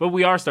story. But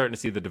we are starting to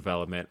see the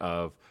development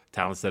of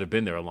talents that have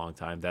been there a long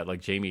time. That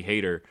like Jamie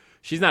Hayter,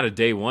 she's not a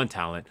day one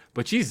talent,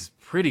 but she's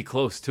pretty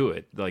close to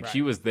it. Like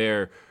she was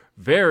there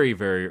very,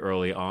 very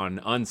early on,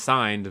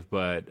 unsigned,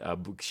 but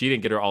she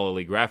didn't get her All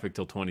Elite graphic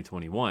till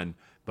 2021.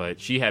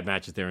 But she had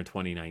matches there in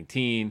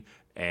 2019,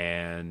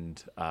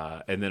 and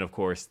then of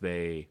course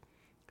they.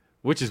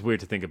 Which is weird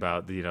to think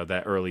about,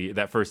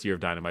 that first year of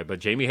Dynamite. But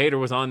Jamie Hayter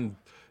was on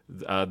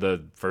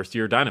the first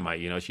year of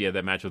Dynamite. She had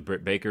that match with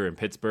Britt Baker in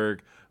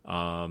Pittsburgh.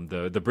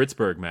 The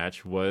Britsburg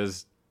match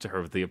was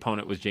the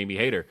opponent was Jamie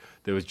Hayter.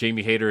 There was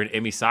Jamie Hayter and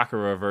Emi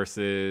Sakura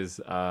versus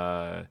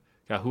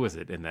who was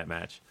it in that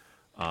match?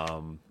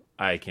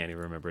 I can't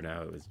even remember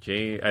now. It was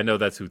I know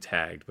that's who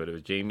tagged, but it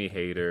was Jamie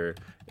Hayter,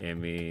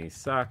 Emi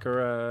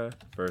Sakura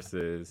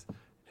versus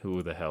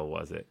who the hell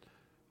was it?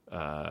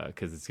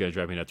 Because it's going to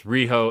drive me nuts.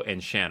 Riho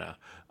and Shanna.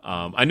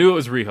 I knew it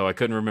was Riho. I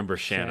couldn't remember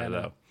Shanna.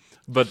 Though.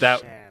 But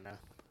that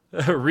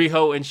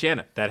Riho and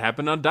Shanna. That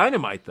happened on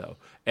Dynamite, though.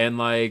 And,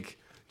 like,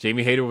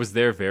 Jamie Hayter was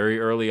there very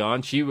early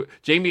on.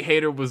 Jamie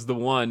Hayter was the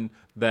one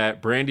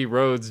that Brandy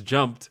Rhodes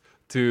jumped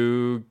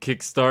to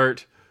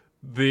kickstart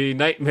the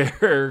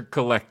Nightmare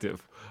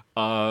Collective.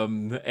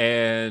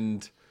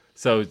 And...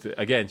 So,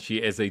 again, she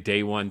is a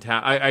day one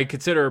talent. I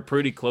consider her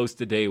pretty close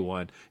to day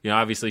one.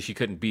 Obviously she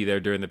couldn't be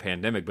there during the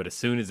pandemic, but as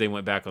soon as they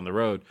went back on the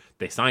road,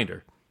 they signed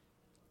her.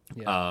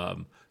 Yeah.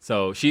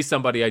 So she's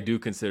somebody I do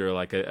consider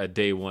like a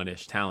day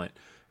one-ish talent.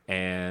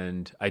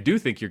 And I do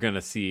think you're going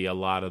to see a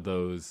lot of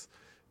those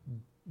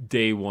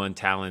day one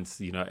talents.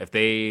 If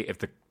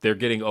they're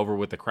getting over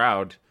with the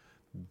crowd,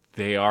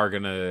 they are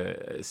going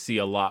to see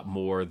a lot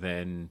more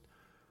than...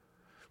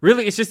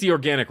 Really, it's just the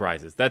organic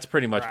rises. That's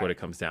pretty much what it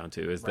comes down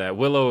to, is that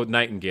Willow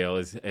Nightingale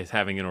is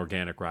having an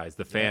organic rise.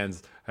 The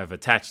fans have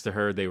attached to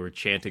her. They were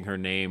chanting her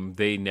name.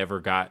 She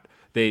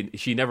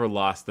never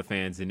lost the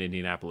fans in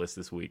Indianapolis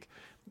this week.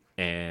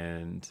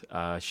 And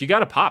she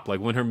got a pop, like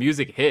when her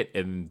music hit,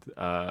 and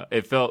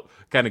it felt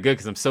kind of good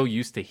because I'm so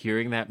used to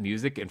hearing that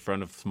music in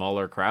front of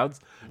smaller crowds.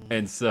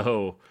 And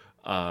so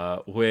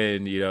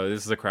when,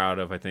 this is a crowd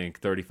of, I think,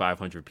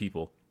 3,500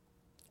 people.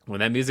 When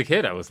that music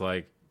hit, I was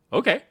like,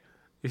 okay.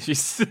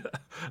 She's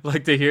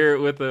like to hear it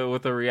with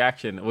a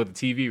reaction, with a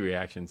TV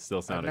reaction,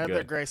 still sounded good.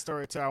 Another great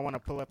story too. I want to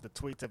pull up the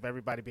tweets of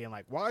everybody being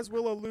like, "Why is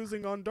Willow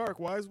losing on Dark?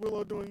 Why is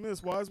Willow doing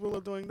this? Why is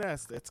Willow doing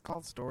this?" It's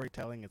called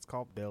storytelling. It's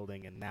called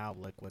building. And now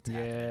look what's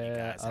happening. You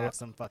guys have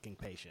some fucking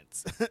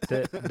patience.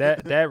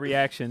 that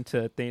reaction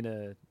to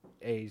Athena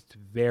aged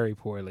very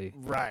poorly.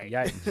 Right.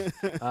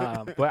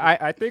 Yikes. But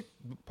I think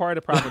part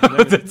of the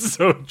problem is that's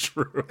so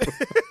true.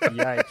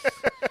 Yikes.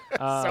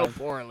 So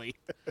poorly.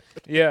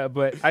 Yeah,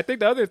 but I think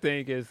the other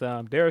thing is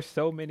there are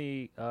so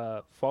many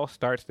false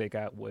starts they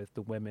got with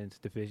the women's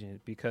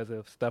division because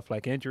of stuff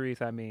like injuries.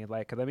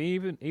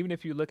 Even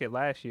if you look at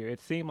last year,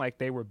 it seemed like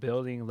they were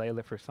building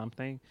Layla for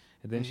something,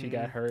 and then she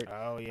got hurt.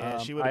 Oh yeah,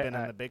 she would have been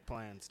in the big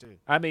plans too.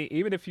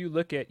 Even if you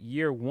look at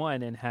year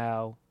one and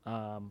how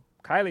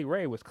Kylie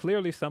Rae was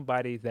clearly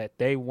somebody that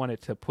they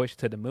wanted to push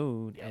to the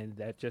moon, and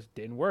that just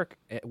didn't work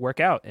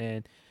out.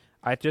 And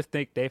I just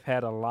think they've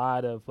had a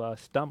lot of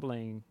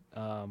stumbling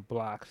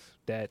blocks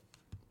that,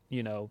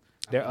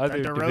 their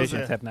other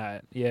divisions have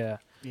not. Yeah.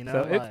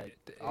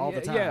 All the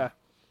time. Yeah.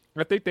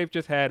 I think they've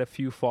just had a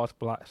few false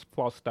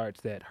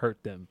starts that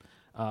hurt them.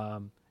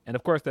 And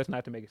of course, that's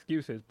not to make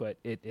excuses, but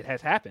it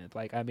has happened.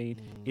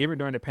 Even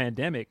during the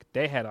pandemic,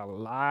 they had a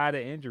lot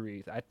of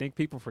injuries. I think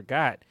people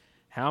forgot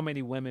how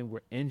many women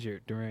were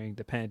injured during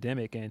the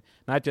pandemic, and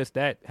not just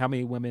that, how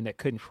many women that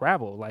couldn't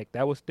travel. Like,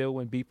 that was still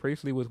when B.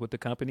 Priestley was with the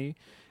company,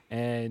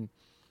 and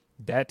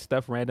that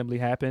stuff randomly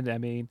happened.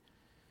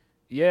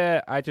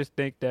 I just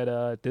think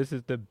that this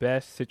is the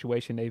best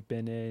situation they've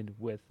been in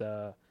with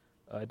a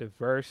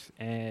diverse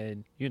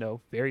and,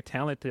 very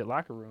talented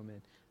locker room,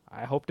 and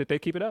I hope that they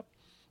keep it up.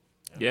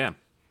 Yeah.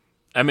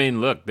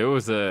 Look, there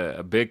was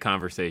a big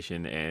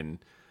conversation, and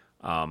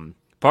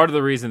part of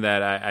the reason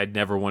that I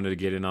never wanted to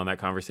get in on that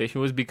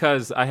conversation was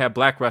because I have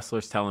black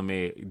wrestlers telling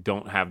me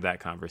don't have that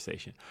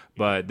conversation.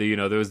 But,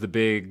 there was the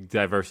big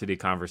diversity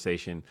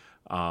conversation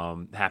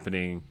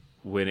happening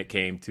when it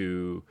came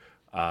to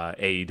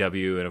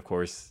AEW. And, of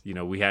course,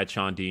 we had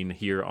Sean Dean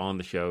here on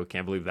the show.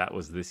 Can't believe that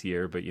was this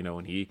year. But,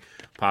 when he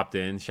popped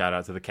in, shout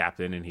out to the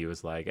captain, and he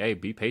was like, hey,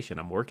 be patient.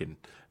 I'm working.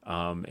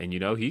 And,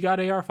 he got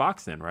AR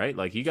Fox in, right?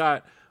 Like, he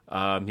got...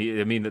 and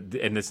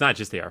it's not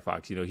just AR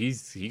Fox.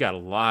 He got a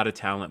lot of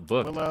talent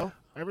booked.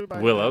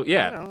 Willow,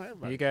 yeah.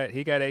 He got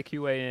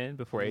AQA in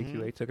before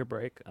AQA took a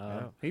break.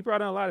 He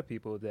brought in a lot of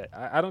people that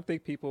I don't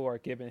think people are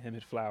giving him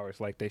his flowers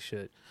like they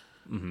should.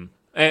 Mm-hmm.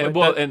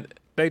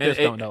 They just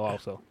don't know.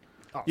 Also,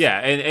 yeah.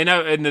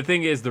 And the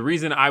thing is, the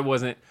reason I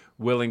wasn't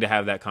willing to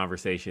have that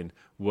conversation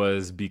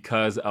was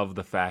because of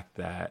the fact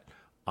that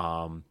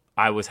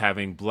I was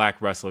having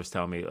black wrestlers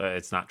tell me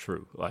it's not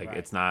true.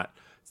 It's not.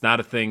 It's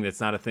not a thing.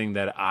 That's not a thing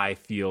that I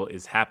feel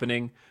is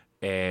happening,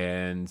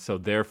 and so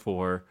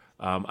therefore,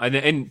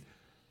 and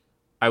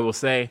I will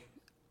say,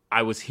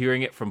 I was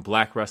hearing it from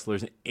black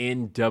wrestlers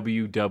in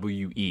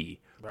WWE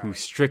who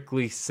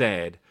strictly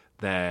said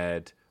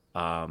that,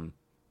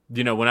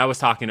 when I was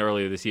talking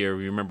earlier this year,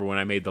 you remember when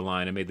I made the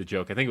line, I made the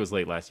joke, I think it was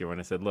late last year when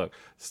I said, look,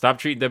 stop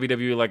treating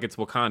WWE like it's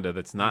Wakanda.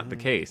 That's not the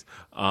case.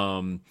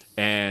 And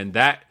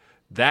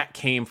that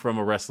came from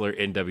a wrestler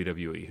in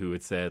WWE who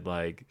had said,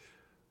 like,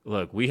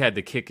 look, we had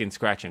to kick and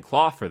scratch and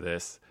claw for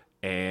this.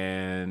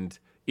 And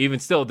even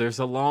still, there's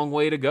a long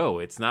way to go.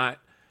 It's not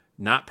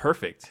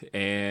perfect.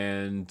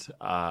 And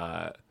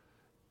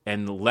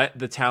let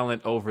the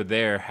talent over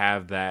there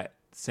have that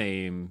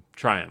same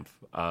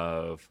triumph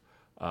of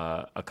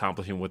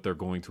accomplishing what they're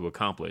going to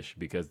accomplish,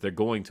 because they're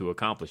going to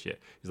accomplish it.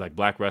 He's like,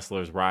 black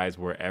wrestlers rise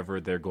wherever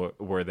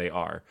where they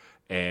are.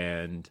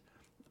 And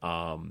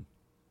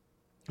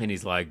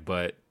he's like,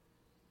 but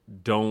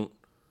don't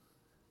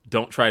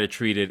try to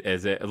treat it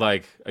as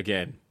like,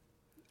 again,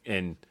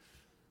 and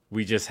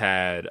we just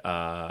had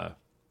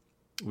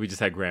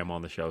Graham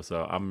on the show,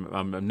 so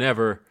I'm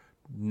never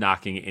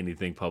knocking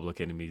anything Public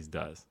Enemies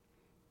does,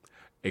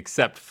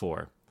 except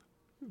for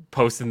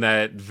posting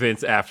that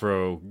Vince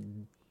Afro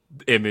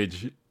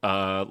image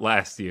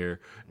last year,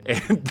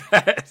 and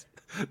that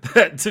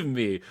to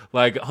me,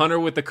 like Hunter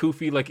with the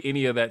kufi, like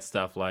any of that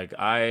stuff, like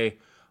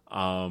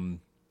Hunter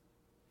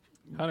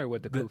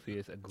with the Goofy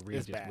is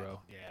egregious, bro.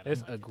 Yeah,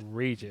 it's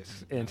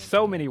egregious in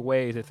so many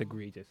ways. It's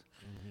egregious.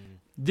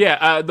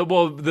 Yeah.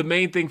 The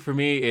main thing for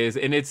me is,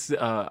 and it's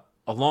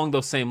along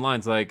those same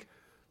lines, like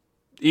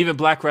even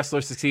black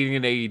wrestlers succeeding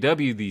in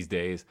AEW these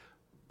days,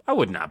 I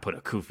would not put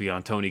a kufi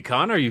on Tony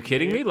Khan. Are you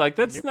kidding me? Like,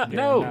 that's not,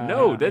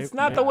 that's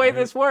not the way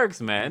this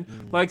works, man.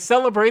 Like,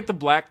 celebrate the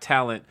black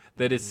talent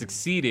that is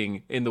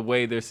succeeding in the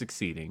way they're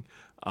succeeding.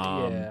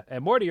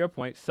 And more to your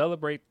point,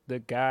 celebrate the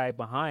guy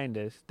behind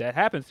this that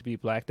happens to be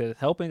black, that's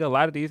helping a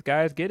lot of these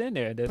guys get in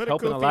there. That's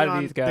helping a lot of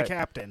these guys. The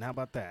captain, how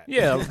about that?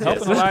 Yeah,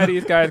 helping a lot of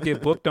these guys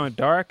get booked on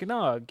Dark.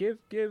 No, give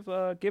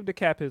the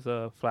Cap his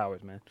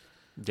flowers, man.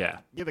 Yeah,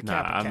 give the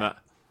Cap. I'm not.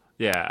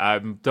 Yeah,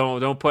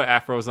 don't put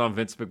afros on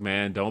Vince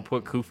McMahon. Don't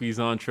put kufis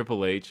on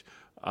Triple H.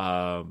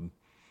 And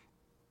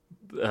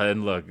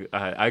look,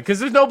 because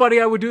there's nobody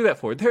I would do that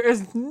for. There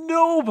is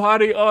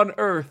nobody on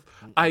earth.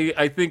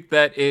 I think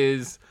that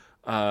is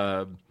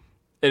an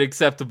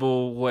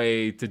acceptable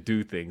way to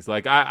do things.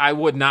 Like, I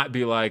would not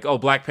be like, oh,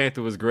 Black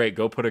Panther was great,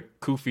 go put a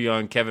kufi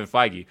on Kevin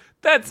Feige.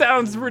 That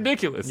sounds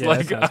ridiculous. Yeah,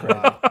 like, that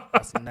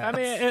sounds crazy. I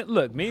mean,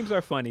 look, memes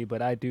are funny,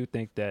 but I do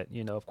think that,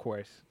 of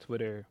course,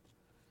 Twitter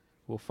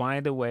will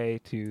find a way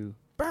to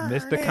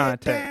miss the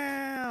context.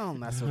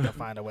 That's what they'll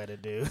find a way to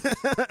do.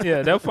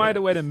 Yeah, they'll find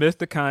a way to miss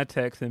the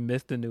context and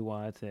miss the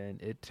nuance,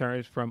 and it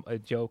turns from a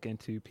joke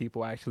into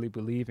people actually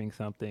believing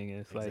something.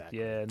 It's like,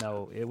 yeah,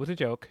 no, it was a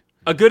joke.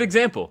 A good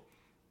example,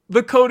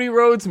 the Cody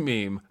Rhodes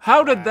meme.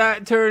 How did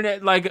that turn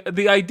it? Like,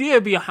 the idea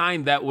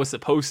behind that was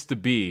supposed to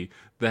be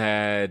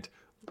that,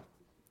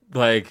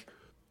 like,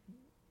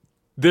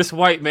 this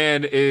white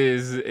man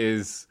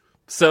is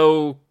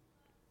so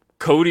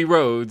Cody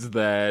Rhodes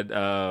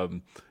that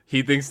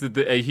he thinks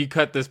that he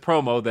cut this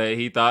promo that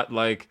he thought,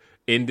 like,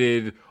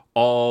 ended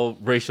all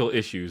racial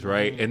issues,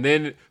 right? And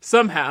then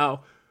somehow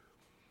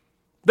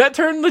that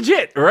turned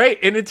legit, right?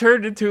 And it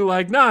turned into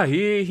like, nah,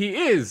 he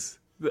is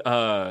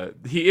that.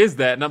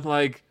 And I'm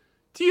like,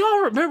 do y'all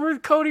remember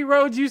Cody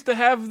Rhodes used to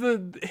have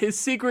his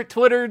secret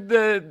Twitter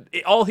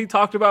that all he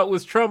talked about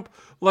was Trump?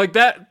 Like,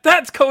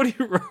 that's Cody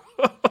Rhodes.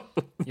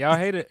 Y'all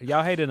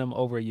hated him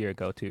over a year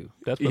ago too.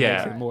 That's what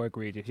makes it more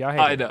egregious. Y'all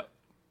hated him.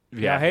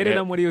 Yeah, I hated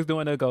him when he was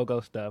doing the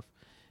go-go stuff.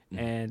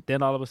 And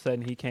then all of a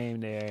sudden he came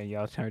there and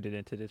y'all turned it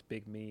into this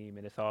big meme,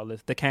 and it's all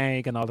this, the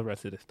Kang and all the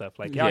rest of this stuff.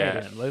 Like, y'all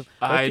hated him.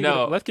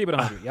 Let's keep it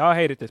 100. Y'all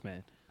hated this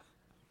man.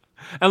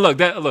 And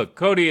look,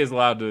 Cody is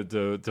allowed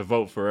to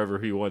vote for whoever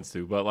he wants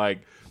to, but,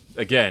 like,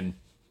 again,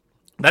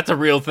 that's a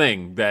real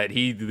thing that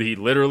he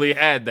literally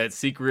had that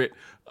secret,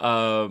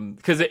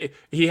 because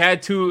he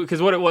had two,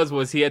 because what it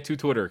was he had two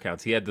Twitter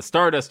accounts. He had the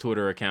Stardust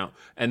Twitter account,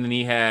 and then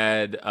he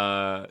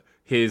had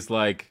his,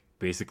 like,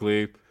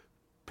 basically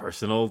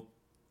personal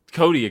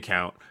Cody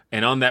account.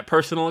 And on that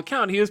personal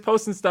account, he was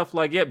posting stuff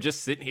like, yep,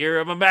 just sitting here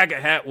in my MAGA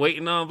hat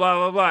waiting on blah,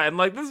 blah, blah. And,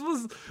 like, this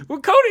was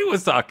what Cody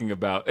was talking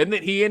about. And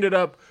then he ended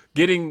up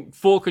getting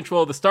full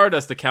control of the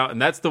Stardust account,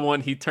 and that's the one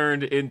he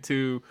turned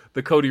into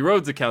the Cody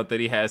Rhodes account that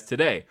he has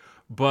today.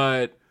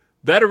 But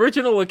that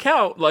original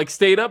account, like,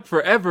 stayed up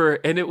forever,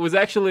 and it was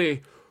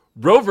actually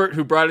Rovert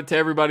who brought it to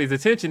everybody's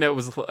attention. It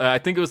was, I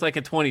think it was like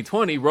in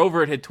 2020,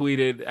 Rovert had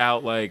tweeted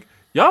out, like,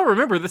 y'all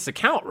remember this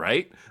account,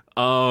 right?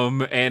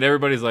 And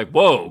everybody's like,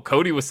 whoa,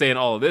 Cody was saying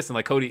all of this. And,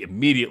 like, Cody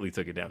immediately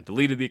took it down,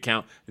 deleted the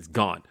account. It's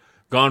gone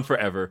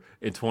forever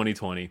in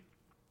 2020.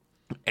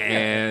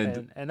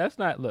 And that's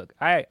not, look,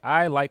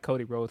 I like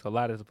Cody Rhodes a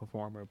lot as a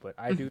performer, but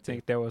I do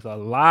think there was a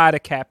lot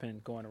of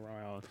capping going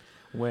around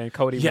when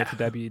Cody went to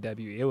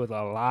WWE. It was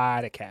a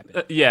lot of capping.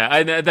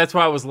 And that's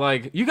why I was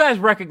like, you guys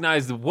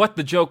recognized what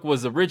the joke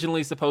was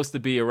originally supposed to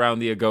be around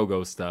the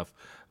Agogo stuff.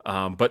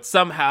 But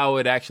somehow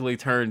it actually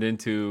turned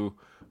into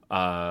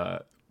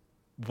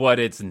what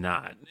it's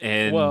not.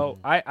 And well,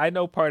 I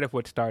know part of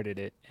what started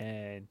it,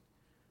 and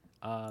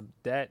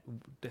That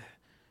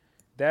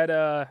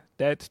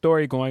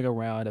story going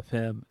around of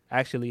him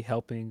actually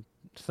helping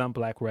some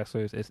black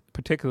wrestlers, is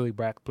particularly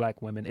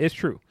black women, is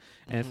true.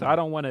 And so I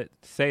don't want to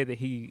say that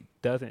he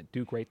doesn't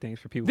do great things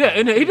for people. Yeah,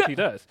 and he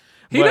does.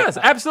 He does,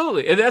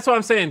 absolutely. And that's why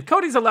I'm saying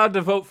Cody's allowed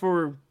to vote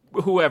for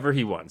whoever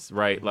he wants,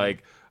 right?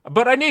 Like,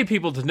 but I need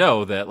people to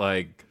know that,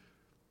 like,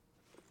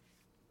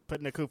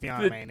 putting the Kofi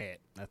on ain't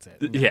it. That's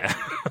it. Yeah.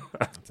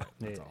 That's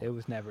it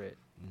was never it.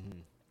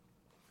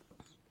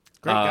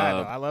 Great guy,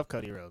 though. I love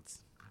Cody Rhodes.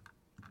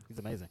 He's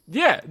amazing.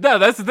 Yeah, no,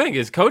 that's the thing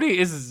is Cody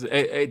is,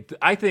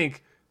 I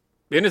think,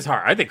 in his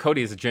heart, I think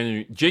Cody is a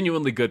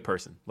genuinely good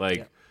person,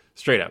 like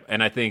straight up.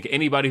 And I think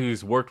anybody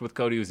who's worked with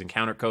Cody, who's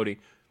encountered Cody,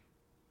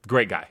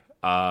 great guy.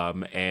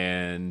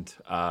 And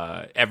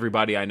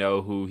everybody I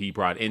know who he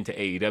brought into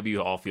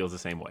AEW all feels the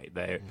same way.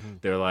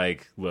 They're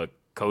like, look,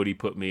 Cody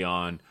put me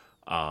on,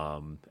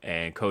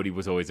 and Cody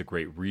was always a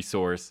great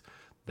resource.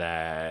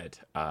 That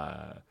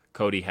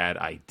Cody had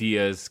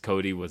ideas.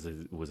 Cody was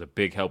a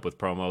big help with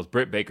promos.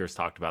 Britt Baker's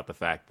talked about the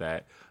fact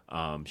that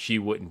she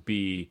wouldn't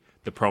be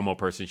the promo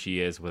person she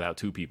is without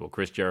two people,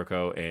 Chris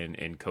Jericho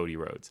and Cody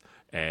Rhodes.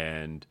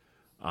 And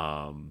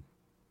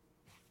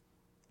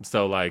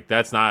so, like,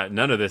 that's not,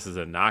 none of this is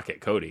a knock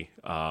at Cody.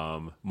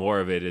 More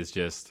of it is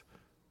just,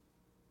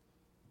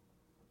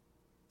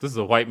 this is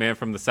a white man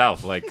from the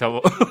South. Like, come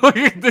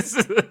on. This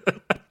is,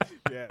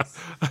 Yes.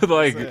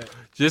 like,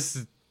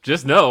 just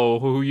know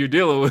who you're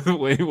dealing with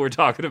when we're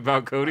talking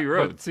about Cody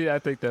Rhodes. But see, I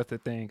think that's the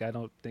thing. I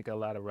don't think a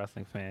lot of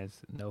wrestling fans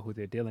know who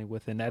they're dealing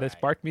with, and that has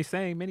sparked me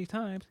saying many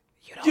times,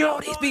 you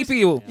don't know these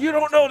people. You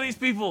don't know these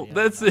people. Yeah,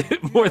 that's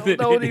it. More than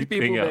know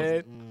anything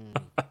these people,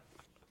 else.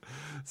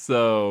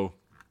 So,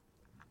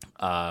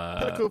 put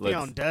a Kofi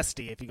on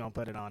Dusty if you're gonna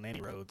put it on any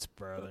Rhodes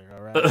brother.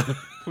 All right,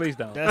 please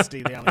don't.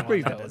 Dusty, the only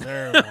one that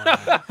deserve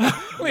one.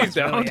 Please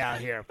don't. Really out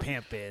here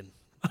pimping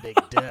Big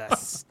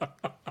Dust.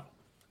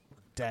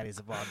 Daddy's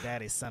of all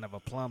daddy's, son of a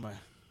plumber.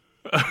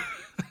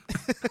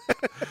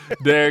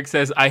 Derek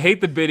says, I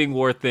hate the bidding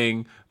war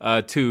thing,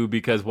 too,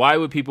 because why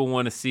would people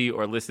want to see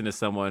or listen to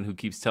someone who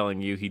keeps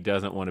telling you he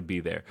doesn't want to be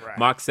there? Right.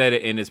 Mox said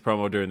it in his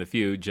promo during the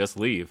feud, just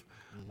leave.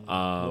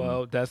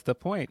 Well, that's the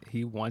point.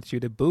 He wants you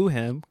to boo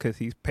him because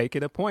he's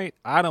making a point.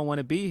 I don't want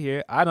to be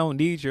here. I don't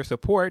need your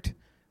support.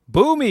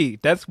 Boo me.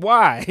 That's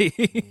why.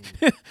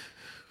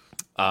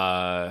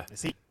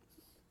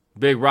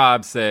 Big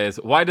Rob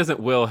says, why doesn't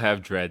Will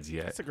have dreads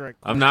yet? That's a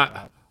great question.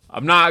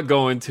 I'm not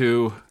going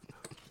to.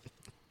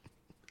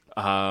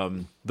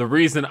 The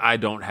reason I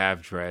don't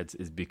have dreads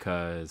is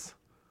because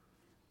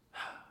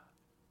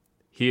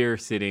here,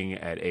 sitting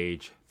at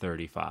age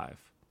 35,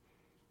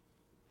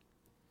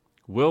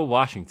 Will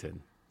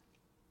Washington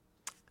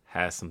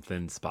has some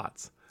thin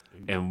spots.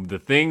 And the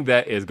thing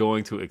that is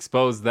going to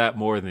expose that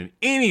more than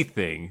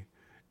anything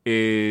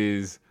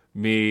is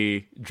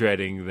me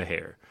dreading the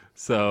hair.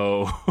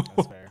 So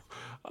That's fair.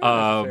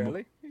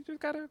 Necessarily. You just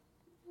gotta.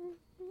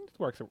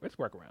 It's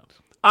workarounds.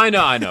 I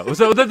know.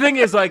 So the thing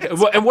is, like,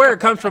 and where it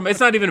comes from, it's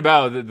not even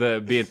about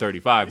the being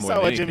 35 more Saw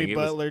than what anything. Jimmy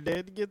Butler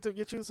did.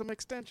 Get you some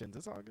extensions.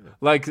 It's all good.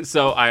 Like,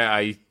 so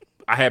I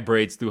had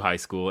braids through high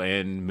school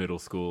and middle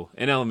school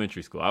and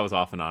elementary school. I was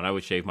off and on. I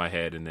would shave my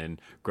head and then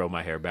grow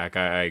my hair back.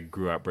 I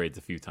grew out braids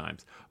a few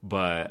times,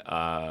 but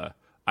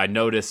I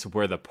noticed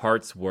where the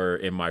parts were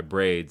in my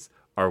braids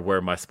are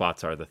where my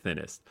spots are the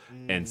thinnest.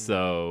 And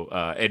so,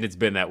 and it's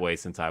been that way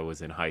since I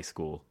was in high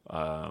school.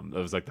 It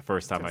was like the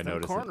first time I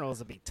noticed cornrows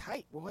would be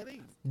tight, boy.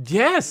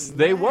 Yes,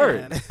 they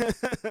were.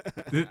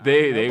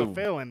 They the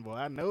feeling, boy.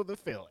 I know the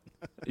feeling.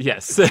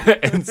 Yes.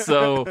 And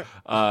so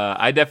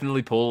I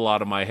definitely pulled a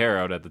lot of my hair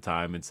out at the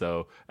time. And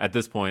so at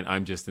this point,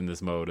 I'm just in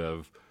this mode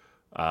of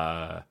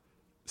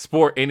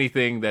sport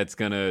anything that's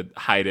going to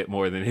hide it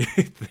more than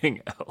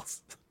anything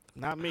else.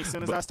 Not me. As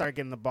soon as I start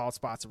getting the bald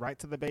spots, right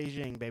to the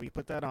Beijing, baby.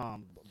 Put that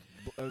on.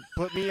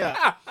 Put me up.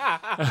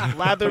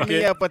 Lather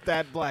me up with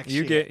that black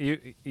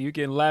shit. You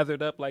getting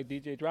lathered up like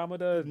DJ Drama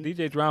does?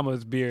 DJ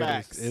Drama's beard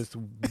is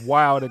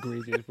wild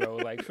egregious, bro.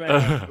 Like,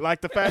 fam.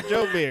 Like the Fat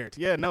Joe beard.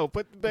 Yeah, no.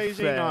 Put the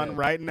Beijing on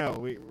right now.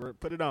 We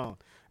put it on.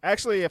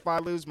 Actually, if I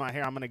lose my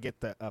hair, I'm gonna get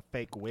a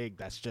fake wig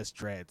that's just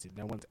dreads.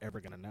 No one's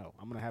ever gonna know.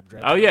 I'm gonna have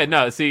dreads. Oh yeah,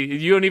 no. See,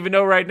 you don't even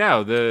know right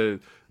now the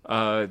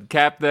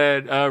cap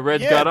that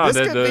Red's got on.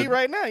 This could be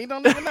right now. You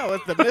don't even know.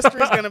 The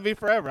mystery's gonna be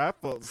forever. As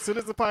soon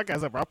as the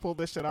podcast's over, I pull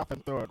this shit off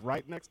and throw it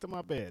right next to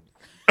my bed.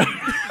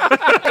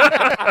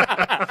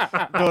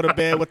 Go to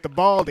bed with the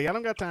baldy. I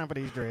don't got time for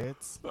these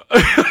dreads.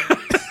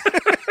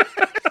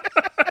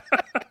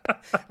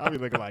 I'll be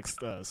looking like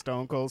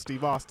Stone Cold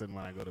Steve Austin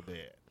when I go to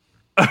bed.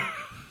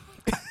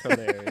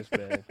 Hilarious,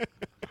 man.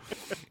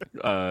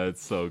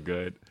 It's so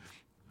good.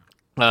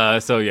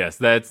 So yes,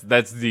 that's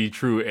the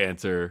true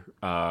answer,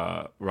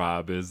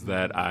 Rob, is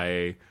that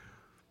I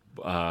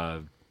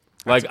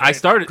I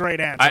started great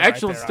answer. I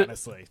actually right there,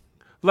 honestly.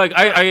 Like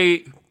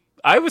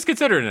I was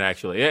considering it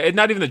actually.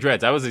 Not even the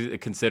dreads. I was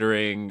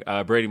considering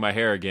braiding my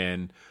hair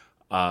again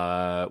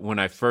when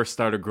I first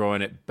started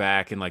growing it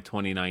back in like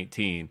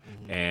 2019,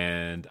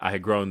 and I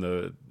had grown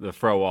the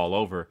fro all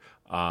over.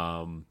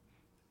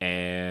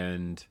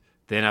 And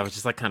then I was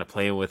just like kind of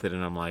playing with it,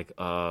 and I'm like,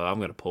 I'm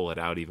gonna pull it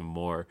out even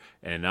more.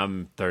 And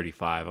I'm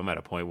 35. I'm at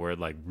a point where it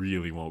like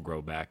really won't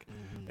grow back.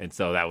 And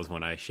so that was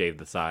when I shaved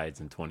the sides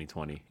in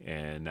 2020,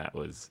 and now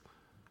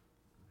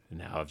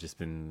I've just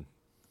been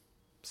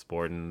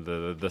sporting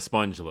the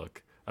sponge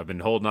look. I've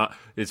been holding on.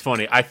 It's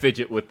funny. I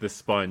fidget with the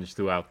sponge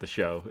throughout the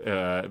show.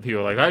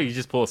 People are like, "Oh, you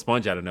just pull a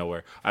sponge out of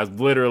nowhere."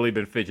 I've literally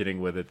been fidgeting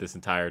with it this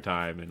entire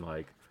time, and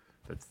like,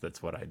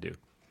 that's what I do.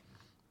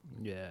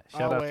 Yeah.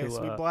 Shout always,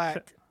 out to we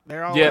black.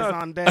 They're always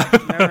on deck,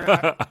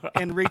 never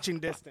in reaching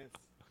distance.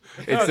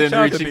 It's in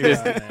reaching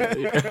distance.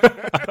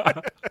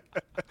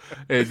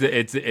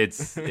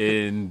 It's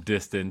in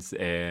distance,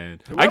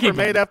 and whoever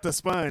made up the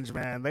sponge,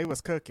 man, they was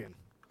cooking.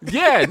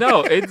 Yeah,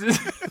 no, it's.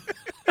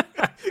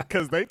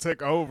 Because they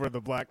took over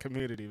the black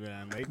community,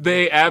 man.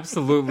 They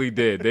absolutely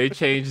did. They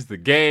changed the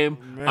game.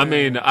 Man. I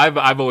mean,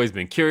 I've always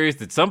been curious.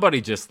 Did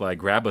somebody just like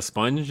grab a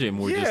sponge and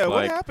we're just like,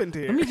 what happened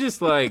here? Let me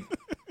just like,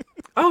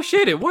 oh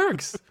shit, it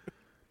works.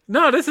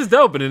 No, this is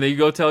dope. And then you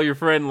go tell your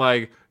friend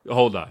like,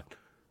 hold on,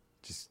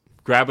 just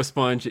grab a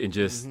sponge and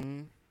just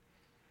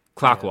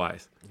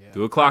clockwise. Yeah.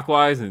 Do it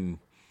clockwise and.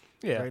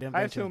 Yeah,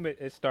 I assume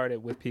it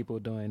started with people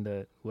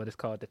doing what is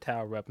called the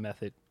towel rub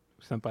method.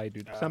 Some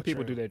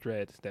people do their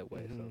dreads that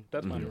way, so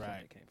that's where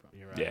it came from.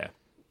 You're right. Yeah,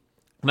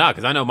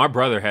 because I know my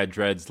brother had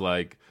dreads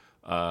like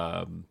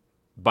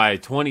by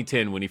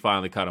 2010 when he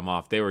finally cut them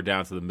off, they were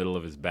down to the middle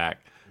of his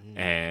back,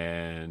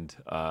 and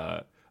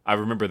I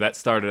remember that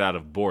started out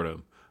of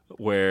boredom,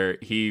 where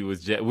we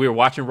were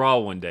watching Raw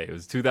one day. It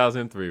was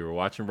 2003. We were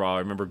watching Raw. I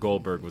remember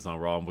Goldberg was on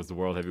Raw and was the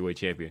world heavyweight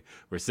champion.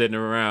 We're sitting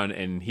around,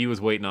 and he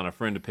was waiting on a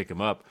friend to pick him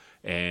up,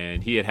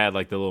 and he had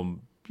like the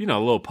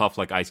little puff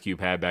like Ice Cube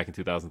had back in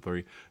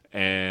 2003.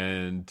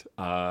 And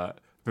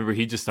remember,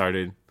 he just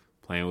started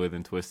playing with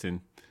and twisting.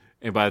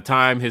 And by the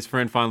time his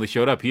friend finally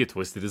showed up, he had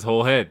twisted his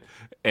whole head.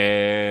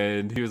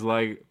 And he was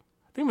like,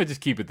 I think I'm going to just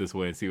keep it this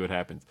way and see what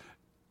happens.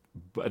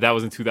 But that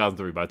was in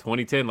 2003. By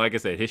 2010, like I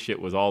said, his shit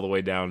was all the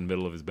way down the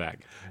middle of his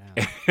back.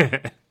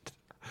 Yeah.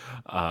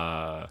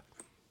 How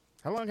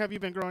long have you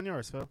been growing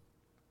yours, Phil?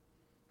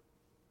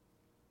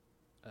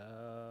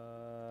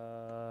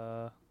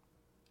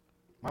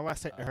 My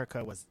last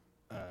haircut was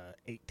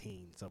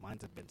 18, so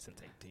mine's have been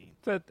since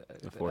 18.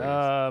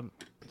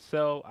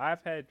 So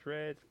I've had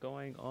dreads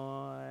going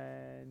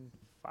on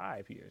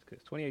 5 years,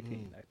 because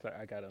 2018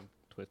 I got them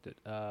twisted.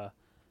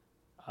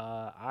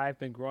 I've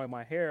been growing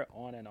my hair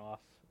on and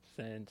off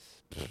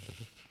since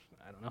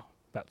I don't know,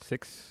 about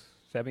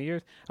 6-7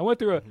 years. I went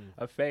through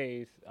a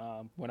phase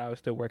when I was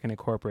still working in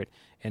corporate,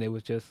 and it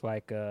was just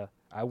like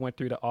I went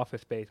through the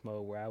Office Space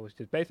mode where I was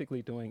just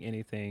basically doing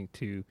anything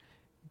to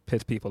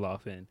piss people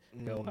off and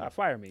go,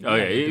 fire me. Oh,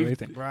 yeah.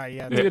 Right,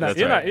 yeah. You're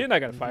not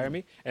going to fire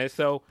me. And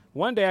so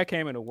one day I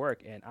came into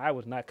work, and I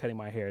was not cutting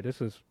my hair.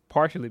 This was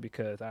partially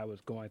because I was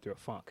going through a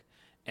funk.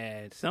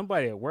 And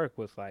somebody at work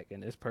was like,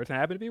 and this person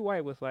happened to be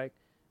white, was like,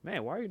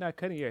 man, why are you not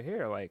cutting your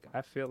hair? Like,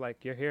 I feel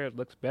like your hair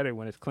looks better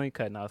when it's clean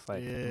cut. And I was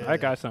like, I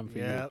got something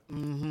for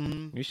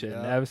you. You should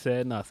have never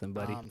said nothing,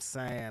 buddy. I'm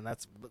saying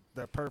that's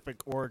the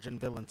perfect origin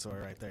villain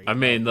story right there. I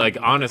mean, like,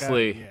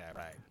 honestly, yeah,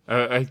 right.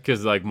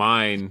 Because like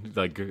mine,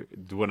 like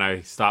when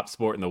I stopped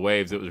sporting the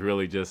waves, it was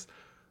really just,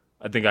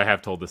 I think I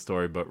have told this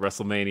story, but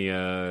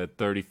WrestleMania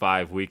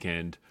 35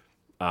 weekend,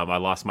 I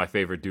lost my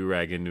favorite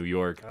do-rag in New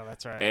York. Oh,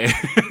 that's right.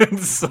 And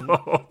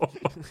so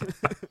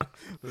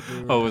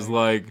I was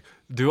like,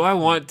 do I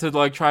want to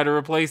like try to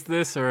replace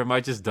this, or am I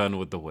just done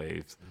with the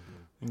waves?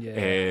 Yeah,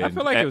 and I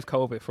feel like it was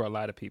COVID for a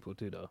lot of people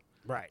too, though.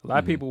 Right. A lot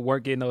of people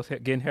weren't getting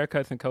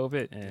haircuts in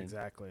COVID, and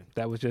exactly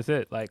that was just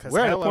it. Like, we're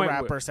at the point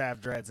rappers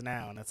have dreads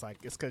now, and it's like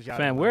it's because y'all.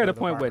 Fam, we're at the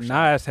point where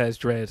Nas has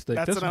dreads.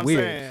 Like, that's what I'm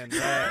weird. saying.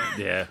 Right?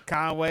 Yeah.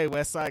 Conway,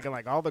 Westside, and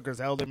like all the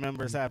Griselda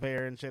members have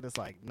hair and shit. It's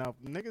like no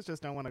niggas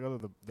just don't want to go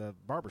to the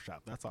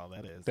barbershop. That's all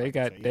that is. They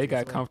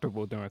got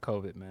comfortable during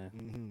COVID, man.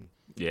 Mm-hmm.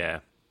 Yeah.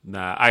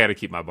 Nah, I got to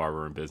keep my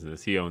barber in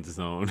business. He owns his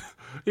own.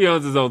 He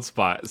owns his own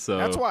spot. So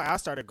that's why I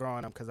started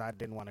growing them, because I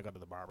didn't want to go to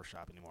the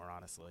barbershop anymore.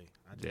 Honestly,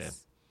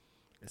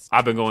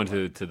 I've been going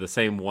to the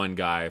same one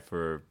guy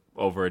for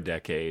over a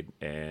decade,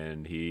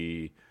 and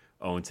he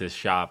owns his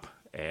shop.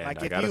 And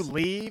like, if you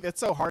leave,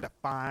 it's so hard to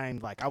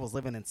find. Like, I was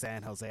living in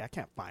San Jose, I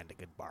can't find a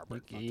good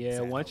barber.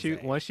 Yeah, once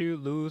you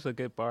lose a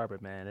good barber,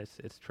 man,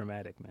 it's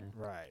traumatic, man.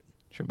 Right,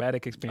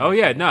 traumatic experience. Oh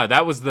yeah, no,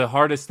 that was the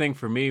hardest thing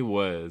for me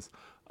was.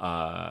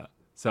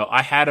 So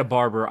I had a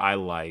barber I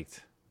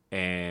liked,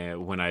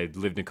 and when I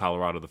lived in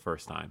Colorado the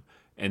first time,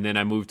 and then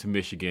I moved to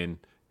Michigan,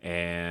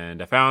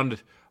 and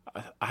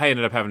I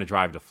ended up having to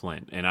drive to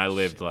Flint, and I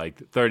lived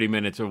like 30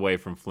 minutes away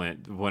from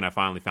Flint when I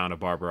finally found a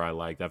barber I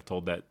liked. I've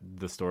told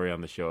the story on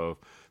the show of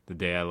the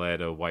day I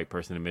let a white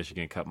person in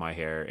Michigan cut my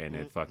hair, and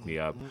it fucked me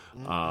up.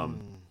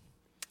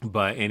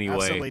 But anyway,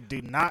 absolutely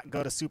do not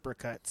go to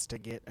Supercuts to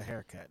get a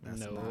haircut.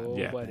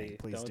 Nobody,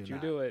 please don't do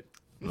not. Do it.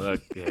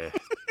 Look, yeah.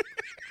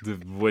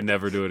 Would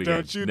never do it again.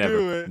 Don't you never,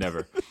 do it.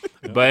 Never.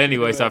 But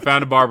anyway, so I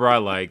found a barber I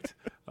liked.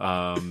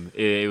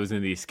 It was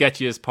in the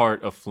sketchiest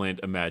part of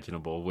Flint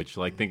imaginable, which,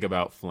 like, think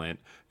about Flint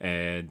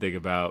and think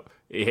about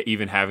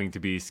even having to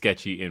be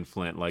sketchy in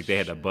Flint. Like, they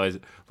had to buzz,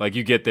 like,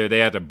 you get there, they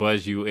had to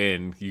buzz you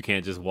in. You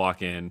can't just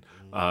walk in.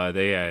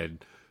 They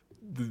had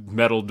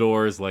metal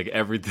doors, like,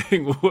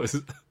 everything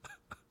was.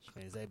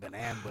 Means they've been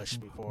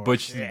ambushed before.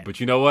 But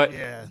you know what?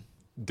 Yeah.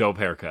 Dope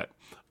haircut.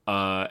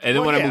 And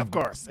then when I moved, of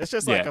course, it's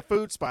just like a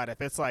food spot.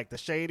 If it's like the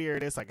shadier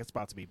it is, like it's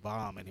about to be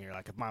bomb in here.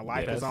 Like if my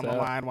life is on the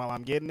line while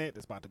I'm getting it,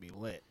 it's about to be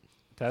lit.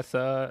 That's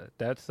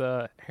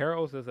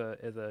Harold's is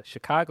a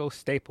Chicago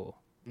staple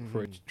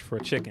for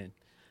chicken.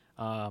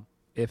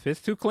 If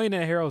it's too clean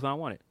at Harold's, I don't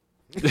want it.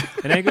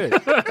 It ain't good.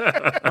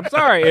 I'm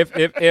sorry.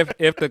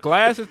 If the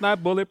glass is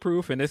not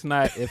bulletproof and if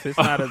it's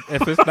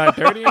not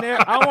dirty in there,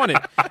 I want it.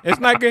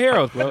 It's not good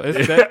Harold's, bro.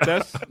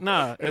 That's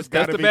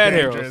the bad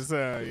Harold's.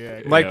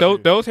 Like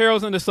those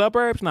Harold's in the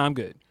suburbs, I'm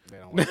good. They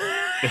don't want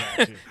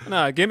it.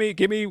 Nah, give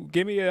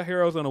me a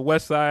Harold's on the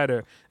west side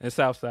or the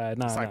south side.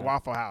 It's like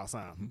Waffle House,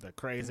 huh? The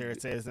crazier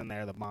it is in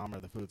there, the bomber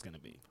the food's gonna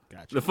be.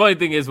 Gotcha. The funny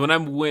thing is, when I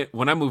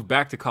moved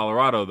back to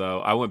Colorado,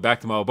 though, I went back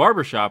to my old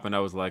barber shop and I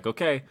was like,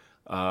 okay.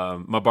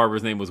 My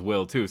barber's name was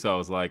Will too, so I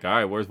was like, all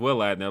right, where's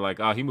Will at? And they're like,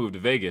 oh, he moved to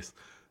Vegas.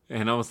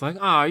 And I was like,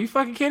 oh, are you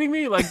fucking kidding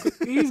me? Like,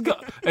 he's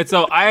gone. And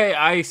so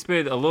I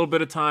spent a little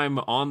bit of time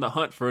on the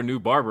hunt for a new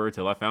barber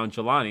till I found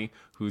Jelani,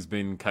 who's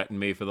been cutting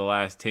me for the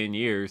last 10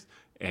 years.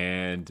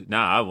 And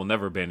I will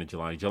never abandon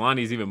Jelani.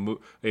 Jelani's even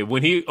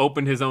when he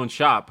opened his own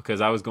shop,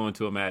 because I was going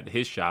to him at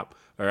his shop,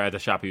 or at the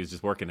shop he was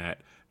just working at,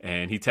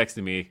 and he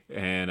texted me,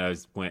 and I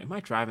went, am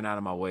I driving out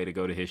of my way to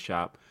go to his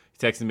shop? He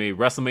texted me,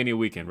 WrestleMania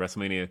weekend,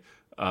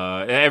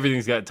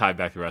 everything's got tied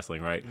back to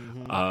wrestling, right?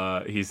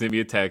 He sent me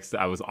a text.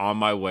 I was on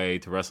my way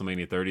to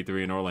WrestleMania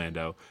 33 in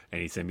Orlando,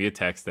 and he sent me a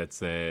text that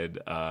said,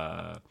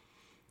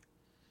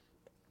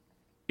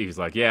 he was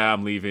like, yeah,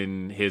 I'm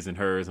leaving his and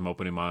hers. I'm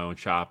opening my own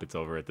shop. It's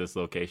over at this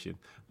location.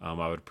 I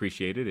would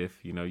appreciate it if,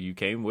 you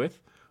came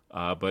with.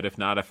 But if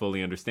not, I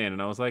fully understand.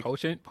 And I was like,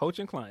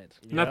 poaching clients.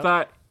 And I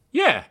thought,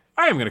 yeah,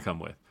 I am going to come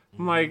with.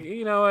 I'm like,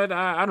 you know what?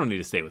 I don't need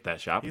to stay with that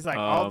shop. He's like,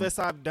 all this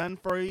I've done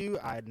for you,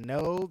 I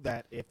know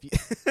that if you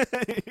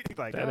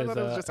like, that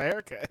was just a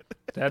haircut.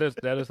 That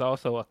is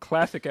also a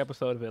classic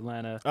episode of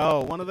Atlanta.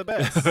 Oh, one of the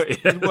best. One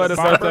of the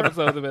best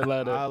episodes of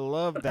Atlanta. I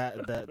love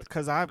that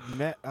because I've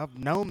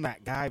known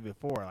that guy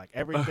before. Like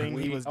everything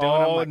he was doing,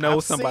 I'm like,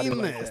 I've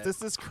seen this.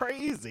 This is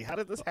crazy. How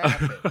did this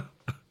happen?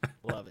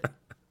 Love it.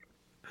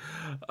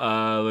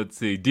 Let's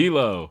see.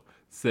 D-Lo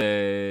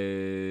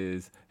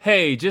says,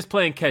 hey, just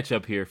playing catch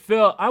up here.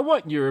 Phil, I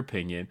want your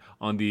opinion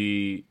on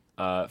the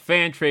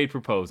fan trade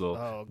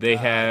proposal they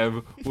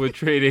have with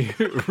trading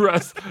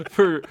Russ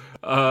for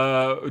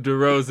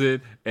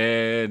DeRozan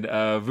and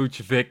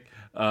Vucevic.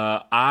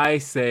 I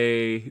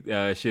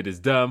say shit is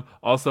dumb.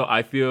 Also,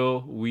 I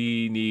feel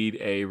we need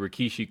a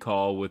Rikishi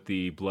call with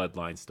the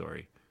bloodline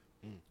story.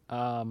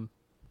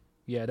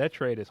 Yeah, that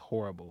trade is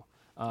horrible.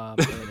 And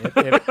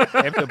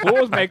if the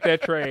Bulls make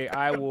that trade,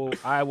 I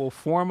will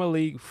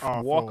formally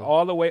walk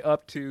all the way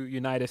up to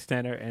United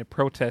Center and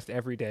protest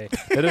every day.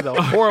 That is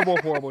a horrible,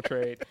 horrible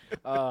trade.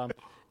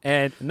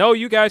 And no,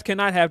 you guys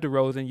cannot have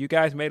DeRozan. You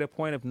guys made a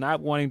point of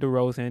not wanting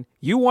DeRozan.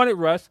 You wanted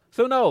Russ,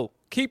 so no,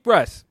 keep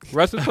Russ.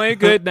 Russ is playing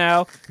good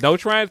now. Don't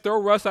try and throw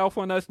Russ off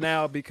on us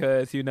now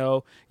because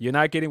you're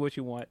not getting what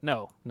you want.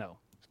 No,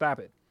 stop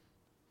it.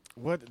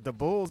 What the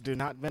Bulls do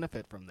not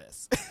benefit from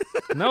this.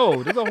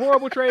 No, this is a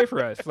horrible trade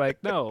for us.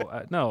 Like,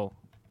 no.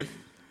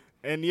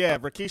 And yeah,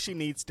 Rikishi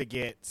needs to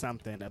get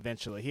something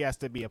eventually. He has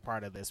to be a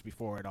part of this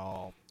before it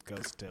all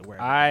goes to where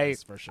it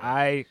is, for sure.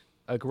 A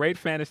great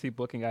fantasy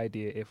booking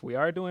idea. If we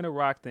are doing a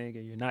Rock thing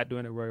and you're not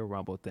doing a Royal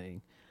Rumble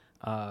thing,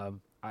 I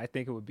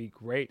think it would be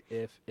great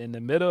if in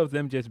the middle of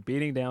them just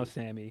beating down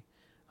Sammy,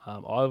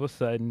 all of a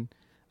sudden,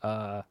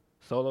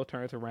 Solo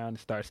turns around and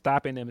starts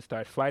stopping them and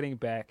starts fighting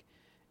back,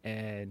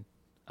 and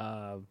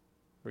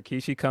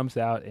Rikishi comes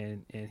out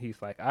and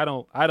he's like, I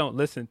don't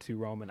listen to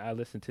Roman, I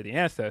listen to the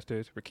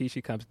ancestors.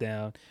 Rikishi comes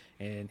down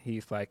and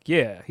he's like,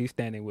 yeah, he's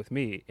standing with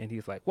me. And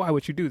he's like, why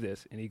would you do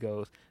this? And he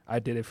goes, I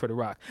did it for the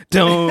Rock.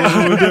 No. Yes.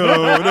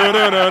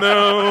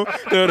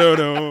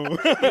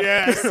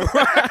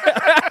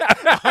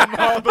 I'm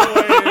all the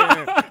way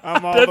in.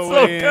 That's the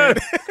so way good.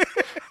 in.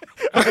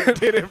 I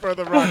did it for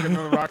the Rock, and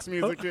the Rock's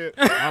music hit.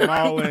 I'm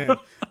all in.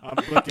 I'm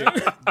booking.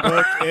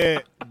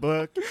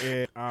 Book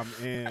it. I'm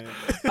in.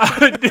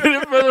 I did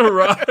it for the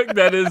Rock.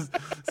 That is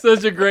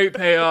such a great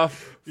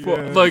payoff.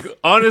 Yes. Like,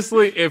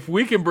 honestly, if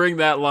we can bring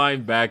that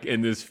line back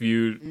in this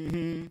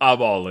feud,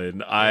 I'm all in.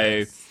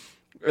 Yes.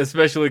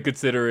 Especially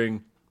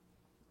considering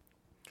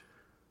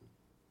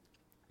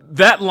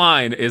that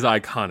line is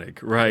iconic,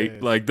 right?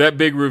 Yes. Like that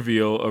big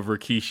reveal of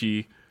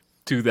Rikishi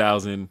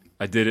 2000.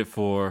 I did it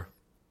for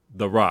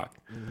The Rock.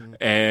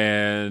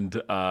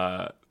 And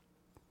I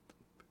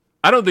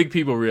don't think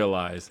people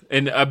realize,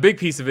 and a big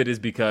piece of it is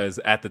because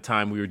at the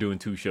time we were doing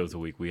 2 shows a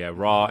week. We had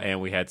Raw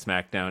and we had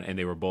SmackDown, and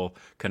they were both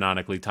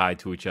canonically tied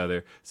to each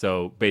other.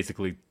 So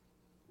basically,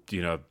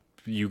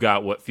 you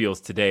got what feels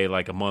today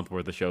like a month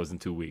worth of shows in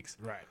 2 weeks.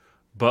 Right.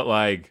 But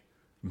like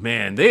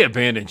man, they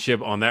abandoned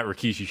ship on that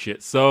Rikishi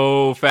shit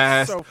so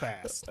fast. So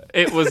fast.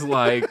 It was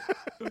like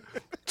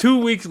 2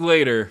 weeks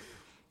later,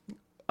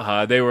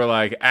 they were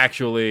like,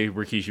 actually,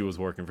 Rikishi was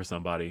working for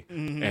somebody.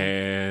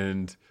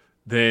 And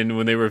then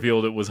when they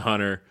revealed it was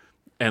Hunter,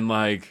 and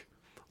like,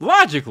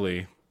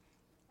 logically,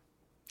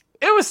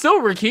 it was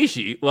still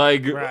Rikishi.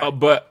 Like, Right.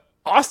 But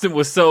Austin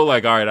was so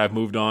like, all right, I've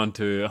moved on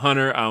to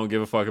Hunter. I don't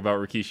give a fuck about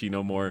Rikishi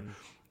no more.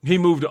 He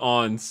moved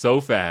on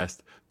so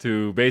fast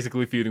to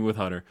basically feuding with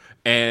Hunter.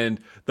 And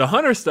the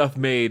Hunter stuff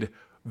made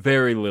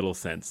very little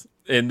sense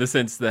in the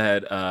sense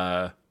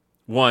that,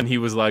 one, he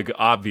was like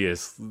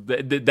obvious.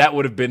 That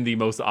would have been the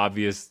most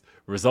obvious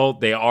result.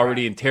 They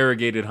already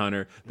interrogated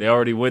Hunter. They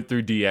already went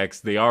through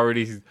DX. They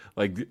already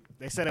like.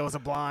 They said it was a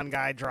blonde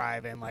guy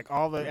driving. Like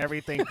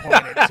everything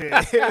pointed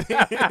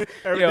to.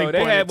 Yo,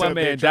 they had my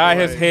man dye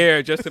his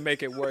hair just to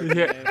make it work.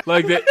 Man.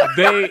 Like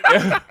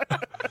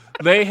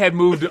they had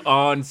moved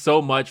on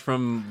so much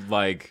from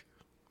like,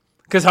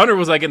 because Hunter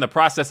was like in the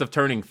process of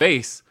turning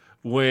face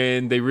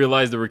when they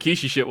realized the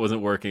Rikishi shit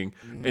wasn't working.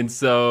 And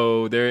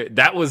so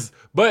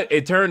but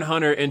it turned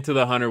Hunter into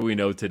the Hunter we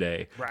know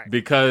today. Right.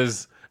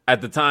 Because at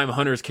the time,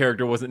 Hunter's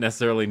character wasn't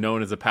necessarily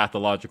known as a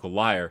pathological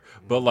liar.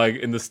 But like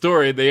in the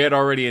story, they had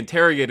already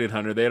interrogated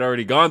Hunter. They had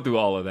already gone through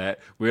all of that.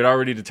 We had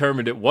already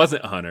determined it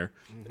wasn't Hunter.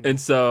 And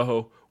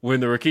so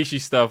when the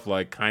Rikishi stuff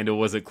like kind of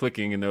wasn't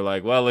clicking and they're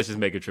like, well, let's just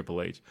make it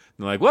Triple H.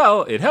 And they're like,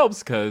 well, it helps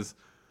because,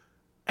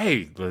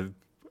 hey,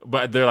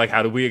 but they're like,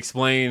 how do we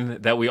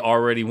explain that we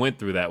already went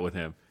through that with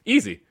him?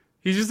 Easy.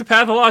 He's just a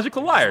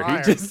pathological liar. He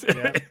just,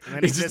 And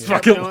then he just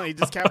fucking. he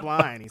just kept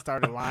lying. He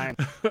started lying.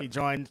 He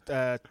joined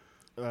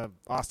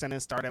Austin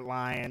and started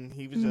lying.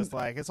 He was just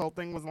like, his whole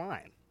thing was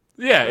lying.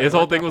 Yeah, his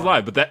whole thing was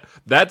lying. But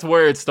that's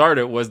where it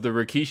started, was the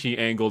Rikishi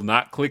angle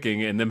not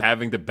clicking and them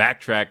having to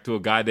backtrack to a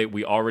guy that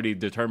we already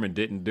determined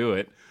didn't do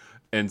it.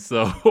 And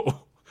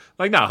so,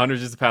 like, Hunter's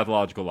just a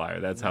pathological liar.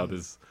 That's how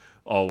this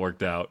all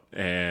worked out.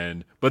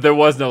 But there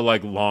was no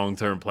like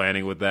long-term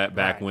planning with that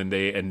back when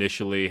they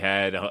initially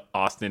had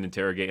Austin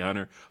interrogate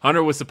Hunter.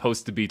 Hunter was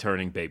supposed to be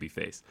turning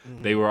babyface.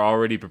 They were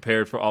already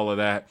prepared for all of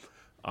that.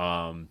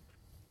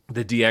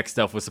 The DX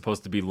stuff was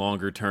supposed to be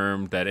longer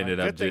term. That ended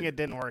up. Good thing it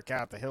didn't work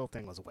out. The Hill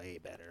thing was way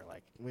better.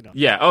 Like we don't.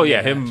 Yeah. Oh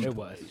yeah. Him. It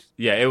was.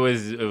 Yeah. It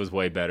was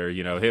way better.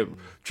 You know,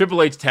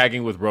 Triple H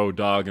tagging with Road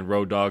Dogg and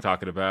Road Dogg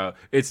talking about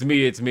it's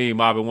me,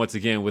 mobbing once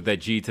again with that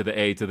G to the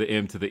A to the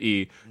M to the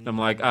E. And I'm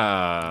like,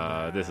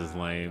 this is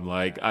lame.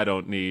 Like I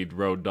don't need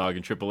Road Dogg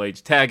and Triple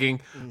H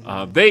tagging.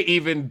 They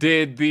even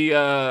did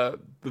the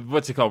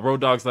what's it called? Road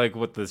Dogg's like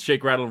with the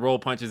shake, rattle, and roll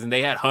punches, and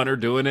they had Hunter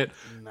doing it.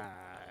 Nah.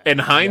 In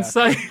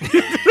hindsight.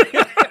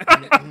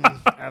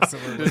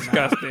 Absolutely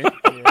Disgusting.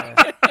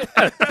 Not.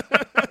 Yeah.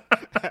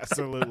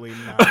 Absolutely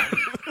not.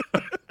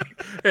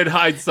 In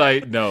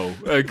hindsight, no.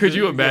 Could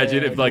you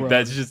imagine if like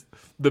that's just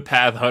the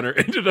path Hunter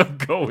ended up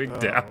going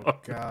down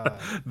God.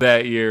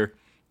 that year?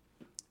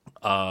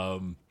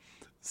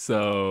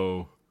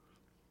 So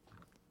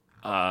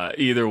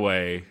either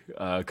way,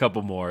 a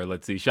couple more.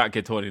 Let's see.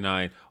 Shotkid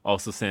 29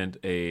 also sent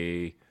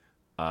a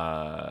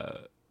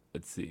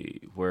let's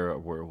see, where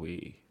were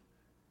we?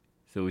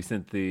 So he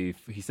sent the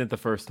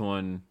first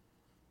one.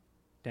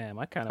 Damn,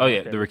 I kind of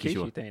the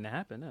Rikishi thing to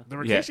happen now. The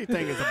Rikishi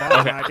thing is a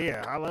bomb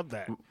idea. I love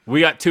that.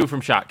 We got two from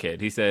Shotkid.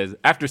 He says,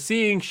 after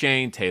seeing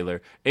Shane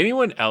Taylor,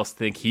 anyone else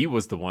think he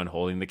was the one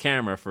holding the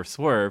camera for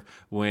Swerve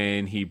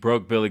when he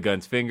broke Billy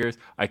Gunn's fingers?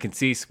 I can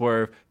see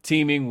Swerve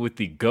teaming with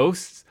the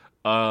ghosts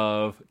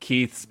of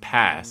Keith's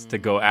past to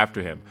go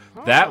after him.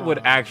 That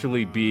would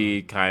actually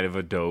be kind of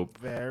a dope.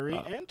 Very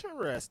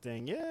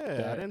interesting.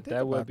 Yeah, I didn't think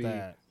about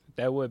that.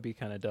 That would be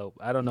kind of dope.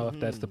 I don't know if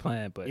that's the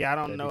plan, but yeah, I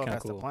don't know if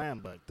that's cool. the plan,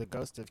 but the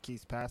Ghost of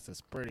Keith's Past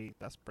is pretty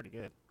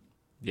good.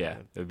 Yeah,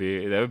 that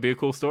would be a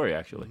cool story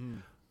actually.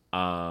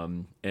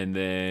 And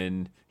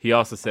then he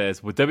also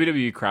says, with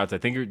WWE crowds, I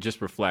think it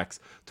just reflects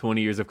 20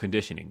 years of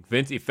conditioning.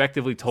 Vince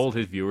effectively told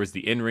his viewers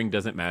the in-ring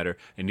doesn't matter,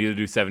 and neither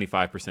do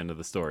 75% of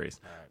the stories.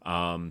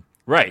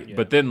 Right. Yeah.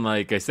 But then,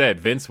 like I said,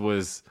 Vince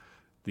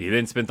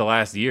then spent the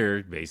last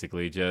year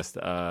basically just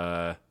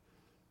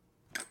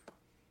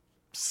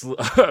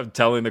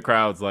telling the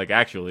crowds, like,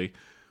 actually,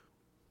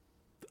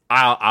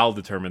 I'll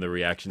determine the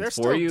reactions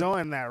for you. They're still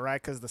doing that,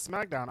 right? Because the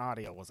SmackDown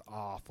audio was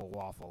awful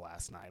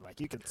last night. Like,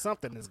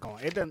 something is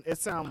going. It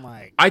sound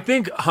like. I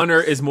think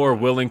Hunter is more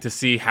willing to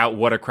see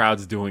what a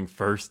crowd's doing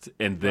first,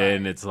 and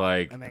then it's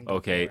like,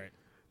 okay,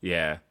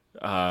 yeah.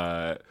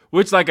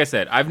 Which, like I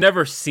said, I've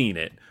never seen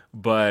it,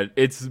 but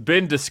it's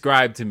been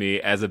described to me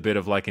as a bit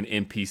of like an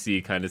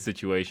NPC kind of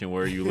situation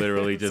where you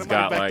literally just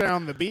got back like there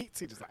on the beats.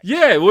 He just like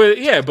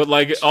but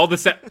like all the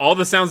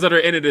sounds that are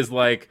in it is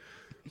like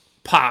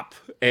pop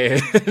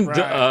and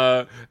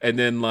and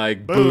then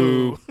like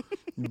boo.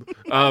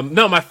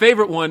 No, my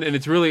favorite one, and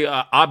it's really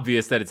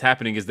obvious that it's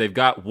happening, is they've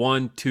got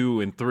 1, 2,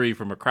 and 3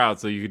 from a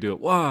crowd, so you could do it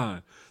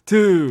 1,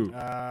 2.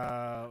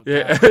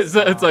 Yeah,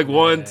 so it's like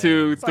 1,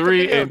 2,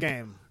 3, like a and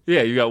game.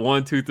 Yeah, you got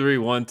 1, 2, 3,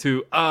 1,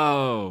 2.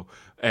 Oh,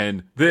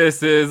 and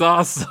this is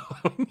awesome.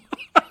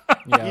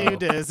 You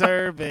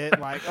deserve it.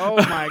 Like, oh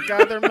my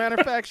God, they're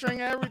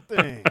manufacturing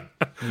everything.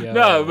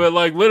 No, but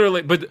like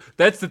literally, but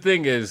that's the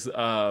thing is,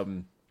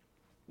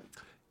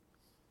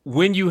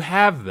 when you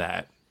have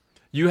that,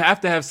 you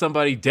have to have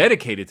somebody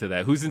dedicated to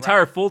that, whose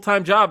entire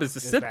full-time job is to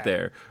sit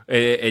there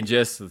and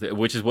just,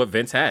 which is what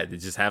Vince had, to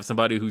just have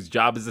somebody whose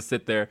job is to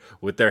sit there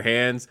with their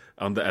hands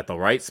at the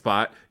right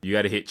spot. You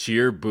got to hit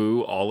cheer,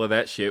 boo, all of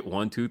that shit,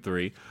 1, 2,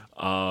 3,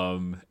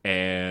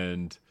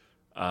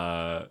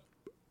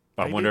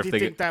 I wonder if do they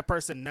you think that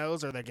person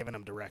knows, or they're giving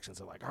them directions?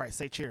 They're like, all right,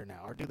 say cheer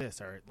now, or do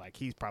this, or like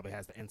he probably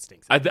has the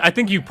instincts. I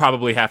think you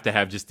probably have to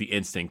have just the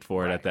instinct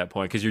for it at that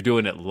point, because you're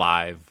doing it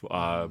live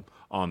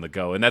on the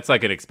go, and that's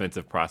like an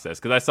expensive process.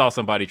 Because I saw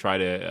somebody try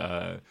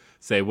to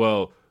say,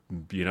 well,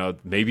 you know,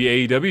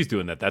 maybe AEW is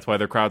doing that. That's why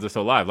their crowds are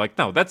so live. Like,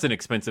 no, that's an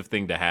expensive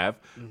thing to have.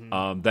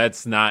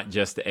 That's not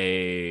just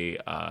a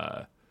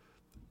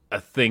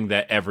thing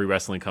that every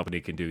wrestling company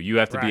can do. You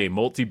have to be a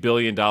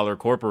multi-billion-dollar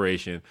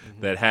corporation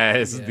that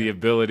has the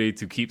ability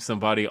to keep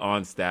somebody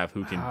on staff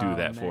who can do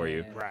that for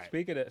you. Right.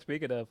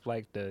 Speaking of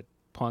like the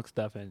Punk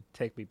stuff and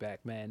Take Me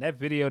Back, man, that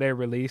video they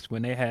released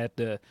when they had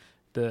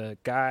the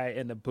guy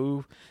in the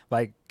booth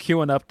like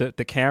queuing up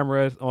the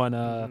cameras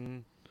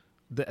on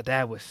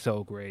that was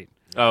so great.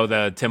 Oh,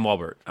 the Tim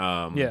Walbert.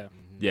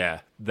 Yeah,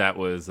 that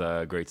was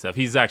great stuff.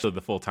 He's actually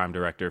the full-time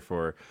director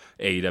for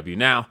AEW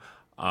now.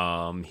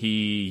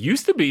 He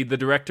used to be the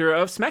director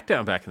of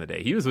SmackDown back in the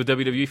day. He was with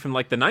WWE from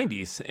like the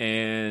 90s,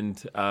 and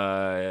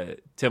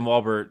Tim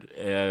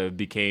Walbert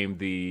became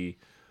the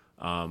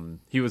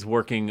he was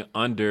working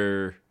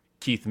under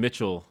Keith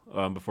Mitchell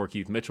before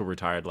Keith Mitchell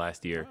retired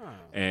last year.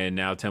 And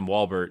now Tim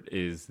Walbert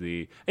is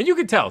and you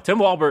can tell Tim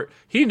Walbert,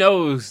 he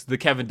knows the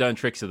Kevin Dunn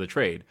tricks of the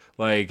trade.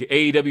 Like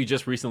AEW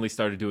just recently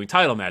started doing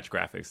title match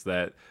graphics,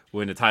 that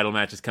when the title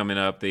match is coming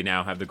up, they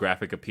now have the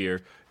graphic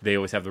appear. They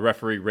always have the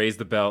referee raise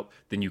the belt,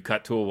 then you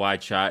cut to a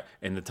wide shot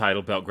and the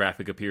title belt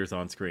graphic appears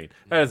on screen.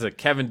 That is a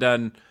Kevin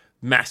Dunn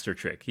master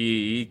trick.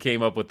 He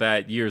came up with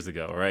that years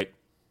ago, right?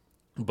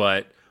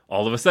 But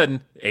all of a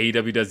sudden,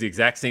 AEW does the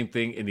exact same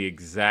thing in the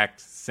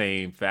exact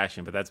same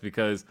fashion. But that's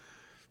because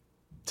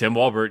Tim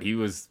Walbert, he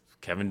was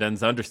Kevin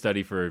Dunn's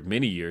understudy for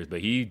many years,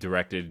 but he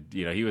directed,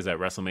 you know, he was at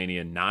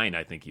WrestleMania 9,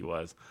 I think he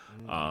was.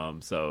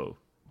 So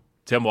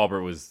Tim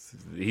Walbert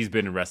he's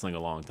been in wrestling a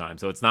long time.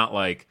 So it's not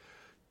like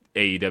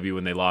AEW,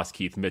 when they lost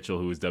Keith Mitchell,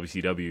 who was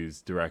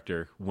WCW's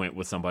director, went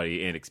with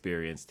somebody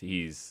inexperienced.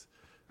 He's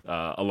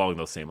along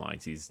those same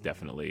lines. He's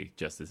definitely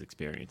just as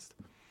experienced.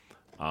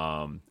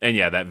 And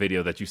yeah, that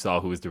video that you saw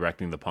who was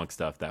directing the Punk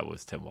stuff, that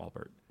was Tim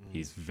Walbert.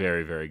 He's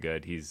very, very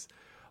good. He's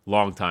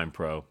longtime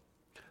pro.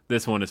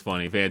 This one is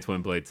funny. Van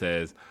Twinblade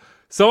says,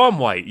 so I'm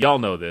white. Y'all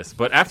know this.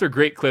 But after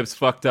Great Clips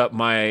fucked up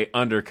my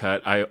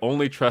undercut, I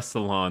only trust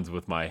salons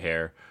with my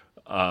hair.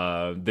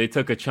 They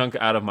took a chunk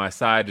out of my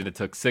side, and it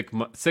took 6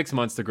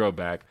 months to grow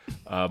back.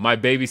 My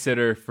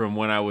babysitter from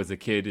when I was a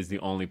kid is the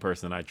only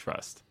person I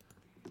trust.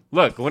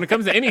 Look, when it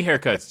comes to any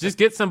haircuts, just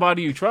get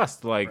somebody you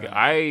trust. Like,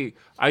 I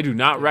do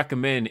not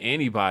recommend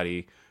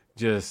anybody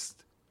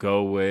just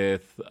go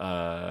with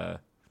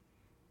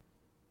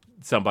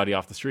somebody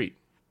off the street.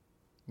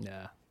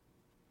 Yeah.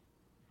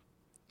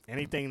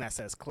 Anything that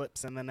says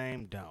clips in the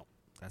name, don't.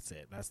 That's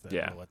it. That's the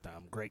deal with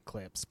them. Great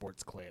Clips,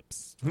 Sports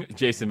Clips.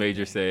 Jason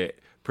Major said,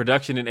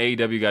 production in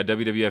AEW got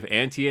WWF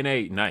and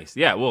TNA. Nice.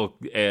 Yeah, well,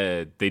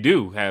 they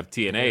do have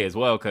TNA as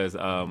well, because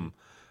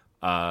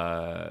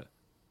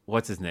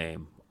what's his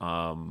name?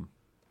 God,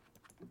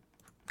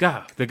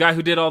 the guy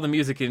who did all the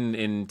music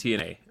in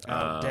TNA.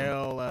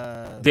 Dale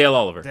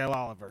Oliver. Dale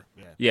Oliver,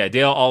 yeah. Yeah,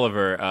 Dale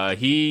Oliver.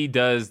 He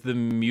does the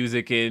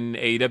music in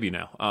AEW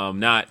now.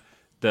 Not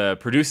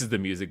produces the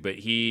music, but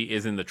he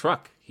is in the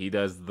truck. He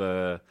does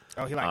the...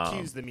 Oh, he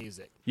cues the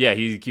music. Yeah,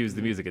 he cues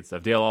the music and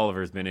stuff. Dale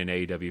Oliver's been in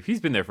AEW. He's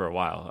been there for a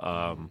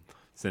while.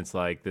 Since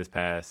like this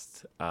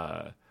past...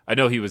 I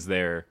know he was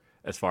there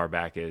as far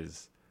back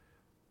as,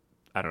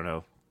 I don't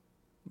know,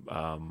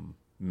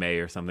 May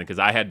or something, because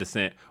I had to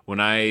send, when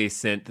I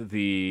sent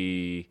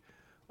the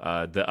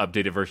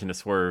updated version of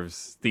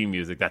Swerve's theme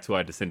music, that's who I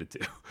had to send it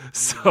to.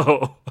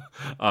 So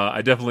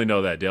I definitely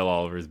know that Dale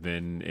Oliver's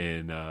been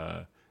in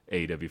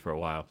AEW for a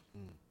while.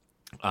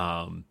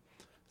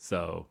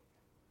 So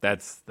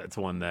that's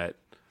one that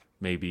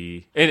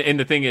maybe, and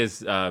the thing is,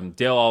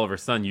 Dale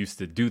Oliver's son used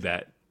to do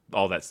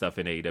all that stuff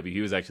in AEW.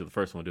 He was actually the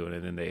first one doing it,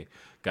 and then they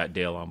got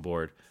Dale on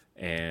board,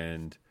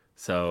 and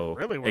so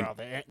really, where all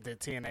the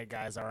TNA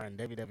guys are in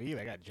WWE,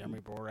 they got Jeremy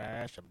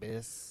Borash,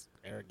 Abyss,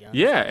 Eric Young.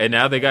 Yeah, and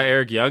now they got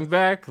Eric Young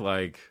back.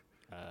 Like,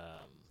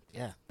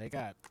 yeah, they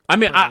got. I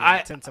mean, I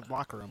intensive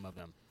locker room of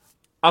them.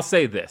 I'll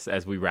say this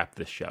as we wrap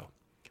this show: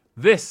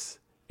 this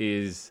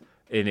is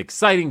an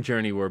exciting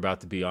journey we're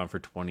about to be on for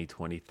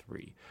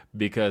 2023,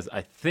 because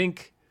I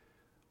think,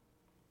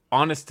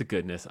 honest to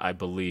goodness, I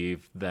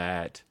believe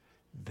that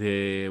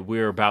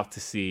we're about to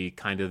see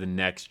kind of the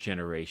next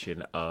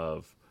generation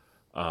of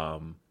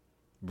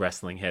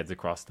wrestling heads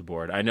across the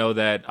board. I know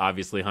that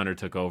obviously Hunter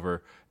took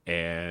over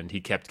and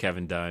he kept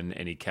Kevin Dunn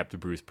and he kept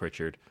Bruce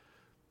Pritchard.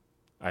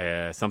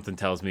 something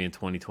tells me in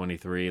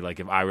 2023, like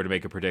if I were to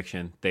make a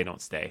prediction, they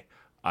don't stay.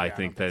 I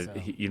think that,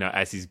 so.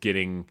 As he's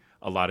getting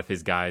a lot of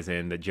his guys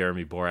in, that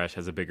Jeremy Borash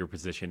has a bigger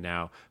position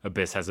now.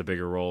 Abyss has a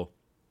bigger role.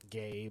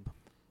 Gabe.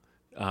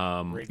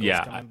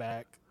 Regal's coming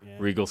back. Yeah.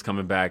 Regal's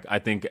coming back. I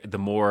think the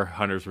more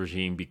Hunter's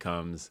regime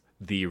becomes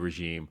the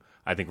regime,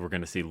 I think we're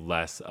going to see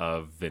less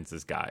of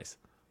Vince's guys.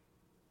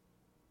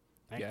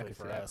 Thankfully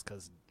for us,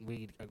 because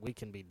we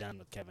can be done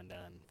with Kevin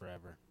Dunn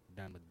forever.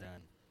 Done with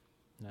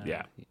Dunn.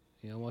 Yeah.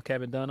 You don't want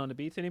Kevin Dunn on the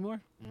beats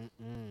anymore?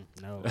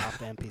 No, off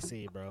the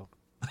NPC, bro.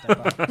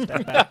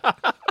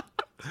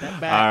 Step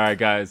back. All right,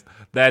 guys.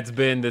 That's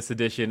been this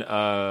edition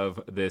of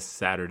this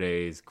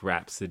Saturday's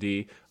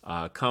Grapsody.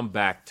 Come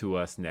back to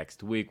us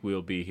next week.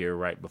 We'll be here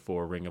right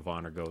before Ring of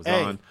Honor goes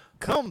on.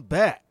 Come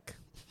back.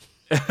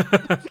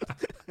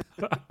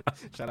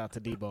 Shout out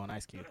to Debo and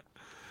Ice Cube.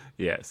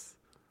 Yes.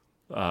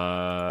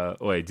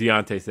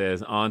 Deontay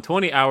says, on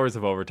 20 hours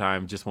of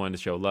overtime, just wanted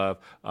to show love.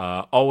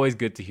 Always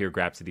good to hear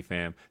Grapsody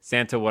fam.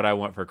 Santa, what I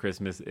want for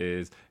Christmas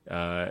is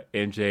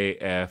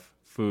MJF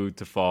food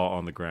to fall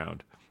on the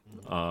ground.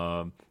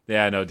 I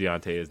know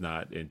Deontay is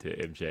not into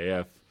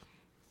MJF.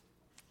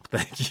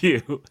 Thank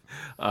you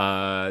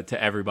to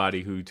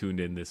everybody who tuned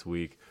in this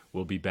week.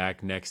 We'll be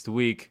back next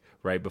week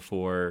right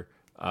before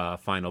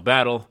Final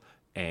Battle.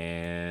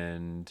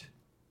 And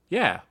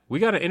yeah, we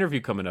got an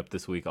interview coming up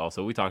this week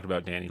also. We talked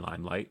about Danny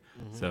Limelight.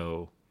 Mm-hmm.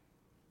 So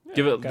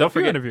don't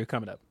forget an interview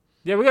coming up.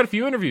 Yeah, we got a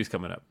few interviews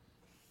coming up.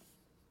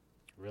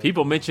 Really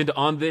People cool. mentioned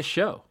on this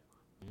show.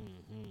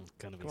 It's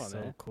going to be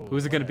so cool.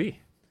 Who's it going to be?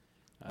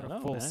 I don't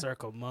know, full man.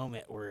 circle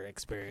moment we're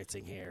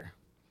experiencing here.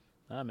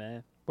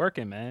 Man.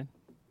 Working, man.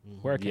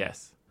 Working.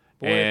 Yes.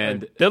 Boys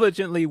and are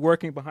diligently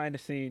working behind the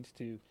scenes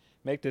to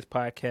make this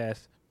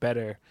podcast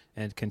better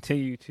and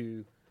continue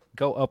to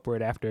go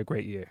upward after a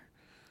great year.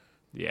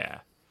 Yeah.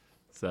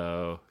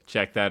 So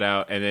check that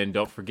out. And then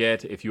don't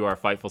forget, if you are a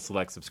Fightful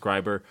Select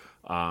subscriber,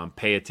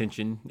 pay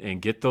attention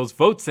and get those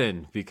votes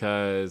in,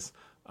 because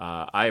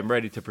I am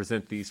ready to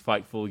present these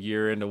Fightful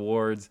year-end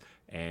awards.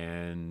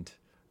 And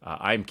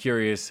I'm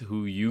curious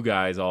who you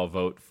guys all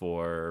vote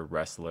for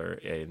wrestler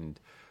and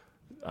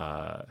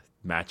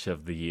match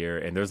of the year.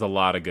 And there's a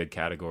lot of good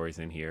categories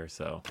in here.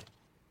 So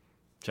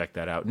check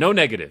that out. No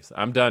negatives.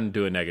 I'm done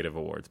doing negative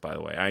awards, by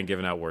the way. I ain't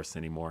giving out worse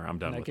anymore. I'm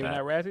done with that. Not giving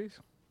out Razzies?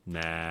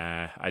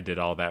 Nah, I did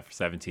all that for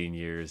 17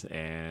 years,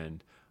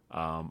 and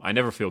I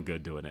never feel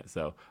good doing it.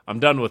 So I'm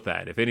done with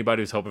that. If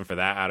anybody was hoping for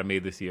that out of me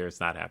this year, it's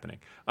not happening.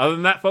 Other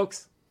than that,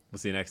 folks, we'll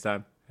see you next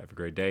time. Have a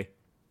great day.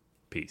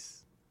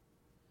 Peace.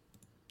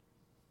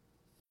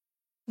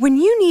 When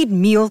you need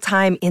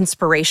mealtime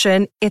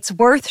inspiration, it's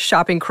worth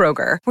shopping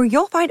Kroger, where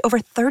you'll find over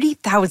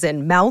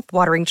 30,000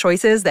 mouth-watering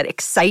choices that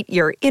excite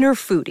your inner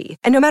foodie.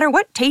 And no matter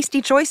what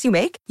tasty choice you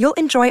make, you'll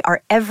enjoy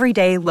our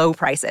everyday low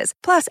prices,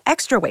 plus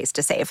extra ways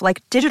to save,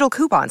 like digital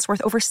coupons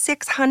worth over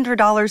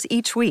 $600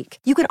 each week.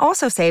 You can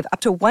also save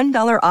up to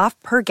 $1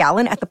 off per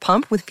gallon at the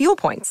pump with fuel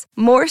points.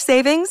 More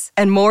savings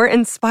and more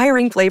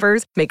inspiring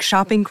flavors make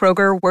shopping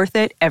Kroger worth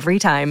it every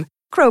time.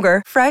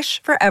 Kroger,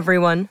 fresh for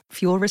everyone.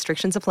 Fuel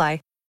restrictions apply.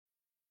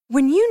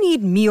 When you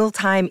need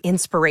mealtime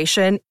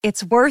inspiration,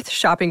 it's worth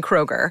shopping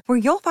Kroger, where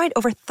you'll find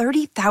over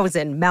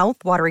 30,000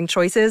 mouth-watering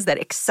choices that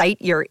excite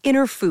your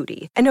inner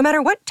foodie. And no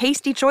matter what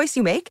tasty choice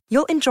you make,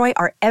 you'll enjoy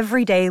our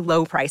everyday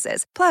low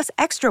prices, plus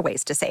extra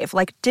ways to save,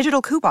 like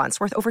digital coupons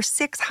worth over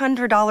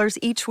 $600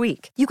 each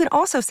week. You can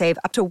also save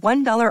up to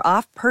 $1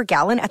 off per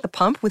gallon at the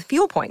pump with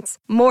fuel points.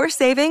 More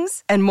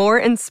savings and more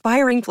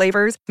inspiring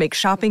flavors make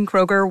shopping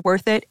Kroger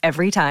worth it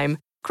every time.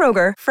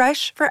 Kroger,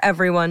 fresh for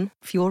everyone.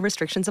 Fuel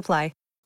restrictions apply.